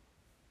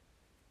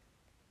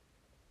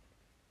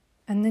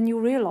 And then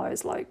you'll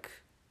realise,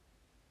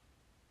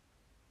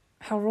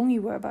 how wrong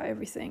you were about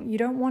everything. You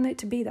don't want it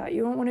to be that.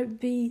 You don't want it to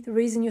be the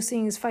reason you're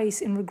seeing his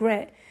face in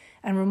regret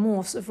and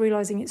remorse of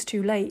realising it's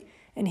too late,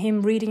 and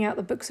him reading out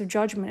the books of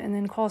judgment and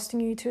then casting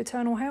you to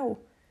eternal hell.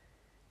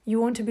 You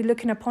want to be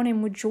looking upon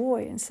him with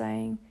joy and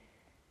saying,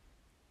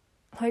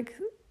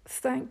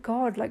 thank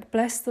God,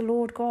 bless the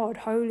Lord God,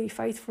 holy,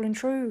 faithful and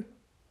true,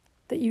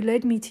 that you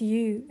led me to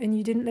you and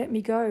you didn't let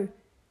me go.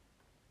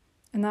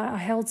 And that I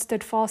held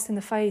steadfast in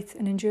the faith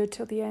and endured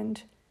till the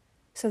end,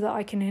 so that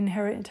I can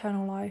inherit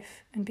eternal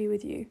life and be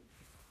with you.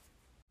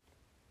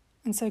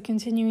 And so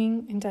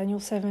continuing in Daniel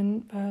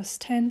 7 verse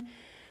 10,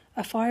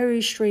 a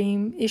fiery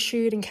stream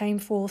issued and came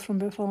forth from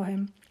before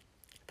him.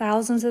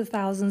 Thousands of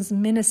thousands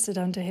ministered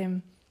unto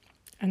him,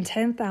 and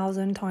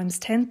 10,000 times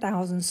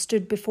 10,000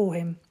 stood before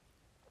him.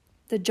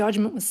 The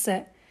judgment was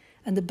set,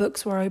 and the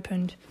books were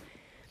opened.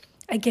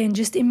 Again,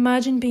 just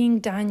imagine being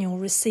Daniel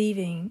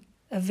receiving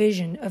a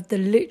vision of the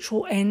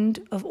literal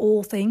end of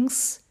all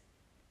things.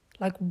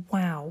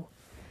 Wow.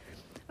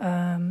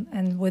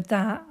 And with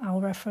that,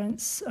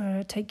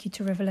 I'll take you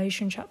to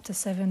Revelation chapter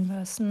 7,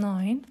 verse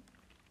 9.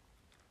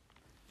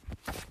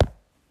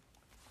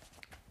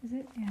 Is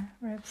it? Yeah,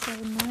 Rev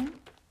 7, 9.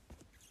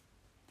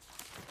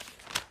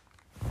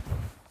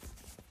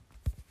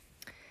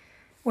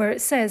 Where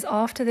it says,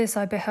 after this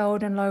I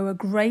beheld, and lo, a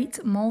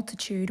great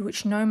multitude,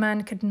 which no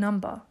man could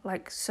number,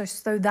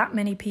 so that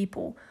many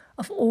people,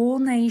 of all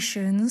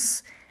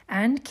nations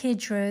and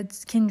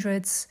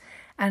kindreds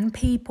and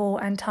people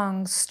and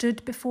tongues,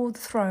 stood before the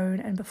throne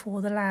and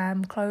before the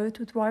Lamb, clothed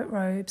with white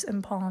robes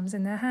and palms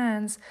in their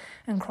hands,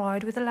 and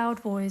cried with a loud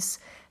voice,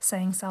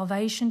 saying,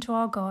 Salvation to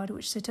our God,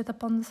 which sitteth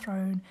upon the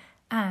throne,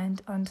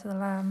 and unto the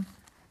Lamb.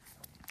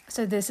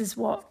 So this is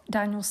what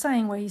Daniel's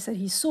saying, where he said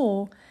he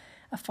saw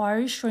a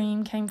fiery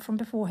stream came from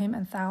before him,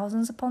 and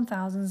thousands upon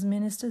thousands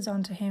ministered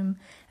unto him,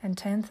 and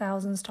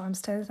 10,000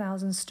 times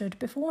 10,000 stood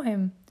before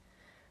him.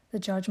 The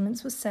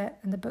judgments were set,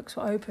 and the books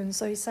were opened.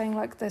 So he's saying,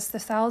 there's the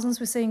thousands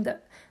we're seeing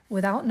that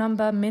without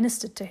number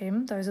ministered to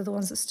him. Those are the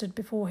ones that stood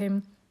before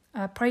him,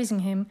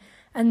 praising him.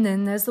 And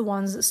then there's the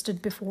ones that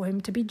stood before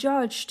him to be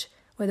judged,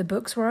 where the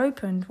books were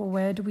opened. Well,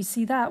 where do we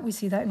see that? We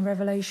see that in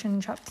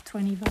Revelation chapter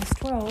 20, verse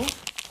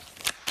 12.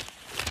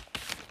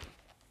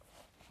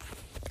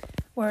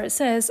 Where it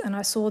says, And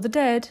I saw the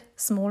dead,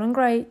 small and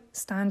great,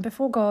 stand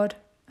before God,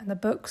 and the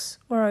books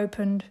were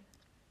opened.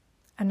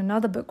 And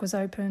another book was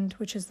opened,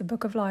 which is the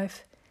book of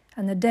life.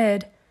 And the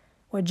dead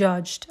were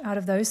judged out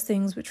of those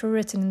things which were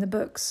written in the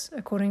books,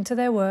 according to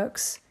their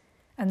works.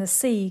 And the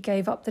sea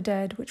gave up the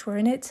dead which were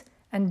in it,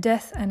 and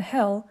death and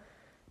hell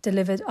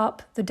delivered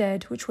up the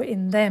dead which were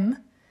in them,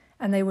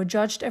 and they were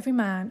judged every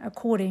man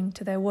according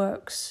to their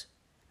works.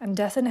 And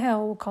death and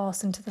hell were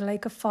cast into the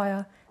lake of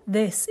fire.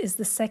 This is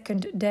the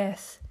second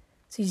death.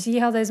 So you see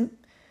how there's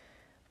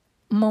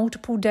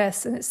multiple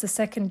deaths, and it's the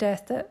second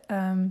death that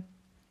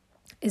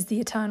is the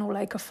eternal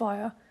lake of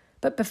fire.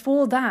 But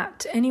before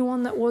that,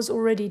 anyone that was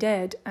already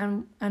dead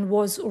and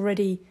was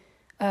already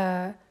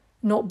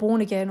not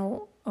born again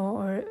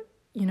or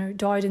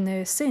died in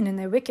their sin and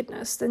their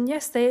wickedness, then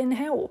yes, they're in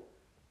hell.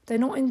 They're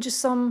not in just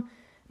some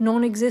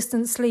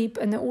non-existent sleep,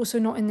 and they're also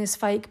not in this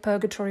fake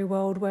purgatory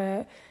world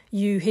where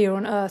you here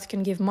on earth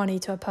can give money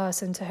to a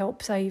person to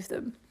help save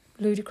them.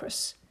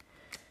 Ludicrous.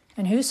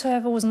 And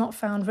whosoever was not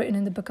found written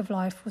in the book of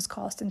life was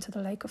cast into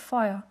the lake of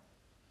fire.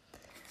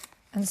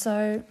 And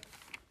so,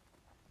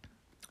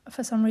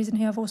 for some reason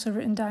here, I've also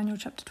written Daniel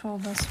chapter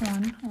 12, verse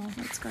 1. Oh,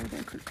 let's go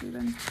there quickly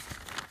then.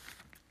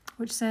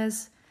 Which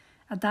says,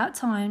 "At that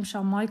time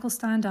shall Michael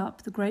stand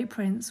up, the great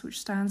prince, which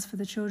stands for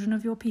the children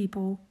of your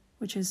people,"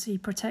 which is he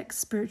protects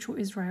spiritual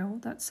Israel.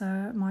 That's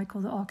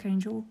Michael the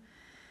archangel,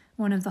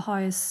 one of the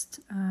highest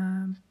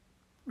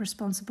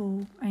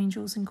responsible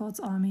angels in God's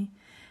army.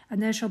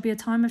 "And there shall be a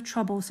time of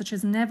trouble such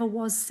as never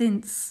was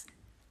since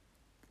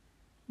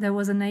there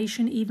was a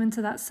nation even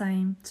to that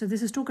same." So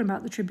this is talking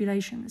about the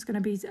tribulation.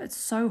 It's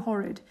so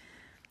horrid.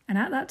 "And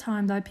at that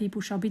time thy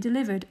people shall be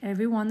delivered,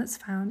 every one that's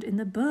found in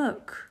the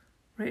book,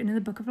 written in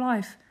the book of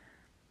life.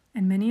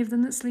 And many of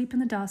them that sleep in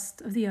the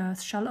dust of the earth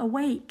shall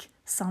awake,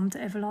 some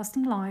to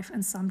everlasting life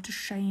and some to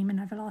shame and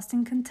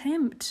everlasting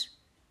contempt."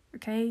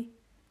 Okay?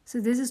 So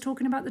this is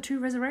talking about the two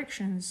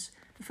resurrections.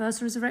 The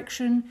first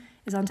resurrection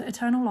is unto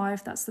eternal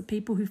life. That's the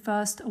people who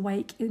first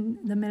awake in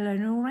the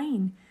millennial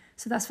reign.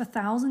 So that's for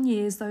 1,000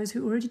 years, those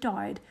who already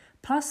died,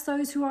 plus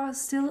those who are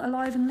still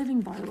alive and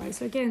living, by the way.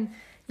 So again,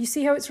 you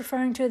see how it's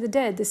referring to the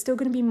dead. There's still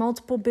going to be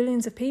multiple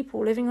billions of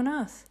people living on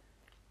earth.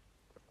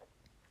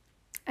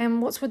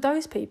 And what's with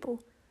those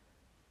people?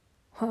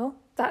 Well,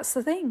 that's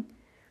the thing.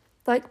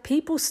 Like,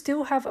 people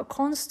still have a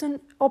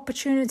constant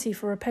opportunity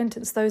for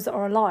repentance, those that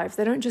are alive.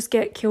 They don't just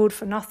get killed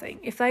for nothing.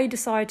 If they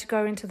decide to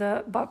go into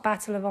the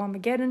Battle of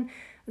Armageddon,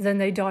 then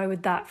they die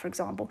with that, for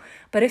example.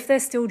 But if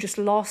they're still just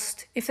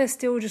lost, if they're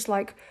still just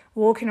like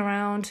walking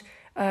around,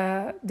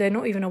 they're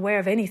not even aware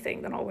of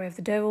anything. They're not aware of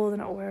the devil. They're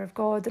not aware of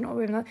God. They're not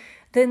aware of that.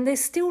 Then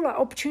there's still like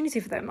opportunity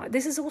for them. Like,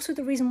 this is also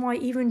the reason why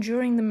even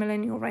during the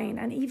millennial reign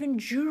and even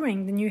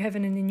during the new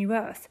heaven and the new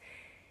earth,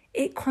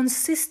 it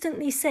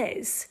consistently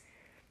says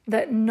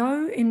that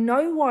in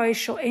no wise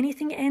shall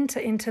anything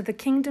enter into the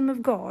kingdom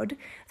of God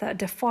that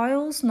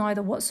defiles,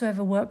 neither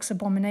whatsoever works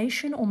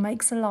abomination or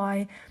makes a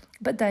lie,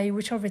 but they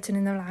which are written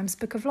in the Lamb's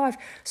book of life.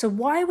 So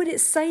why would it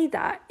say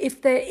that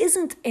if there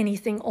isn't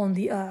anything on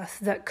the earth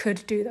that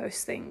could do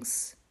those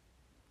things?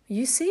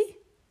 You see?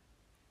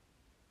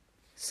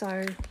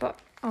 So, but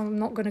I'm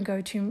not going to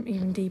go too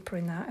even deeper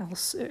in that,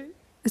 else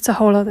it's a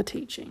whole other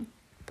teaching.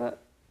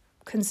 But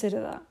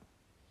consider that.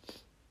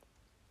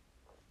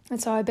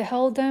 And so I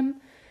beheld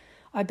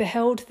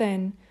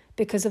then,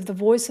 because of the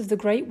voice of the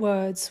great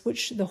words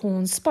which the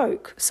horn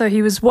spoke. So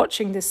he was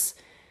watching this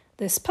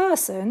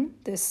person,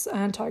 this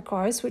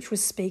Antichrist, which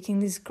was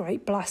speaking these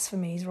great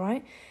blasphemies,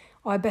 right?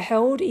 "I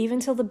beheld even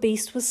till the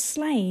beast was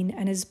slain,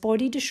 and his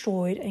body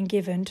destroyed and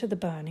given to the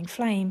burning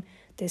flame."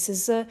 This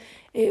is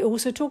it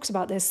also talks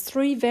about there's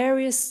 3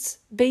 various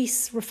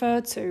beasts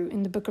referred to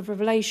in the book of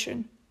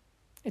Revelation.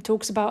 It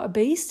talks about a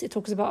beast, it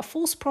talks about a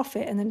false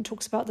prophet, and then it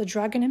talks about the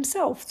dragon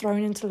himself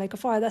thrown into the lake of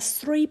fire. That's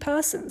 3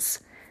 persons,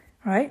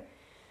 right?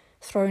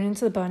 Thrown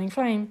into the burning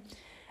flame.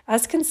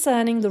 "As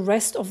concerning the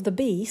rest of the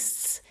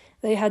beasts,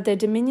 they had their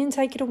dominion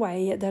taken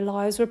away, yet their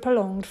lives were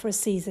prolonged for a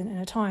season and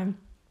a time."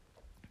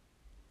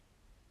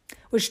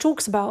 Which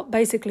talks about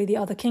basically the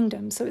other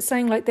kingdoms. So it's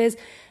saying like this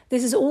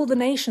is all the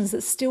nations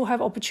that still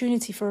have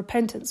opportunity for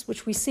repentance,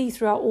 which we see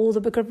throughout all the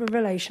book of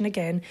Revelation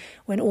again,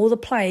 when all the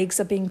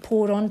plagues are being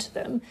poured onto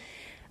them.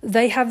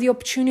 They have the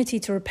opportunity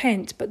to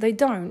repent, but they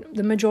don't.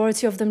 The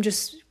majority of them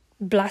just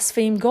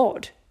blaspheme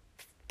God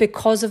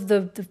because of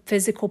the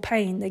physical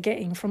pain they're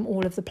getting from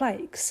all of the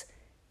plagues,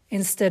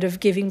 instead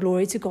of giving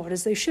glory to God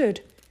as they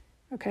should.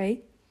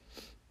 Okay?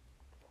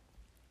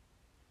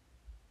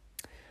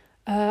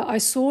 "I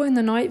saw in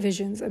the night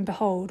visions, and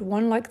behold,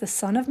 one like the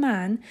Son of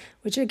Man,"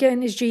 which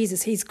again is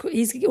Jesus. He's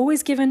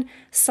always given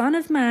Son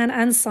of Man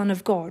and Son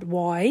of God.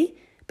 Why?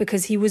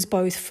 Because he was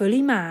both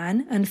fully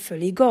man and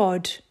fully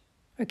God.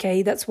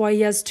 Okay, that's why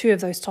he has 2 of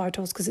those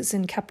titles, because it's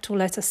in capital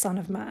letter Son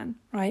of Man,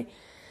 right?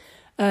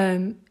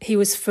 He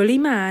was fully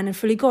man and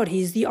fully God.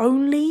 He's the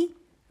only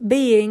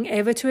being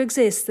ever to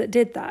exist that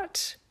did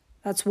that.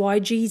 That's why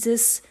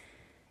Jesus,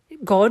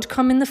 God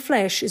come in the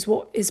flesh, is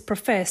what is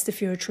professed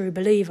if you're a true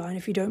believer. And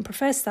if you don't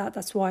profess that,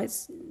 that's why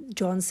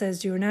John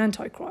says you're an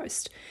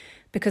Antichrist.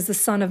 Because the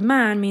Son of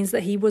Man means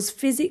that he was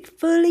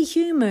fully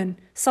human,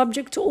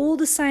 subject to all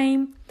the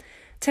same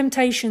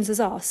temptations as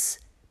us.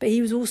 But he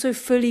was also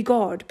fully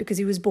God because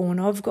he was born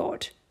of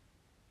God.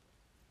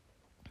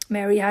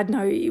 Mary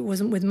it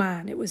wasn't with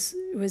man. It was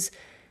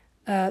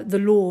the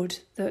Lord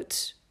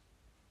that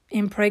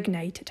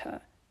impregnated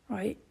her,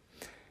 right?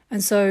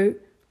 And so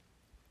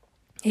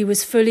he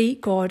was fully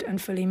God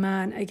and fully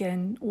man.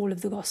 Again, all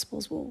of the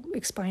Gospels will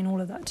explain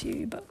all of that to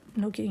you, but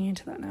I'm not getting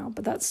into that now.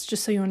 But that's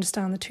just so you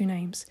understand the 2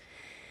 names.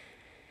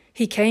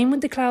 "He came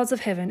with the clouds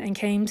of heaven and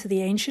came to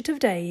the Ancient of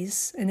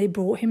Days, and they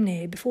brought him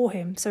near before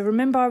him." So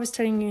remember I was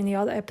telling you in the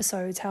other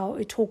episodes how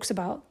it talks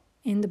about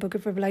in the book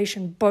of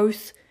Revelation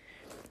both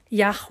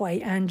Yahweh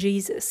and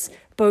Jesus,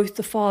 both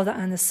the Father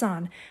and the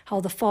Son, how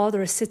the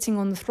Father is sitting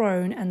on the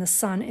throne and the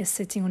Son is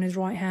sitting on his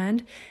right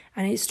hand.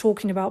 And it's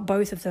talking about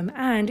both of them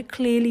and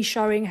clearly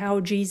showing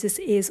how Jesus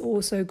is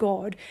also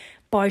God.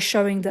 by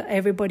showing that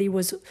everybody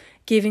was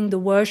giving the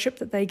worship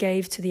that they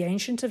gave to the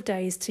Ancient of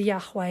Days, to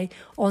Yahweh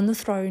on the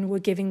throne, were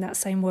giving that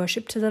same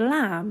worship to the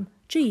Lamb,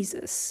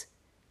 Jesus.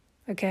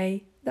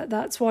 Okay,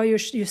 that's why you're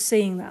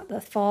seeing that,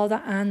 the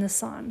Father and the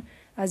Son.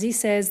 As he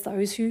says,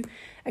 those who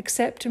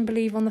accept and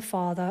believe on the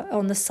Father,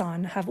 on the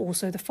Son, have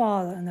also the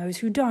Father, and those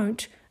who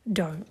don't,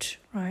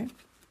 right?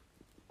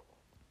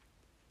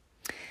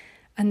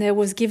 And there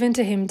was given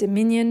to him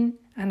dominion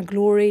and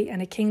glory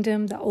and a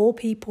kingdom, that all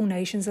people,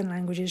 nations and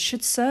languages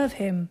should serve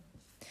him.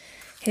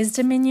 His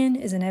dominion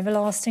is an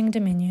everlasting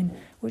dominion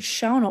which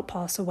shall not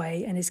pass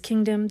away, and his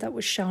kingdom that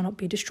which shall not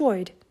be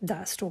destroyed.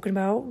 That's talking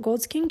about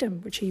God's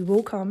kingdom, which he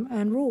will come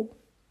and rule.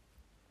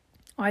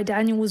 I,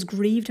 Daniel, was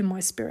grieved in my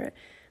spirit,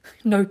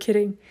 no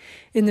kidding,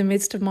 in the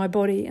midst of my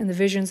body, and the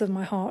visions of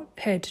my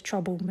head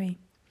troubled me.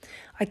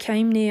 I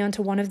came near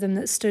unto one of them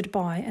that stood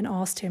by, and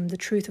asked him the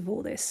truth of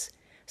all this.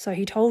 So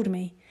he told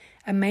me,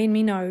 and made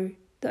me know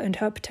the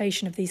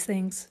interpretation of these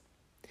things.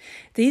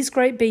 These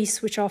great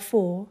beasts which are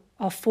four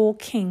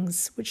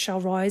kings which shall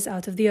rise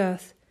out of the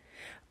earth.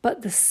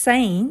 But the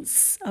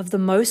saints of the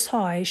Most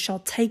High shall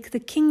take the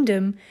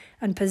kingdom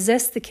and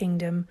possess the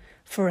kingdom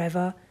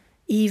forever,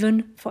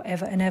 even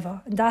forever and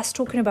ever. And that's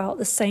talking about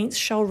the saints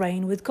shall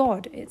reign with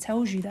God. It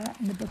tells you that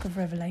in the book of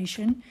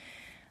Revelation,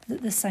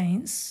 that the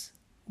saints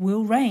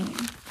will reign.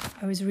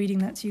 I was reading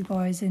that to you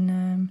guys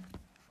in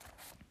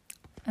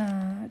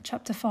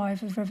chapter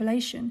 5 of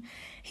Revelation.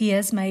 He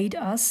has made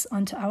us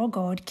unto our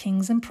God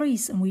kings and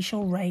priests, and we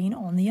shall reign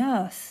on the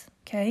earth.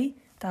 Okay,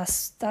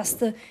 that's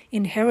the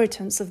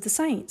inheritance of the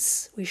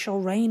saints. We shall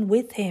reign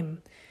with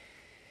him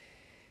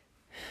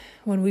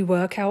when we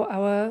work out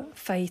our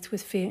faith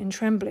with fear and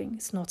trembling.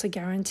 It's not a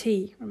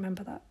guarantee.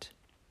 Remember that.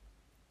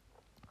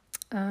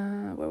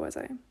 Where was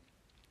I?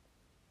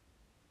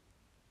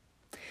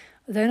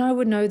 Then I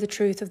would know the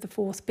truth of the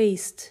fourth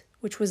beast,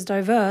 which was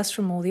diverse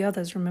from all the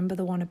others. Remember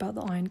the one about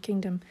the Iron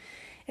Kingdom.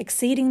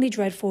 Exceedingly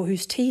dreadful,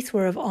 whose teeth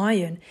were of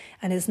iron,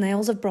 and his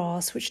nails of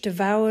brass, which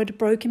devoured,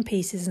 broke in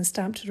pieces, and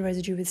stamped the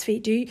residue with his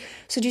feet. Do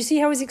you see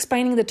how he's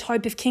explaining the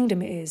type of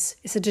kingdom it is?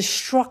 It's a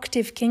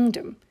destructive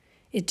kingdom.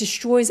 It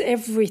destroys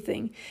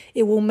everything.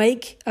 It will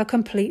make a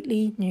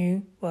completely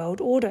new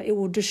world order. It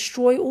will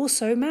destroy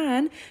also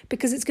man,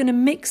 because it's going to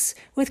mix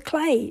with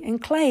clay,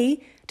 and clay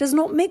does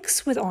not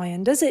mix with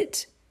iron, does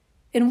it?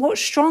 And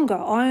what's stronger,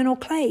 iron or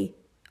clay?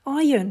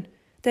 Iron.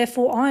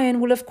 Therefore, iron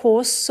will, of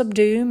course,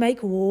 subdue,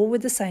 make war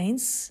with the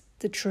saints,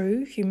 the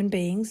true human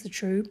beings, the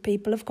true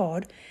people of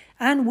God,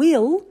 and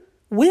will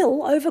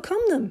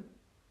overcome them.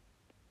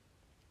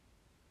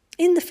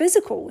 In the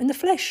physical, in the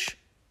flesh,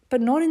 but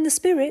not in the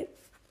spirit,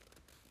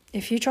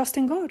 if you trust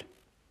in God.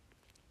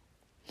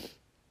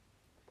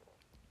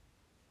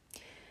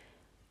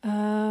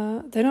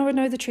 Then I would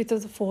know the truth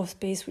of the fourth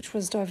beast, which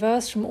was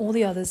diverse from all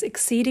the others,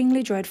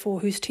 exceedingly dreadful,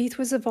 whose teeth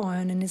was of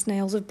iron and his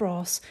nails of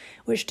brass,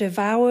 which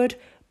devoured,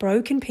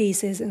 broke in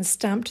pieces, and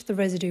stamped the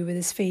residue with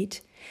his feet.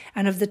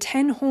 And of the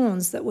 10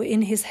 horns that were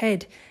in his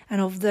head,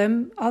 and of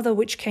them other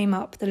which came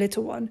up, the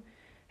little one,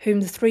 whom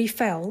the 3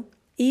 fell,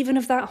 even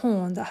of that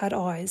horn that had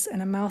eyes,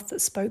 and a mouth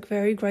that spoke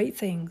very great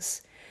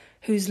things,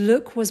 whose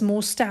look was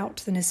more stout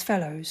than his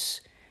fellows.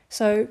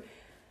 So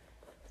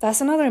that's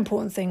another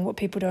important thing, what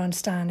people don't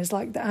understand, is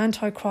like the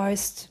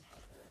Antichrist,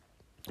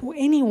 or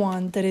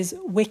anyone that is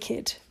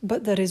wicked,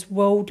 but that is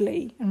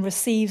worldly and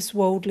receives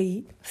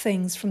worldly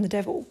things from the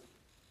devil.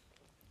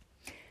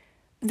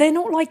 They're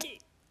not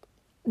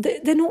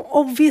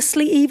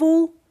obviously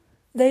evil.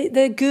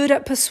 They're good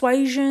at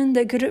persuasion.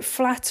 They're good at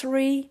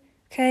flattery.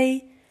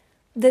 Okay,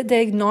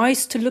 they're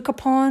nice to look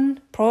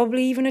upon,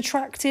 probably even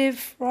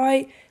attractive,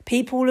 right?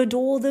 People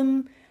adore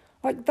them.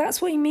 Like,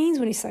 that's what he means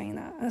when he's saying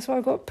that. That's what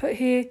I've got put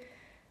here.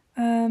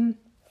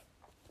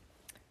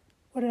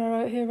 What did I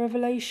write here?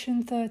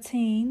 Revelation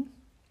 13,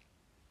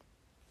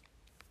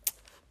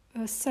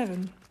 verse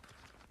 7.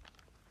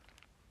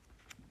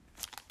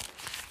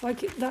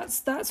 Like,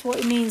 that's what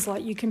it means.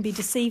 Like, you can be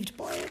deceived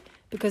by it,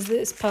 because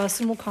this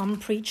person will come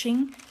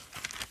preaching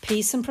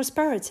peace and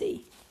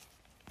prosperity.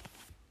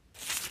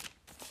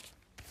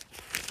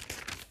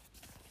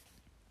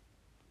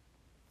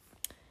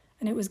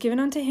 And it was given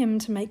unto him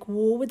to make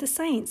war with the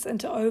saints and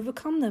to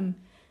overcome them.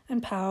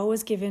 And power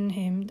was given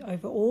him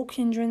over all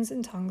kindreds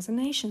and tongues and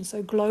nations.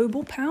 So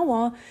global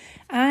power.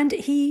 And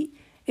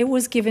it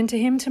was given to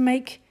him to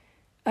make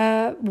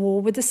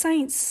war with the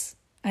saints.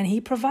 And he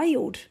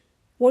prevailed.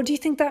 What do you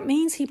think that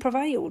means? He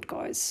prevailed,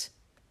 guys.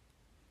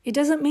 It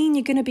doesn't mean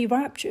you're going to be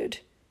raptured.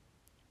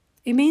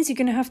 It means you're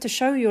going to have to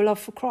show your love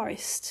for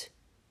Christ.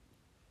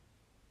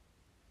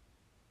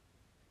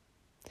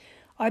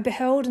 I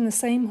beheld, and the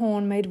same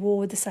horn made war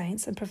with the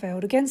saints and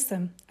prevailed against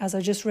them, as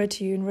I just read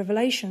to you in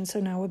Revelation. So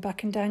now we're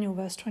back in Daniel,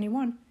 verse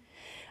 21.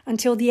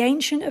 Until the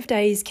Ancient of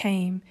Days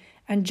came,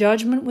 and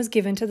judgment was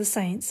given to the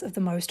saints of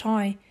the Most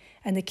High,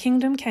 and the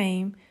kingdom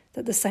came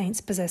that the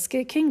saints possess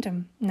a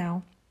kingdom.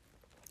 Now,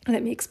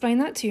 let me explain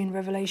that to you in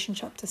Revelation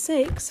chapter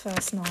 6,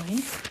 verse 9.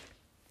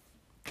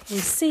 We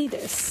see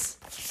this,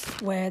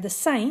 where the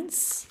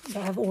saints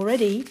that have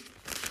already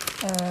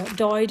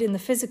died in the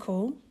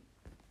physical,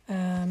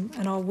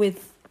 and are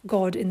with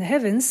God in the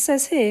heavens,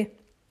 says here,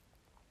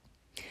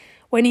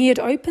 when he had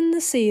opened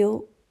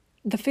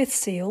the fifth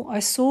seal, I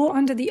saw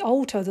under the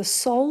altar the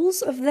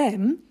souls of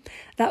them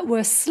that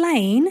were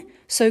slain,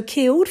 so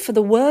killed for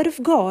the word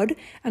of God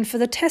and for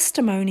the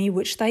testimony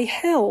which they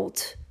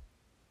held.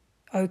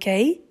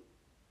 Okay?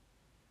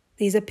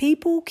 These are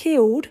people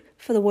killed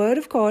for the word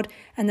of God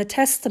and the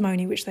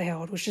testimony which they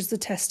held, which is the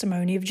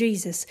testimony of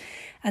Jesus.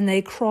 And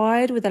they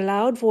cried with a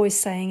loud voice,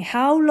 saying,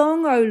 How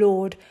long, O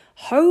Lord,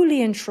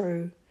 holy and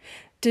true,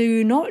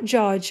 do not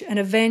judge and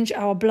avenge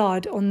our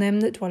blood on them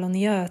that dwell on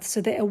the earth?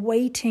 So they're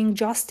awaiting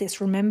justice.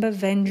 Remember,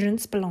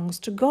 vengeance belongs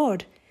to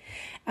God.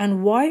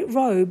 And white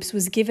robes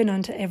was given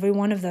unto every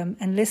one of them.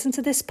 And listen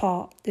to this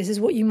part. This is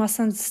what you must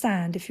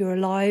understand if you're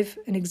alive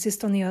and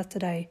exist on the earth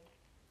today.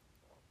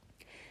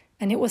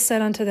 And it was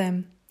said unto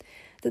them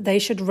that they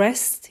should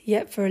rest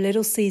yet for a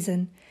little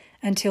season,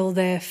 until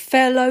their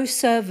fellow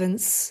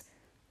servants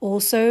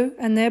also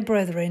and their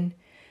brethren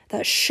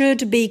that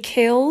should be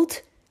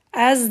killed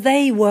as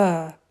they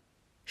were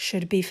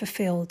should be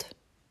fulfilled.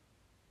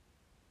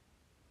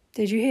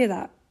 Did you hear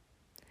that?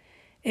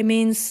 It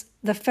means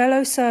the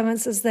fellow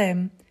servants as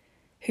them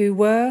who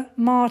were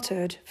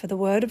martyred for the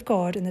word of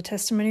God and the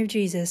testimony of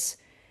Jesus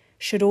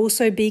should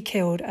also be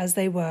killed as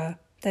they were,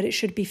 that it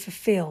should be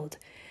fulfilled.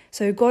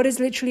 So God is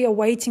literally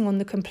awaiting on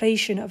the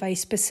completion of a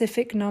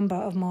specific number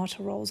of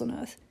martyr rolls on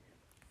earth.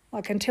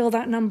 Like until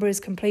that number is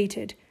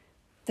completed,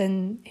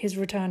 then his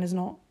return is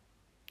not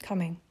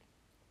coming.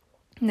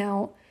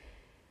 Now,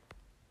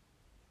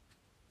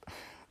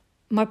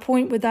 my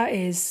point with that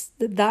is,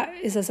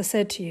 as I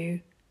said to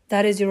you,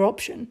 that is your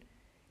option.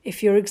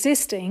 If you're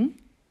existing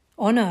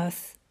on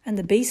earth and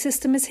the beast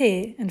system is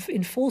here and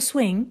in full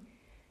swing,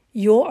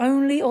 your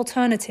only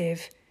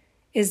alternative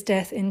is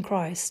death in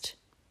Christ.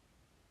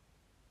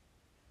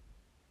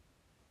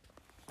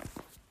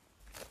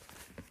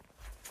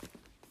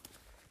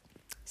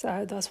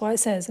 So that's why it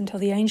says, until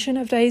the Ancient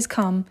of Days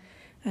come,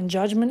 and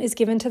judgment is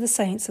given to the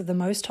saints of the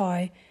Most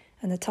High,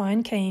 and the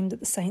time came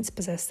that the saints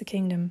possess the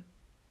kingdom.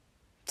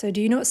 So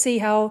do you not see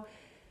how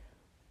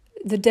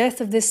the death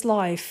of this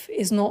life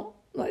is not,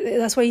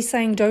 that's why he's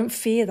saying don't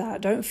fear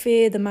that. Don't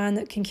fear the man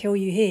that can kill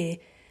you here.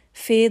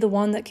 Fear the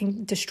one that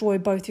can destroy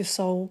both your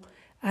soul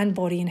and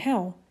body in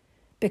hell.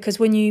 Because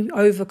when you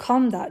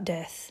overcome that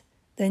death,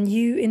 then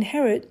you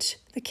inherit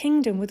the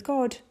kingdom with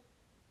God.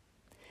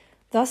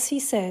 Thus he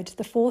said,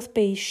 the fourth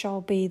beast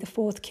shall be the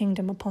fourth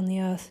kingdom upon the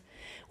earth,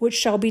 which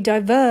shall be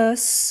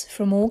diverse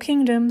from all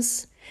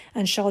kingdoms,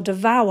 and shall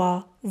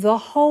devour the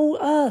whole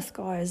earth,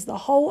 guys, the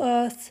whole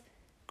earth,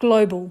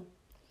 global,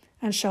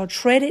 and shall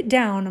tread it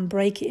down and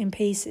break it in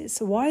pieces.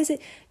 So why is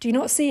it, do you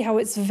not see how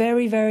it's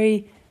very,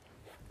 very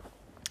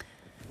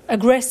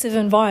aggressive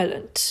and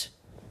violent?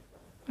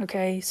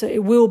 Okay, so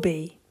it will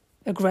be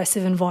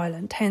aggressive and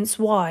violent, hence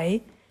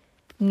why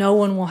no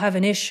one will have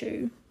an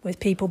issue with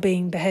people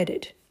being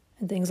beheaded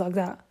and things like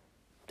that.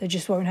 They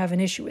just won't have an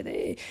issue with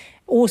it.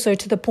 Also,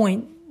 to the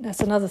point, that's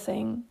another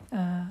thing.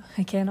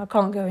 Again, I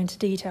can't go into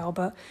detail,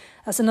 but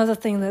that's another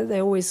thing that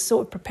they're always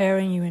sort of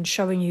preparing you and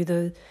showing you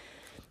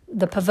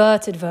the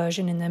perverted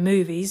version in their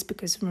movies,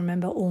 because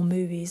remember, all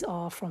movies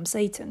are from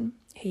Satan.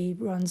 He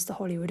runs the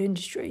Hollywood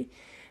industry.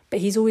 But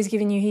he's always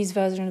giving you his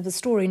version of the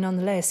story.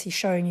 Nonetheless, he's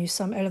showing you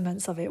some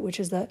elements of it, which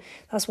is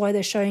that's why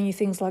they're showing you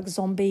things like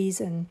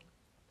zombies and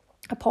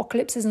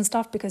apocalypses and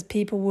stuff, because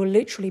people will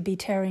literally be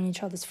tearing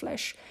each other's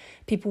flesh.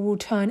 People will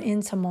turn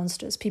into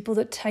monsters. People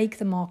that take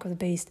the mark of the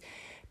beast,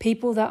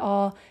 people that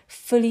are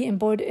fully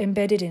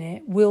embedded in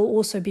it, will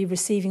also be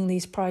receiving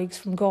these plagues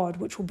from God,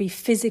 which will be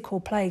physical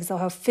plagues. They'll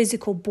have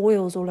physical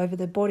boils all over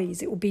their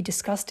bodies. It will be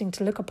disgusting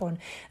to look upon.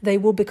 They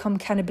will become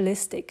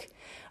cannibalistic.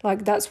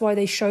 Like, that's why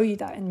they show you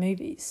that in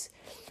movies.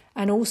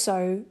 And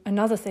also,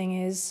 another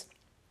thing is,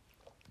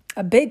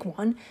 a big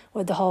one,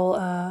 with the whole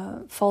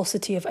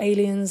falsity of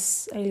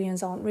aliens.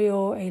 Aliens aren't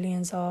real.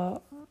 Aliens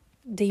are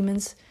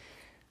demons.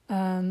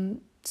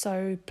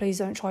 So please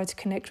don't try to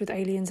connect with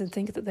aliens and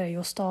think that they're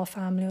your star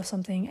family or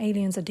something.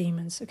 Aliens are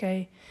demons,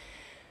 okay?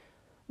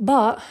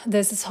 But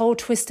there's this whole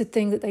twisted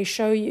thing that they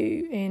show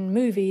you in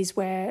movies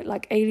where,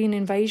 like, alien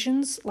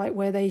invasions, like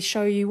where they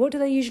show you, what do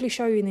they usually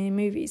show you in the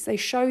movies? They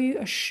show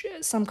you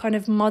some kind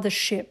of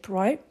mothership,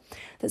 right?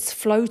 That's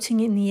floating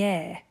in the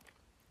air.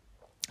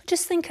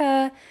 Just think,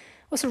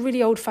 what's a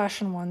really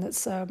old-fashioned one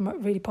that's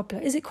really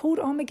popular? Is it called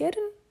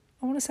Armageddon?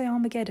 I want to say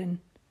Armageddon.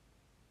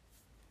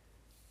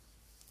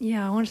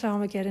 Yeah, I want to say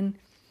Armageddon.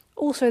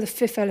 Also, The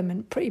Fifth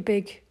Element, pretty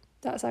big.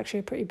 That's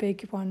actually a pretty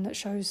big one that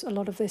shows a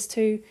lot of this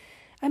too.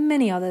 And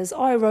many others.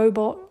 I,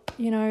 Robot,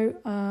 you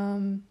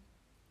know.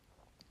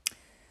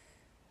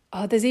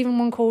 There's even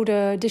one called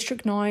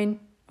District 9,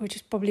 which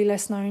is probably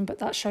less known, but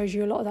that shows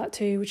you a lot of that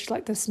too, which is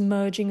like this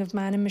merging of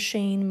man and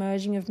machine,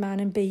 merging of man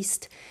and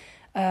beast,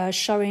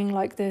 showing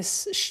like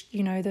this,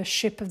 the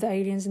ship of the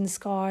aliens in the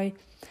sky.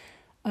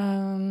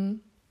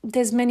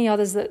 There's many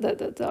others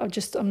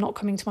that I'm not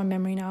coming to my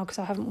memory now because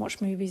I haven't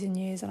watched movies in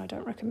years and I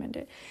don't recommend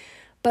it.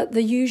 But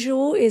the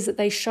usual is that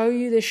they show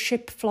you this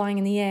ship flying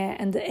in the air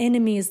and the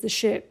enemy is the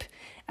ship,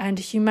 and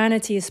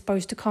humanity is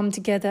supposed to come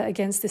together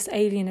against this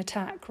alien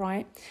attack,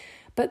 right?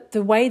 But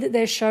the way that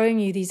they're showing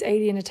you these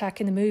alien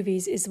attack in the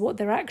movies is what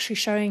they're actually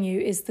showing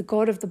you is the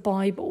God of the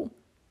Bible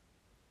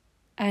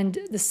and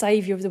the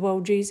Saviour of the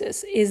world,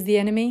 Jesus, is the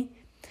enemy.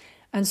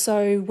 And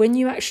so when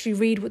you actually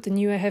read what the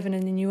new heaven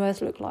and the new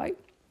earth look like,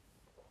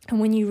 and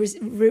when you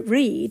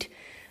read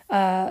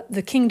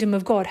the kingdom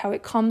of God, how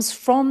it comes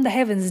from the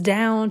heavens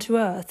down to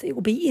earth, it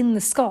will be in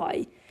the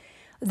sky.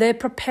 They're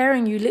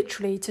preparing you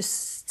literally to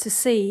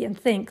see and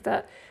think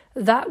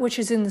that which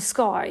is in the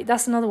sky,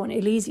 that's another one,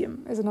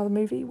 Elysium is another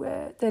movie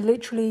where they're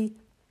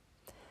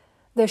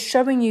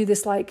showing you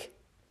this like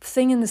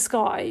thing in the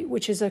sky,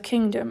 which is a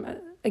kingdom.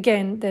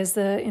 Again, there's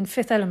in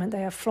Fifth Element,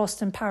 they have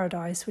Floston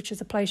Paradise, which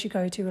is a place you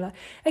go to. Like,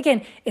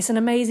 again, it's an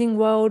amazing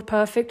world,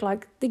 perfect.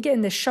 Like,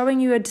 again, they're showing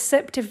you a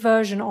deceptive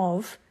version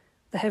of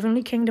the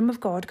heavenly kingdom of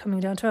God coming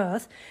down to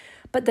earth,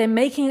 but they're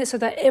making it so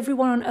that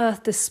everyone on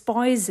earth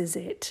despises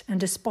it and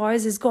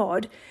despises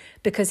God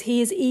because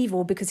he is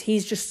evil, because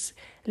he's just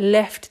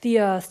left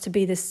the earth to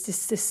be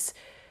this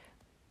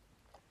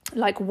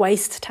like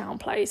waste town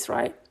place,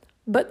 right?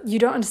 But you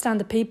don't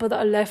understand the people that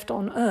are left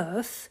on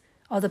earth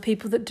are the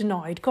people that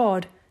denied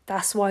God.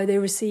 That's why they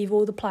receive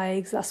all the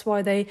plagues. That's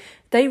why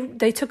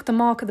they took the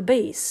mark of the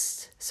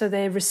beast. So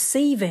they're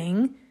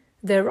receiving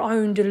their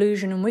own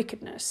delusion and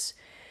wickedness.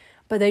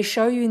 But they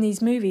show you in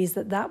these movies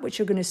that which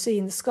you're going to see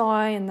in the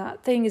sky and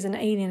that thing is an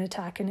alien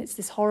attack, and it's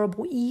this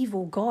horrible,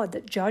 evil God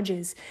that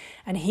judges,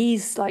 and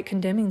he's like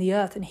condemning the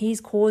earth, and he's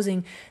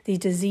causing these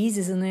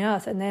diseases in the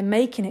earth, and they're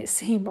making it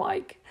seem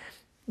like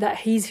that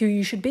he's who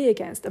you should be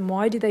against. And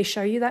why do they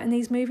show you that in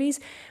these movies?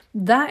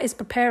 That is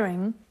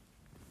preparing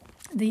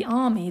the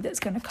army that's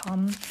going to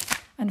come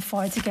and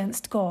fight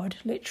against God,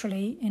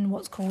 literally in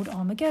what's called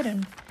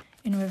Armageddon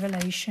in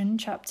Revelation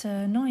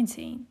chapter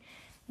 19,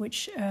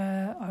 which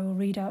I will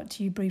read out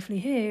to you briefly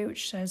here,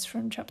 which says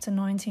from chapter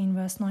 19,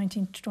 verse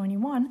 19 to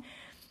 21,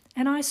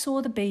 "And I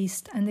saw the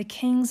beast and the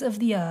kings of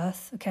the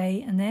earth,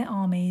 and their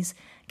armies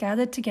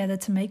gathered together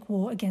to make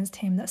war against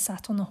him that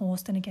sat on the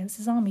horse and against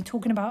his army,"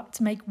 talking about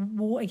to make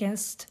war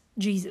against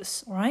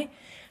Jesus, all right?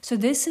 So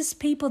this is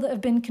people that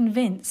have been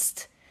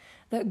convinced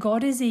that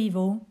God is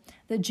evil,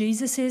 that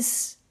Jesus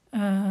is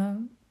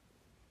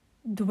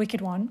the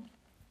wicked one,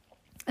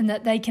 and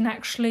that they can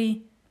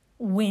actually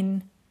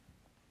win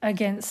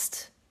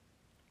against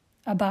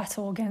a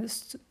battle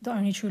against the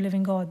only true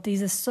living God.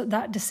 These are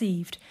that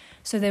deceived.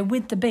 So they're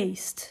with the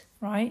beast,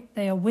 right?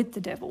 They are with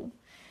the devil.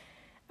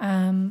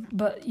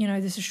 But,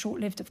 this is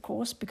short-lived, of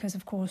course, because,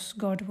 of course,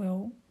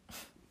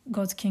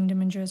 God's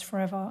kingdom endures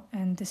forever,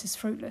 and this is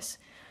fruitless.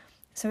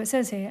 So it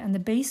says here, "And the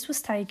beast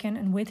was taken,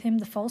 and with him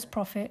the false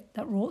prophet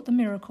that wrought the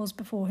miracles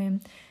before him,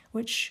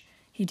 which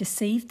he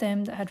deceived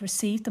them that had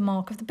received the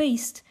mark of the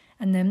beast,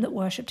 and them that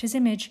worshipped his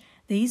image.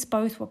 These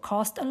both were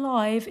cast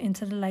alive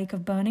into the lake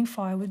of burning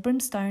fire with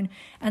brimstone,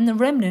 and the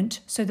remnant,"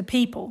 so the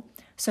people.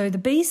 So the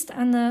beast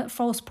and the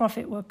false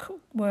prophet were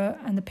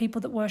and the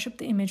people that worshipped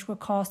the image were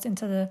cast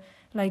into the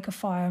lake of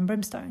fire and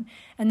brimstone.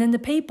 And then the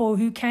people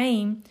who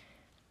came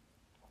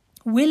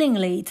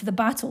willingly to the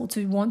battle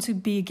to want to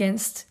be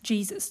against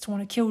Jesus, to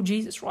want to kill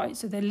Jesus, right?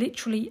 So they're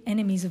literally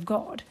enemies of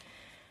God.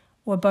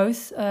 Were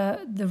both,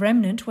 the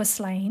remnant were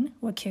slain,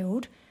 were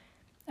killed,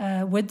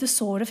 with the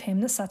sword of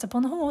him that sat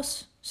upon the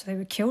horse. So they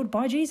were killed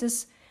by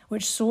Jesus,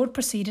 which sword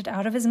proceeded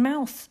out of his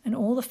mouth, and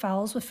all the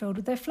fowls were filled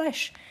with their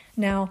flesh.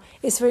 Now,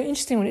 it's very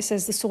interesting when it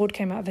says the sword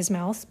came out of his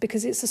mouth,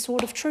 because it's the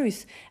sword of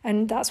truth.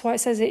 And that's why it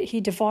says he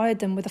divided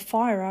them with a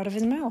fire out of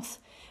his mouth.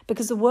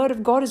 Because the word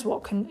of God is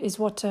what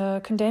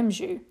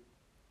condemns you.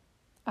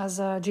 As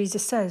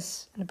Jesus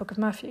says in the book of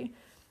Matthew.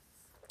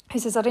 He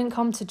says, "I didn't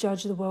come to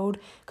judge the world,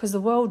 because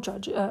the word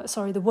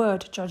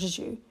judges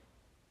you.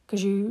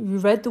 Because you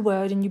read the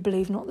word and you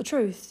believed not the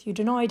truth. You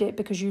denied it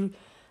because you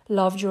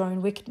loved your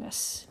own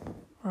wickedness."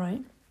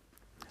 Right?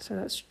 So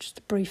that's just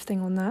a brief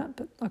thing on that,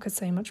 but I could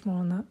say much more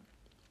on that.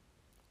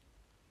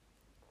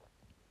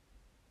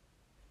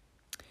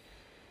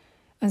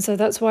 And so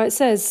that's why it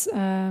says,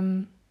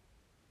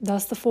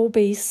 "Thus the four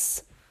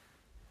beasts,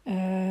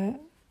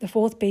 the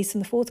fourth beast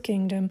and the fourth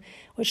kingdom,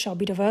 which shall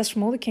be diverse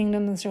from all the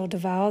kingdoms, and shall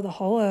devour the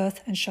whole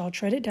earth, and shall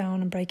tread it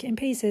down and break it in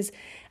pieces.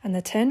 And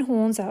the 10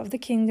 horns out of the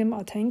kingdom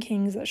are 10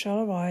 kings that shall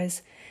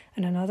arise,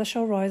 and another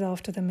shall rise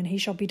after them, and he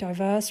shall be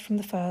diverse from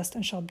the first,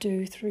 and shall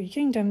do 3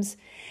 kingdoms.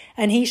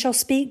 And he shall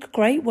speak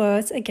great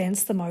words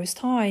against the Most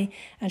High,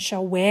 and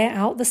shall wear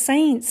out the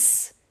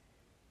saints."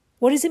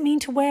 What does it mean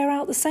to wear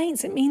out the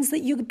saints? It means that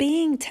you're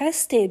being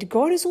tested.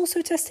 God is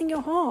also testing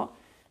your heart.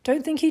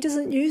 Don't think he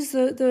doesn't use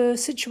the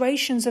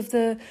situations of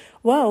the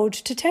world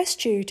to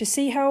test you, to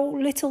see how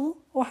little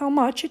or how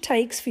much it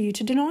takes for you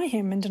to deny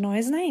him and deny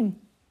his name.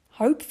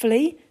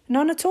 Hopefully,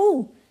 none at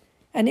all.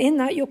 And in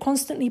that, you're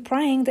constantly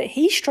praying that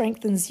he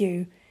strengthens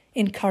you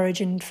in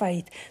courage and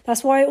faith.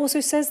 That's why it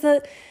also says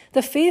that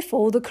the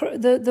fearful,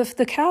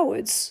 the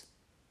cowards,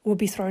 will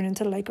be thrown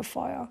into the lake of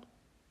fire.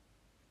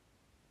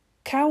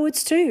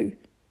 Cowards too.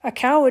 A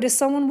coward is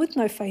someone with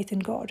no faith in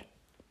God.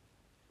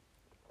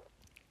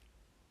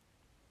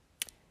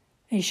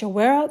 And he shall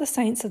wear out the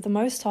saints of the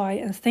Most High,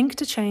 and think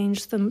to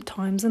change the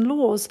times and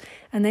laws,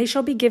 and they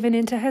shall be given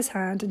into his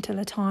hand until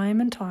a time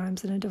and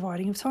times and a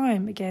dividing of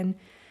time. Again,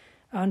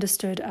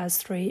 understood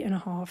as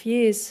 3.5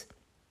 years.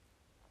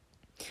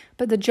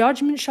 But the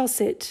judgment shall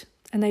sit,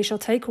 and they shall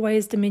take away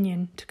his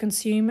dominion, to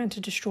consume and to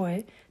destroy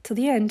it, till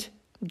the end.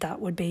 That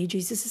would be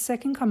Jesus'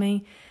 second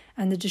coming,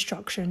 and the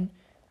destruction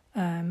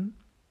of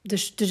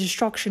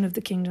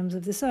the kingdoms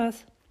of this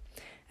earth.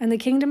 And the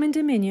kingdom and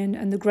dominion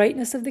and the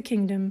greatness of the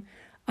kingdom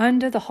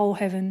under the whole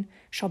heaven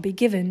shall be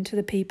given to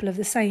the people of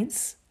the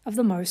saints of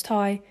the Most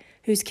High,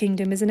 whose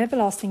kingdom is an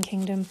everlasting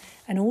kingdom,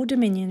 and all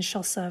dominions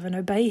shall serve and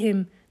obey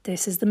him.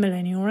 This is the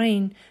millennial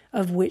reign,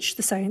 of which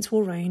the saints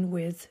will reign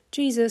with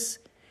Jesus.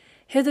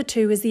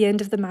 Hitherto is the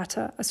end of the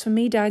matter. As for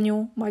me,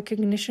 Daniel, my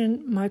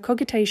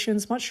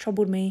cogitations much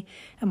troubled me,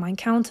 and my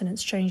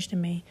countenance changed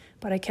in me,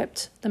 but I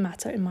kept the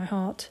matter in my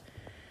heart.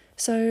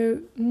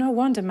 So, no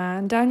wonder,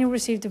 man, Daniel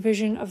received a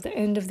vision of the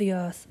end of the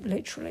earth,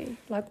 literally.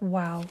 Like,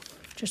 wow.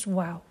 Just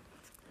wow.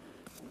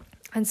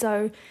 And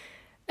so,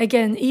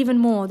 again, even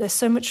more, there's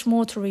so much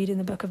more to read in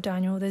the book of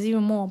Daniel. There's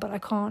even more, but I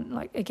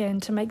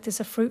can't, to make this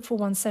a fruitful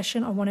one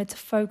session, I wanted to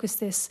focus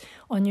this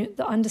on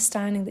the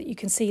understanding that you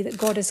can see that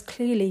God has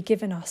clearly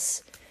given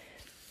us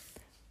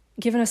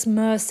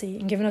mercy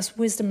and given us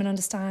wisdom and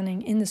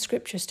understanding in the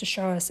scriptures to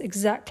show us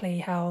exactly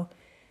how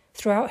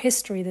throughout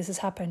history this has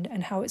happened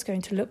and how it's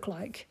going to look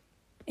like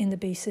in the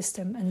beast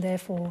system, and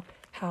therefore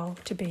how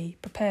to be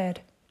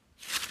prepared.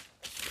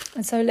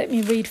 And so let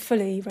me read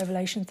fully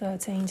Revelation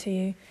 13 to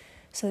you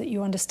so that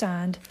you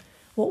understand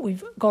what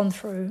we've gone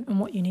through and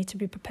what you need to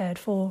be prepared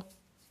for.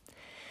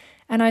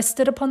 And I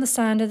stood upon the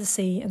sand of the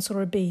sea and saw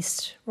a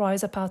beast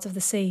rise up out of the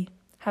sea,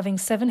 having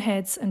 7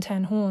 heads and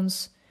 10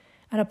 horns,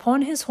 and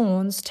upon his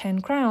horns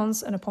 10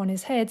 crowns, and upon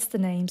his heads the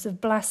names of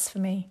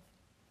blasphemy.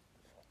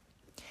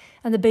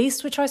 And the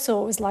beast which I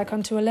saw was like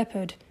unto a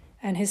leopard,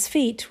 and his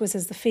feet was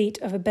as the feet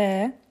of a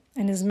bear,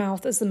 and his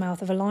mouth as the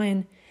mouth of a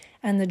lion.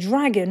 And the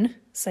dragon,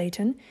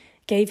 Satan,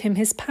 gave him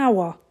his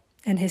power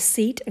and his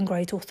seat and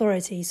great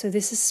authority. So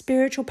this is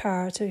spiritual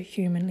power to a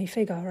humanly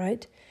figure,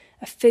 right?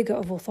 A figure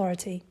of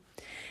authority.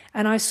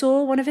 And I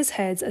saw one of his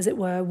heads, as it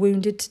were,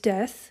 wounded to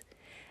death,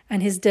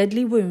 and his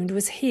deadly wound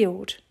was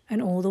healed,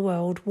 and all the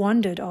world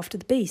wondered after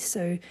the beast.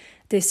 So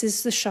this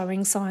is the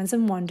showing signs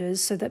and wonders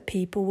so that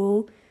people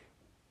will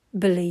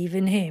believe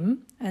in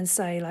him and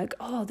say like,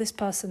 oh, this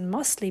person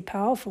must be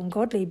powerful and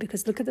godly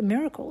because look at the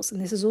miracles.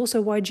 And this is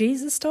also why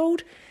Jesus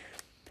told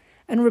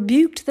and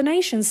rebuked the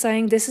nations,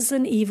 saying, this is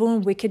an evil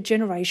and wicked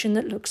generation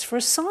that looks for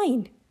a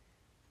sign.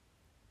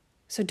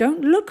 So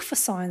don't look for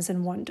signs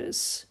and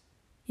wonders.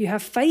 You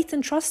have faith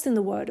and trust in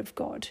the word of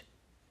God.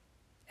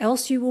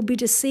 Else you will be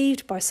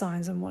deceived by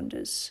signs and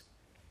wonders.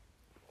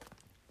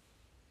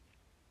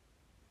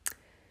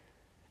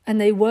 And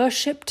they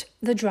worshipped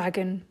the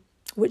dragon,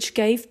 which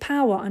gave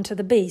power unto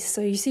the beast.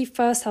 So you see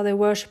first how they're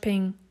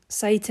worshipping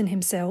Satan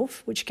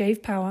himself, which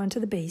gave power unto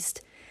the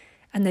beast.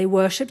 And they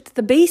worshipped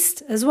the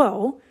beast as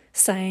well,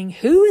 saying,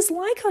 who is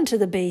like unto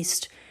the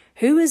beast?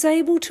 Who is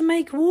able to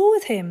make war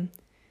with him?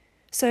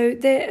 So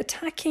they're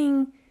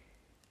attacking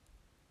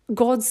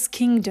God's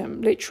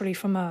kingdom, literally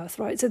from earth,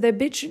 right? So they're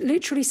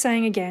literally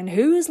saying again,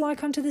 who is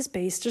like unto this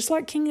beast? Just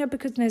like King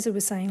Nebuchadnezzar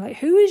was saying, like,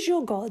 who is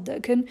your God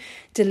that can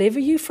deliver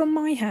you from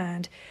my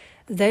hand?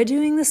 They're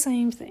doing the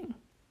same thing.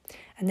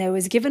 And there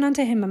was given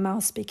unto him a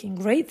mouth speaking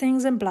great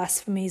things and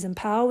blasphemies, and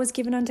power was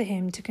given unto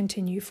him to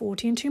continue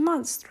 40 and 2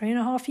 months,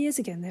 3.5 years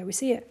again. There we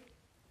see it.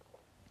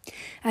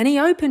 And he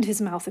opened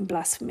his mouth in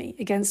blasphemy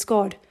against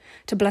God,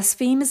 to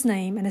blaspheme his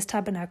name and his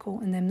tabernacle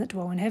and them that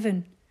dwell in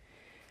heaven.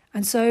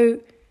 And so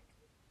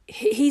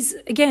he's,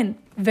 again,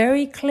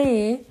 very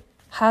clear,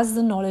 has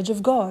the knowledge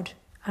of God,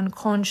 and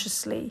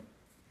consciously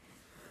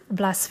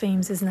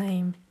blasphemes his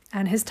name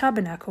and his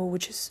tabernacle,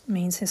 which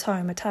means his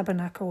home. A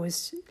tabernacle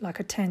is like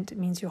a tent. It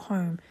means your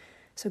home.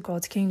 So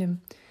God's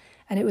kingdom.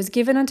 And it was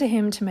given unto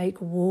him to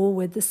make war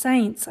with the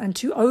saints and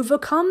to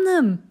overcome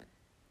them.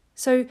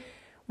 So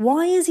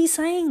why is he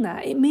saying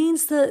that? It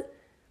means that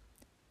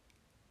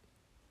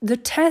the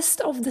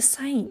test of the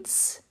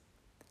saints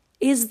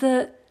is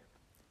that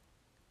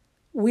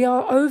we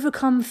are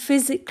overcome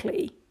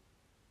physically,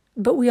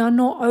 but we are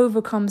not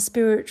overcome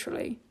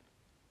spiritually.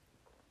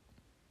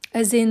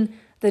 As in,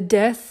 the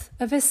death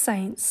of his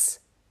saints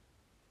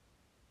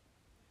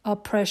are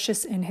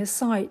precious in his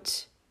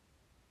sight.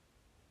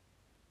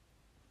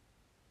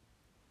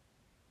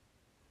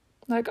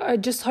 Like, I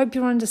just hope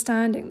you're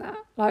understanding that.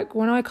 Like,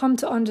 when I come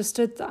to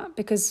understood that,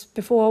 because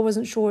before I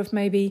wasn't sure if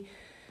maybe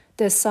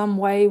there's some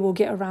way we'll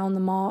get around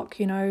the mark,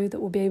 you know, that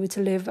we'll be able to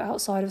live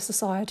outside of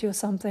society or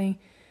something.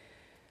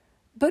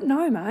 But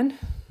no, man,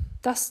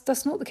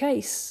 that's not the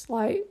case.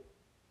 Like,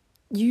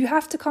 you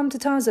have to come to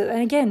terms with it.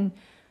 And again,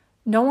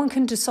 no one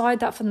can decide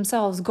that for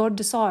themselves. God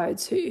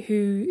decides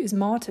who is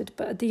martyred.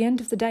 But at the end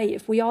of the day,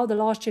 if we are the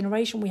last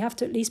generation, we have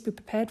to at least be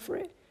prepared for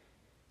it.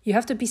 You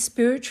have to be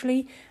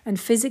spiritually and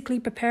physically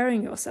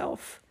preparing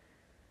yourself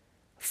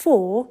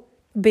for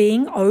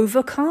being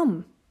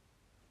overcome.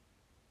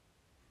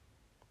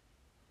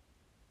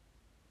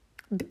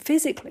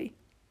 physically.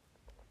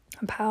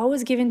 And power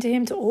was given to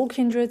him to all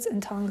kindreds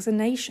and tongues and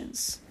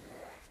nations.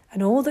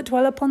 And all that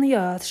dwell upon the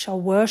earth shall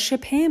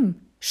worship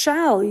him.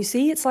 Shall, you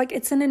see, it's like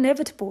it's an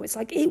inevitable. It's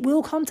like it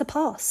will come to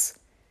pass.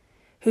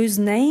 Whose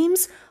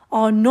names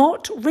are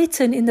not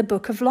written in the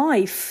book of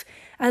life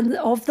and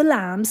of the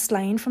Lamb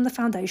slain from the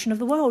foundation of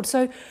the world.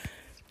 So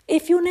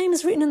if your name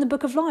is written in the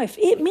book of life,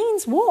 it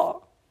means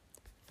what?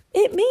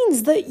 It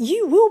means that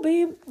you will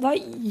be,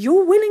 like,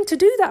 you're willing to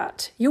do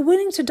that. You're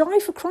willing to die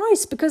for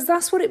Christ, because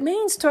that's what it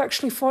means to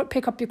actually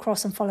pick up your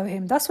cross and follow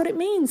him. That's what it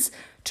means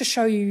to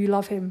show you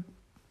love him.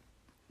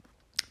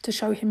 To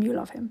show him you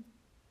love him.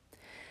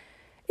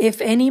 If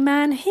any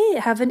man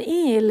have an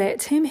ear,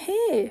 let him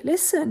hear.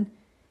 Listen.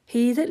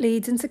 He that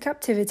leads into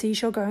captivity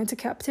shall go into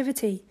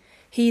captivity.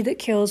 He that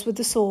kills with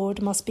the sword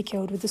must be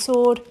killed with the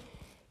sword.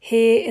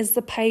 Here is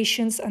the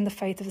patience and the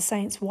faith of the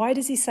saints. Why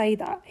does he say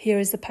that? Here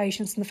is the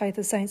patience and the faith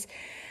of the saints.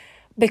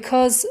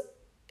 Because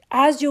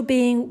as you're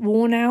being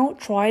worn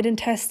out, tried and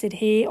tested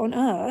here on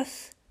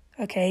earth,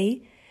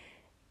 okay,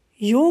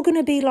 you're going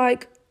to be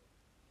like,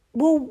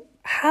 well,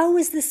 how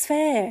is this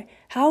fair?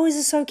 How is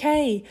this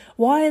okay?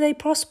 Why are they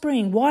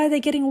prospering? Why are they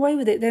getting away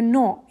with it? They're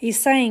not. He's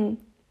saying,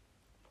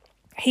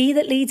 he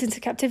that leads into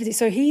captivity,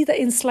 so he that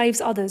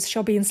enslaves others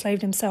shall be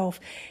enslaved himself.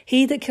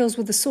 He that kills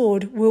with the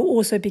sword will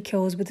also be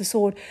killed with the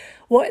sword.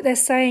 What they're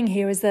saying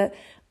here is that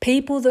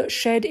people that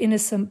shed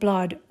innocent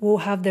blood will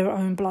have their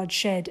own blood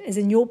shed. As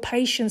in, your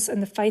patience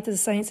and the faith of the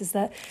saints is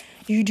that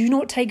you do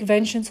not take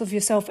vengeance of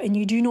yourself, and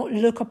you do not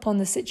look upon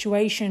the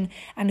situation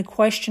and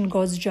question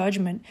God's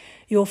judgment.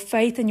 Your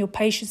faith and your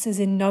patience is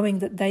in knowing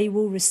that they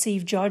will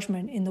receive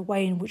judgment in the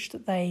way in which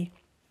that they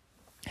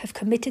have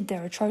committed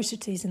their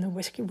atrocities and the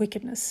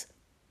wickedness.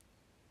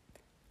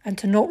 And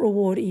to not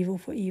reward evil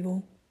for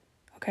evil.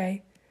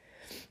 Okay?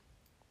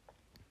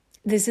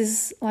 This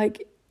is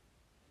like,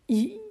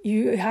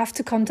 you have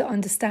to come to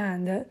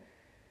understand that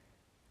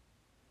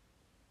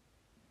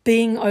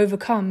being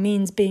overcome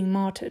means being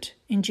martyred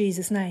in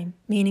Jesus' name.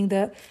 Meaning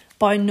that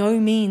by no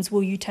means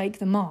will you take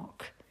the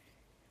mark.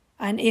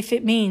 And if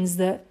it means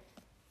that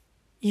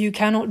you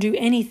cannot do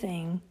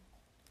anything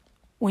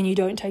when you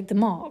don't take the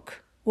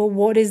mark, well,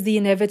 what is the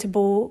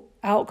inevitable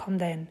outcome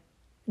then?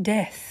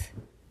 Death.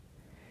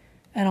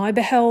 And I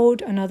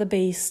beheld another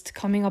beast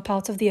coming up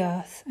out of the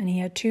earth, and he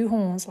had 2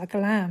 horns like a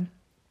lamb.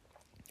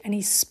 And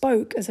he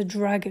spoke as a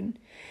dragon,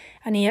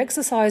 and he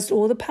exercised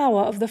all the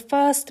power of the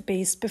first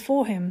beast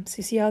before him. So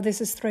you see how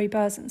this is 3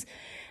 persons.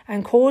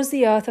 And caused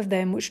the earth of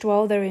them which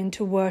dwell therein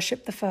to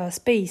worship the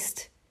first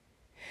beast,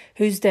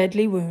 whose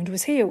deadly wound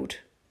was healed.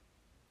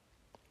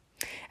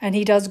 And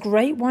he does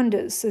great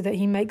wonders, so that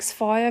he makes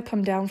fire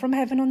come down from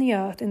heaven on the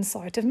earth in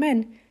sight of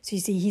men. So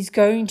you see, he's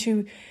going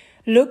to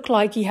look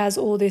like he has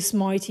all this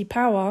mighty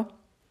power.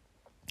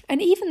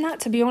 And even that,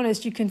 to be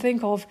honest, you can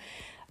think of,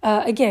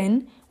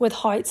 again, with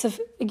heights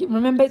of,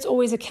 remember, it's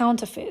always a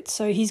counterfeit.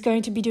 So he's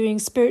going to be doing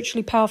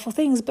spiritually powerful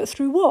things, but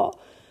through what?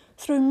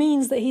 Through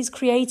means that he's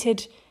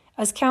created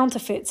as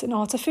counterfeits and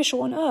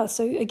artificial on earth.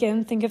 So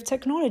again, think of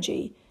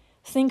technology.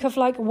 Think of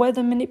like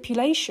weather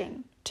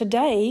manipulation.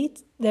 Today,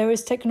 there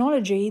is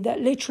technology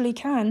that literally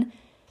can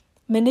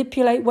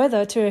manipulate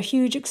weather to a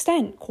huge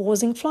extent,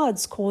 causing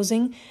floods,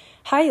 causing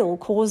hail,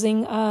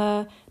 causing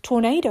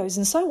tornadoes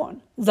and so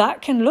on.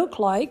 That can look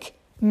like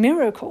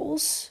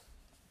miracles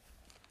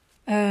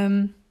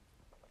and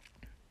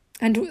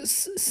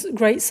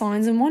great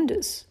signs and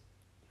wonders.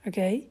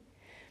 Okay?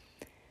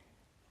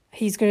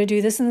 He's going to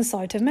do this in the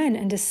sight of men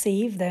and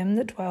deceive them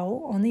that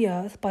dwell on the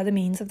earth by the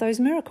means of those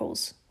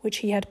miracles, which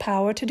he had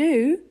power to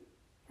do,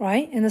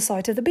 right, in the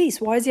sight of the beast.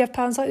 Why does he have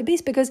power in the sight of the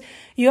beast? Because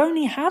you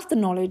only have the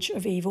knowledge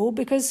of evil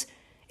because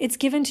it's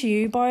given to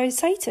you by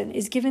Satan,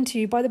 it's given to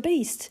you by the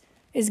beast.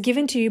 Is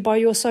given to you by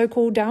your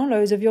so-called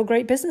downloads of your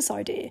great business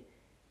idea,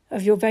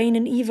 of your vain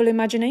and evil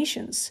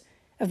imaginations,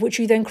 of which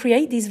you then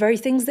create these very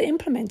things that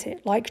implement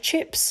it, like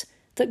chips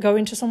that go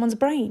into someone's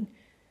brain,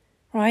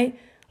 right?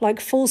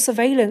 Like full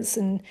surveillance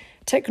and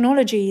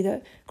technology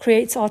that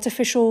creates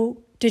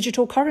artificial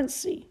digital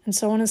currency and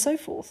so on and so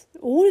forth.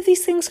 All of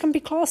these things can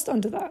be classed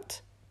under that.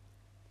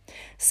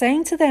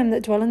 Saying to them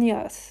that dwell on the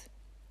earth,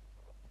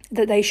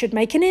 that they should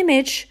make an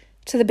image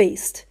to the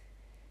beast,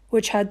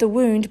 which had the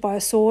wound by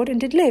a sword and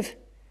did live.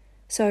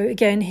 So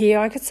again, here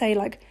I could say,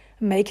 like,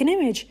 make an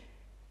image.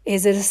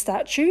 Is it a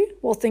statue?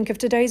 Well, think of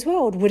today's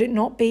world. Would it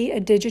not be a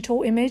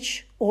digital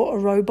image or a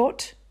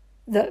robot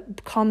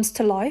that comes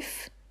to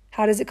life?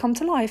 How does it come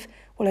to life?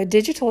 Well, a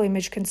digital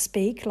image can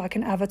speak, like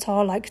an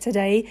avatar, like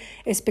today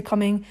it's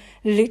becoming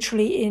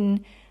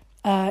literally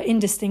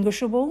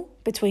indistinguishable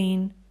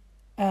between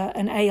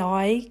an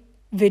AI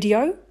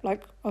video,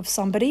 like of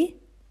somebody,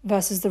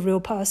 versus the real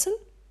person,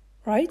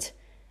 right?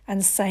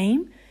 And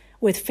same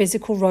with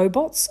physical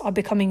robots are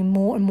becoming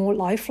more and more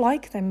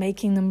lifelike. They're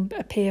making them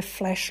appear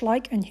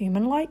flesh-like and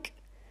human-like.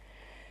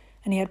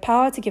 And he had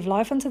power to give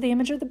life unto the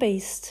image of the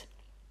beast,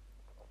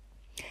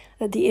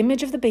 that the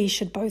image of the beast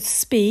should both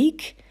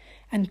speak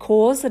and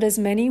cause that as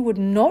many would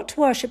not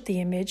worship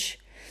the image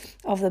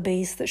of the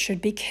beast that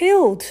should be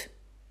killed.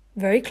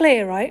 Very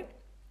clear, right?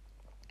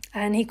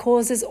 And he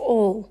causes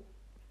all,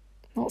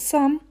 not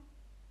some,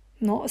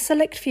 not a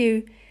select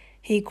few,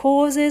 he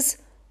causes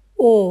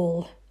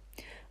all,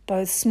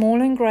 both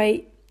small and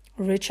great,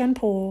 rich and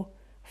poor,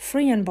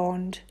 free and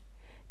bond,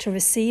 to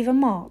receive a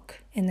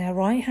mark in their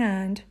right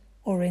hand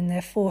or in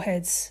their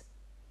foreheads,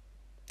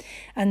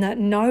 and that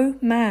no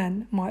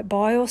man might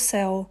buy or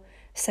sell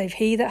save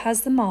he that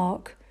has the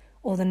mark,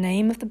 or the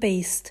name of the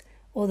beast,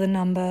 or the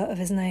number of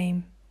his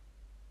name.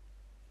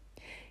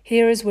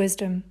 Here is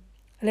wisdom.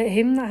 Let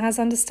him that has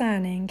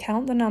understanding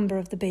count the number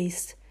of the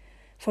beast,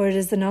 for it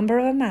is the number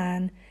of a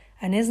man,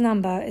 and his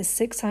number is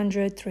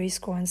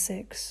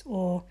 666,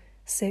 or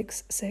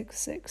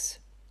 666.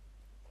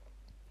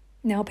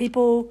 Now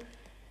people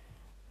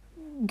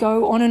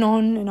go on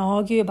and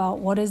argue about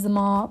what is the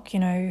mark,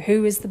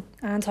 who is the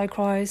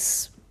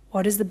Antichrist,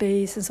 what is the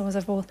beast, and so on and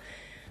so forth.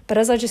 But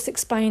as I just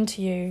explained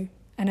to you,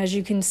 and as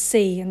you can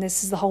see, and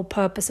this is the whole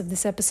purpose of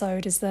this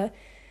episode, is that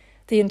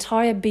the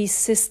entire beast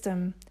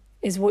system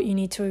is what you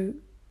need to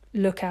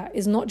look at.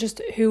 Is not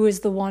just who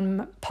is the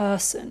one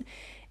person.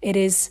 It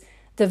is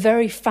the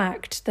very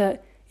fact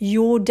that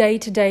your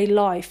day-to-day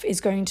life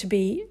is going to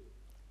be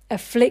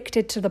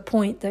afflicted to the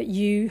point that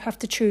you have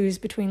to choose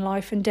between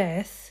life and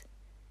death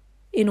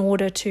in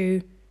order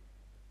to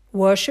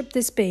worship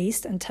this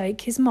beast and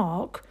take his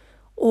mark,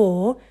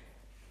 or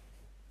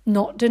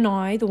not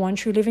deny the one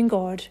true living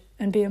God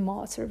and be a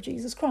martyr of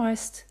Jesus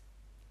Christ.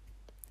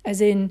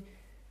 As in,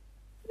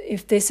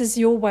 if this is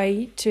your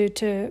way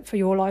to for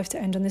your life to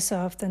end on this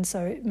earth, then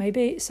so it may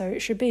be, so it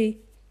should be.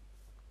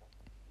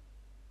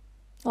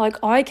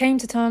 I came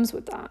to terms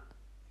with that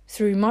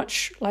through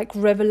much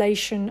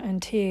revelation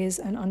and tears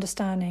and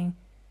understanding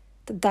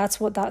that that's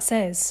what that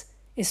says.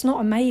 It's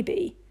not a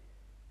maybe.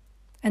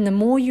 And the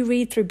more you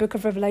read through Book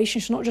of Revelation,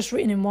 it's not just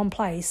written in one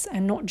place,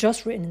 and not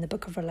just written in the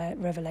Book of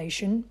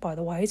Revelation, by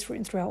the way, it's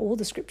written throughout all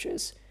the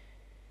scriptures,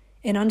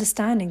 in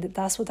understanding that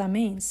that's what that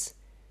means.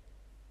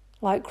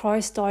 Like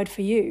Christ died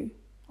for you,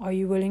 are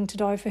you willing to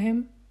die for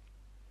him?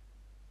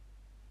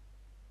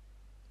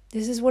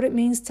 This is what it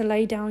means to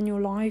lay down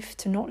your life,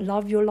 to not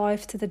love your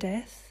life to the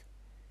death.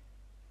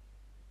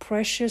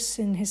 Precious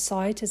in his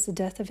sight is the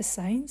death of his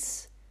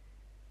saints.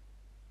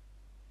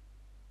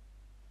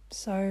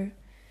 So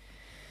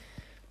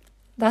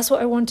that's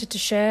what I wanted to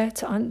share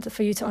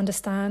for you to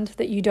understand,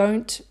 that you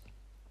don't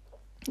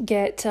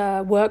get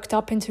worked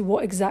up into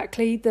what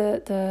exactly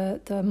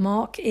the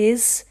mark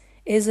is.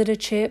 Is it a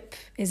chip?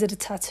 Is it a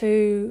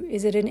tattoo?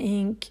 Is it an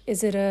ink?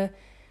 Is it a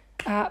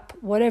app?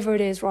 Whatever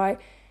it is, right?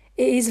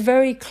 It is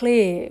very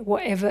clear,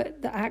 whatever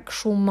the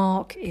actual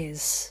mark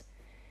is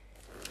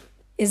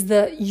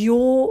that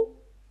you're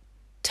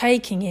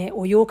taking it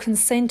or you're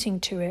consenting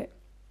to it.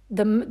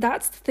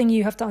 That's the thing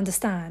you have to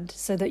understand,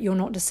 so that you're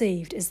not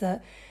deceived, is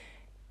that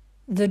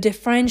the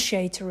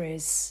differentiator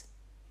is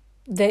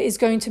there is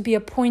going to be a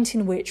point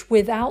in which,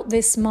 without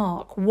this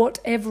mark,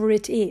 whatever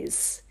it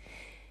is,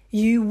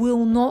 you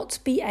will not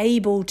be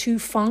able to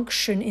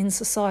function in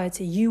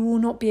society. You will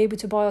not be able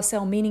to buy or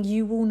sell, meaning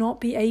you will not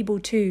be able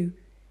to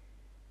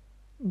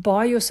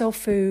buy yourself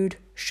food,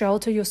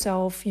 shelter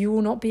yourself. You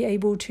will not be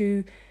able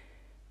to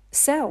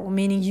sell,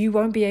 meaning you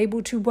won't be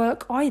able to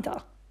work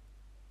either.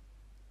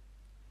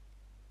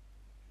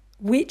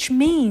 Which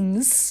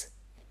means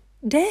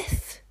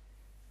death.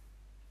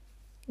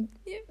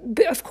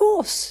 But of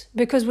course,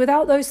 because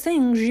without those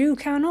things, you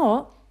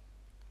cannot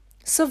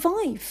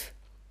survive.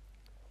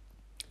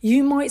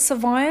 You might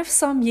survive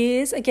some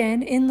years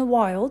again in the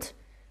wild,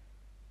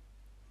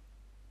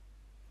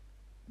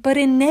 but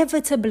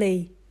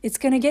inevitably it's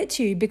going to get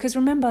to you, because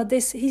remember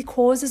this, he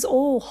causes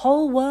all,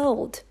 whole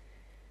world.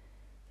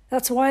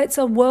 That's why it's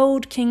a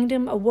world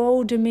kingdom, a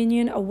world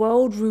dominion, a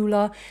world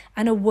ruler,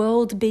 and a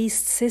world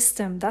beast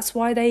system. That's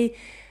why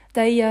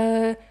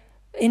they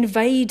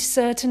invade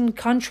certain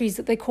countries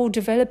that they call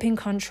developing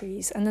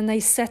countries, and then they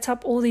set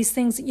up all these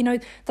things.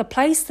 The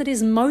place that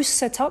is most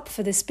set up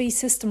for this beast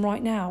system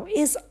right now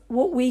is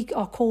what we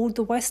are called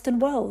the Western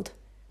world.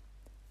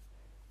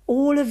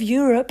 All of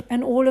Europe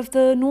and all of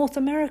the North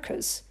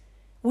Americas.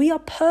 We are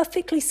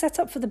perfectly set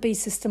up for the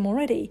beast system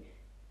already.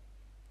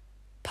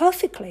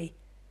 Perfectly.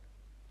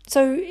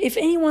 So if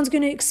anyone's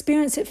going to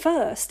experience it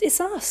first,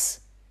 it's us.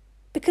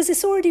 Because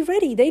it's already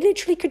ready. They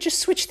literally could just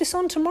switch this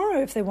on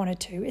tomorrow if they wanted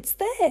to. It's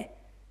there.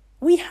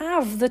 We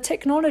have the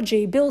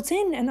technology built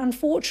in, and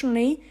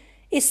unfortunately,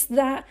 it's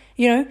that,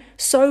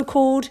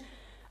 so-called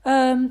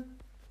advanced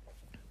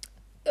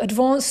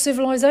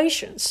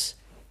civilizations,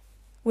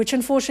 which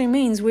unfortunately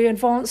means we're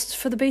advanced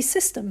for the beast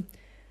system.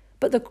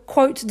 But the,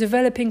 quote,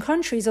 developing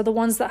countries are the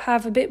ones that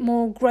have a bit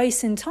more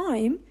grace in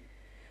time,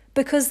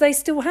 because they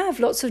still have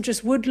lots of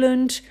just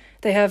woodland.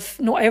 They have,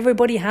 not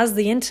everybody has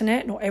the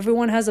internet, not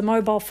everyone has a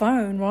mobile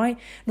phone, right?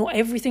 Not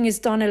everything is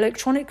done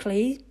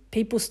electronically.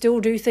 People still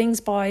do things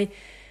by,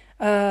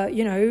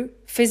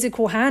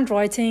 physical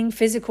handwriting,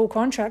 physical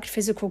contract,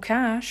 physical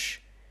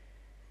cash.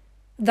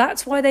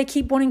 That's why they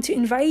keep wanting to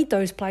invade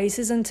those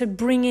places and to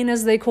bring in,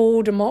 as they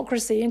call,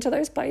 democracy into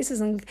those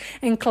places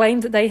and claim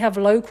that they have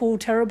local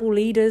terrible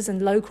leaders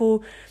and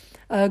local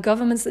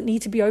governments that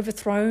need to be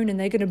overthrown, and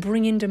they're going to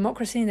bring in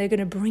democracy, and they're going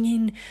to bring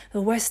in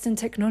the Western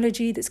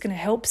technology that's going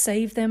to help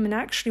save them. And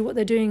actually what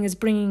they're doing is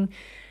bringing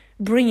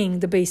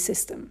the beast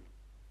system.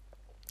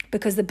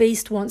 Because the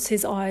beast wants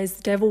his eyes,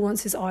 the devil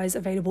wants his eyes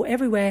available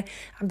everywhere.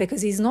 And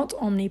because he's not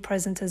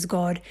omnipresent as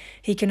God,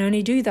 he can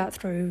only do that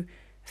through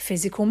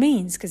physical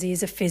means, because he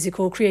is a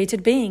physical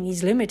created being.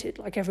 He's limited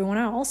like everyone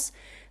else.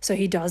 So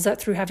he does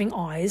that through having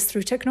eyes,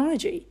 through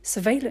technology,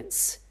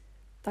 surveillance.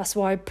 That's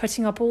why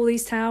putting up all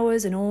these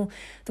towers and all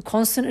the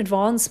constant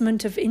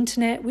advancement of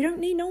internet,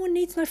 no one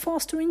needs no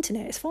faster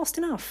internet. It's fast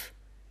enough.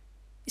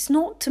 It's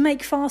not to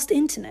make fast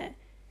internet.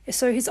 It's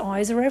so his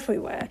eyes are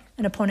everywhere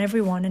and upon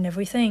everyone and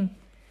everything.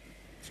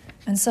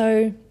 And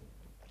so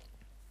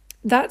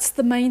that's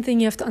the main thing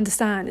you have to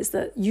understand, is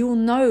that you'll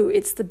know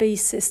it's the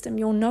beast system.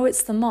 You'll know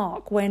it's the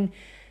mark when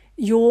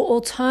your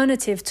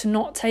alternative to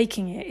not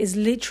taking it is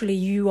literally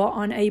you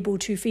are unable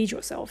to feed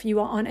yourself. You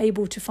are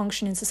unable to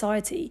function in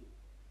society.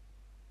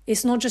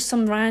 It's not just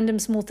some random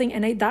small thing.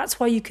 And that's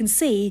why you can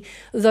see,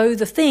 though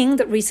the thing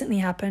that recently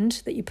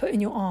happened that you put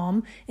in your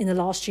arm in the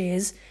last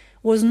years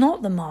was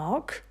not the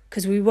mark,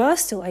 because we were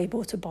still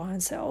able to buy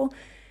and sell.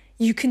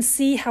 You can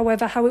see,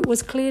 however, how it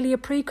was clearly a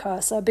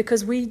precursor,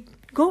 because we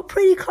got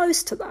pretty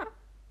close to that.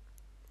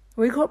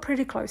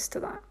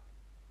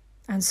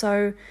 And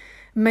so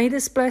may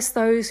this bless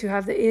those who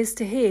have the ears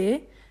to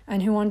hear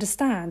and who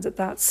understand that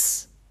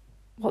that's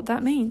what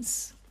that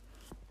means.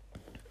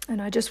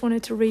 And I just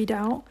wanted to read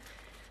out,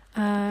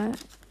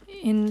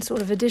 in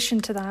sort of addition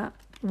to that,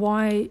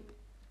 why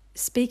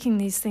speaking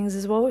these things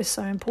as well is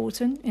so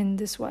important in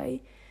this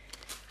way.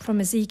 From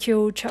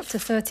Ezekiel chapter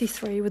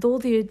 33, with all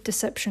the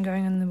deception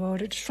going on in the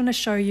world, I just want to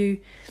show you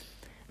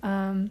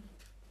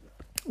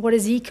what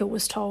Ezekiel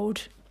was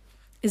told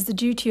is the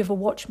duty of a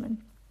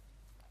watchman.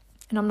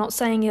 And I'm not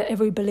saying that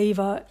every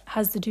believer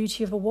has the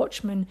duty of a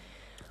watchman,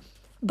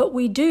 but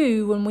we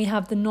do when we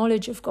have the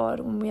knowledge of God,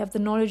 when we have the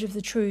knowledge of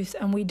the truth,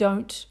 and we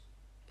don't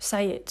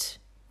say it,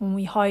 when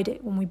we hide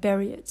it, when we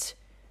bury it,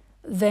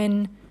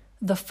 then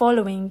the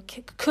following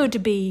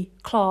could be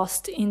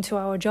classed into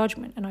our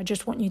judgment. And I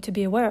just want you to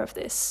be aware of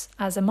this,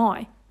 as am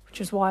I, which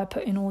is why I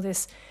put in all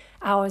this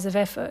hours of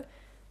effort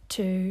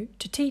to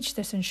teach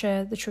this and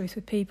share the truth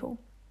with people.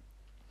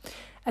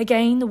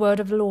 Again, the word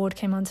of the Lord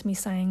came unto me,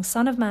 saying,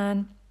 Son of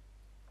man,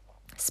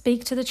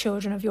 speak to the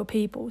children of your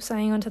people,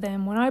 saying unto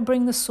them, when I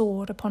bring the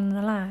sword upon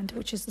the land,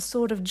 which is the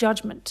sword of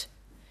judgment.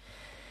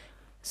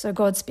 So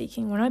God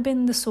speaking, when I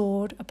bring the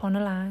sword upon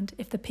a land,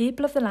 if the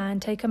people of the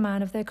land take a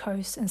man of their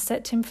coast and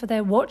set him for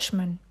their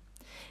watchman,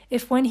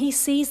 if when he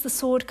sees the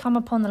sword come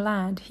upon the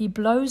land, he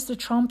blows the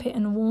trumpet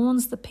and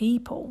warns the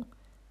people.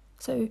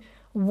 So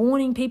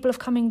warning people of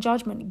coming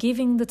judgment,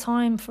 giving the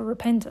time for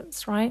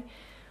repentance, right?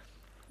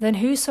 Then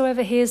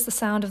whosoever hears the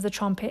sound of the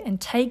trumpet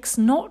and takes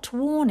not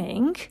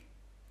warning,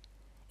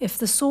 if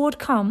the sword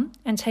come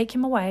and take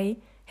him away,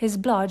 his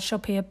blood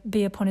shall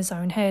be upon his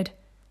own head.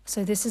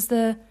 So this is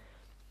the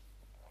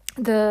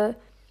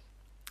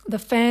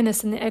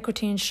fairness and the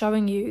equity in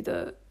showing you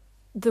the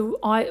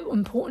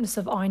importance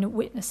of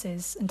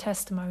eyewitnesses and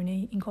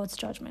testimony in God's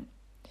judgment.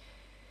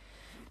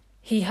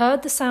 He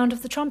heard the sound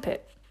of the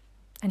trumpet,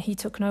 and he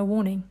took no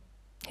warning.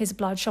 His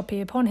blood shall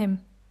be upon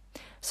him.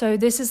 So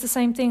this is the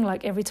same thing,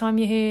 like every time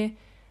you hear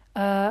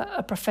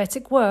a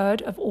prophetic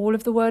word of all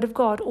of the word of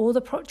God, all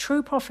the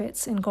true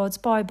prophets in God's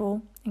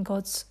Bible, in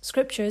God's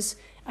scriptures,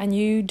 and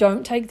you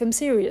don't take them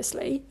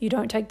seriously, you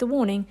don't take the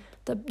warning,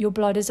 that your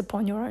blood is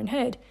upon your own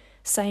head.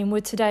 Same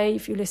with today,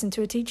 if you listen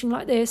to a teaching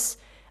like this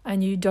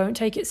and you don't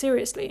take it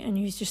seriously and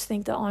you just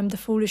think that I'm the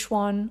foolish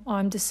one,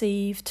 I'm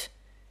deceived,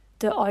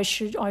 that I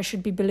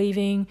should be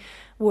believing,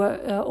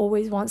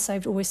 always once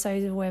saved, always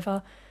saved, or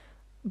whatever,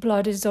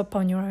 blood is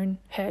upon your own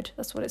head.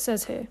 That's what it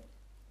says here.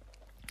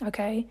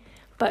 Okay,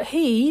 but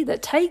he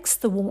that takes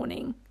the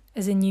warning,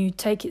 as in you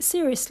take it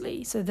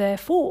seriously, so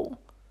therefore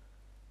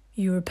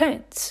you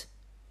repent.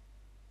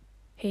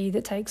 He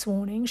that takes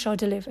warning shall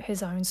deliver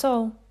his own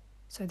soul.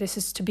 So this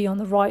is to be on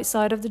the right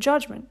side of the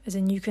judgment, as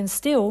in you can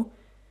still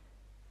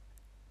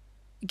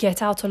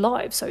get out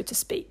alive, so to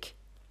speak.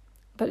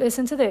 But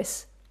listen to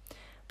this.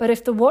 But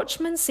if the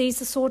watchman sees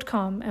the sword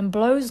come and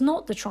blows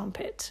not the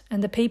trumpet,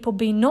 and the people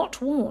be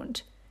not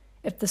warned,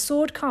 if the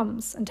sword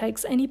comes and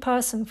takes any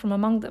person from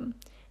among them,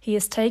 he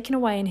is taken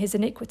away in his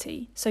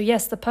iniquity. So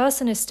yes, the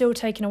person is still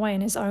taken away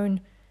in his own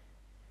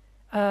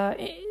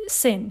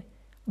sin.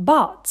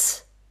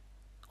 But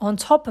on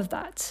top of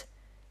that,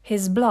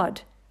 his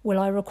blood will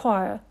I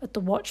require at the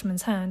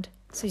watchman's hand.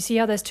 So you see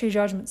how there's two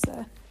judgments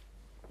there.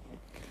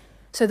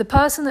 So the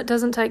person that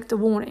doesn't take the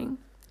warning,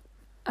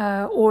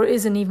 or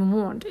isn't even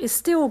warned, is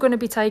still going to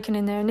be taken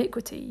in their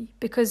iniquity.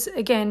 Because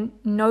again,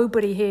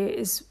 nobody here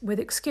is with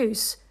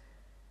excuse.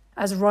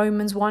 As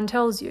Romans 1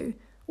 tells you,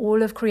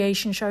 all of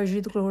creation shows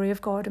you the glory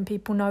of God, and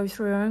people know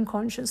through their own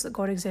conscience that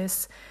God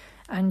exists,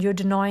 and you're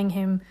denying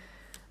him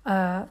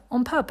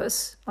on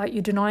purpose. Like,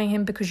 you're denying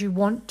him because you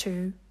want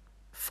to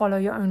follow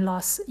your own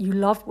lusts. You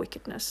love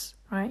wickedness,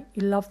 right?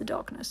 You love the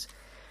darkness.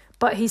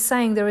 But he's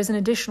saying there is an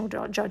additional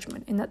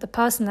judgment in that the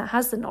person that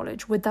has the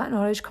knowledge, with that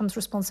knowledge comes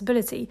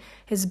responsibility.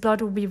 His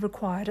blood will be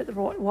required at the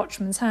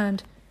watchman's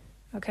hand.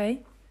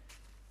 Okay?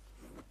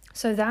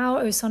 So thou,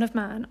 O son of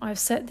man, I have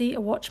set thee a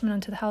watchman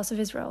unto the house of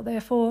Israel.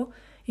 Therefore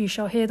you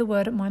shall hear the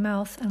word at my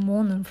mouth, and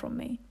warn them from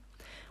me.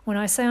 When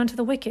I say unto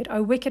the wicked,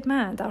 O wicked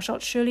man, thou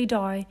shalt surely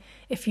die,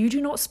 if you do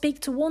not speak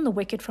to warn the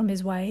wicked from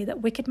his way,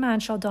 that wicked man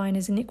shall die in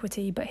his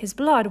iniquity, but his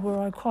blood will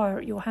I require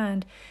at your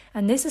hand.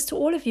 And this is to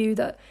all of you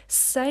that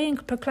say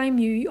and proclaim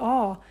you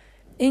are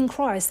in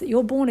Christ, that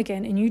you're born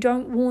again, and you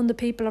don't warn the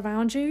people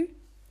around you,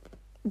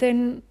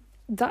 then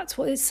that's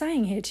what it's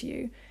saying here to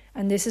you.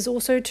 And this is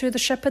also to the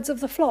shepherds of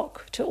the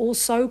flock, to all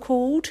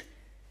so-called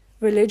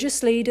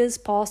religious leaders,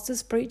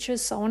 pastors,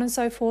 preachers, so on and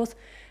so forth,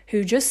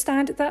 who just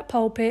stand at that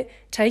pulpit,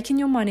 taking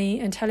your money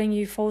and telling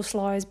you false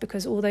lies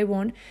because all they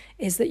want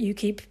is that you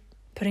keep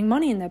putting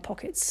money in their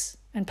pockets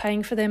and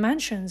paying for their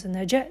mansions and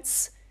their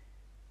jets.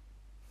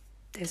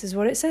 This is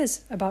what it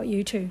says about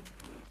you too.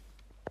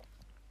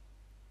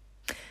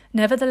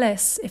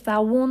 Nevertheless, if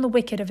thou warn the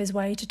wicked of his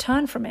way to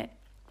turn from it,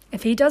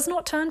 if he does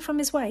not turn from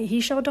his way,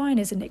 he shall die in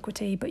his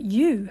iniquity, but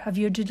you have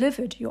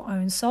delivered your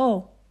own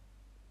soul.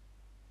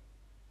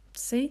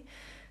 See?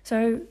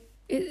 So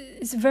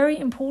it's very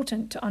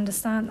important to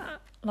understand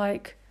that.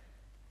 Like,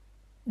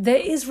 there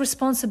is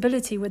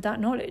responsibility with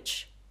that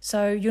knowledge.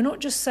 So you're not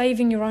just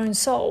saving your own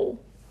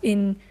soul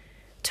in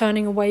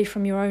turning away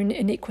from your own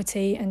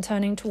iniquity and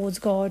turning towards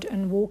God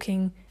and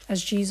walking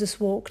as Jesus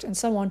walked and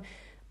so on,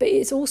 but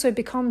it also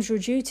becomes your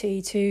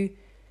duty to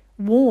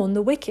warn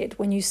the wicked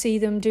when you see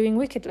them doing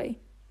wickedly.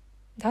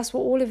 That's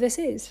what all of this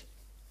is.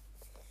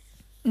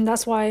 And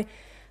that's why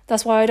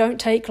I don't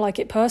take like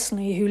it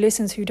personally, who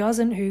listens, who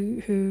doesn't,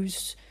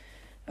 who's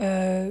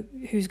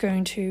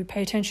going to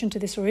pay attention to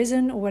this or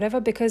isn't or whatever,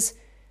 because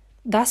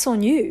that's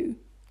on you.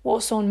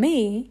 What's on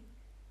me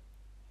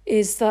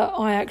is that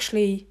I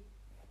actually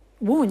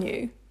warn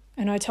you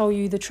and I tell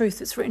you the truth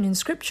that's written in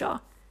Scripture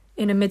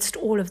in amidst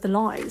all of the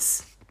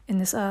lies in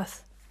this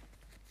earth.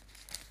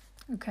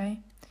 Okay?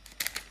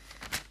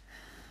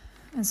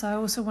 And so I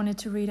also wanted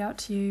to read out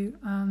to you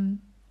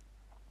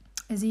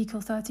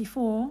Ezekiel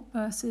 34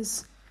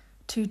 verses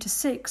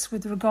 2-6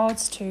 with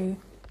regards to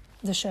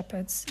the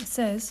shepherds. It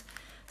says,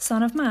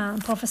 Son of man,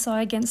 prophesy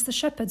against the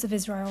shepherds of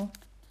Israel.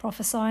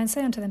 Prophesy and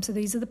say unto them. So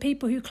these are the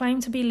people who claim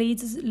to be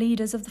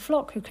leaders of the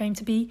flock, who claim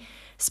to be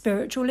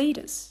spiritual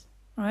leaders.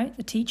 Right?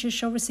 The teachers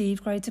shall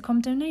receive greater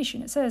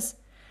condemnation. It says,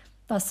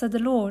 Thus said the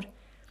Lord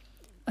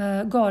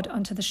God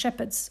unto the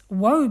shepherds,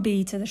 Woe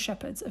be to the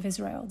shepherds of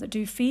Israel that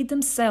do feed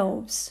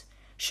themselves.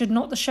 Should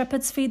not the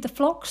shepherds feed the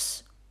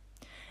flocks?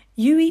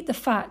 You eat the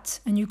fat,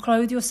 and you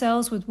clothe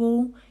yourselves with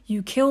wool.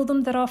 You kill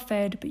them that are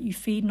fed, but you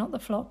feed not the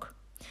flock.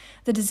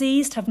 The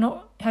diseased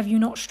have you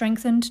not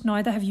strengthened,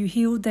 neither have you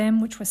healed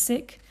them which were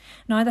sick.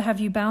 Neither have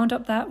you bound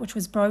up that which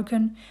was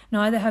broken,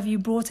 neither have you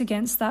brought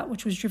against that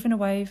which was driven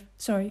away.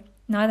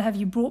 Neither have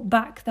you brought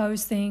back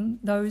those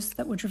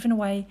that were driven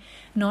away,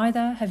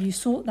 neither have you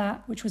sought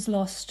that which was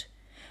lost.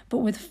 But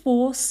with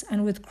force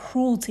and with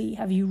cruelty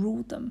have you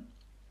ruled them.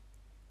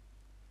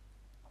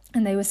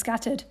 And they were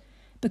scattered,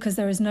 because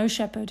there is no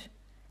shepherd,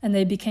 and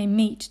they became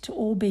meat to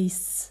all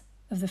beasts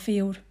of the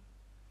field.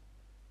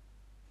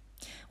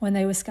 When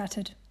they were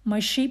scattered, my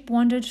sheep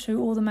wandered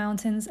through all the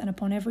mountains and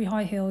upon every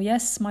high hill.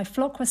 Yes, my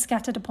flock was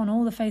scattered upon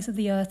all the face of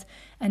the earth,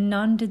 and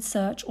none did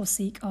search or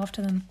seek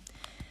after them.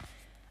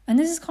 And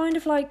this is kind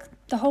of like,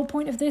 the whole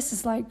point of this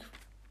is like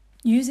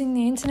using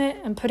the internet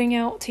and putting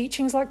out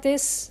teachings like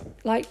this.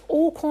 Like,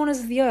 all corners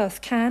of the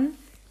earth can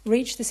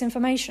reach this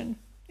information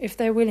if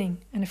they're willing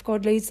and if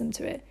God leads them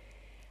to it.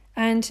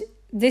 And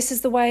this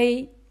is the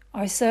way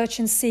I search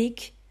and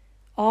seek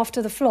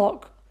after the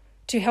flock,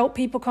 to help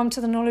people come to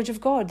the knowledge of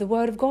God, the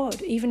word of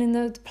God, even in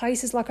the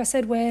places, like I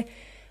said, where,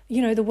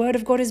 the word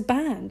of God is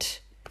banned.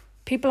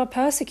 People are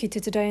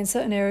persecuted today in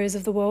certain areas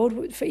of the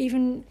world for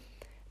even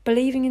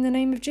believing in the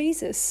name of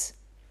Jesus,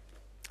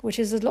 which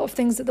is a lot of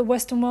things that the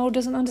Western world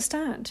doesn't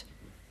understand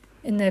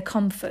in their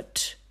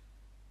comfort.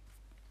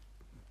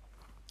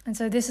 And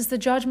so this is the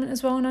judgment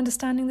as well in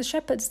understanding the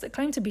shepherds that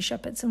claim to be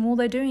shepherds, and all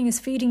they're doing is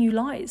feeding you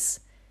lies.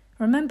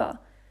 Remember,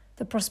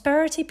 the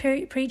prosperity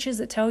preachers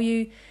that tell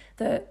you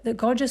that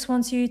God just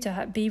wants you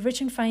to be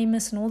rich and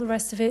famous and all the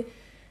rest of it,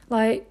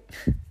 like,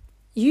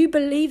 you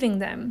believing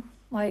them,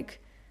 like,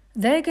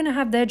 they're going to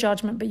have their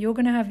judgment, but you're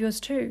going to have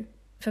yours too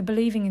for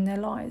believing in their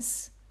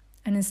lies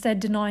and instead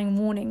denying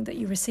warning that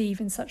you receive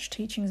in such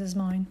teachings as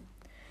mine.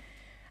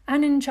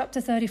 And in chapter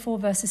 34,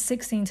 verses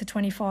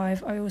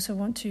 16-25, I also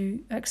want to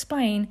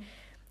explain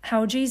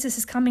how Jesus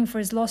is coming for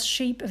his lost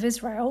sheep of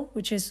Israel,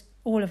 which is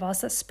all of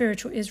us, that's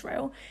spiritual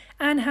Israel,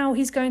 and how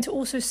he's going to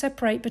also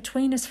separate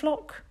between his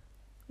flock,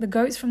 the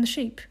goats from the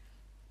sheep.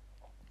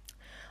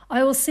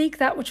 I will seek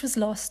that which was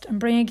lost and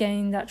bring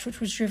again that which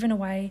was driven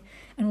away,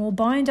 and will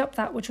bind up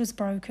that which was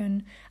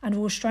broken, and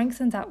will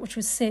strengthen that which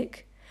was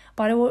sick.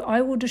 But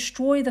I will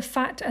destroy the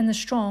fat and the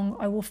strong,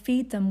 I will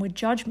feed them with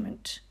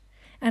judgment.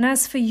 And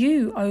as for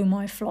you, O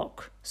my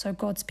flock, so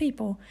God's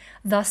people,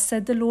 thus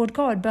said the Lord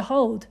God,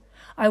 Behold,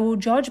 I will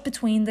judge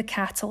between the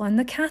cattle and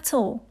the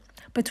cattle,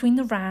 between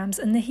the rams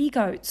and the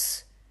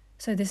he-goats.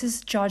 So this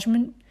is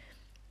judgment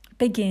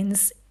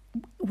begins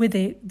with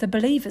the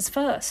believers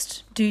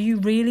first. Do you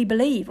really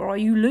believe, or are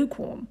you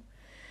lukewarm?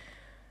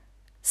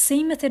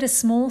 Seemeth it a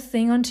small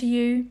thing unto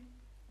you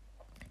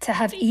to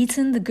have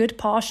eaten the good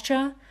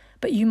pasture,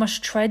 but you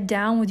must tread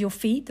down with your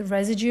feet the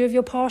residue of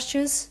your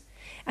pastures,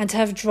 and to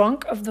have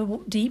drunk of the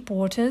deep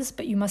waters,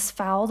 but you must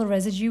foul the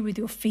residue with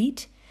your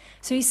feet.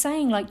 So he's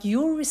saying, like,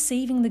 you're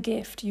receiving the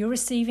gift, you're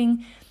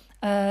receiving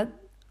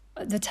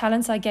the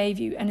talents I gave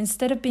you, and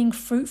instead of being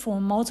fruitful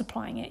and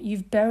multiplying it,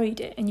 you've buried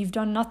it and you've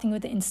done nothing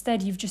with it.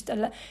 Instead, you've just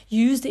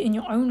used it in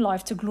your own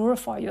life to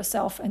glorify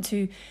yourself and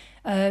to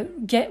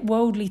get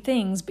worldly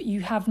things, but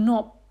you have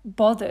not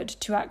bothered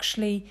to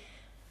actually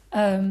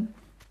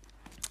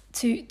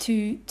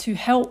to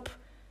help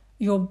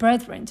your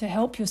brethren, to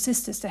help your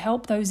sisters, to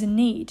help those in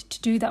need, to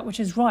do that which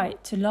is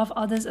right, to love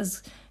others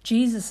as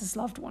Jesus has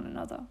loved one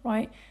another,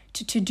 right?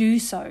 To do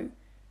so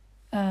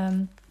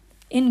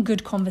in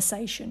good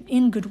conversation,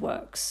 in good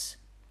works,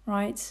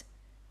 right?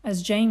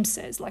 As James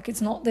says, like,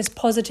 it's not this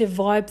positive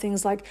vibe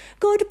things like,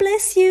 God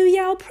bless you,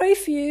 yeah, I'll pray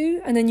for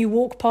you. And then you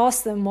walk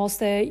past them whilst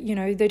they're,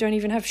 they don't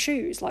even have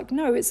shoes. Like,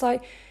 no, it's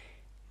like,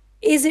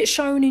 is it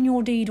shown in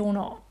your deed or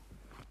not?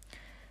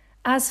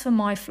 As for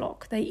my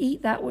flock, they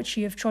eat that which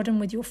you have trodden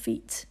with your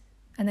feet,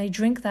 and they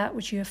drink that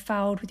which you have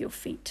fouled with your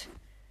feet.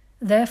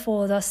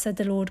 Therefore, thus said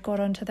the Lord God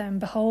unto them,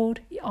 Behold,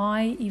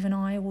 I, even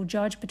I, will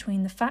judge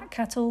between the fat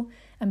cattle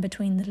and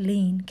between the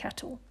lean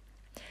cattle,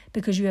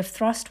 because you have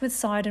thrust with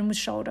side and with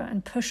shoulder,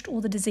 and pushed all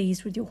the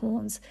disease with your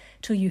horns,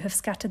 till you have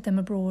scattered them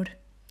abroad.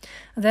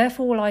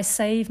 Therefore will I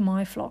save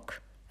my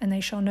flock, and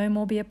they shall no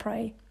more be a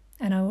prey,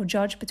 and I will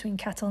judge between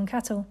cattle and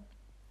cattle.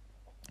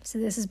 So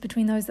this is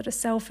between those that are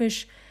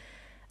selfish.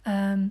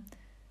 They're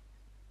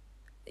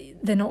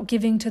not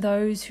giving to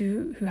those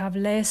who have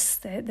less.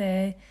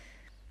 They're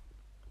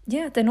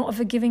not of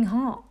a giving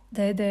heart.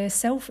 They're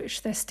selfish.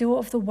 They're still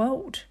of the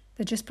world.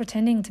 They're just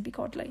pretending to be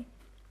godly.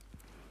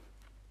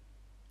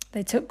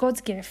 They took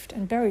God's gift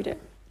and buried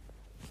it.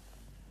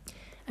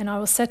 And I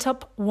will set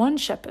up one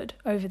shepherd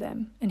over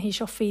them, and he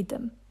shall feed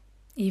them.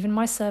 Even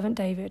my servant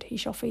David, he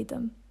shall feed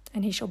them,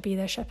 and he shall be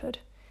their shepherd.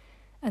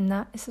 And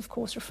that is, of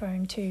course,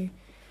 referring to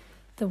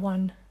the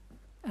one,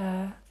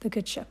 the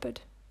good shepherd,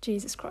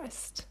 Jesus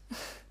Christ.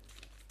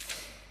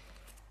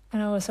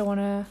 And I also want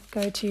to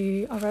go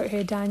to, I wrote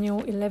here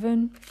Daniel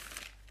 11.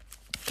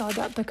 God,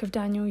 that book of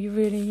Daniel,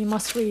 you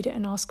must read it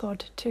and ask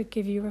God to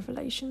give you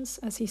revelations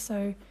as he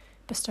so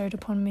bestowed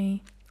upon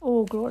me.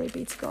 All glory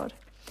be to God.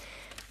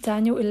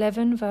 Daniel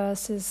 11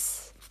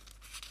 verses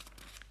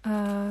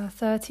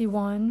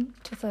 31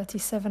 to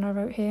 37 I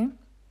wrote here.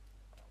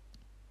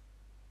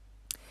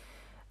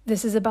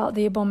 This is about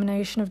the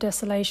abomination of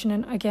desolation,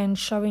 and again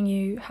showing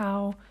you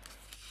how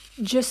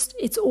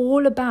it's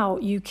all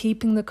about you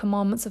keeping the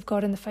commandments of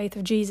God in the faith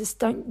of Jesus.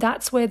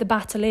 That's where the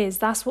battle is.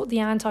 That's what the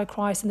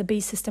Antichrist and the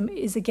beast system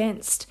is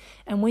against.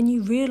 And when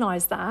you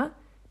realize that,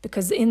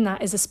 because in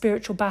that is a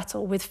spiritual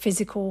battle with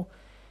physical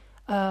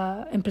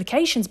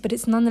implications, but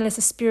it's nonetheless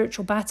a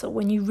spiritual battle.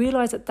 When you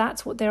realize that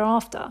that's what they're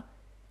after,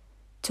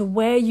 to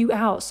wear you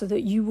out so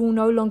that you will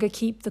no longer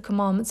keep the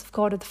commandments of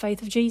God of the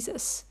faith of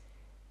Jesus,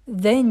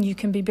 then you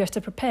can be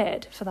better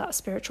prepared for that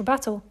spiritual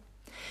battle.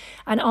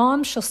 An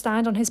arm shall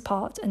stand on his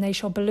part, and they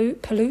shall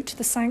pollute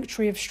the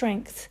sanctuary of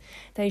strength.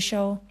 They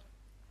shall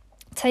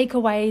take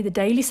away the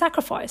daily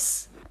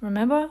sacrifice.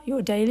 Remember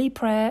your daily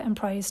prayer and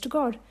praise to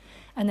God.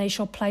 And they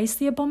shall place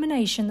the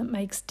abomination that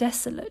makes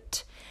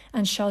desolate,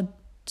 and shall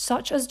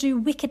such as do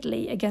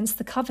wickedly against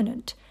the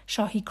covenant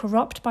shall he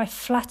corrupt by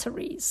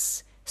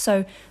flatteries.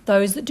 So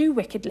those that do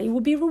wickedly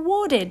will be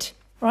rewarded,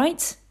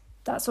 right?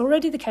 That's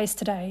already the case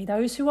today.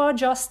 Those who are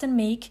just and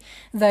meek,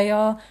 they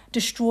are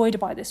destroyed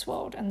by this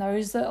world. And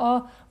those that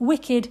are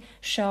wicked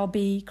shall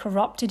be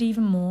corrupted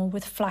even more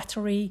with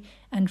flattery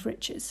and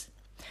riches.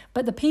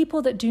 But the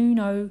people that do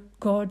know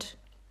God,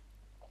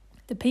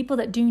 the people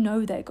that do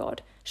know their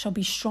God, shall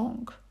be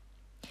strong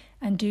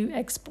and do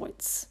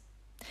exploits.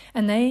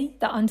 And they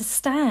that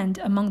understand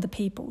among the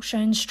people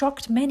shall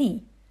instruct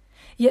many.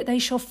 Yet they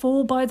shall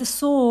fall by the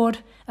sword,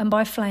 and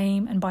by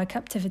flame, and by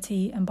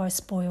captivity, and by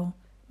spoil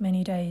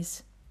many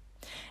days.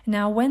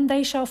 Now when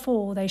they shall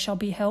fall, they shall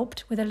be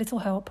helped with a little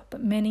help,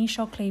 but many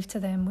shall cleave to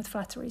them with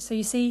flattery. So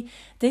you see,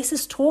 this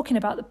is talking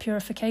about the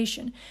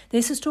purification.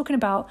 This is talking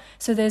about,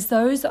 so there's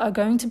those that are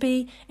going to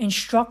be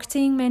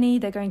instructing many,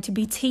 they're going to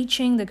be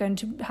teaching, they're going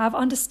to have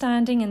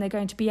understanding, and they're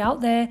going to be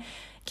out there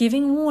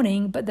giving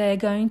warning, but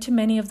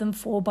many of them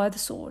fall by the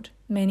sword.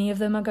 Many of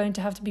them are going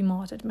to have to be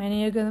martyred.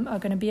 Many of them are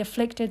going to be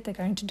afflicted, they're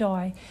going to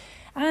die.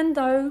 And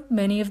though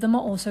many of them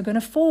are also going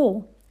to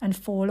fall and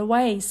fall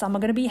away. Some are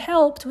going to be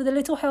helped with a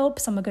little help.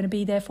 Some are going to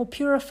be therefore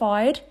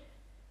purified.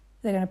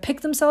 They're going to pick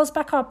themselves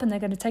back up, and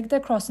they're going to take their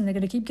cross, and they're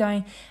going to keep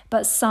going.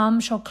 But some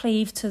shall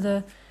cleave to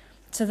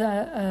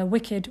the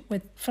wicked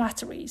with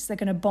flatteries. They're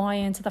going to buy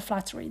into the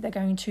flattery. They're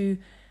going to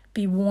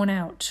be worn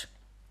out.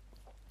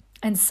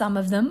 And some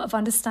of them of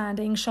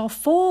understanding shall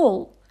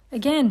fall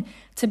Again,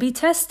 to be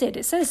tested.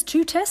 It says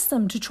to test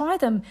them, to try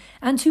them,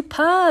 and to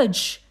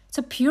purge,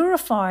 to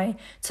purify,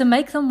 to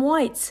make them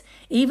white,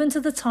 even to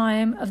the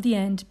time of the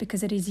end,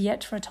 because it is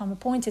yet for a time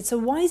appointed. So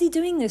why is he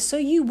doing this? So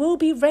you will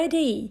be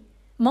ready.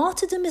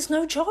 Martyrdom is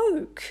no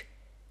joke.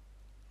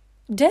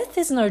 Death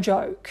is no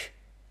joke.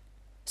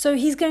 So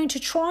he's going to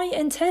try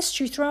and test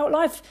you throughout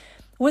life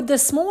with the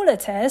smaller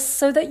tests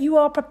so that you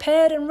are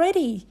prepared and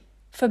ready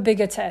for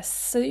bigger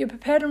tests, so that you're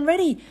prepared and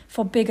ready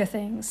for bigger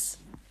things.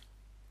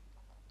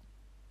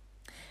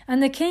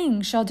 And the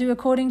king shall do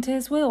according to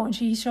his will, and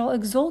he shall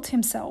exalt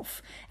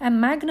himself and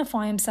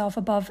magnify himself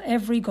above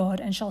every god,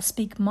 and shall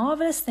speak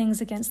marvelous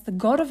things against the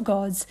God of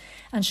gods,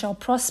 and shall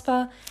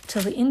prosper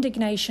till the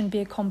indignation be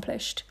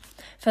accomplished.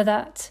 For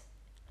that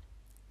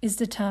is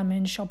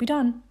determined shall be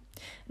done.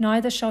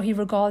 Neither shall he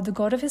regard the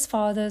God of his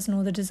fathers,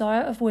 nor the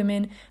desire of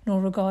women, nor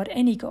regard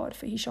any god,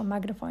 for he shall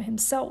magnify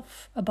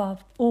himself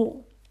above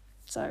all.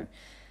 So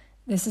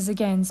this is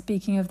again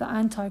speaking of the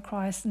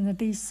Antichrist and the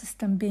beast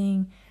system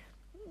being,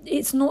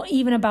 it's not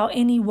even about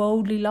any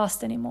worldly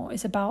lust anymore.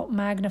 It's about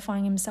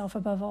magnifying himself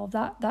above all.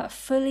 That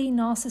fully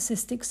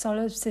narcissistic,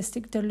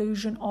 solipsistic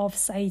delusion of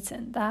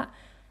Satan, that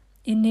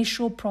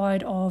initial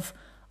pride of,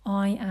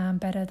 I am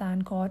better than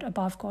God,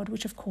 above God,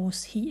 which of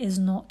course he is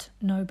not.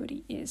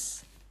 Nobody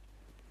is.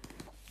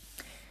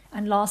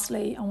 And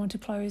lastly, I want to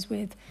close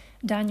with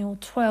Daniel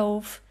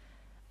 12,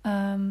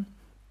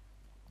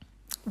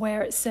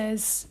 where it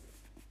says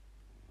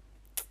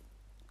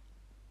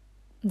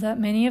that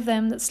many of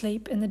them that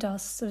sleep in the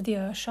dust of the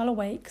earth shall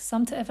awake,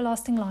 some to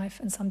everlasting life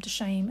and some to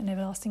shame and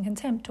everlasting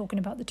contempt, talking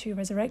about the two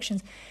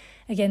resurrections.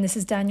 Again, this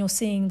is Daniel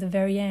seeing the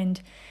very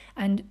end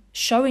and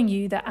showing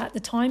you that at the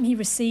time he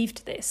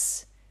received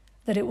this,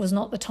 that it was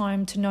not the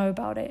time to know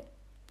about it,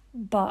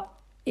 but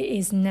it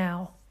is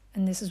now.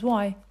 And this is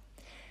why.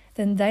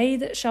 Then they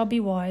that shall be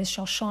wise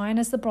shall shine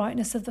as the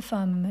brightness of the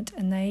firmament,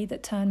 and they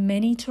that turn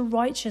many to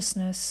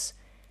righteousness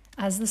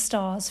as the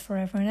stars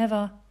forever and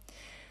ever.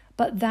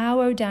 But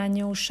thou, O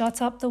Daniel,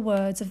 shut up the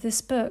words of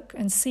this book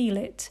and seal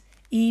it,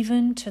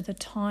 even to the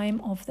time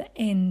of the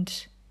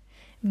end.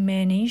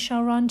 Many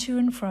shall run to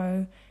and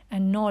fro,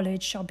 and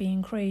knowledge shall be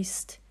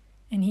increased.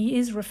 And he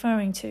is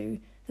referring to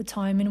the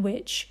time in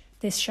which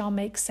this shall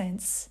make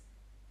sense,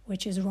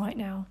 which is right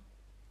now.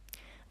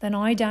 Then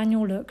I,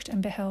 Daniel, looked,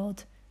 and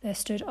beheld, there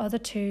stood other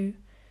two,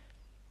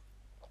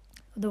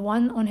 the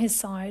one on his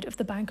side of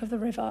the bank of the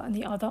river, and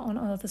the other on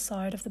the other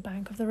side of the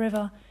bank of the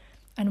river.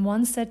 And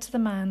one said to the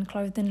man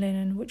clothed in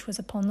linen, which was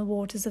upon the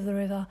waters of the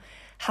river,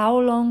 How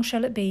long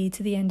shall it be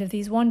to the end of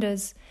these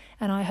wonders?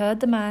 And I heard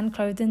the man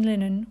clothed in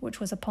linen, which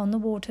was upon the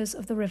waters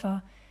of the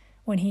river,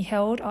 when he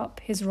held up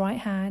his right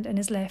hand and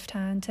his left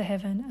hand to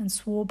heaven, and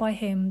swore by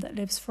him that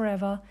lives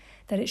forever,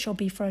 that it shall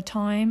be for a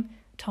time,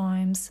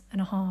 times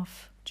and a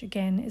half. Which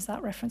again is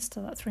that reference to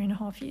that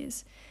 3.5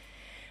 years.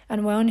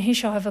 And when he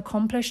shall have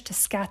accomplished to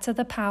scatter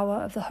the power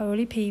of the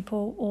holy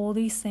people, all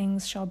these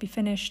things shall be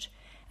finished.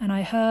 And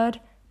I heard,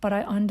 but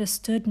I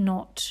understood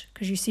not.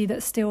 Because you see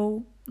that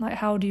still, like,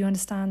 how do you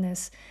understand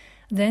this?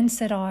 Then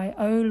said I,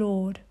 O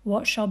Lord,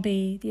 what shall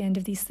be the end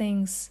of these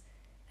things?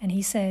 And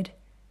he said,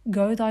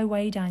 Go thy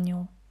way,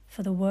 Daniel,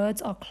 for the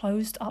words are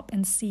closed up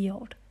and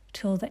sealed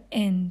till the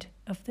end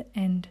of the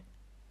end.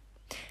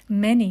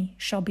 Many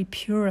shall be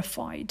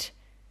purified,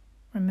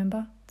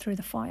 remember, through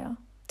the fire,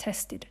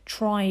 tested,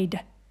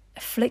 tried,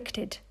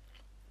 afflicted,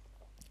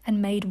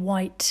 and made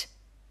white,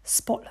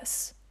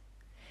 spotless,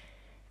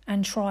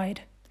 and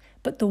tried.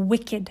 But the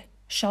wicked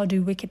shall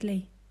do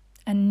wickedly,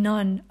 and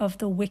none of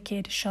the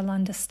wicked shall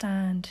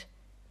understand,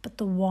 but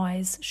the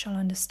wise shall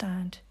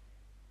understand.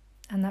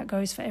 And that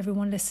goes for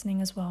everyone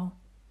listening as well.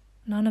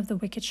 None of the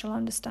wicked shall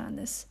understand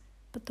this,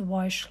 but the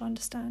wise shall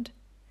understand.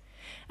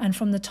 And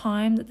from the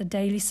time that the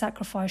daily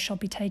sacrifice shall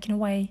be taken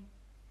away,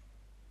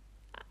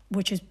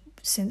 which is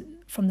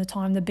from the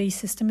time the beast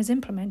system is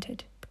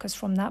implemented, because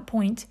from that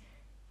point,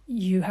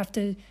 you have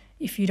to,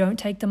 if you don't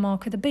take the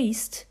mark of the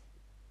beast,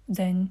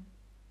 then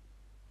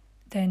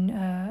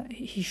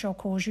he shall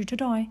cause you to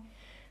die.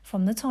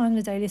 From the time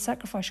the daily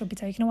sacrifice shall be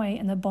taken away,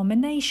 and the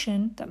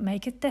abomination that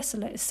maketh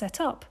desolate is set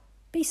up,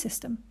 beast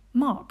system,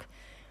 mark,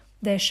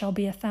 there shall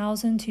be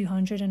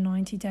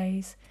 1,290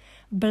 days.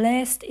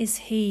 Blessed is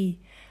he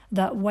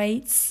that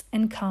waits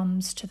and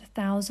comes to the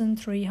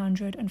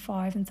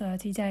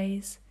 1,335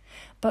 days.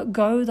 But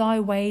go thy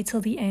way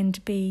till the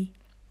end be,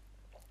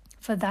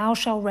 for thou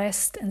shalt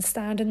rest and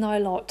stand in thy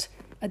lot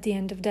at the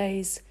end of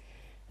days.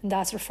 And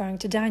that's referring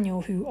to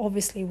Daniel, who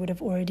obviously would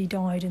have already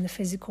died in the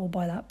physical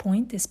by that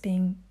point, this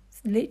being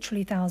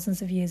literally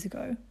thousands of years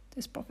ago,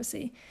 this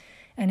prophecy.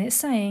 And it's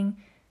saying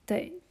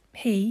that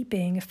he,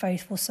 being a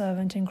faithful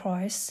servant in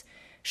Christ,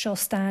 shall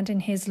stand in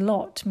his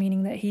lot,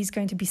 meaning that he's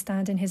going to be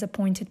stand in his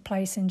appointed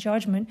place in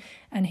judgment,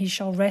 and he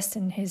shall rest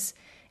in his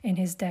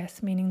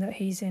death, meaning that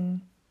he's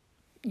in,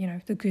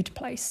 the good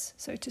place,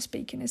 so to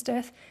speak, in his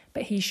death.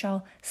 But he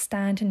shall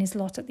stand in his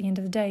lot at the end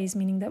of the days,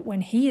 meaning that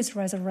when he is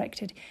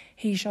resurrected,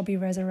 he shall be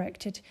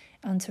resurrected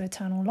unto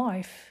eternal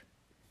life.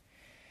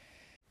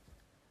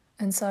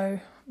 And so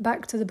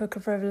back to the book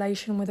of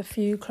Revelation with a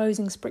few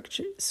closing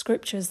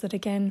scriptures that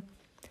again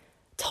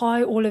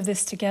tie all of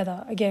this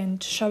together, again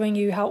showing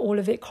you how all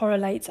of it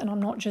correlates. And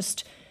I'm not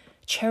just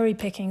cherry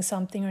picking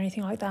something or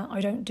anything like that. I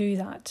don't do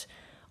that.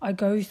 I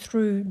go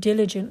through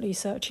diligently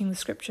searching the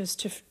scriptures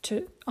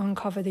to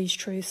uncover these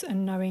truths,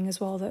 and knowing as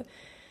well that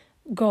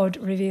God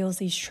reveals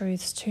these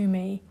truths to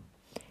me.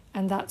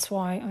 And that's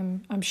why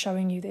I'm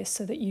showing you this,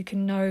 so that you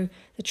can know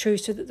the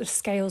truth, so that the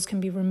scales can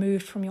be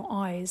removed from your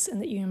eyes,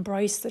 and that you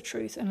embrace the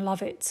truth and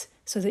love it,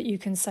 so that you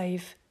can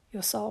save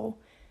your soul,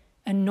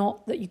 and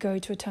not that you go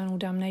to eternal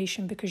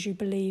damnation because you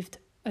believed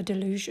a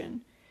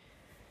delusion.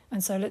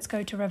 And so let's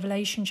go to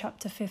Revelation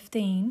chapter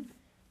 15,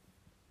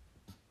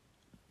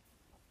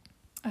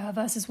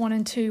 verses 1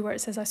 and 2, where it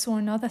says, I saw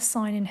another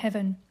sign in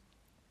heaven,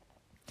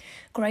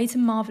 great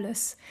and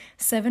marvellous,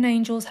 7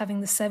 angels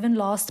having the 7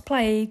 last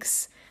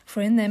plagues,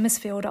 for in them is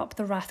filled up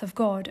the wrath of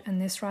God,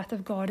 and this wrath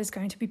of God is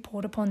going to be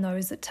poured upon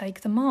those that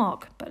take the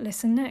mark. But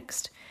listen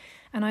next.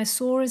 And I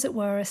saw, as it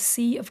were, a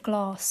sea of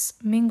glass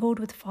mingled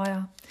with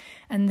fire,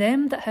 and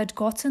them that had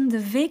gotten the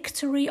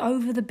victory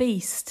over the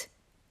beast.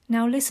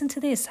 Now listen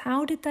to this.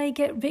 How did they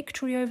get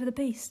victory over the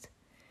beast?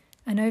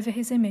 And over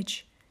his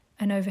image,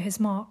 and over his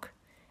mark,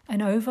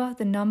 and over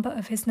the number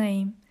of his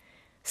name,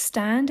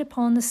 stand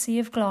upon the sea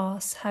of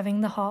glass,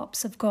 having the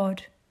harps of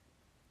God.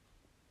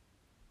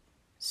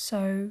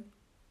 So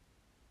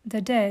they're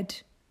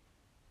dead.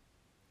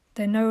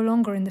 They're no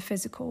longer in the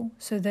physical.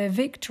 So their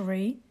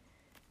victory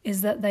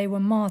is that they were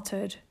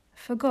martyred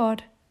for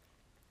God.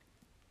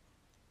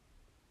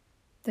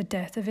 The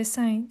death of his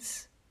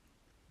saints.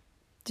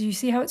 Do you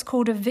see how it's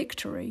called a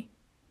victory?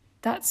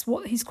 That's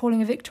what he's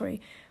calling a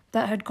victory.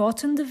 That had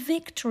gotten the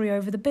victory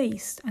over the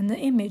beast and the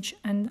image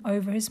and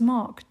over his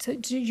mark.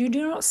 You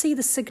do not see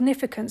the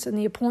significance and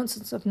the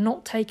importance of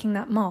not taking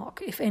that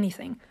mark, if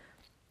anything.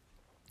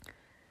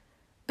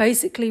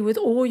 Basically, with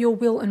all your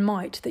will and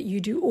might, that you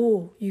do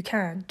all you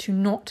can to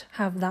not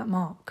have that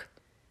mark.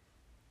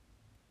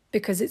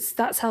 Because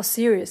that's how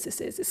serious this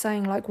is. It's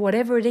saying, like,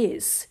 whatever it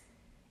is,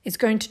 it's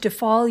going to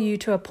defile you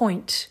to a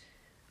point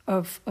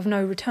of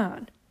no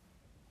return.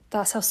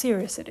 That's how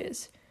serious it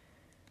is.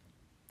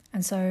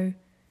 And so,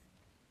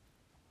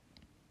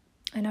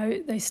 I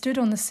know they stood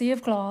on the sea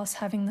of glass,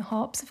 having the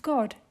harps of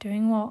God,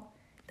 doing what?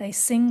 They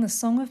sing the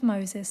song of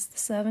Moses, the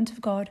servant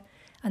of God,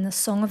 and the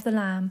song of the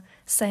Lamb,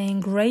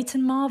 saying, Great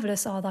and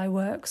marvellous are thy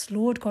works,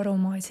 Lord God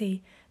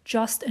Almighty,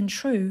 just and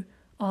true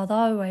are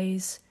thy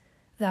ways,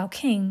 thou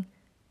King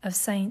of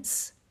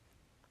saints.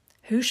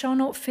 Who shall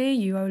not fear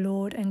you, O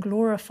Lord, and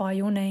glorify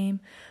your name?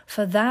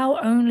 For thou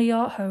only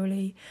art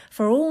holy.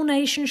 For all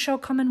nations shall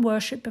come and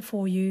worship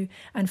before you,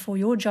 and for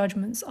your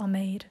judgments are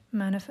made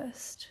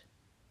manifest.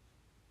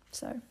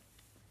 So,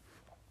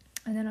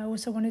 and then I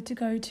also wanted to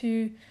go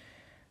to,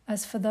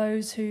 as for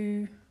those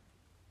who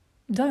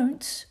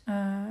don't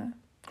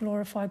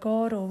glorify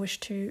God or wish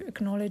to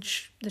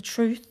acknowledge the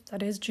truth,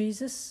 that is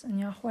Jesus and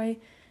Yahweh,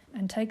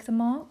 and take the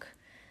mark.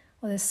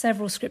 Well, there's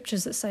several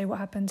scriptures that say what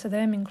happened to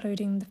them,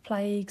 including the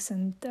plagues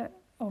and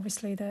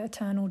obviously the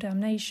eternal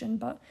damnation.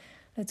 But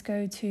let's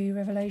go to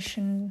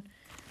Revelation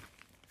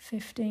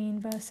 15,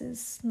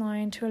 verses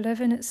 9 to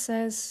 11. It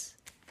says,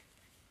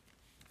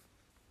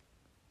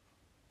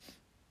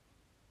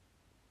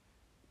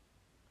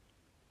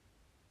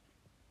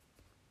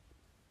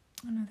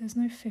 oh no, there's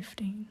no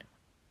 15.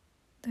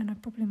 Then I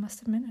probably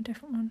must have meant a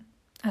different one.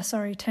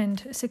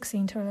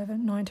 16 to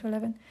 11, 9 to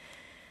 11.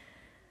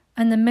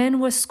 And the men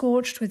were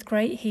scorched with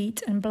great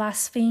heat and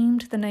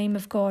blasphemed the name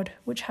of God,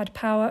 which had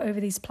power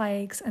over these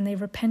plagues, and they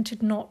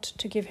repented not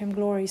to give him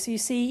glory. So you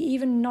see,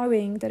 even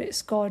knowing that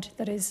it's God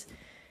that is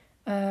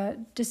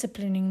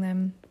disciplining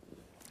them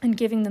and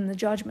giving them the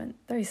judgment,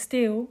 they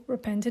still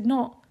repented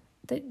not.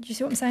 You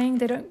see what I'm saying?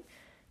 They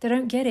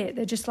don't get it.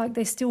 They're just like,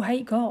 they still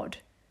hate God.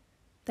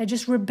 They're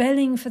just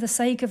rebelling for the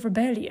sake of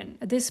rebellion.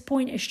 At this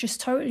point, it's just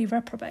totally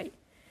reprobate.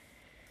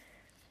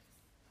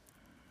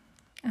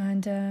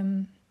 And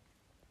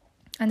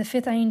the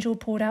 5th angel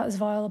poured out his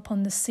vial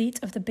upon the seat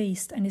of the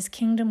beast, and his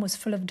kingdom was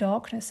full of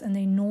darkness, and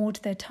they gnawed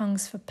their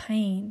tongues for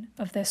pain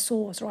of their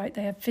sores, right?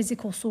 They have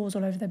physical sores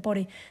all over their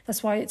body.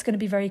 That's why it's going to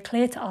be very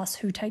clear to us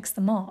who takes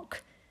the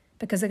mark,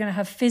 because they're going to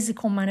have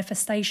physical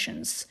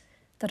manifestations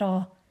that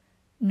are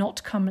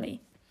not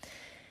comely.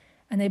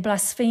 And they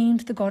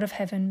blasphemed the God of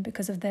heaven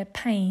because of their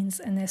pains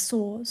and their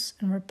sores,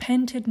 and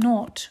repented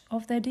not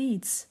of their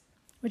deeds,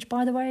 which,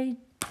 by the way,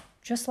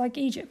 just like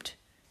Egypt.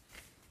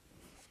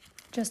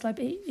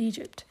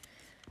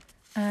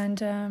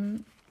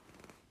 And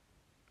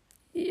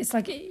it's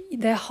like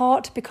their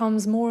heart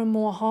becomes more and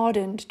more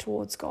hardened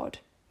towards God,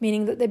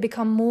 meaning that they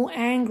become more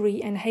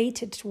angry and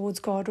hated towards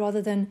God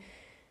rather than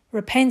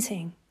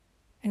repenting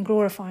and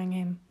glorifying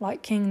him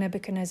like King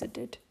Nebuchadnezzar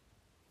did.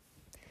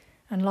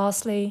 And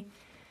lastly,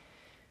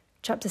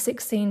 chapter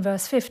 16,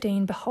 verse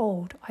 15,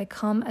 Behold, I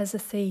come as a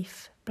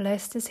thief.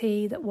 Blessed is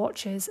he that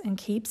watches and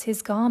keeps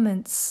his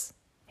garments,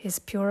 his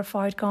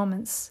purified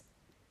garments,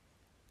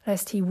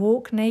 lest he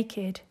walk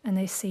naked and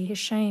they see his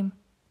shame.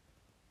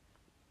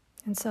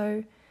 And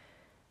so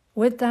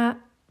with that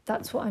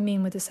That's what I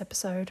mean with this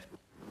episode.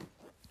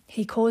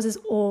 He causes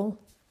all.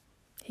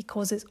 He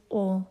causes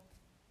all.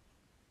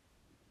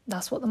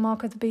 That's what the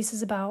mark of the beast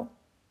is about.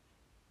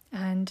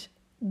 And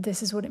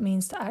this is what it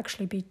means to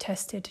actually be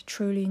tested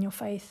truly in your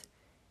faith.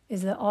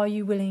 Is that, are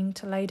you willing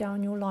to lay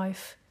down your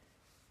life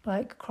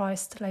like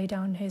Christ laid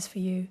down his for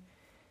you?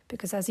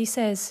 Because as he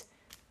says,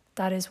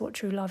 that is what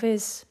true love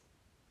is.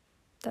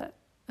 That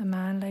a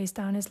man lays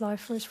down his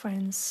life for his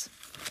friends.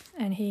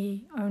 And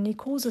he only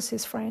calls us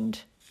his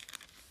friend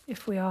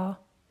if we are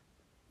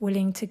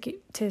willing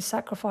to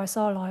sacrifice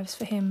our lives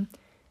for him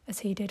as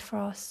he did for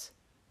us.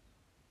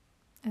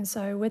 And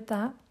so with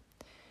that,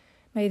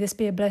 may this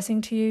be a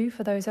blessing to you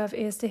for those who have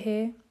ears to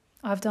hear.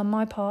 I've done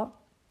my part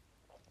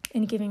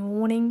in giving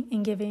warning,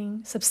 in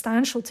giving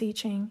substantial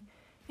teaching,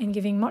 in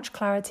giving much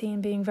clarity,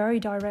 and being very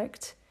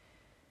direct,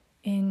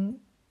 in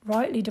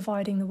rightly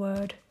dividing the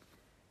word,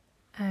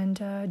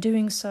 and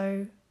doing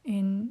so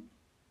in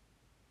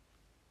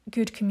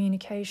good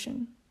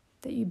communication,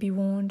 that you be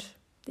warned,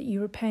 that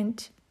you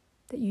repent,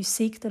 that you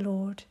seek the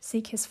Lord,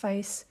 seek his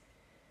face,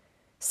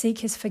 seek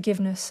his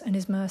forgiveness and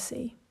his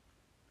mercy,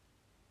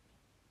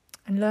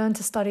 and learn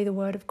to study the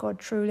word of God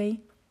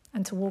truly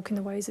and to walk in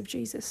the ways of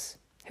Jesus,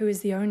 who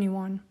is the only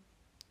one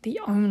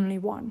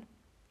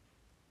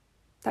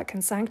that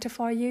can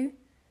sanctify you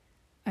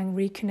and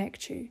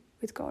reconnect you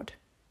with God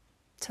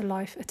to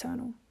life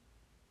eternal.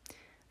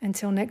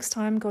 Until next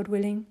time, God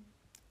willing,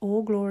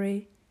 all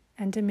glory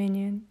and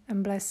dominion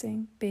and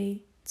blessing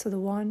be to the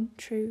one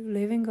true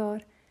living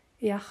God,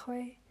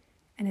 Yahweh,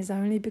 and his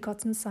only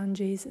begotten Son,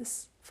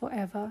 Jesus,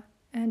 forever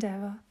and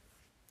ever.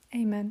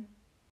 Amen.